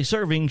 proudly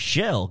serving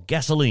Shell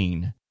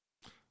gasoline.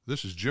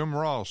 This is Jim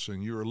Ross,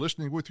 and you are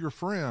listening with your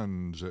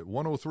friends at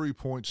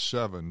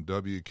 103.7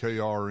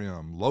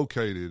 WKRM,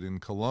 located in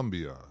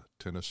Columbia,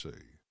 Tennessee.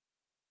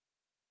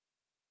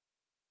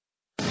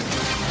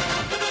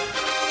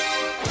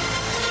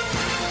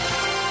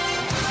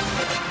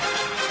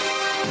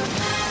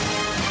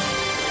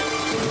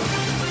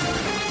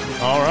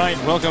 All right,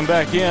 welcome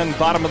back in.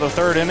 Bottom of the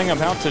third inning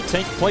about to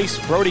take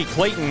place. Brody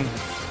Clayton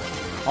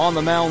on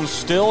the mound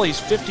still. He's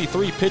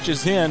 53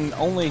 pitches in,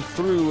 only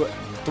through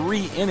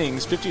 3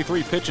 innings,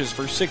 53 pitches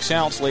for 6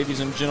 outs, ladies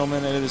and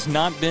gentlemen. And it has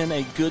not been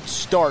a good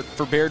start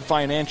for Baird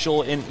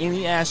Financial in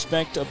any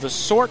aspect of the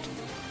sort.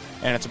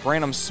 And it's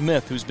Branham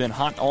Smith who's been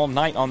hot all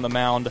night on the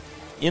mound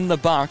in the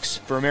box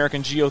for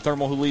American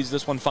Geo-Thermal, who leads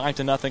this one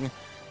 5-0.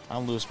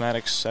 I'm Lewis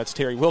Maddox. That's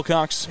Terry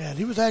Wilcox. Yeah, and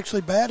he was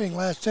actually batting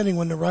last inning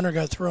when the runner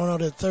got thrown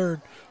out at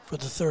third for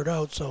the third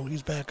out, so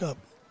he's back up.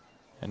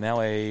 And now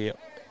a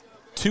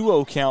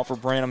 2-0 count for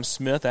Branham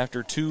Smith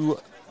after 2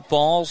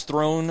 balls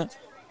thrown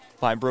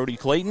by Brody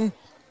Clayton.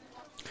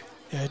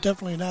 Yeah, he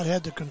definitely not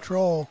had the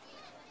control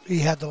he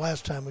had the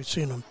last time we've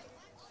seen him.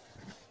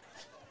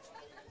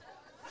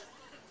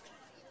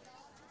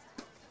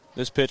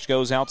 This pitch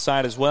goes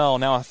outside as well.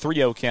 Now a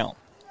 3-0 count.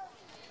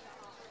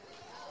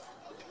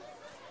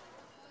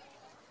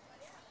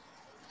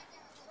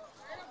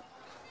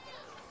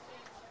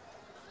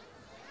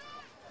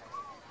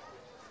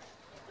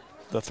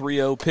 The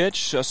 3-0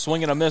 pitch, a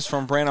swing and a miss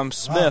from Branham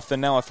Smith,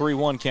 and now a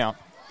 3-1 count.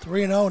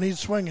 3-0, and he's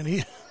swinging.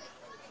 He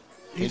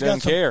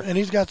doesn't care. And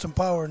he's got some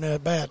power in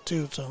that bat,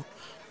 too. So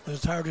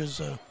as hard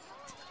as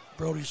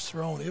Brody's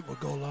thrown, it will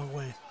go a long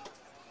way.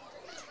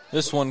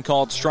 This one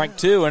called strike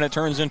 2, and it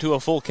turns into a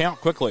full count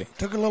quickly.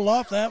 Took a little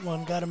off that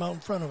one, got him out in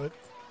front of it.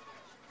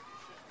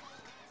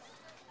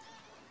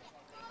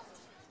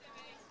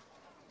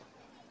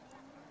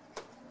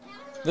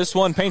 This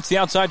one paints the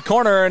outside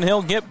corner, and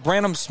he'll get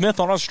Branham Smith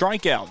on a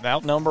strikeout.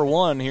 Out number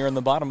 1 here in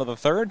the bottom of the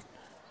third.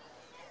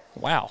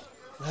 Wow.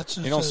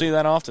 You don't see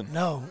that often.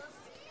 No.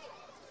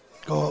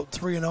 Go up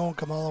 3-0 and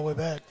come all the way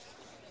back.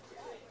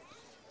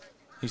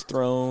 He's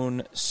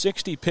thrown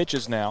 60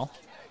 pitches now.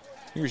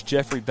 Here's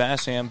Jeffrey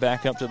Bassam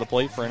back up to the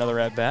plate for another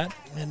at-bat.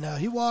 And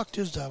he walked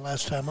his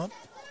last time up.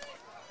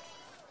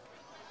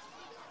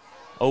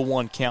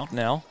 0-1 count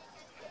now.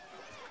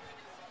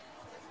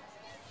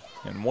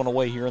 And 1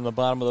 away here in the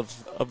bottom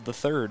of the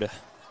third.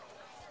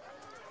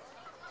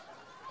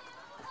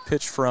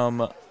 Pitch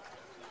from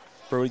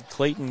Brody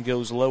Clayton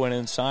goes low and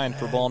inside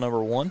for ball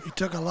number 1. He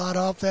took a lot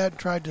off that and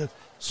tried to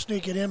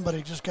sneak it in, but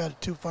he just got it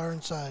too far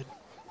inside.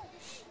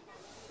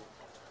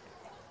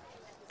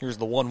 Here's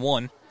the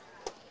 1-1.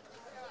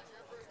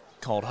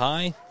 Called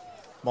high.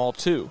 Ball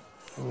 2.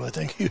 Oh, I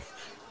think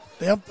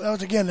I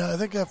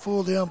think that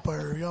fooled the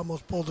umpire. He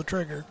almost pulled the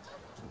trigger.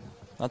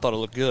 I thought it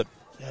looked good.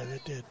 Yeah,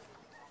 it did.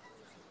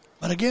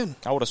 But again,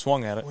 I would have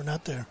swung at it. We're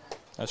not there.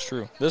 That's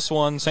true. This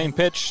one, same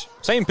pitch,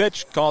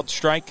 called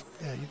strike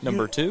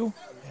number 2.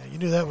 Yeah, you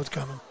knew that was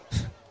coming.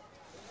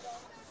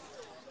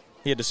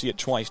 He had to see it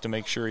twice to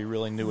make sure he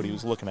really knew what he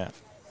was looking at.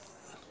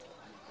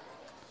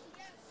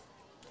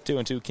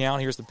 2-2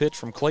 count. Here's the pitch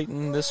from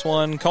Clayton. This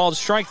one called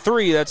strike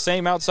 3. That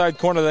same outside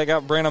corner that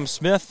got Branham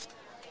Smith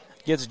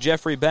gets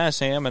Jeffrey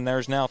Bassam, and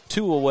there's now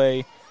 2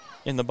 away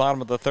in the bottom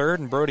of the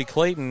third, and Brody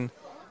Clayton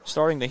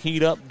starting to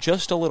heat up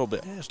just a little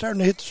bit. Yeah, starting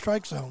to hit the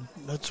strike zone.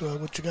 That's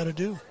what you got to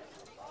do.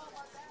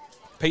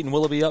 Peyton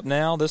Willoughby up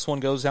now. This one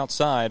goes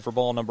outside for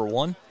ball number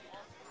 1.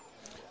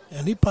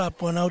 And he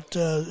popped one out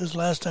his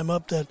last time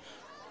up that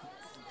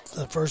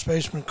the first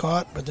baseman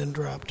caught but then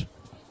dropped.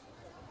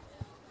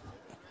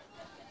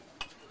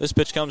 This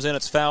pitch comes in.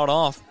 It's fouled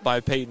off by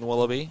Peyton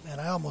Willoughby.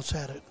 And I almost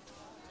had it.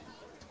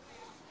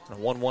 A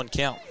 1-1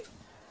 count.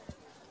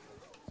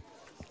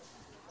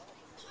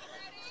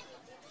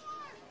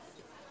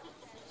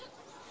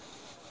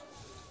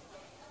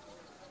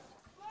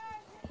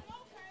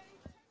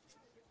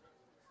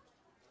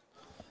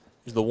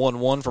 Here's the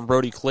 1-1 from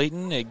Brody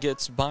Clayton. It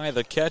gets by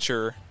the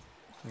catcher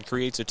and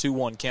creates a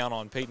 2-1 count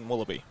on Peyton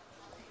Willoughby.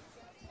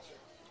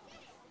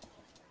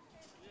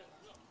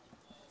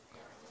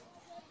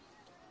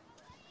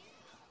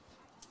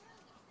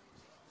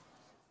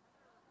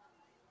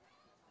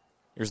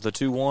 Here's the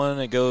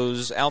 2-1. It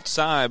goes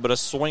outside, but a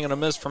swing and a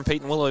miss from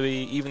Peyton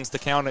Willoughby evens the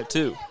count at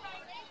 2.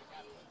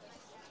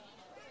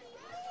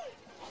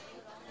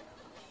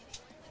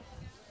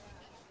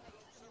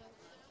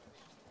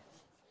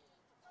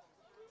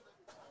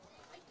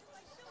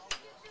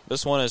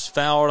 This one is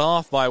fouled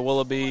off by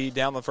Willoughby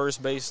down the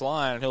first base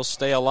line. He'll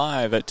stay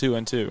alive at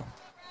 2-2.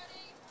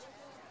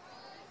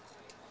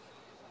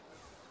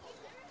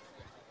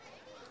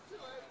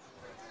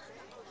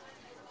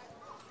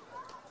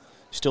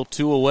 Still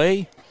 2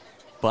 away.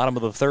 Bottom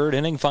of the third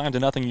inning,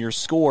 5-0 your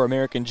score.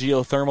 American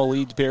Geo-Thermal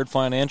leads Baird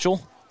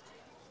Financial.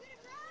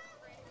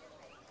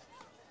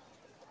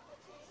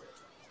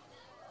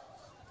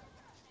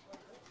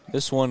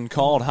 This one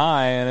called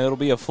high, and it'll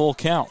be a full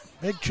count.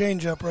 Big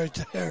changeup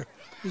right there.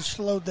 He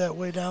slowed that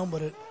way down,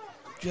 but it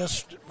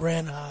just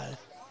ran high.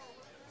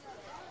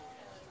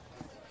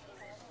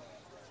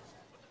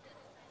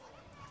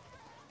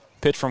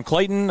 Pitch from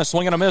Clayton, a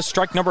swing and a miss,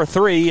 strike number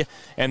 3,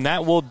 and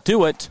that will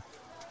do it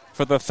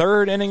for the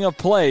third inning of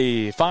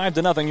play.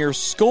 5-0 your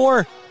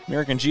score.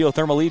 American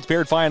Geo-Thermal leads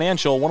Baird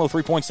Financial.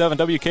 103.7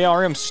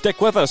 WKRM.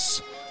 Stick with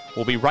us.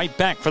 We'll be right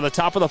back for the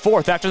top of the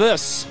fourth after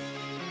this.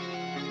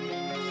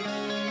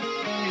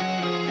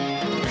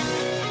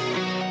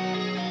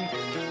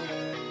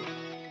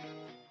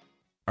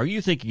 Are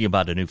you thinking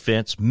about a new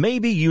fence?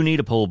 Maybe you need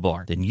a pole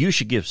barn. Then you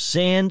should give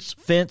Sands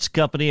Fence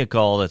Company a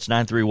call. That's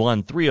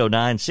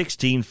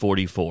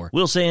 931-309-1644.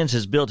 Will Sands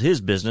has built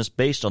his business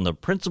based on the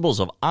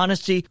principles of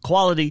honesty,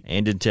 quality,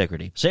 and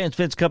integrity. Sands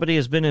Fence Company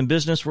has been in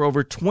business for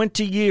over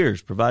 20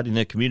 years, providing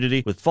the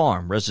community with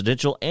farm,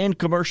 residential, and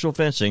commercial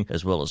fencing,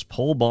 as well as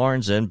pole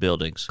barns and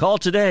buildings. Call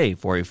today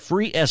for a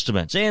free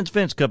estimate. Sands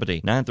Fence Company,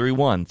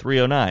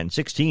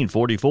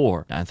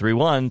 931-309-1644.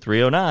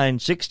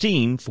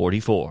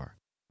 931-309-1644.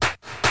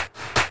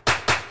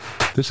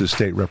 This is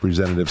State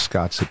Representative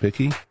Scott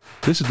Sapicki.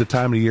 This is the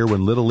time of year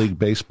when Little League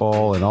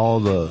Baseball and all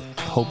the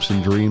hopes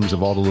and dreams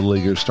of all the Little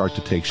Leaguers start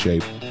to take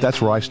shape.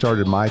 That's where I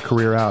started my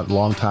career out a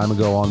long time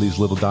ago on these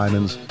little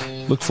diamonds.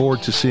 Look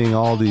forward to seeing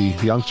all the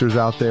youngsters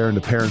out there and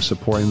the parents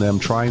supporting them,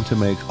 trying to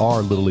make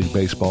our Little League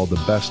Baseball the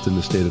best in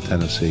the state of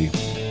Tennessee.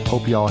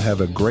 Hope you all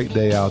have a great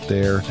day out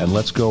there, and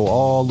let's go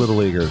all Little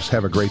Leaguers.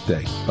 Have a great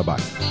day.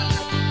 Bye-bye.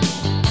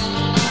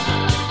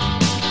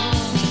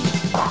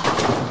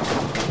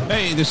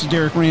 Hey, this is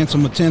Derek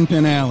Ransom with 10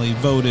 Pin Alley,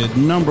 voted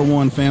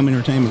 #1 family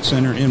entertainment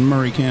center in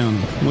Murray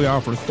County. We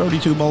offer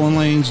 32 bowling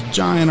lanes,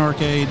 giant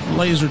arcade,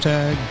 laser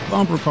tag,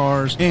 bumper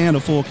cars, and a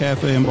full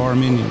cafe and bar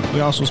menu. We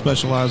also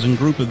specialize in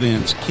group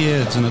events,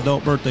 kids and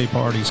adult birthday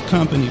parties,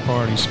 company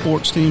parties,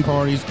 sports team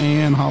parties,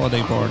 and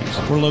holiday parties.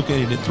 We're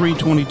located at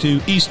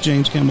 322 East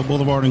James Campbell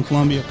Boulevard in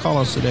Columbia. Call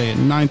us today at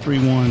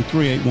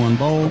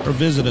 931-381-BOWL or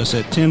visit us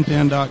at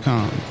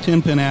 10pin.com.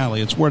 10 Pin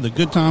Alley, it's where the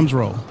good times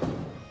roll.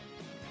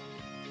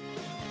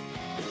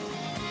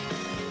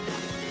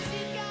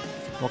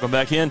 Welcome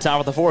back in. Top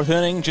of the fourth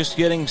inning. Just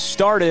getting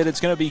started.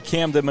 It's going to be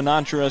Camden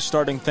Menontra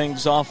starting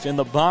things off in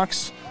the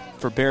box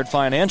for Baird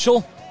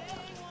Financial.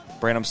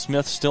 Branham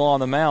Smith still on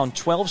the mound.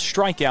 12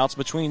 strikeouts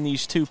between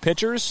these two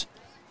pitchers.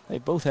 They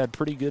both had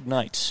pretty good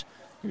nights.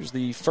 Here's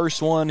the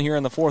first one here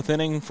in the fourth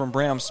inning from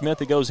Branham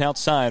Smith. It goes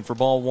outside for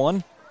ball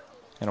 1.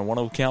 And a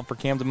 1-0 count for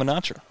Camden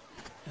Menontra.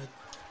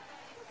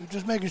 You're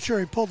just making sure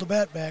he pulled the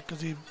bat back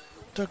because he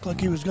took like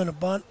he was going to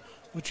bunt,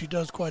 which he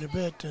does quite a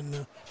bit,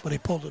 but he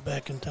pulled it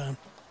back in time.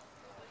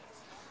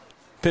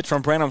 Pitch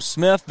from Branham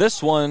Smith.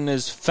 This one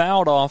is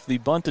fouled off the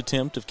bunt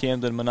attempt of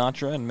Camden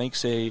Menontra and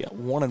makes a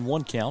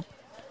 1-1 count.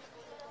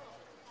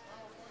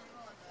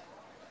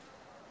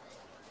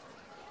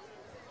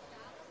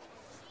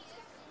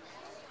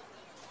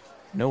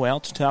 No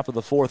outs, top of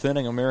the fourth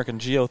inning. American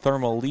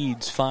Geo-Thermal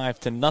leads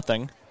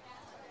 5-0.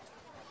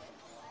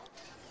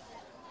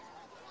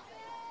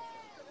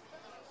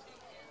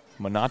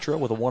 Menontra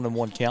with a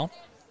 1-1 count.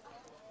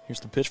 Here's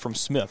the pitch from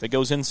Smith. It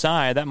goes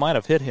inside. That might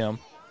have hit him.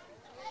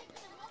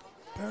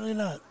 Apparently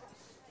not.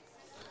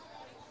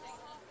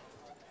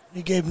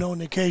 He gave no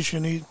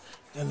indication,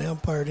 and the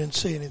umpire didn't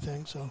see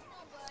anything. So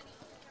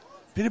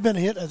if it had been a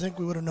hit, I think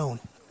we would have known.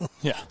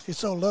 Yeah. He's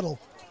so little.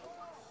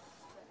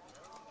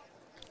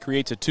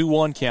 Creates a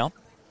 2-1 count.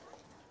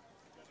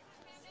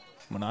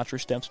 Menontra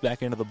steps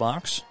back into the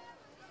box.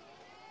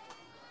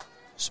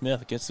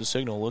 Smith gets the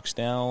signal, looks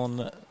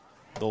down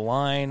the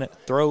line,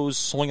 throws,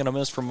 swing and a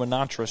miss from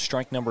Menontra,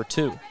 strike number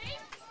 2.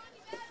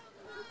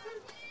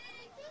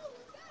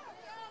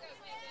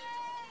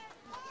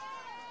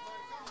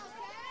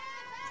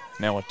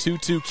 Now a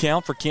 2-2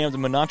 count for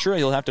Camden Menontra.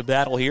 He'll have to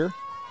battle here.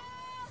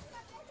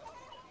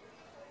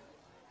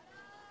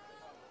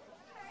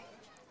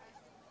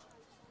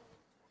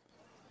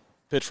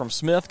 Pitch from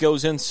Smith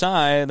goes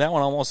inside. That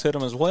one almost hit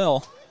him as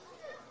well.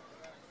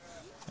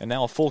 And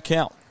now a full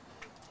count.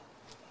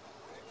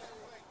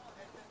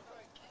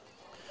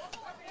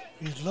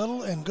 He's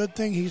little, and good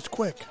thing he's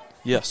quick.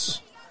 Yes.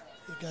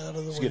 He got out of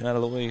the He's way. getting out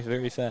of the way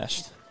very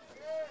fast.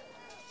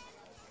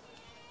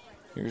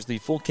 Here's the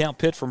full count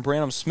pitch from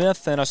Branham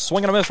Smith, and a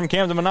swing and a miss from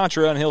Camden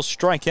Menontra, and he'll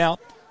strike out.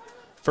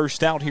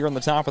 First out here in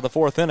the top of the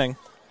fourth inning.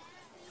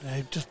 And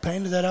he just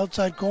painted that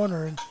outside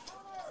corner, and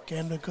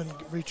Camden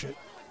couldn't reach it.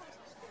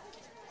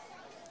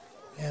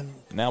 And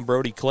now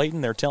Brody Clayton,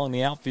 they're telling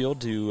the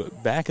outfield to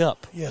back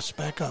up. Yes,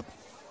 back up.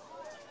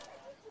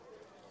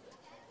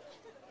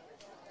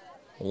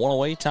 1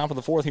 away, top of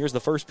the fourth. Here's the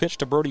first pitch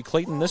to Brody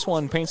Clayton. This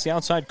one paints the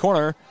outside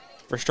corner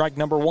for strike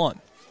number 1.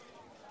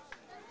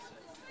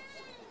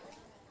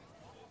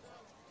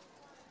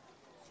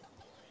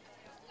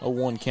 A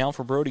 1 count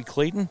for Brody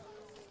Clayton.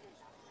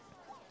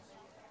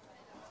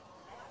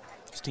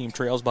 team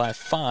trails by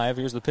 5.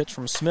 Here's the pitch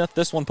from Smith.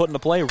 This one put into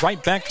play,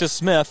 right back to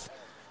Smith.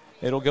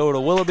 It'll go to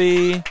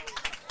Willoughby,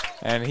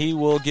 and he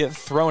will get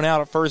thrown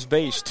out at first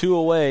base. 2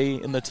 away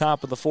in the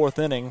top of the 4th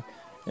inning,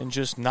 and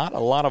just not a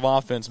lot of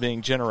offense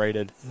being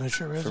generated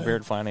for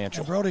Baird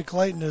Financial. And Brody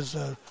Clayton is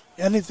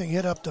anything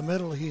hit up the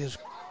middle, he is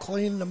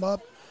cleaning them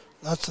up.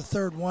 That's the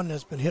 3rd one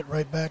that's been hit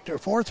right back there,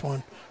 4th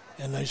one,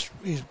 and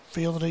he's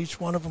fielded each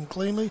one of them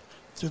cleanly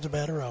through the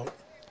batter out.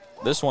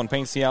 This one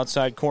paints the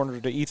outside corner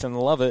to Ethan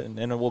Lovett, and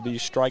it will be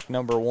strike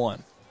number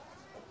 1.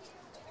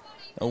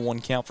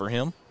 0-1 count for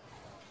him.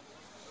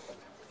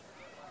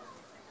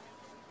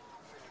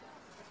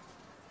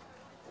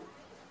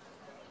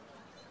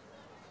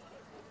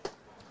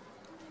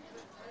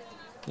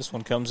 This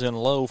one comes in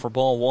low for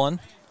ball 1.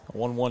 A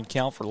 1-1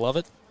 count for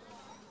Lovett.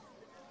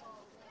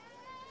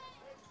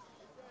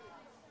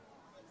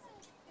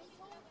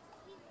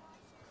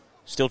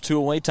 Still 2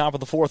 away, top of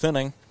the 4th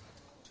inning.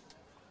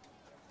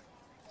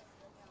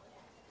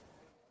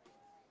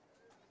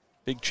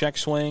 Big check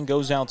swing,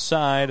 goes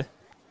outside.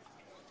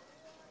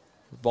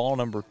 Ball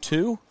number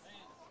 2.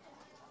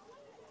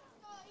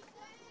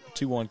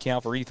 2-1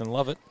 count for Ethan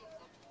Lovett.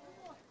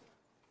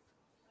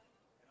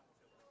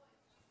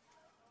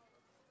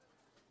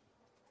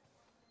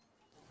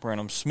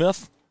 Branham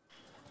Smith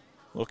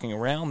looking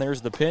around.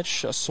 There's the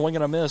pitch. A swing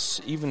and a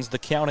miss evens the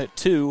count at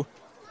 2.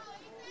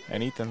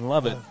 And Ethan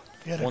Lovett,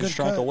 1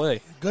 strike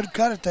away. Good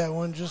cut at that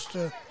one, just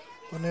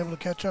wasn't able to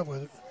catch up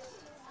with it.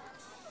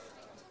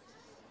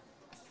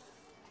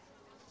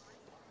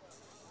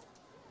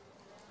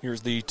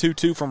 Here's the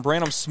 2-2 from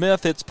Branham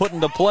Smith. It's put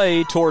into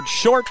play towards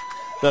short.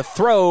 The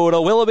throw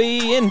to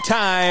Willoughby in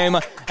time.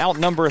 Out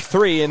number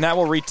 3, and that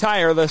will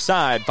retire the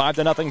side.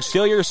 5-0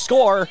 still your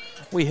score.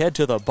 We head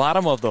to the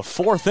bottom of the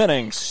 4th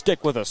inning.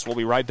 Stick with us. We'll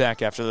be right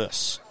back after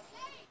this.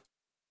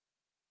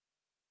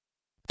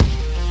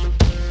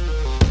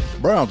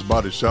 Brown's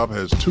Body Shop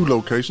has 2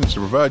 locations to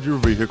provide your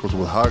vehicles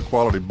with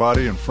high-quality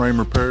body and frame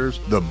repairs,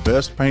 the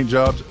best paint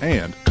jobs,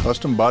 and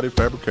custom body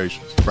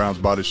fabrications. Brown's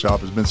Body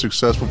Shop has been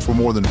successful for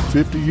more than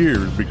 50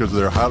 years because of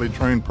their highly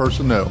trained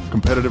personnel,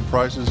 competitive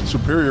prices,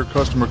 superior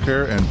customer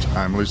care, and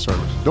timely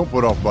service. Don't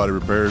put off body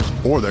repairs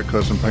or that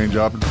custom paint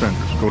job and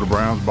fenders. Go to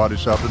Brown's Body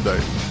Shop today.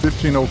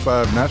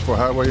 1505 Nashville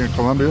Highway in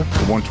Columbia,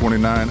 or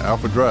 129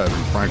 Alpha Drive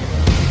in Franklin.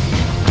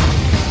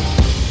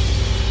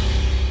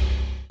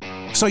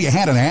 So you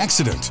had an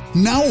accident.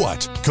 Now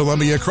what?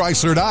 Columbia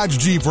Chrysler Dodge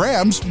Jeep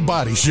Ram's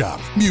Body Shop.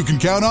 You can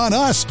count on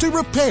us to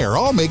repair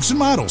all makes and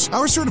models.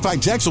 Our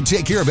certified techs will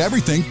take care of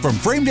everything from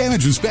frame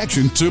damage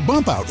inspection to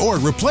bump out or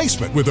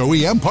replacement with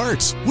OEM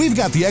parts. We've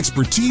got the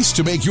expertise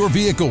to make your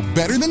vehicle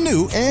better than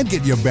new and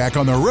get you back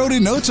on the road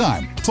in no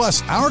time.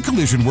 Plus, our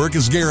collision work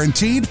is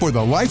guaranteed for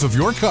the life of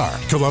your car.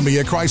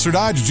 Columbia Chrysler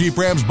Dodge Jeep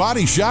Ram's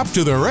Body Shop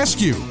to the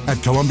rescue.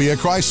 At Columbia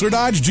Chrysler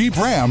Dodge Jeep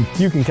Ram,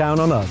 you can count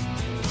on us.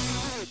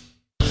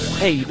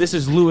 Hey, this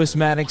is Lewis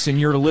Maddox, and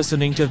you're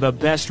listening to the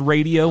best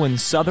radio in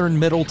southern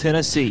Middle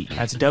Tennessee.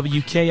 That's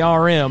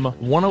WKRM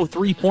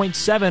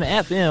 103.7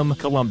 FM,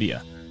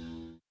 Columbia.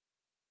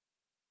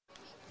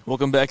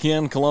 Welcome back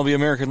in. Columbia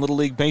American Little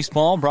League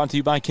Baseball, brought to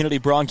you by Kennedy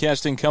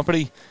Broadcasting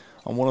Company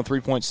on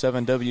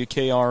 103.7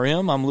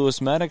 WKRM. I'm Lewis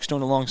Maddox,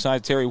 joined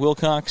alongside Terry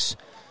Wilcox.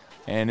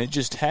 And it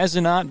just has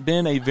not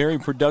been a very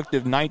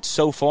productive night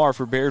so far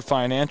for Baird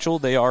Financial.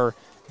 They are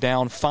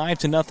down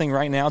 5-0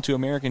 right now to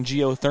American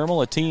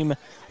Geo-Thermal, a team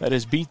that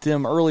has beat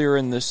them earlier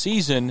in the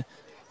season,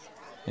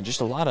 and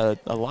just a lot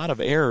of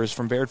errors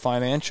from Baird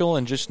Financial,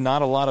 and just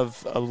not a lot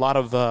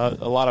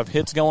of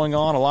hits going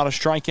on, a lot of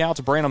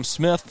strikeouts. Branham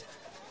Smith,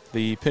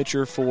 the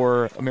pitcher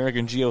for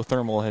American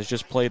Geo-Thermal, has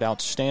just played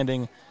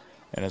outstanding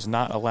and has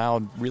not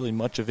allowed really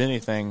much of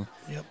anything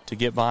to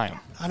get by him.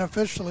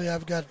 Unofficially,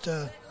 I've got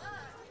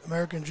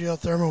American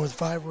Geo-Thermal with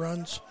 5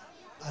 runs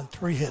on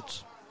 3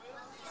 hits.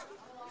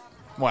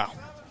 Wow.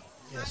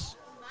 Yes.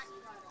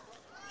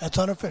 That's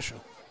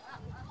unofficial.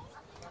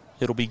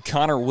 It'll be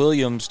Connor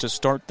Williams to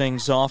start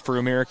things off for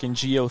American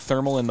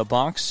Geo-Thermal in the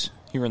box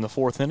here in the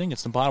 4th inning.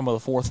 It's the bottom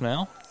of the 4th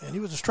now. And he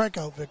was a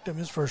strikeout victim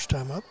his first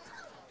time up.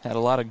 Had a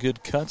lot of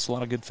good cuts, a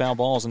lot of good foul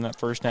balls in that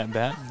first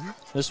at-bat.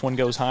 This one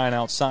goes high and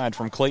outside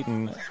from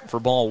Clayton for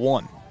ball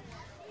 1.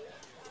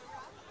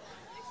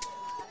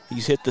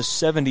 He's hit the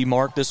 70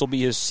 mark. This will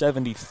be his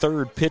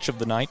 73rd pitch of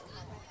the night.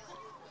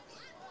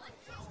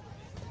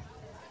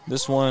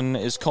 This one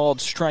is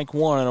called strike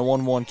 1 and a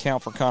 1-1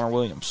 count for Connor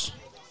Williams.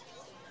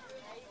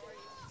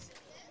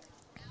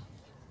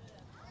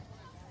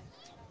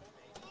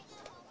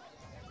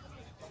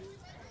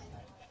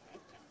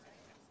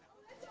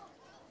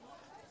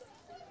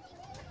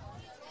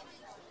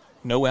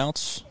 No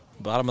outs,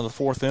 bottom of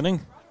the 4th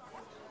inning.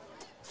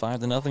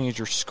 5-0 is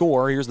your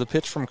score. Here's the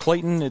pitch from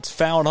Clayton. It's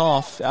fouled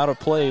off, out of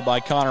play by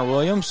Connor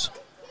Williams.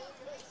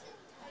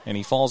 And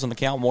he falls in the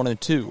count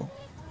 1-2.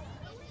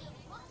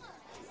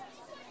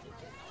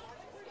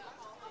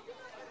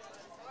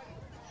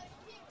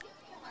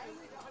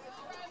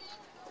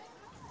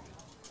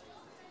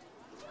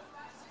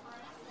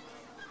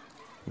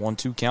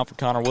 1-2 count for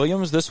Connor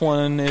Williams. This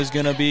one is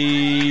going to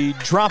be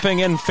dropping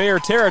in fair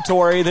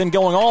territory, then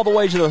going all the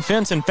way to the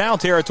fence in foul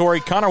territory.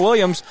 Connor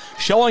Williams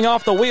showing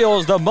off the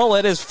wheels. The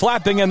mullet is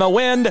flapping in the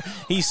wind.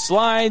 He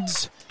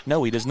slides.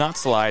 No, he does not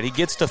slide. He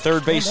gets to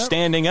third base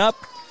standing up.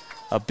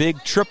 A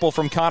big triple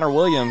from Connor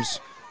Williams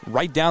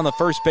right down the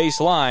first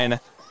base line.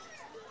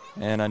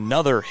 And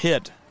another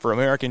hit for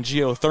American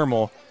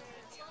Geo-Thermal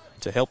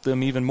to help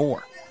them even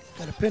more.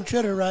 Got a pinch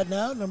hitter right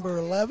now, number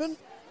 11,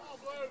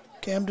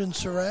 Camden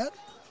Surratt.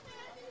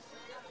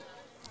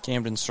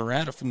 Camden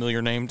Surratt, a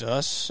familiar name to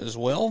us as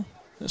well.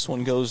 This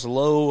one goes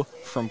low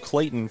from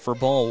Clayton for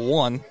ball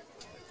 1.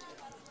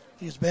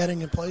 He's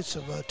batting in place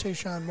of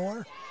Tayshawn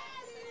Moore.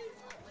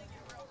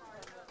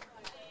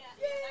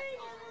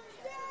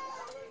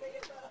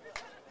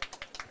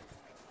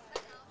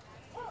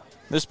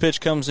 This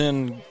pitch comes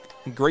in,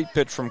 great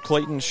pitch from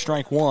Clayton,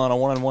 strike 1, a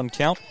 1-1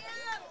 count.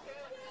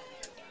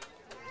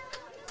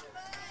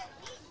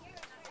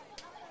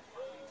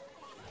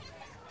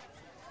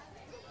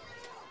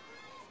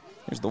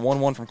 Here's the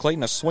 1-1 from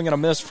Clayton. A swing and a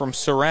miss from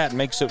Surratt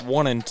makes it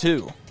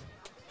 1-2.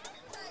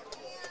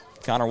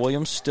 Connor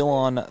Williams still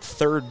on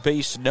third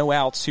base, no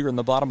outs here in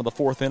the bottom of the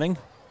 4th inning.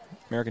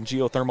 American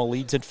Geo-Thermal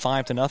leads it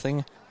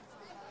 5-0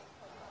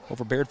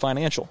 over Baird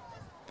Financial.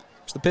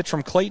 Here's the pitch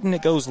from Clayton.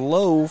 It goes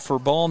low for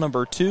ball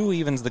number 2,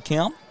 evens the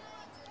count.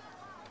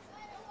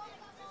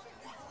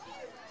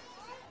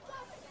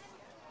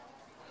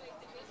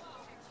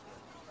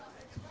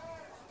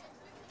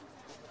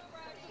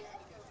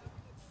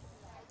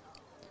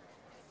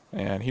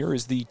 And here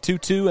is the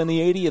 2-2 and the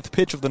 80th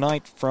pitch of the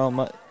night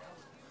from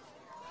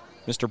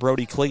Mr.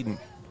 Brody Clayton.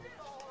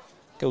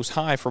 Goes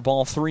high for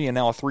ball 3 and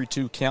now a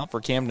 3-2 count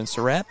for Camden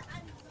Surratt.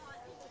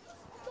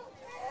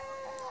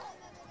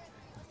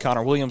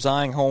 Connor Williams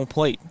eyeing home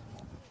plate.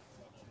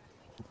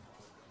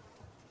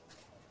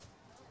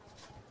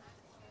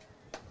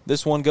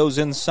 This one goes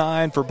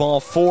inside for ball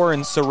 4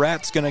 and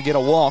Surratt's going to get a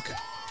walk.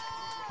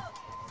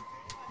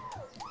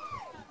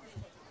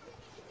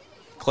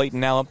 Clayton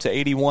now up to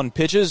 81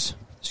 pitches.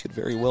 This could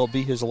very well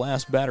be his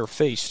last batter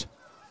faced.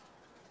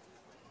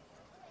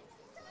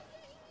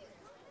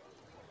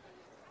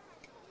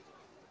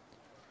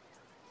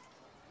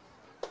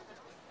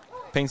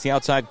 Paints the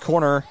outside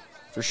corner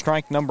for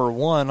strike number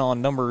 1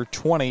 on number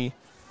 20,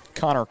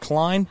 Connor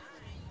Klein.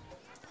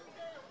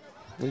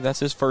 I believe that's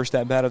his first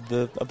at-bat of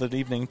the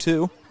evening,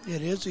 too.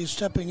 It is. He's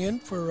stepping in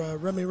for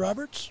Remy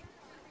Roberts.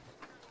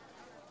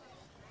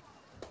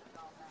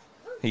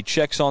 He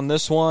checks on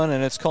this one,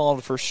 and it's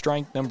called for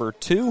strike number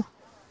 2.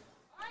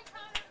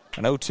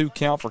 An 0-2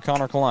 count for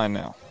Connor Klein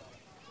now.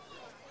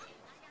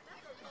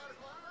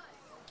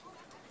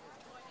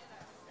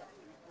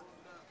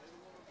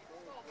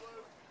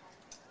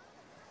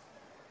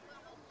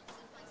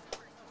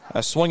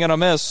 A swing and a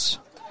miss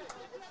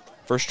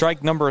for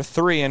strike number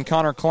 3, and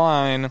Connor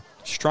Klein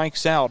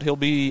strikes out. He'll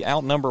be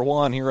out number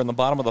 1 here in the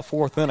bottom of the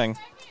 4th inning.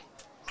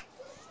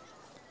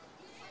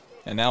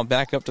 And now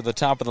back up to the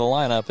top of the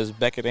lineup as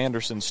Beckett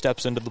Anderson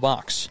steps into the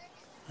box.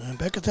 And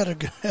Beckett's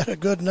had a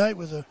good night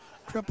with a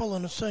triple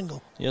and a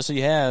single. Yes,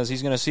 he has.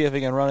 He's going to see if he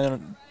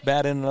can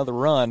bat in another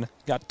run.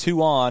 Got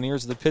 2 on.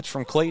 Here's the pitch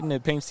from Clayton.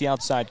 It paints the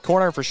outside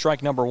corner for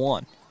strike number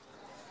 1.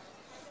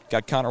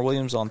 Got Connor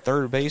Williams on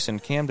third base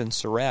and Camden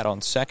Surratt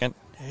on second.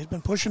 Yeah, he's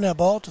been pushing that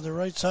ball to the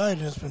right side,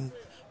 and it's been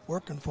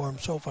working for him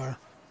so far.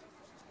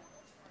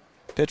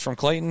 Pitch from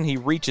Clayton. He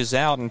reaches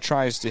out and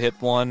tries to hit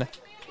one.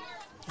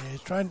 Yeah,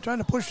 he's trying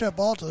to push that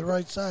ball to the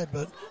right side,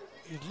 but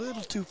he's a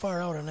little too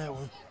far out on that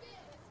one.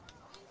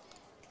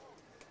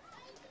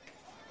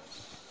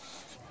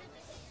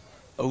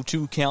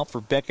 0-2 count for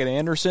Beckett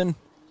Anderson.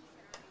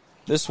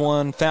 This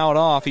one fouled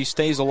off. He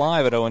stays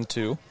alive at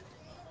 0-2.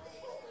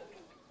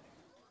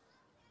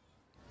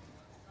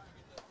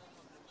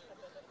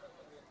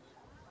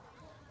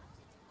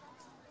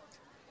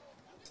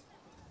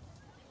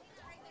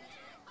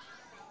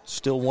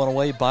 Still 1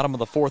 away, bottom of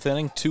the 4th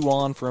inning. 2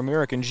 on for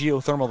American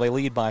Geo-Thermal. They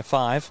lead by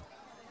 5.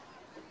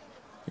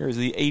 Here's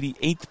the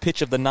 88th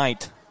pitch of the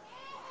night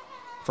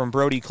from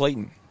Brody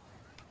Clayton.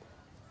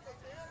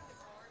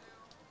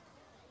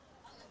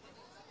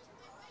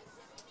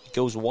 It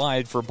goes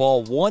wide for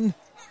ball 1.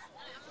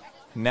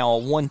 Now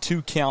a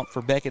 1-2 count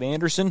for Beckett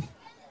Anderson.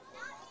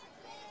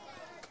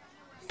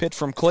 Pitch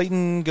from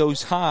Clayton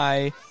goes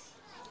high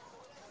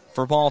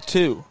for ball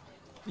 2.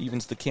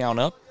 Evens the count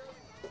up.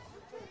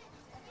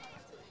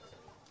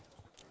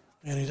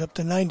 And he's up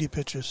to 90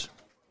 pitches.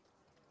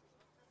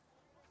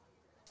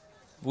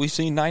 Have we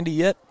seen 90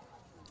 yet?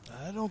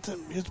 I don't think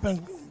it's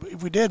been.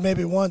 If we did,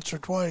 maybe once or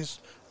twice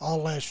all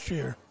last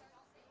year.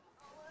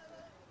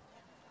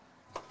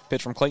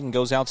 Pitch from Clayton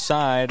goes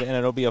outside, and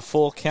it'll be a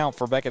full count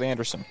for Beckett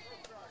Anderson.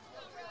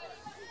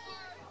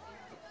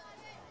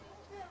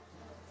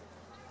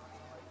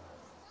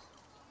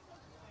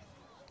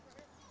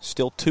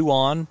 Still 2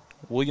 on.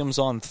 Williams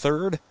on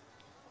third.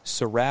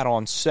 Surratt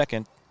on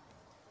second.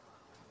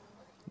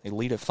 They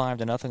lead at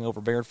 5-0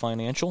 over Baird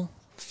Financial.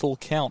 Full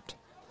count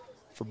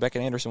for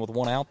Beckett Anderson with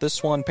 1 out.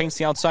 This one paints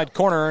the outside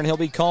corner, and he'll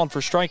be called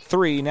for strike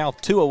 3. Now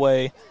 2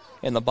 away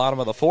in the bottom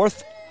of the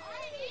fourth.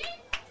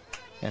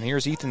 And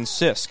here's Ethan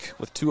Sisk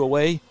with 2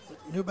 away.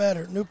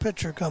 New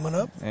pitcher coming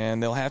up.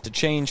 And they'll have to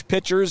change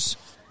pitchers.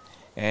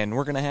 And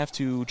we're going to have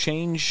to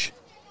change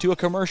to a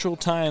commercial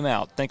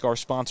timeout. Thank our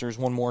sponsors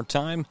one more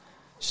time.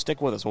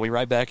 Stick with us. We'll be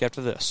right back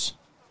after this.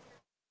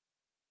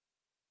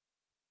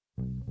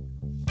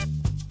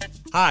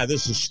 Hi,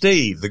 this is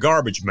Steve, the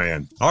Garbage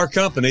Man. Our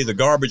company, the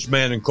Garbage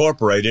Man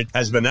Incorporated,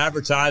 has been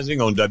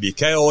advertising on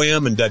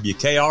WKOM and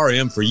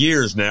WKRM for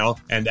years now,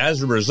 and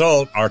as a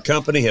result, our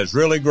company has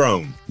really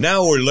grown.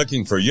 Now we're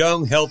looking for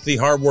young, healthy,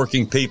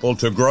 hardworking people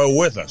to grow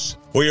with us.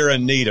 We are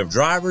in need of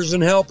drivers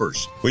and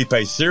helpers. We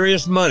pay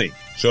serious money,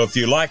 so if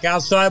you like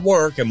outside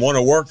work and want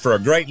to work for a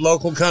great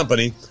local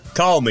company,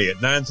 call me at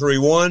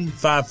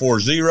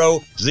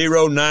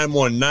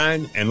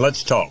 931-540-0919 and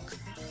let's talk.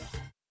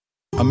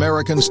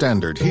 American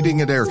Standard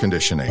Heating and Air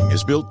Conditioning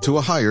is built to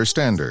a higher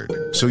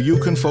standard, so you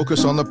can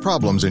focus on the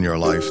problems in your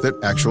life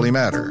that actually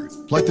matter,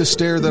 like the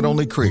stair that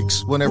only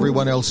creaks when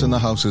everyone else in the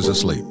house is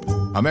asleep.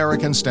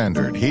 American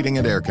Standard Heating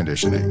and Air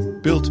Conditioning,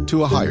 built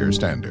to a higher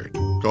standard.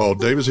 Call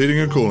Davis Heating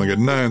and Cooling at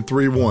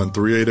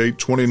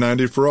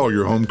 931-388-2090 for all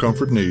your home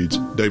comfort needs.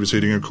 Davis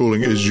Heating and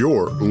Cooling is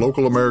your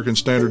local American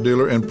Standard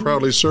dealer and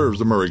proudly serves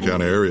the Murray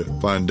County area.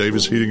 Find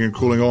Davis Heating and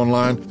Cooling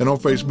online and on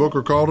Facebook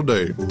or call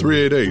today,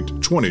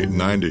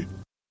 388-2090.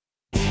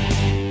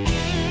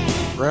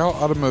 Crowell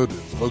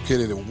Automotive,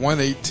 located at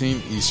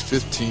 118 East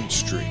 15th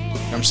Street.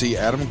 Come see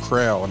Adam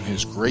Crowell and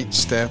his great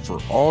staff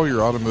for all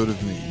your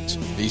automotive needs.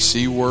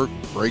 AC work,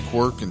 brake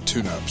work, and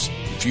tune-ups.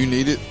 If you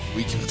need it,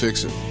 we can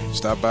fix it.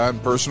 Stop by in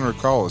person or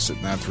call us at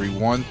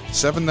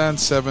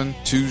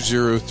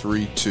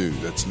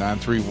 931-797-2032. That's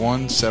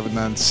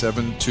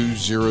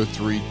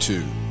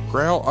 931-797-2032.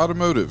 Crowell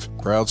Automotive,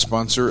 proud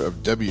sponsor of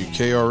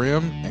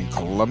WKRM and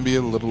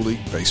Columbia Little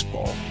League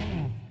Baseball.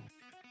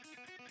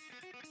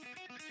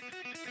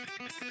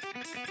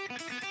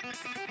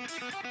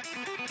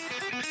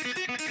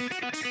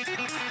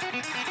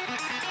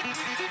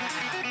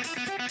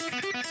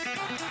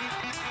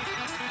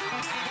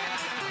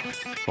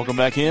 Welcome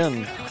back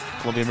in.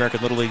 Columbia American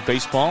Little League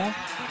Baseball.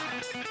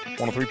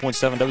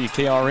 103.7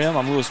 WKRM.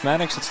 I'm Lewis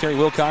Maddox. It's Terry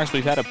Wilcox.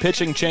 We've had a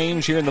pitching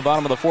change here in the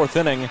bottom of the fourth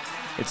inning.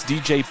 It's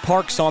DJ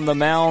Parks on the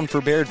mound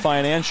for Baird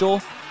Financial.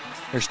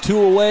 There's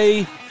 2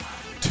 away,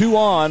 2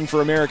 on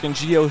for American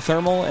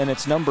Geo-Thermal, and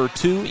it's number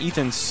 2,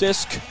 Ethan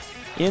Sisk,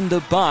 in the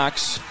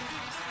box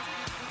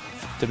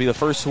to be the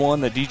first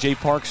one that DJ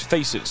Parks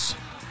faces.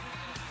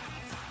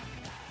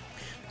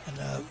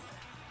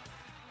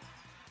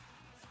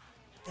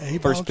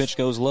 First pitch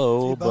goes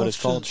low, but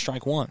it's called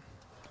strike one.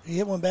 He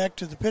hit one back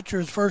to the pitcher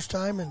his first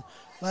time, and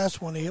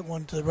last one he hit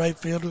one to the right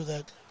fielder.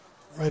 That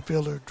right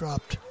fielder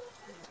dropped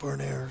for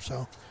an error,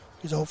 so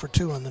he's 0 for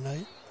 2 on the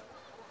night.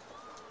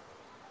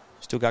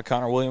 Still got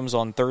Connor Williams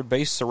on third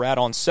base, Surratt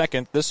on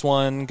second. This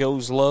one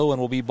goes low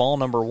and will be ball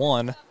number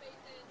 1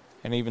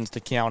 and evens the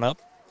count up.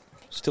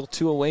 Still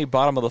 2 away,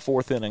 bottom of the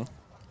fourth inning.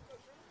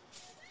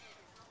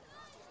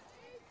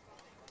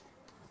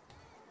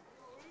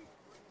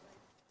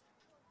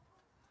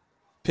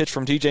 Pitch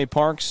from DJ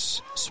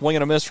Parks, swing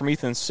and a miss from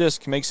Ethan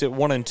Sisk, makes it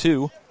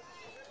 1-2.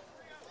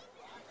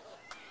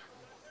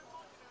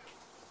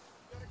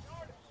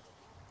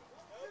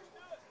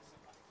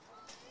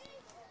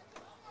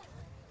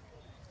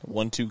 A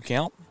 1-2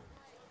 count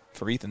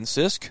for Ethan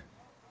Sisk.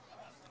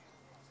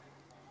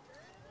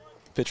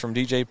 Pitch from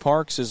DJ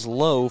Parks is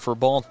low for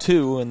ball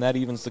 2, and that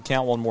evens the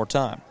count one more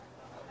time.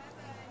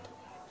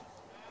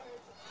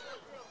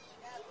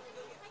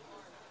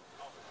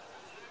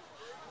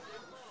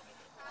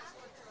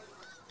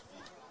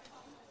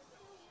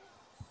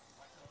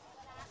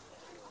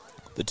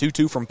 The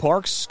 2-2 from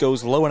Parks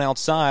goes low and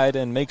outside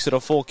and makes it a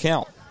full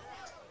count.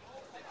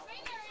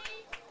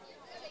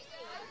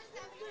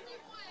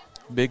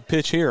 Big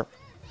pitch here.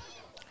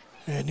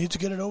 Yeah, needs to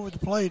get it over the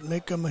plate and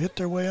make them hit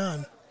their way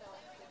on.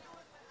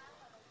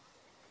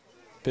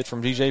 Pitch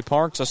from DJ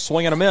Parks, a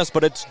swing and a miss,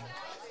 but it's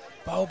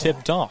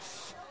tipped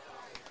off.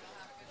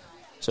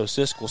 So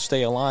Sisk will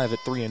stay alive at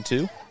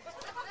 3-2.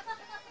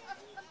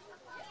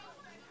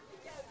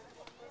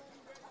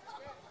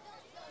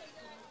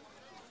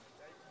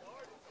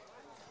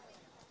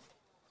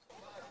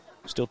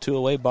 Still 2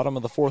 away, bottom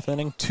of the fourth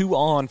inning. 2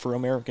 on for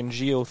American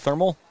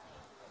Geo-Thermal,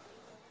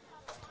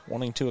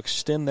 wanting to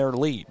extend their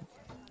lead.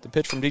 The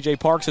pitch from DJ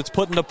Parks, it's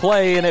put into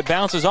play, and it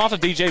bounces off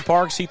of DJ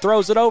Parks. He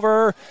throws it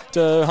over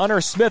to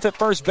Hunter Smith at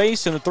first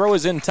base, and the throw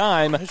is in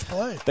time. Nice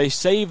play. They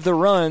save the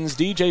runs.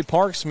 DJ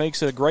Parks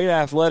makes a great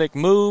athletic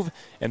move,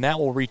 and that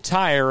will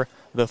retire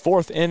the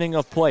fourth inning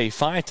of play.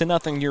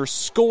 5-0 your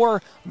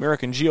score.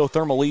 American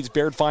Geo-Thermal leads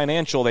Baird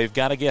Financial. They've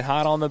got to get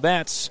hot on the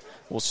bats.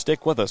 We'll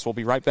stick with us. We'll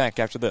be right back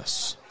after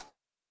this.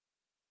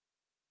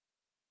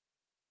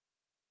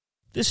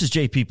 This is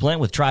JP Plant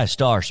with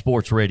TriStar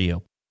Sports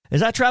Radio.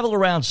 As I travel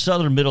around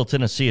southern Middle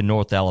Tennessee and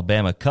North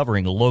Alabama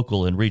covering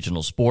local and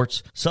regional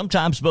sports,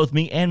 sometimes both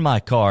me and my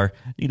car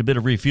need a bit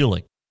of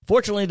refueling.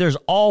 Fortunately, there's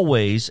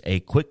always a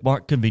Quick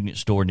Mart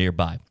convenience store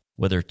nearby.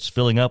 Whether it's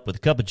filling up with a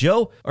cup of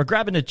joe or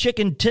grabbing a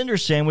chicken tender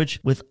sandwich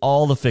with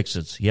all the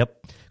fixins.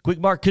 Yep, Quick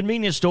Mart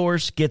Convenience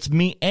Stores gets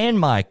me and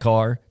my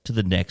car to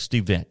the next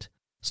event.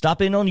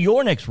 Stop in on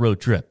your next road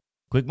trip.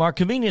 Quick Mart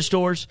Convenience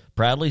Stores,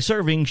 proudly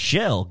serving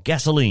Shell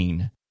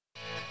gasoline.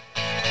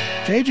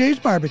 JJ's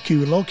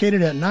Barbecue,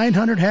 located at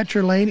 900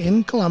 Hatcher Lane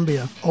in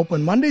Columbia.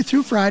 Open Monday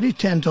through Friday,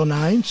 10 till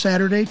 9,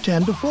 Saturday,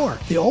 10 to 4.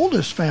 The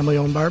oldest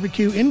family-owned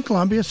barbecue in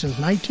Columbia since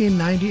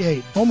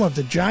 1998. Home of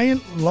the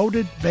giant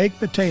loaded baked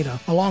potato,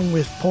 along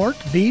with pork,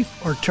 beef,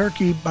 or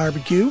turkey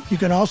barbecue. You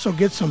can also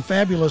get some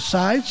fabulous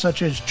sides,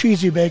 such as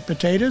cheesy baked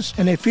potatoes,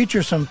 and they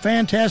feature some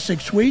fantastic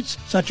sweets,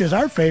 such as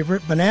our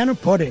favorite, banana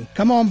pudding.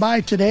 Come on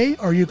by today,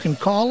 or you can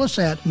call us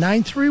at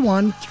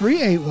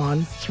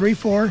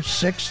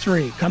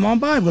 931-381-3463. Come on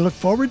by. We look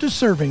forward to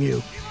serving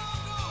you.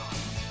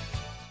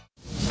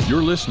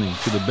 You're listening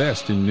to the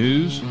best in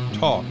news,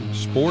 talk,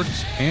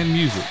 sports, and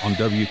music on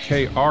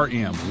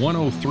WKRM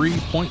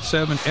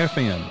 103.7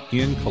 FM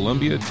in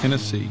Columbia,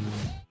 Tennessee.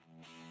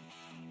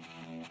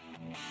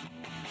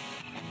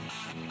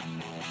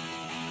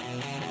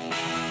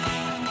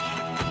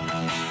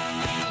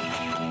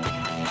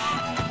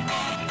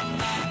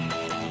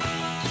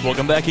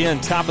 Welcome back in.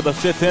 Top of the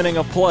fifth inning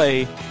of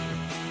play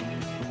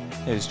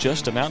is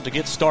just about to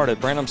get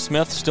started. Branham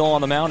Smith still on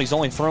the mound. He's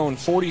only thrown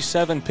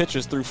 47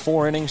 pitches through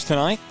 4 innings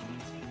tonight.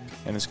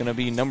 And it's going to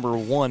be number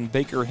 1,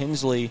 Baker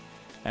Hensley,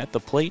 at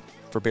the plate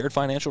for Baird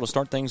Financial to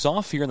start things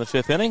off here in the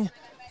fifth inning.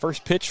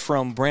 First pitch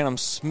from Branham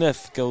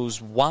Smith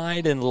goes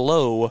wide and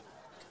low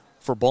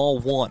for ball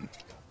 1.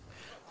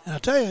 And I'll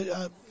tell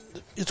you,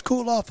 it's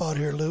cooled off out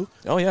here, Lou.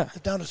 Oh, yeah. It's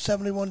down to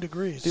 71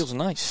 degrees. Feels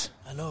nice.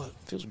 I know it.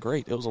 Feels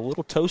great. It was a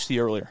little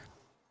toasty earlier.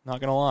 Not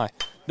going to lie.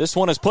 This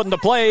one is put into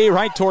play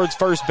right towards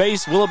first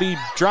base. Willoughby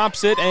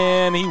drops it,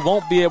 and he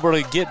won't be able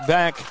to get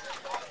back.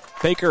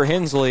 Baker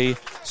Hensley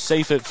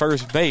safe at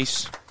first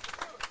base.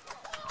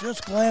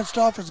 Just glanced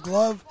off his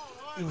glove.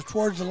 It was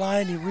towards the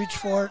line. He reached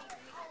for it.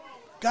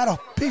 Got a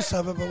piece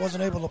of it, but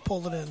wasn't able to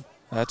pull it in.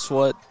 That's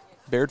what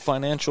Baird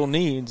Financial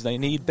needs. They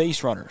need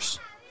base runners.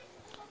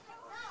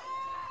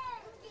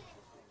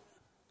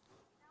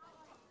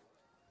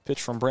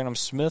 Pitch from Branham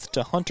Smith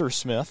to Hunter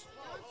Smith.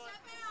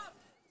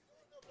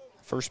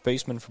 First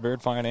baseman for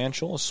Baird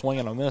Financial. A swing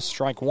and a miss,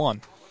 strike 1.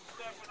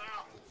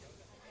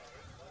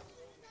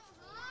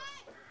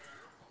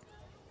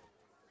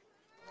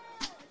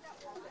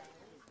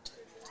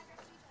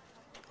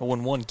 A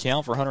 1-1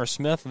 count for Hunter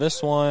Smith.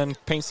 This one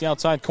paints the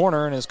outside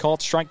corner and is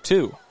called strike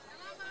 2.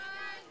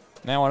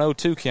 Now an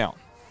 0-2 count.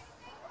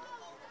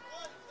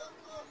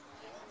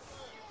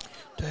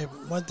 Dave,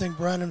 one thing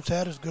Branham's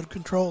had is good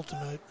control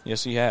tonight.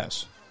 Yes, he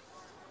has.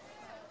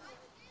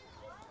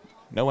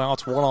 No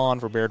outs, 1 on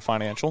for Baird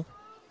Financial.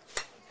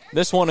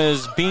 This one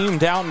is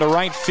beamed out into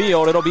right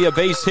field. It'll be a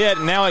base hit,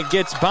 and now it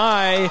gets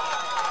by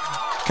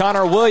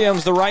Connor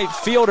Williams, the right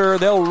fielder.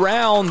 They'll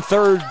round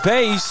third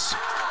base.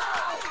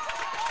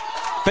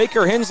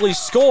 Baker Hensley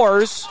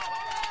scores,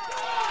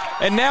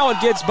 and now it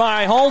gets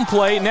by home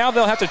plate. Now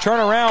they'll have to turn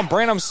around.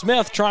 Branham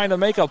Smith trying to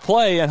make a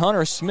play, and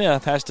Hunter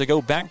Smith has to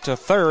go back to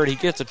third. He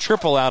gets a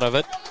triple out of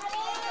it.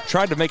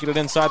 Tried to make it an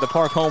inside the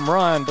park home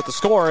run, but the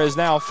score is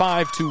now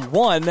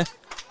 5-1.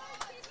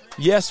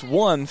 Yes,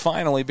 1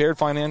 finally. Baird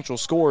Financial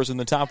scores in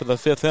the top of the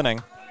fifth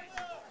inning.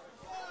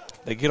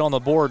 They get on the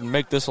board and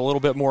make this a little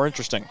bit more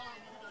interesting.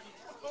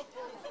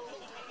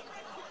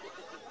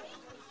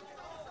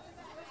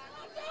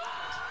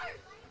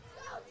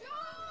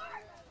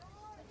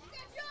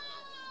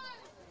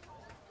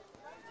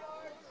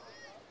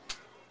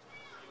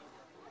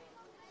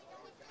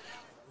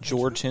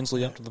 George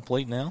Hensley up to the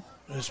plate now.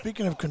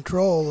 Speaking of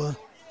control,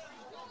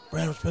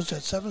 Branham Smith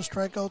had 7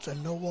 strikeouts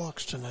and no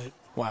walks tonight.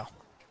 Wow.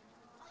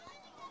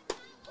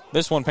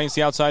 This one paints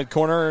the outside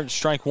corner,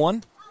 strike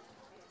 1.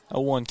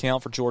 0-1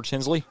 count for George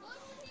Hensley.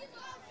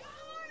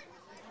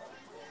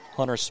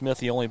 Hunter Smith,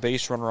 the only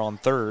base runner on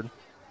third.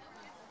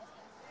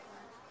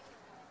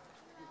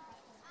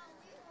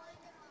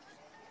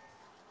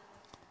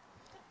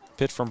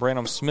 Pitch from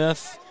Branham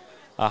Smith.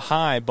 A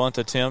high bunt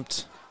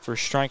attempt for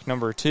strike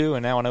number 2,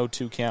 and now an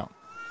 0-2 count.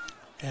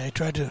 Yeah, he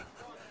tried to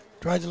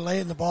lay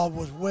it, and the ball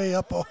was way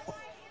up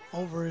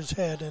over his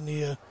head,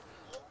 and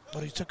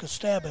but he took a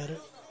stab at it.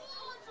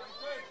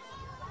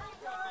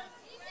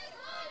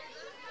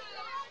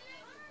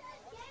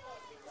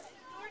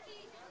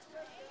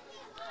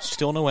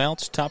 Still no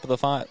outs. Top of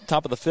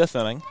the fifth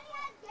inning.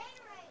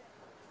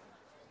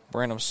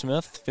 Branham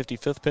Smith,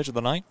 55th pitch of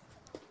the night.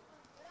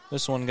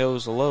 This one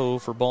goes low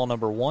for ball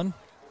number 1.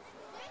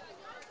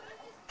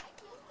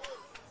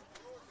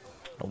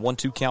 A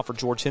 1-2 count for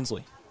George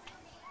Hensley.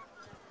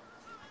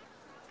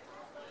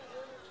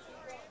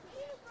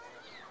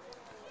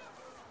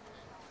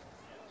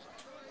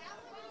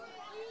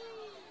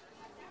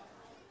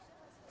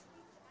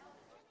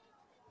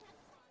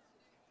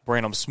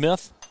 Branham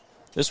Smith.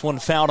 This one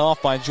fouled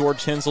off by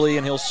George Hensley,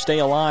 and he'll stay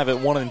alive at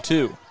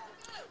 1-2.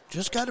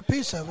 Just got a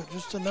piece of it,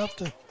 just enough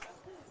to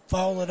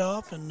foul it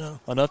off, and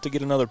enough to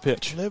get another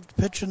pitch. Live to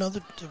pitch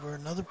another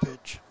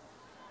pitch.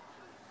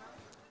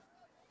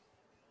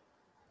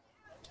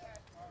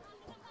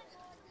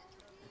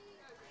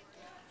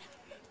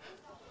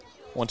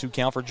 1-2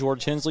 count for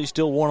George Hensley.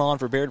 Still 1 on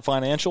for Baird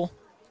Financial.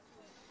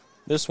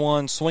 This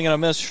one, swing and a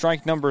miss,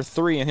 strike number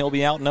 3, and he'll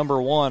be out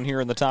number 1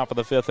 here in the top of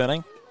the 5th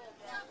inning.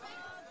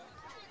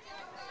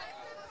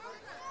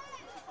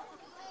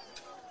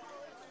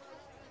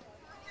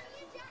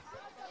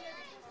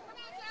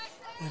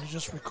 And he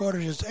just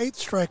recorded his 8th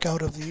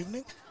strikeout of the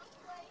evening.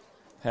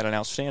 Had an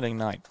outstanding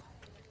night.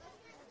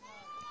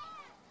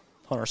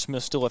 Hunter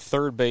Smith still at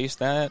third base.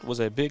 That was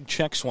a big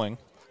check swing.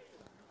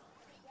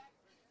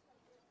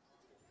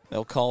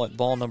 They'll call it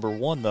ball number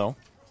 1, though.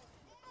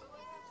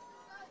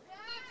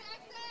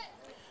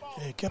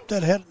 Yeah, he kept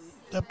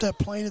that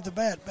plane of the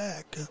bat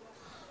back.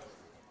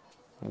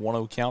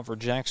 1-0 count for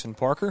Jackson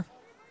Parker.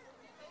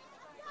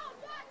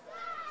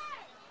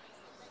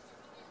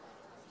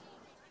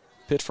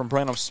 Pitch from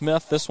Branham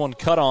Smith. This one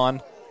cut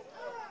on.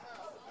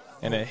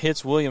 And it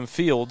hits William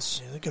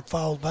Fields. Yeah, I think it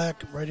fouled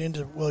back right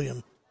into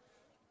William.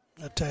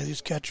 I tell you,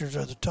 these catchers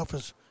are the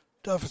toughest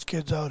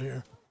kids out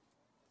here.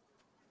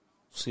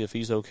 See if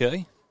he's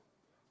okay.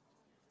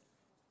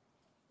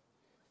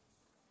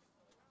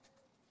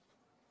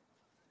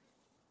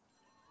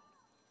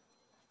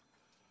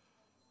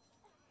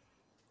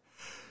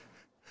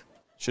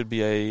 Should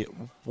be a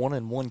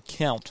 1-1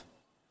 count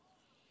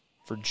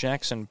for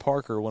Jackson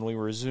Parker when we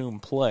resume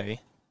play.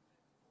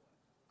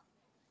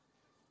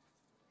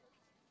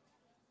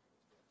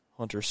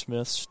 Hunter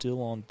Smith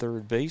still on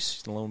third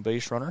base, the lone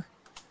base runner.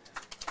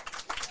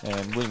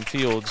 And William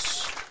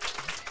Fields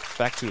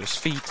back to his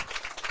feet.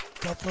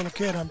 Tough little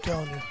kid, I'm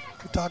telling you.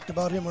 We talked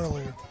about him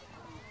earlier.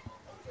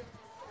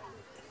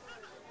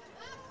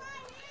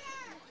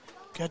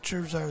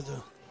 Catchers are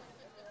the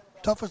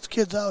toughest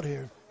kids out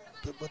here,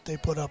 what they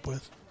put up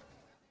with.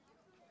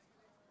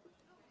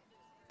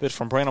 Pitch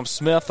from Branham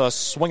Smith, a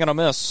swing and a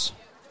miss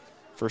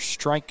for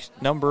strike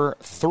number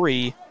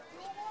 3.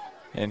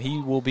 And he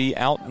will be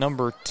out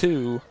number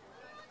 2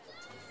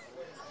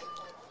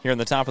 here in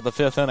the top of the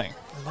 5th inning.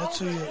 And that's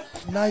the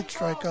 9th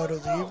strikeout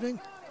of the evening.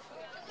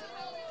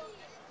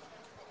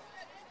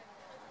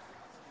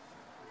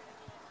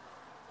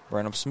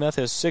 Branham Smith,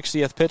 his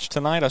 60th pitch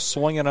tonight, a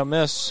swing and a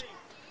miss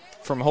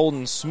from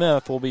Holden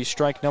Smith will be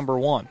strike number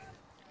 1.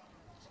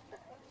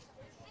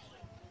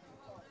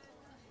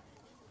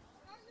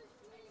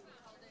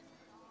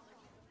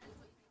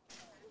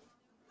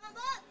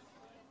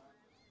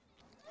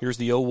 Here's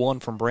the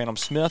 0-1 from Branham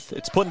Smith.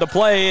 It's put into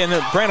play,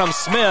 and Branham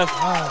Smith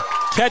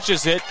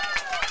catches it.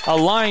 A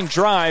line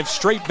drive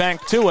straight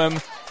back to him,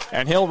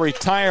 and he'll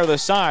retire the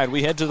side.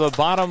 We head to the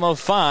bottom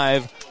of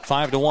 5.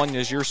 5-1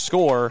 is your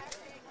score.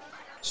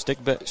 Stick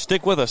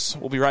with us.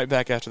 We'll be right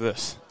back after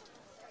this.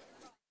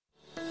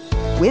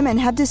 Women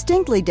have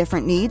distinctly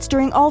different needs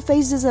during all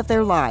phases of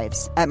their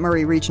lives. At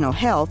Murray Regional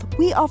Health,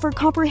 we offer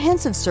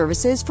comprehensive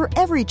services for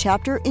every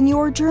chapter in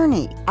your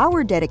journey.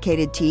 Our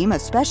dedicated team of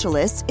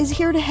specialists is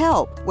here to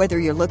help, whether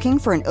you're looking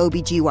for an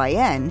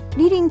OBGYN,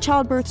 needing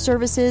childbirth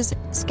services,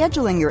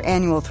 scheduling your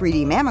annual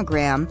 3D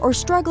mammogram, or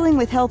struggling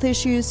with health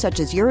issues such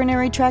as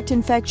urinary tract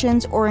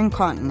infections or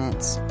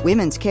incontinence.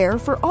 Women's care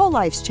for all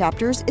life's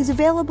chapters is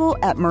available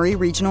at Murray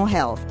Regional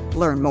Health.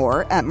 Learn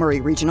more at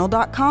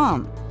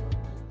murrayregional.com.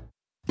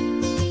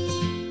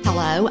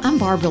 Hello, I'm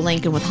Barbara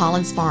Lincoln with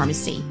Hollins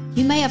Pharmacy.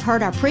 You may have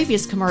heard our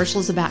previous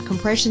commercials about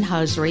compression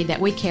hosiery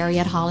that we carry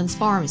at Hollins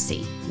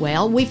Pharmacy.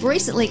 Well, we've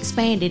recently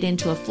expanded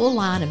into a full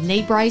line of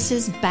knee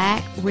braces,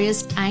 back,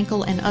 wrist,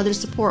 ankle, and other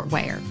support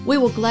wear. We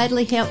will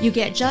gladly help you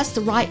get just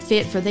the right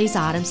fit for these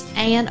items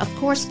and, of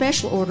course,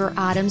 special order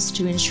items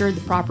to ensure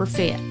the proper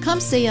fit. Come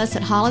see us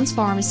at Hollins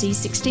Pharmacy,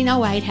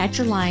 1608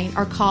 Hatcher Lane,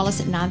 or call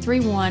us at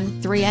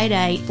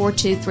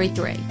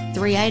 931-388-4233.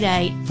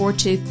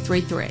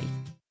 388-4233.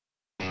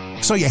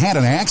 So you had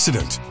an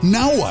accident.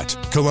 Now what?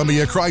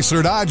 Columbia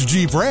Chrysler Dodge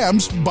Jeep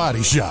Ram's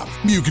Body Shop.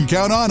 You can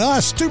count on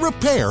us to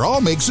repair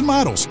all makes and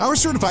models. Our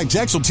certified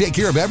techs will take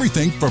care of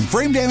everything from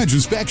frame damage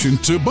inspection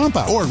to bump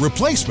out or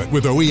replacement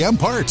with OEM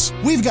parts.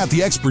 We've got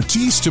the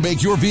expertise to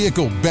make your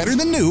vehicle better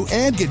than new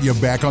and get you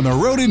back on the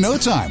road in no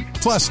time.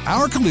 Plus,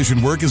 our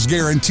collision work is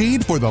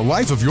guaranteed for the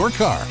life of your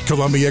car.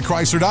 Columbia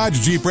Chrysler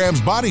Dodge Jeep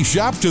Ram's Body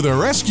Shop to the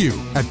rescue.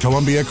 At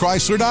Columbia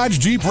Chrysler Dodge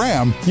Jeep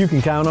Ram, you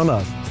can count on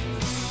us.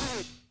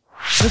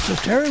 This is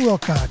Terry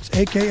Wilcox,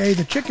 a.k.a.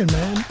 the Chicken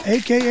Man,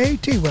 a.k.a.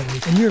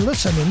 T-Willie, and you're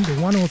listening to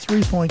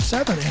 103.7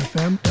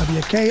 FM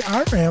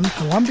WKRM,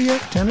 Columbia,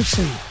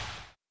 Tennessee.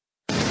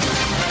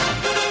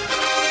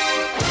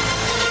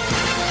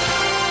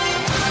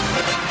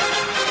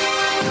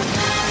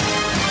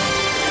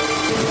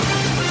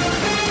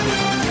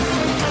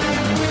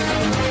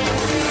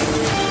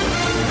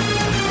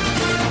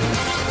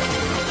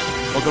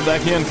 Welcome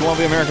back in.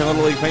 Columbia American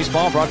Little League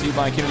Baseball brought to you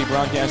by Kennedy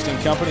Broadcasting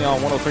Company on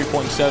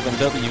 103.7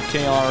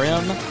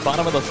 WKRM.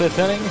 Bottom of the 5th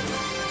inning.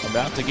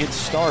 About to get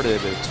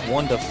started. It's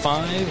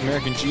 1-5.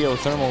 American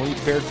Geo-Thermal leads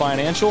Baird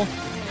Financial.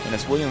 And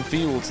it's William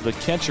Fields, the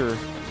catcher,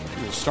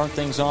 who will start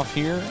things off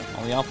here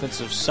on the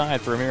offensive side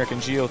for American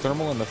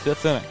Geo-Thermal in the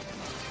 5th inning.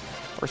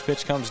 First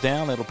pitch comes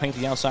down. It'll paint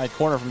the outside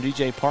corner from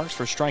DJ Parks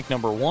for strike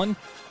number 1.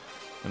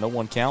 And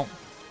 0-1 count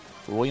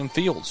for William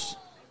Fields.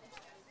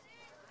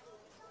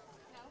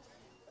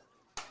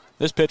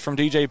 This pitch from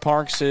DJ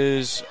Parks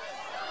is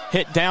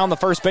hit down the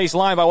first base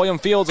line by William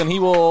Fields, and he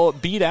will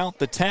beat out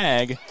the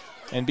tag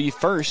and be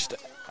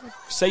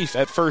safe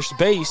at first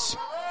base.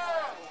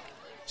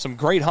 Some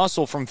great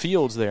hustle from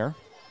Fields there.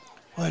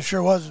 Well, it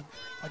sure was.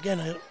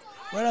 Again,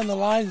 right on the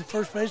line, the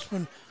first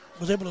baseman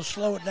was able to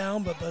slow it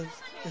down, but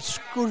it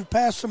scooted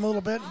past him a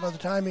little bit, and by the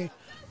time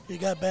he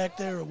got back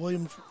there,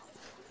 Williams,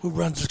 who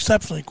runs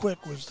exceptionally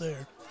quick, was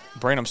there.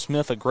 Branham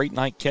Smith, a great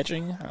night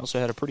catching.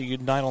 Also had a pretty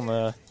good night on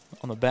the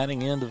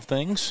batting end of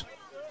things.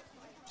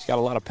 He's got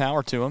a lot of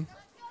power to him.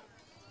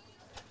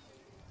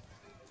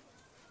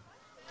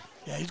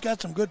 Yeah, he's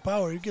got some good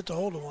power. He gets a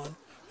hold of one,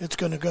 it's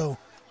going to go.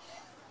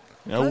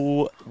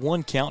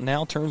 0-1 count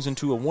now turns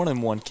into a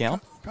 1-1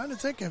 count. I'm trying to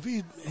think if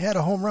he had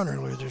a home run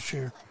earlier this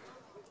year.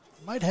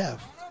 Might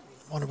have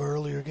one of our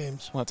earlier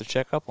games. We'll have to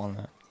check up on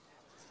that.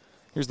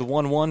 Here's the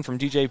 1-1 from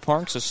DJ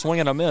Parks. A swing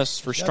and a miss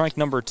for strike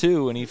number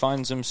 2, and he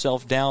finds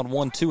himself down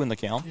 1-2 in the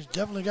count. He's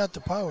definitely got the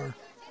power.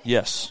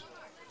 Yes.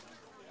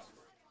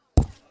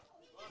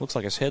 Looks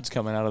like his head's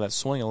coming out of that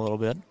swing a little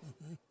bit.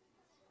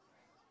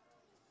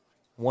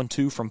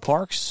 1-2 from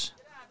Parks.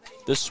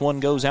 This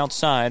one goes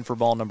outside for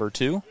ball number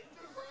 2.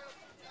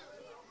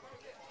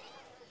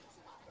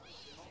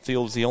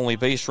 Fields the only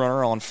base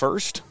runner on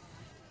first.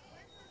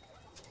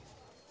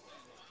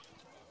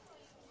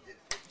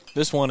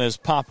 This one is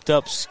popped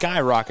up,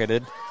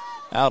 skyrocketed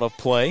out of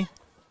play.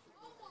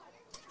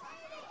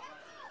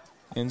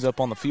 Ends up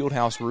on the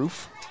fieldhouse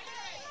roof.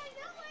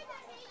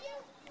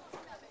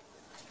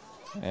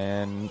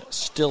 And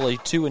still a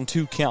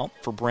 2-2 count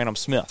for Branham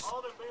Smith.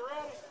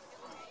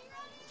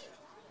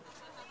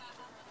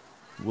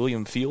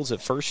 William Fields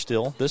at first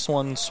still. This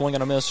one swing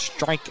and a miss,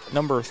 strike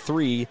number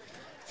 3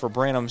 for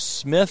Branham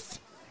Smith.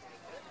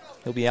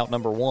 He'll be out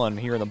number 1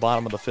 here in the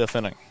bottom of the 5th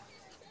inning.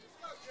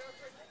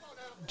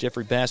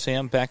 Jeffrey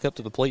Bassham back up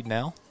to the plate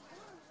now.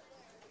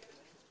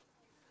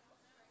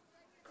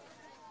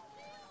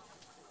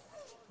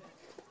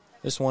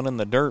 This one in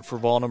the dirt for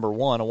ball number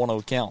 1, a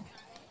 1-0 count.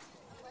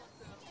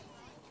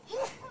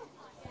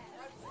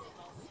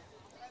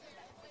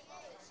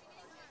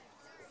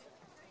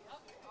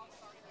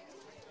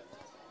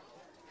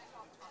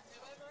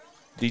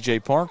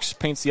 DJ Parks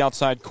paints the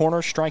outside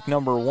corner, strike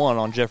number 1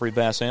 on Jeffrey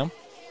Bassham.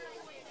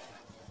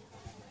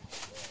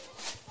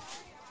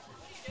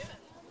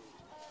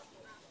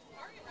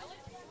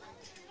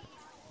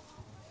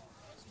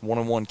 One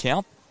and 1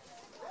 count.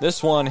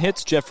 This one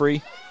hits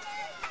Jeffrey,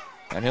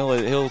 and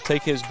he'll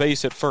take his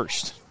base at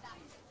first.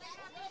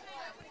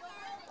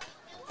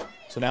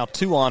 So now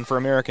 2 on for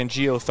American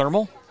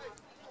Geo-Thermal.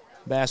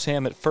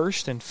 Bassham at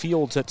first and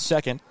Fields at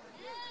second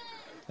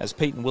as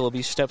Peyton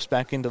Willoughby steps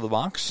back into the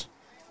box.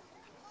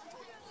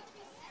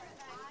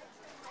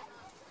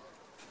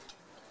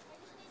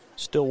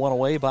 Still 1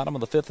 away, bottom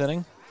of the 5th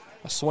inning.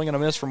 A swing and a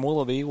miss from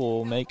Willoughby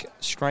will make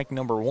strike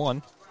number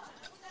 1.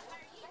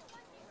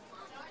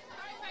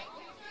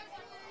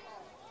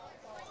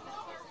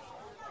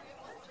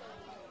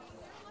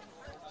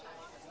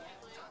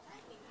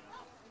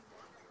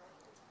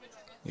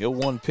 The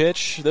 0-1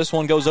 pitch. This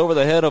one goes over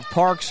the head of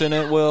Parks, and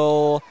it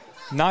will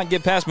not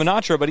get past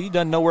Minatra, but he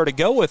doesn't know where to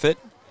go with it.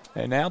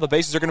 And now the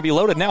bases are going to be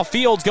loaded. Now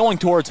Fields going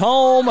towards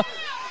home.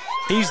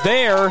 He's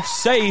there,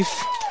 safe.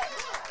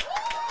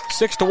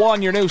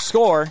 6-1, your new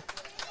score.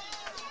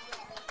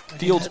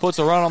 Fields puts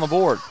a run on the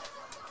board.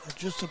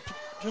 Just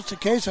a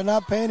case of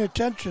not paying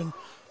attention.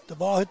 The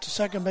ball hit the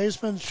second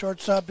baseman,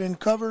 shortstop didn't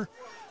cover,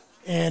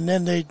 and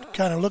then they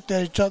kind of looked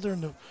at each other,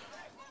 and the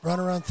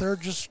runner on third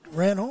just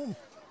ran home.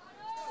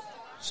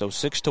 So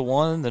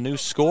 6-1, the new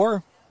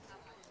score.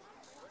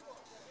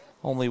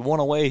 Only 1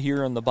 away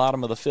here in the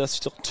bottom of the 5th,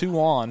 still 2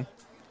 on.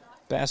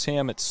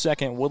 Bassham at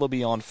second,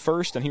 Willoughby on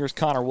first, and here's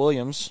Connor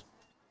Williams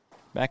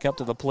back up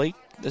to the plate.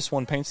 This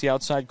one paints the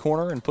outside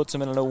corner and puts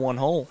him in an 0-1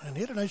 hole. And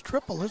he had a nice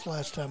triple his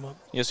last time up.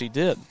 Yes, he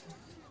did.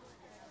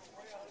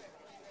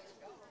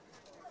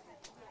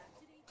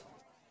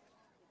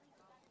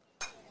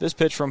 This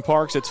pitch from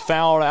Parks, it's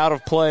fouled out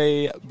of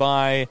play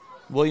by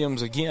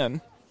Williams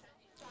again.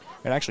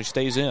 It actually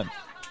stays in.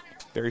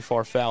 Very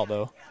far foul,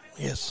 though.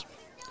 Yes.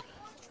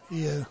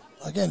 Yeah.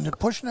 Again, they're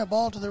pushing that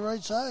ball to the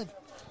right side.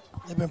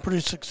 They've been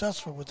pretty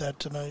successful with that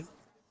tonight.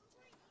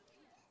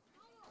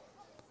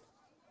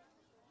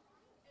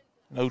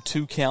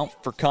 0-2 count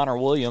for Connor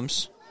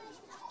Williams.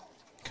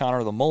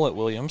 Connor the Mullet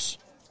Williams.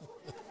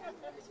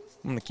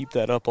 I'm going to keep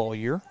that up all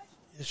year.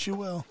 Yes, you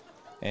will.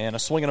 And a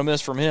swing and a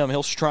miss from him.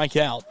 He'll strike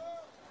out.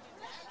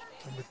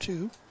 Number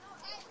 2.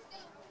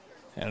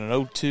 And an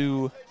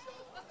 0-2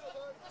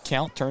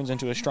 count turns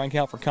into a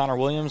strikeout for Connor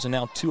Williams, and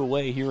now 2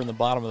 away here in the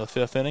bottom of the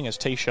 5th inning as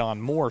Tayshawn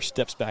Moore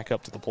steps back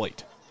up to the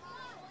plate.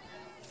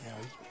 Now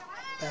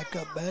he's back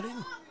up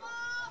batting.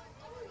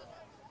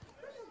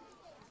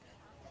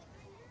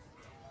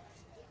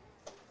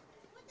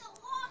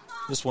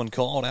 This one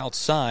called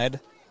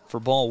outside for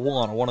ball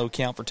 1, a 1-0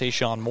 count for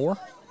Tayshawn Moore.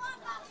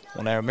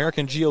 When our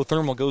American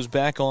Geo-Thermal goes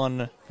back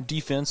on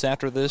defense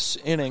after this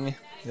inning,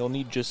 they'll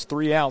need just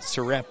 3 outs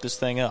to wrap this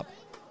thing up.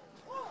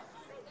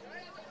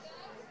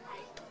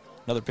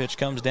 Another pitch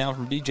comes down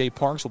from DJ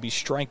Parks, will be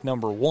strike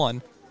number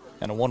 1,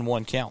 and a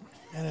 1-1 count.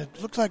 And it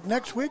looks like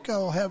next week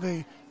we'll have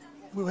a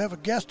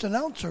guest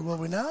announcer, will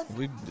we not?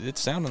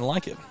 It's sounding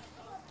like it.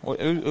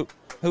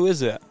 Who is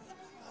that?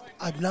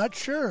 I'm not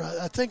sure.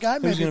 I think I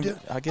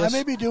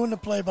may be doing the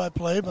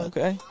play-by-play, but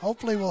okay.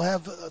 Hopefully we'll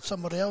have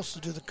somebody else to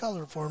do the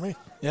color for me.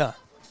 Yeah.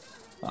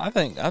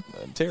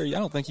 Terry, I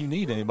don't think you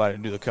need anybody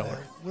to do the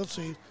color. We'll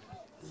see.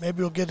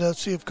 Maybe we'll get to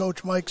see if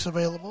Coach Mike's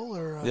available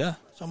or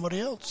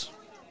somebody else.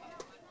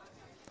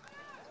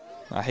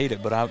 I hate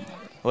it, but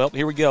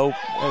here we go.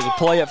 There's a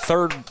play at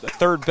third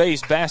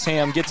base.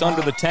 Bassham gets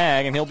under the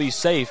tag, and he'll be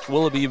safe.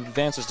 Willoughby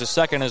advances to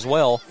second as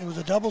well. It was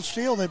a double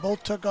steal. They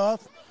both took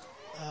off.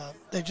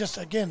 They just,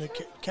 again, the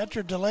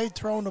catcher delayed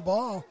throwing the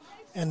ball,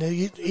 and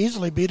they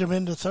easily beat him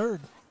into third.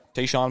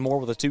 Tayshawn Moore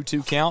with a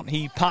 2-2 count.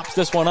 He pops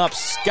this one up,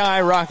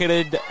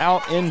 skyrocketed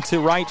out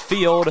into right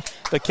field.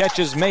 The catch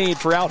is made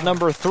for out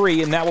number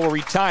 3, and that will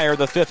retire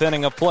the 5th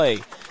inning of play.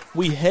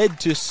 We head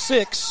to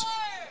 6.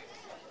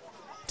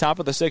 Top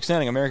of the 6th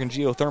inning, American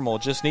Geo-Thermal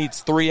just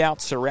needs 3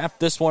 outs to wrap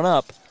this one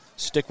up.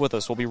 Stick with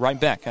us. We'll be right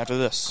back after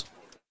this.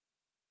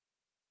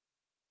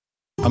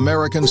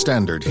 American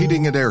Standard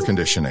Heating and Air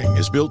Conditioning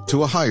is built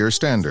to a higher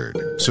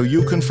standard, so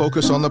you can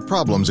focus on the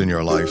problems in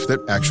your life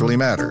that actually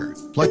matter,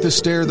 like the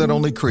stair that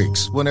only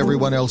creaks when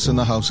everyone else in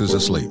the house is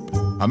asleep.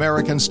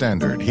 American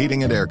Standard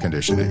Heating and Air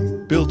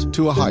Conditioning, built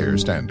to a higher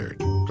standard.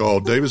 Call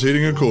Davis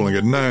Heating and Cooling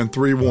at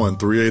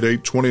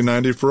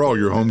 931-388-2090 for all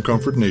your home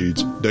comfort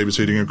needs. Davis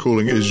Heating and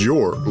Cooling is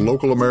your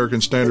local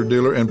American Standard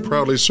dealer and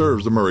proudly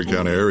serves the Murray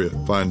County area.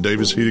 Find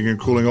Davis Heating and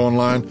Cooling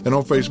online and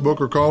on Facebook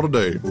or call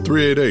today,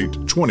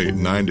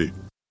 388-2090.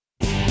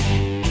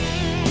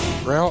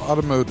 Crowell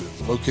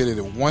Automotive, located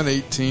at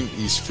 118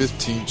 East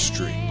 15th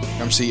Street.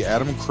 Come see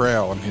Adam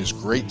Crowell and his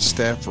great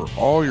staff for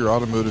all your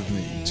automotive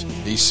needs.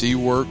 AC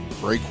work,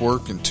 brake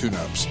work, and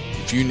tune-ups.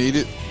 If you need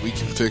it, we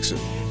can fix it.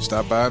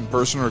 Stop by in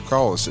person or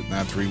call us at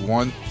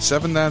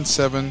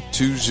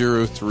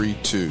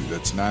 931-797-2032.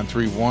 That's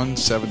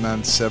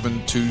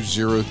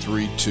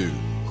 931-797-2032.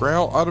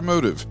 Crowell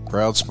Automotive,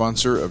 proud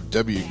sponsor of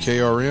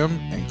WKRM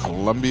and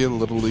Columbia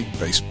Little League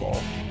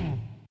Baseball.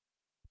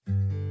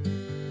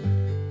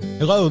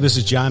 Hello, this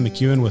is John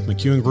McEwen with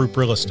McEwen Group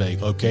Real Estate,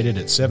 located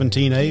at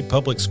 17A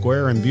Public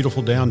Square in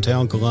beautiful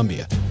downtown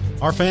Columbia.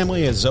 Our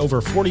family has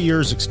over 40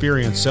 years'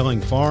 experience selling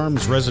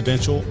farms,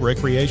 residential,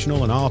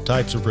 recreational, and all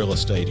types of real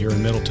estate here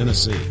in Middle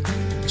Tennessee.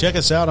 Check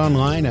us out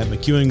online at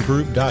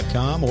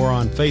McEwenGroup.com or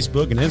on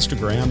Facebook and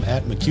Instagram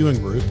at McEwen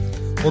Group,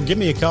 or give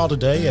me a call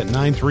today at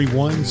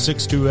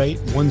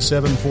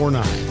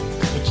 931-628-1749.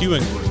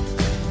 McEwen Group.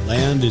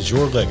 Land is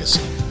your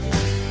legacy.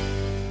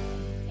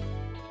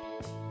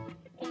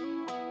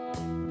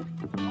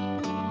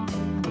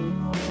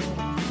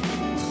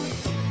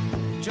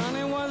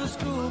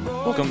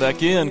 Welcome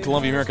back in.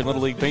 Columbia American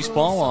Little League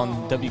Baseball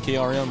on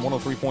WKRM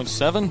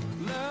 103.7.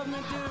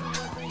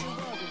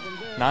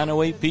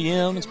 9:08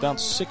 p.m. It's about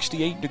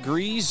 68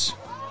 degrees.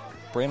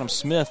 Branham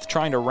Smith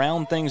trying to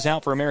round things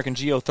out for American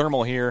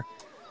Geo-Thermal here.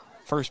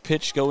 First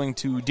pitch going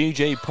to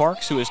DJ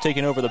Parks, who has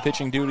taken over the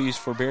pitching duties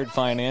for Baird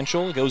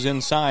Financial. Goes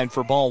inside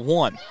for ball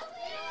 1.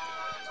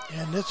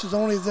 And this is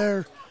only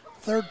their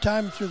third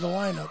time through the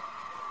lineup.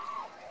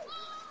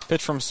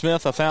 Pitch from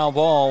Smith, a foul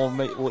ball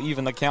will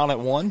even the count at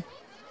 1.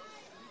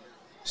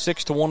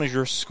 6-1 is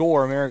your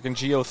score. American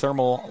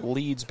Geo-Thermal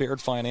leads Baird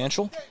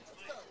Financial.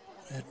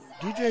 And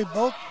DJ,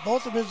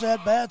 both of his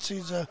at-bats,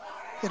 he's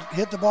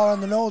hit the ball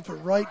on the nose,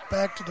 but right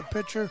back to the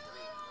pitcher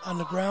on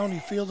the ground. He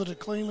fielded it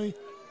cleanly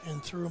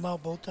and threw him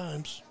out both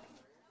times.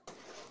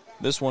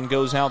 This one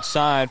goes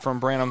outside from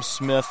Branham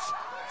Smith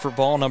for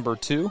ball number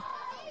 2.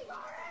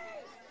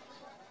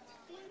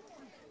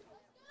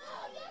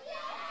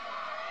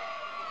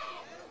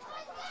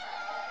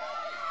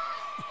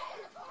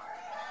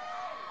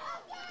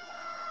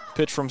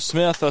 Pitch from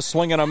Smith, a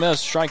swing and a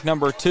miss. Strike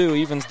number 2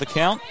 evens the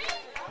count.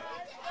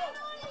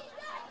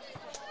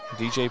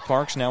 DJ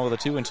Parks now with a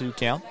 2-2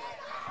 count.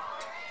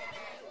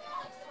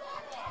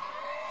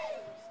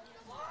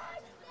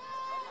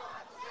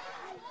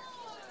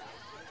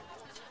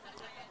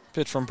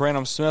 Pitch from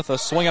Branham Smith, a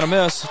swing and a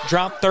miss.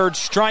 Drop third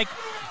strike.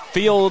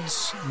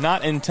 Fields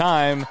not in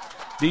time.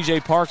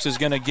 DJ Parks is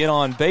going to get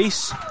on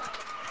base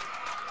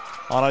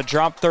on a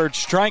drop third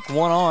strike.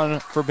 1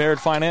 on for Baird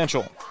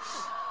Financial.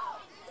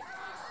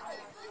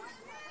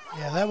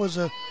 Yeah, that was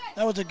a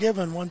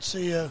given once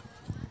that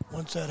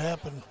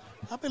happened.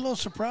 I'd be a little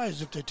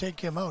surprised if they take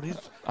him out.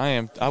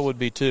 I would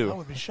be too. I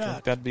would be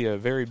shocked. That'd be a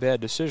very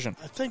bad decision.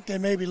 I think they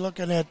may be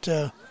looking at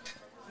a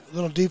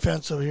little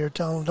defensive here,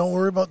 telling them, don't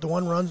worry about the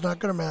 1 run's not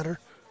going to matter.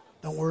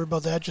 Don't worry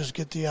about that. Just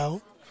get the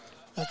out.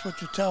 That's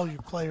what you tell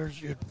your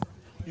players, your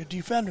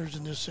defenders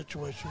in this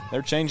situation.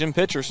 They're changing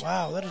pitchers.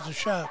 Wow, that is a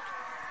shock.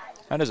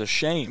 That is a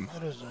shame.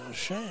 That is a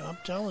shame. I'm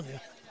telling you.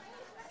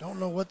 Don't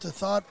know what the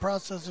thought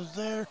process is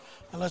there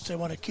unless they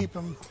want to keep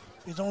him.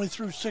 He's only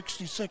threw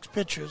 66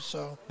 pitches,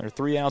 so. They're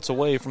 3 outs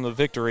away from the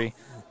victory,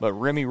 but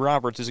Remy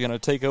Roberts is going to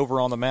take over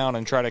on the mound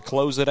and try to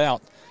close it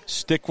out.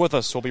 Stick with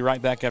us. We'll be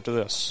right back after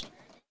this.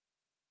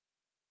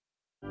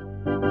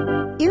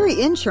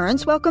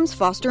 Insurance welcomes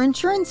Foster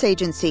Insurance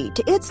Agency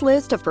to its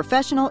list of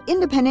professional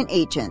independent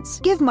agents.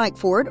 Give Mike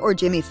Ford or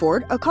Jimmy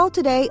Ford a call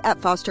today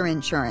at Foster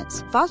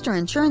Insurance. Foster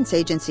Insurance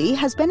Agency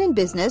has been in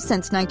business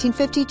since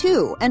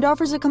 1952 and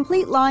offers a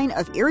complete line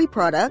of Erie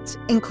products,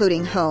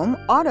 including home,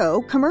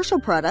 auto, commercial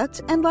products,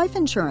 and life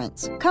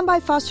insurance. Come by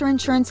Foster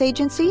Insurance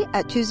Agency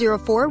at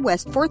 204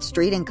 West 4th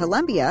Street in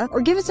Columbia or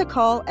give us a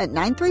call at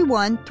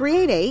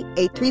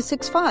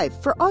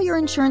 931-388-8365 for all your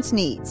insurance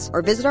needs,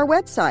 or visit our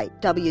website,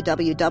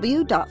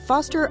 www.fosterins.com.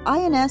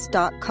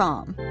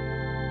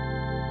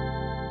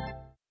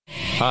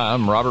 Hi,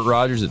 I'm Robert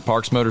Rogers at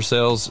Parks Motor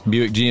Sales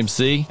Buick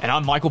GMC. And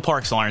I'm Michael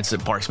Parks Lawrence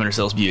at Parks Motor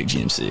Sales Buick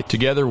GMC.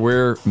 Together,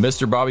 we're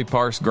Mr. Bobby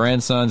Parks'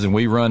 grandsons, and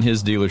we run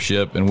his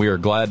dealership, and we are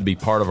glad to be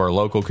part of our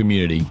local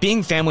community.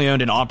 Being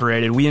family-owned and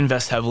operated, we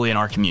invest heavily in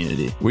our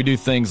community. We do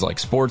things like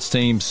sports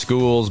teams,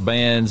 schools,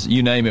 bands,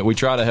 you name it. We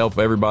try to help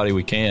everybody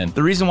we can.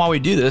 The reason why we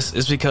do this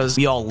is because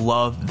we all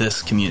love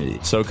this community.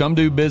 So come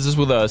do business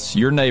with us,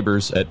 your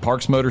neighbors, at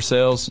Parks Motor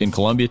Sales in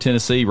Columbia,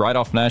 Tennessee, right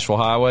off Nashville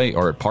Highway,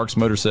 or at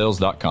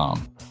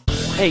parksmotorsales.com.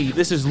 Hey,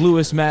 this is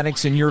Lewis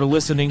Maddox, and you're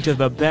listening to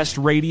the best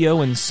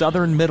radio in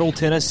southern Middle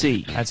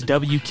Tennessee. That's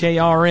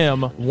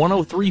WKRM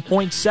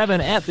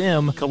 103.7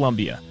 FM,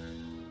 Columbia.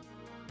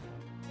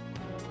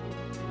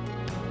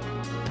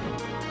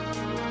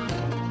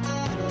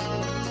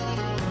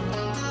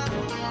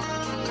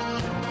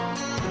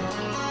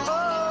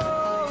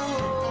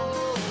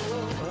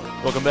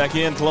 Welcome back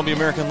in. Columbia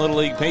American Little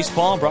League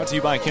Baseball, brought to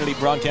you by Kennedy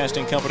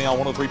Broadcasting Company on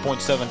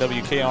 103.7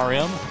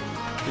 WKRM.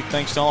 Big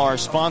thanks to all our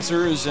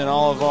sponsors and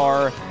all of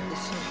our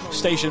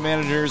station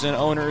managers and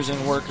owners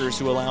and workers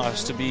who allow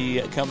us to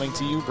be coming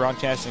to you,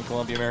 broadcasting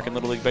Columbia American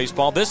Little League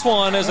Baseball. This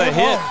one is a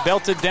hit,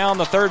 belted down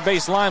the third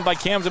base line by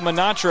Camden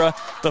Minatra.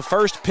 The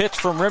first pitch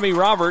from Remy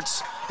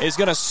Roberts is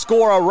going to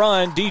score a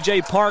run.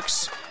 DJ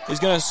Parks is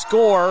going to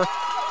score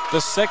the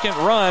second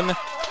run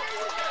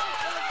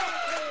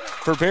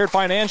for Baird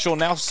Financial,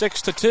 now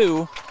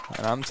 6-2.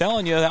 And I'm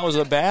telling you, that was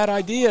a bad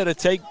idea to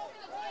take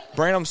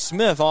Branham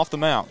Smith off the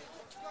mound.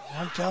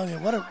 I'm telling you,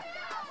 what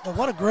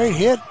a great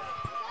hit.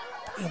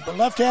 The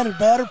left-handed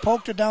batter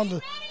poked it down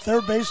the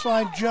third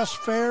baseline just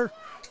fair,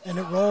 and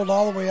it rolled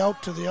all the way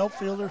out to the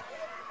outfielder.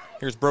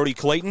 Here's Brody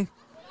Clayton.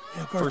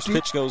 First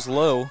pitch goes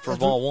low for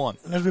ball one.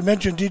 And as we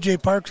mentioned, DJ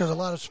Parks has a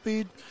lot of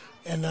speed,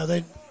 and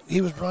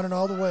he was running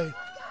all the way,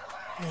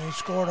 and he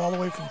scored all the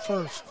way from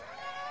first.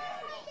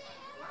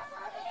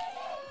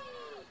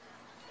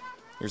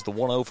 Here's the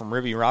 1-0 from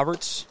Remy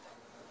Roberts.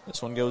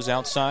 This one goes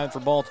outside for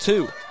ball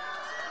two.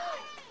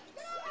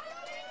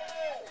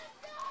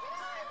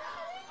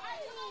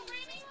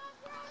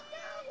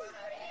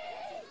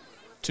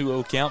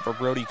 2-0 count for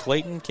Brody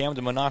Clayton.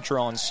 Camden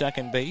Minatra on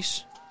second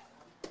base.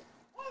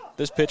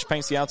 This pitch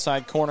paints the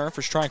outside corner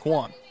for strike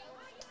one.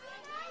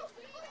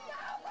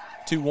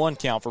 2-1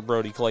 count for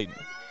Brody Clayton.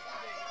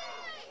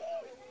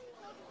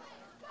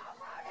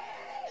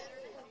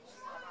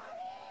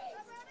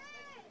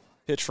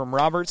 Pitch from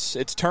Roberts.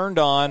 It's turned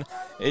on.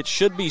 It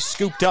should be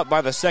scooped up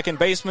by the second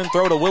baseman.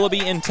 Throw to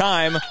Willoughby in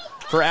time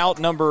for out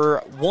number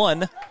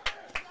one.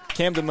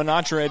 Camden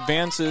Minatra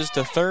advances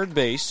to third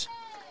base.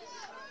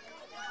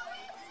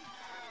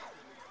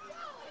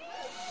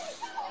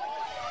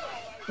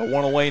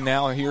 One away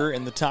now here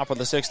in the top of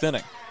the sixth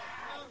inning.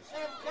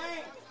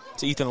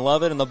 It's Ethan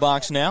Lovett in the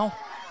box now.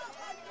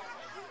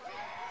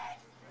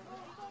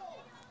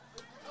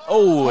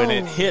 Oh, and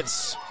it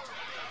hits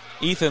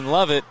Ethan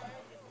Lovett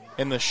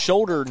in the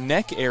shoulder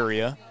neck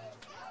area.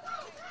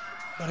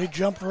 But he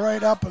jumped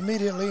right up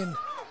immediately and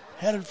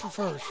headed for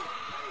first.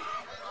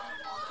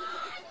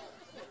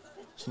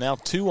 So now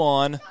 2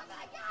 on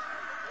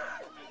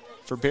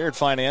for Baird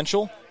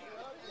Financial.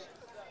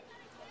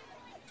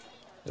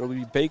 It'll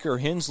be Baker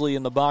Hensley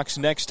in the box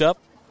next up.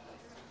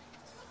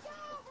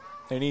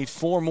 They need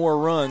 4 more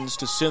runs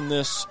to send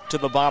this to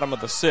the bottom of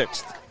the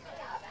sixth.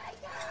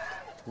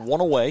 1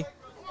 away.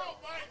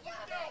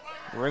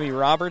 Remy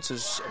Roberts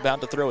is about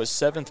to throw his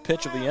 7th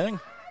pitch of the inning.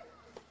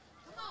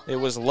 It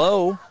was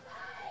low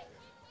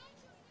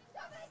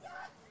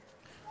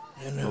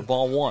for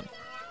ball one.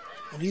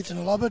 And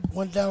Ethan Lovett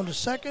went down to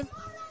second.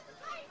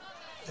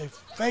 They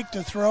faked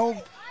the throw,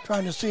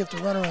 trying to see if the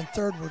runner on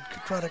third would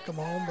try to come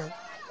home, but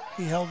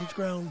he held his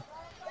ground.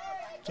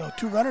 So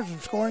 2 runners in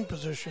scoring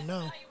position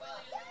now.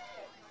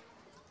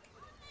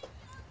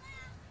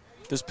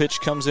 This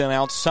pitch comes in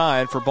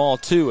outside for ball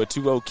two. A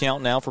 2-0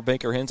 count now for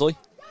Baker Hensley.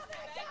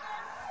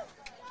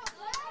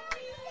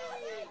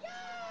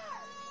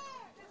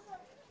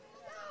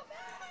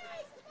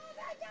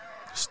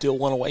 Still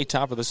 1 away,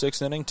 top of the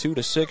sixth inning.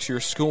 2-6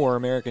 your score.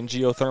 American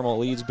Geo-Thermal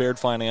leads Baird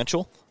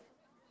Financial.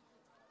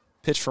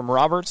 Pitch from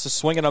Roberts. A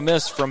swing and a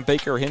miss from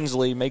Baker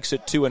Hensley makes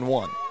it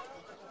 2-1.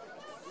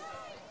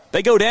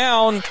 They go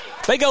down.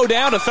 They go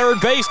down to third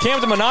base.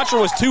 Camden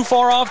Minatra was too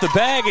far off the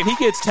bag, and he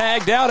gets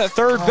tagged out at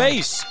third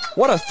base.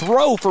 What a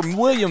throw from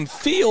William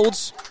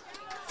Fields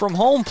from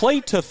home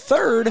plate to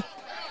third.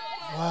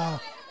 Wow.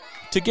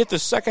 To get the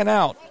second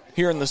out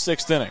here in the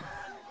sixth inning.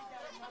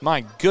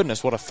 My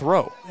goodness, what a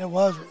throw. It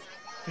was.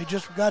 He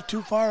just got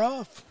too far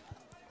off.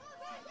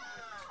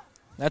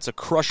 That's a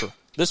crusher.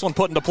 This one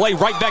put into play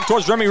right back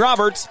towards Remy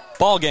Roberts.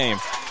 Ball game.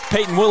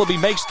 Peyton Willoughby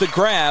makes the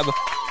grab.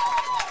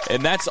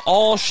 And that's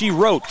all she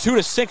wrote.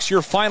 2-6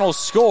 your final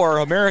score.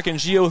 American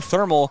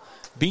Geo-Thermal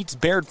beats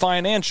Baird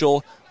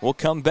Financial. We'll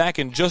come back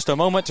in just a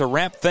moment to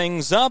wrap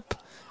things up.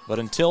 But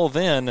until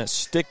then,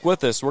 stick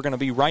with us. We're going to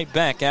be right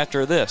back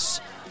after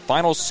this.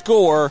 Final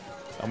score,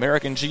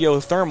 American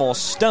Geo-Thermal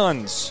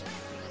stuns.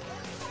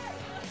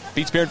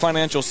 Beats Baird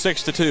Financial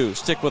 6-2.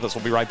 Stick with us.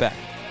 We'll be right back.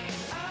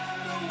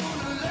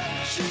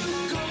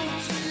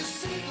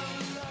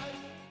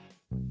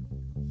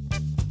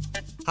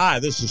 Hi,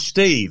 this is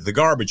Steve, the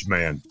Garbage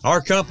Man.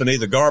 Our company,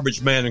 the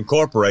Garbage Man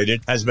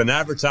Incorporated, has been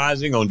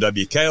advertising on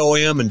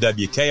WKOM and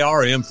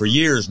WKRM for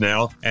years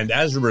now, and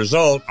as a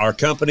result, our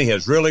company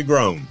has really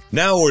grown.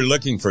 Now we're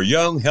looking for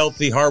young,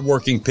 healthy,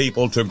 hardworking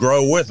people to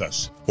grow with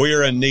us. We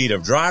are in need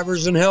of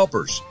drivers and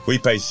helpers. We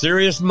pay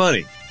serious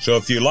money, so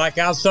if you like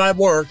outside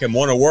work and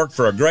want to work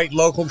for a great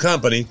local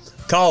company,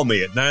 call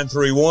me at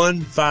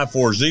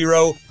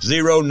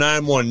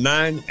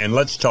 931-540-0919 and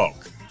let's talk.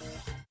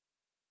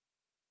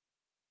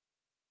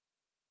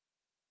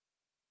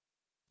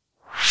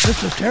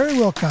 This is Terry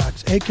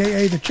Wilcox,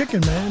 a.k.a. the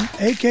Chicken Man,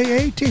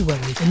 a.k.a.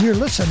 T-Willie, and you're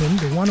listening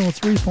to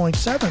 103.7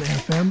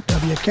 FM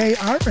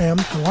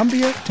WKRM,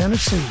 Columbia,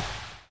 Tennessee.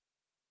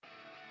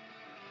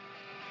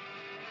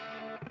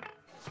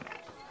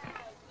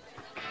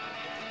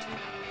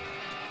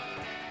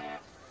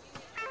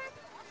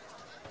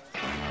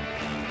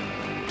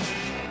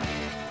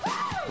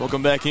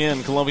 Welcome back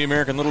in. Columbia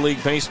American Little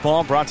League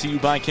Baseball brought to you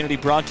by Kennedy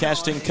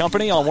Broadcasting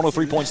Company on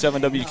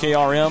 103.7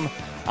 WKRM.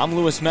 I'm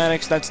Lewis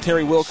Maddox. That's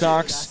Terry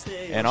Wilcox.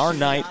 And our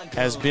night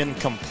has been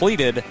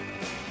completed. A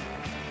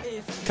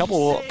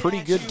couple of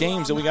pretty good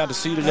games that we got to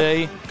see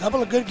today. A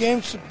couple of good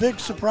games. Big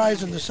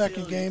surprise in the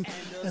second game.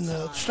 And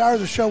the star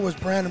of the show was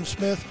Brandon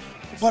Smith.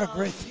 What a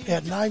great... He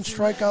had 9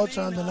 strikeouts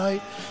on the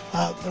night.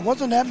 There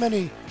wasn't that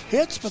many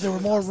hits, but there were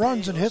more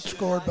runs than hits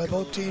scored by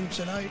both teams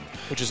tonight.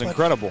 Which is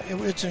incredible.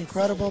 It's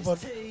incredible,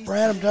 but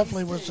Branham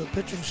definitely was the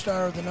pitching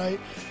star of the night.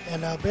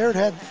 And Baird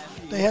had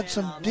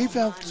some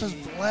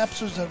defensive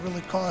lapses that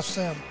really cost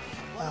them.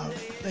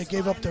 They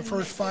gave up their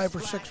first 5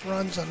 or 6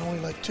 runs on only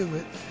like 3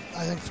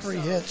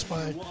 hits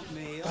by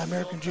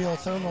American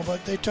Geo-Thermal,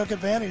 but they took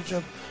advantage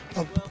of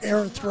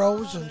errant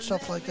throws and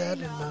stuff like that,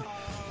 and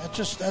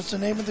that's the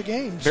name of the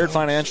game. Baird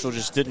Financial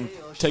just didn't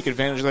take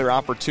advantage of their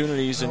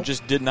opportunities and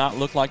just did not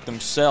look like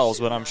themselves,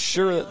 but I'm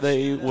sure that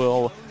they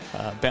will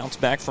bounce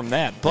back from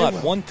that. But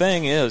one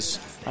thing is,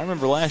 I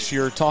remember last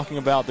year talking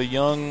about the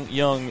young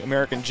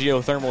American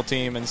Geo-Thermal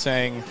team and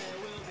saying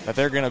that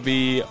they're going to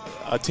be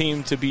a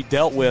team to be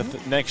dealt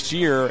with next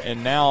year,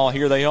 and now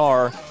here they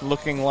are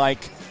looking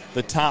like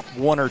the top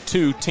 1 or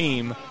 2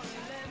 team.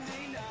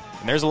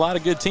 And there's a lot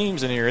of good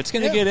teams in here. It's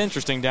going to get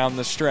interesting down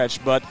the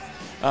stretch, but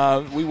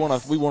we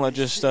want to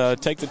just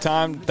take the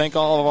time to thank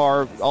all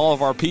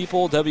of our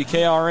people,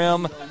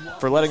 WKRM,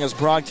 for letting us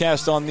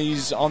broadcast on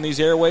these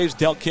airwaves.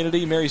 Del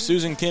Kennedy, Mary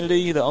Susan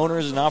Kennedy, the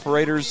owners and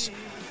operators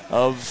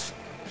of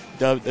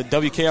the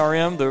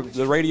WKRM,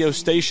 the radio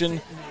station.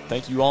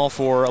 Thank you all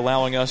for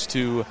allowing us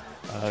to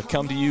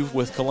come to you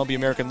with Columbia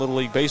American Little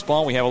League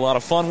Baseball. We have a lot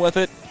of fun with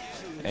it,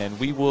 and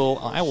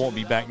I won't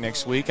be back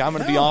next week. I'm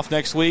going to be off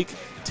next week.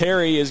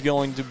 Terry is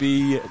going to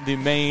be the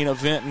main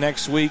event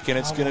next week, and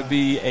it's going to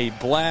be a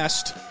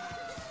blast.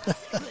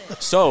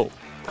 So,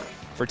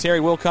 for Terry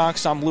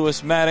Wilcox, I'm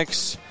Lewis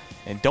Maddox,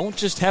 and don't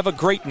just have a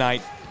great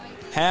night,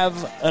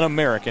 have an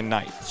American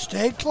night.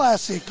 Stay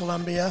classy,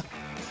 Columbia.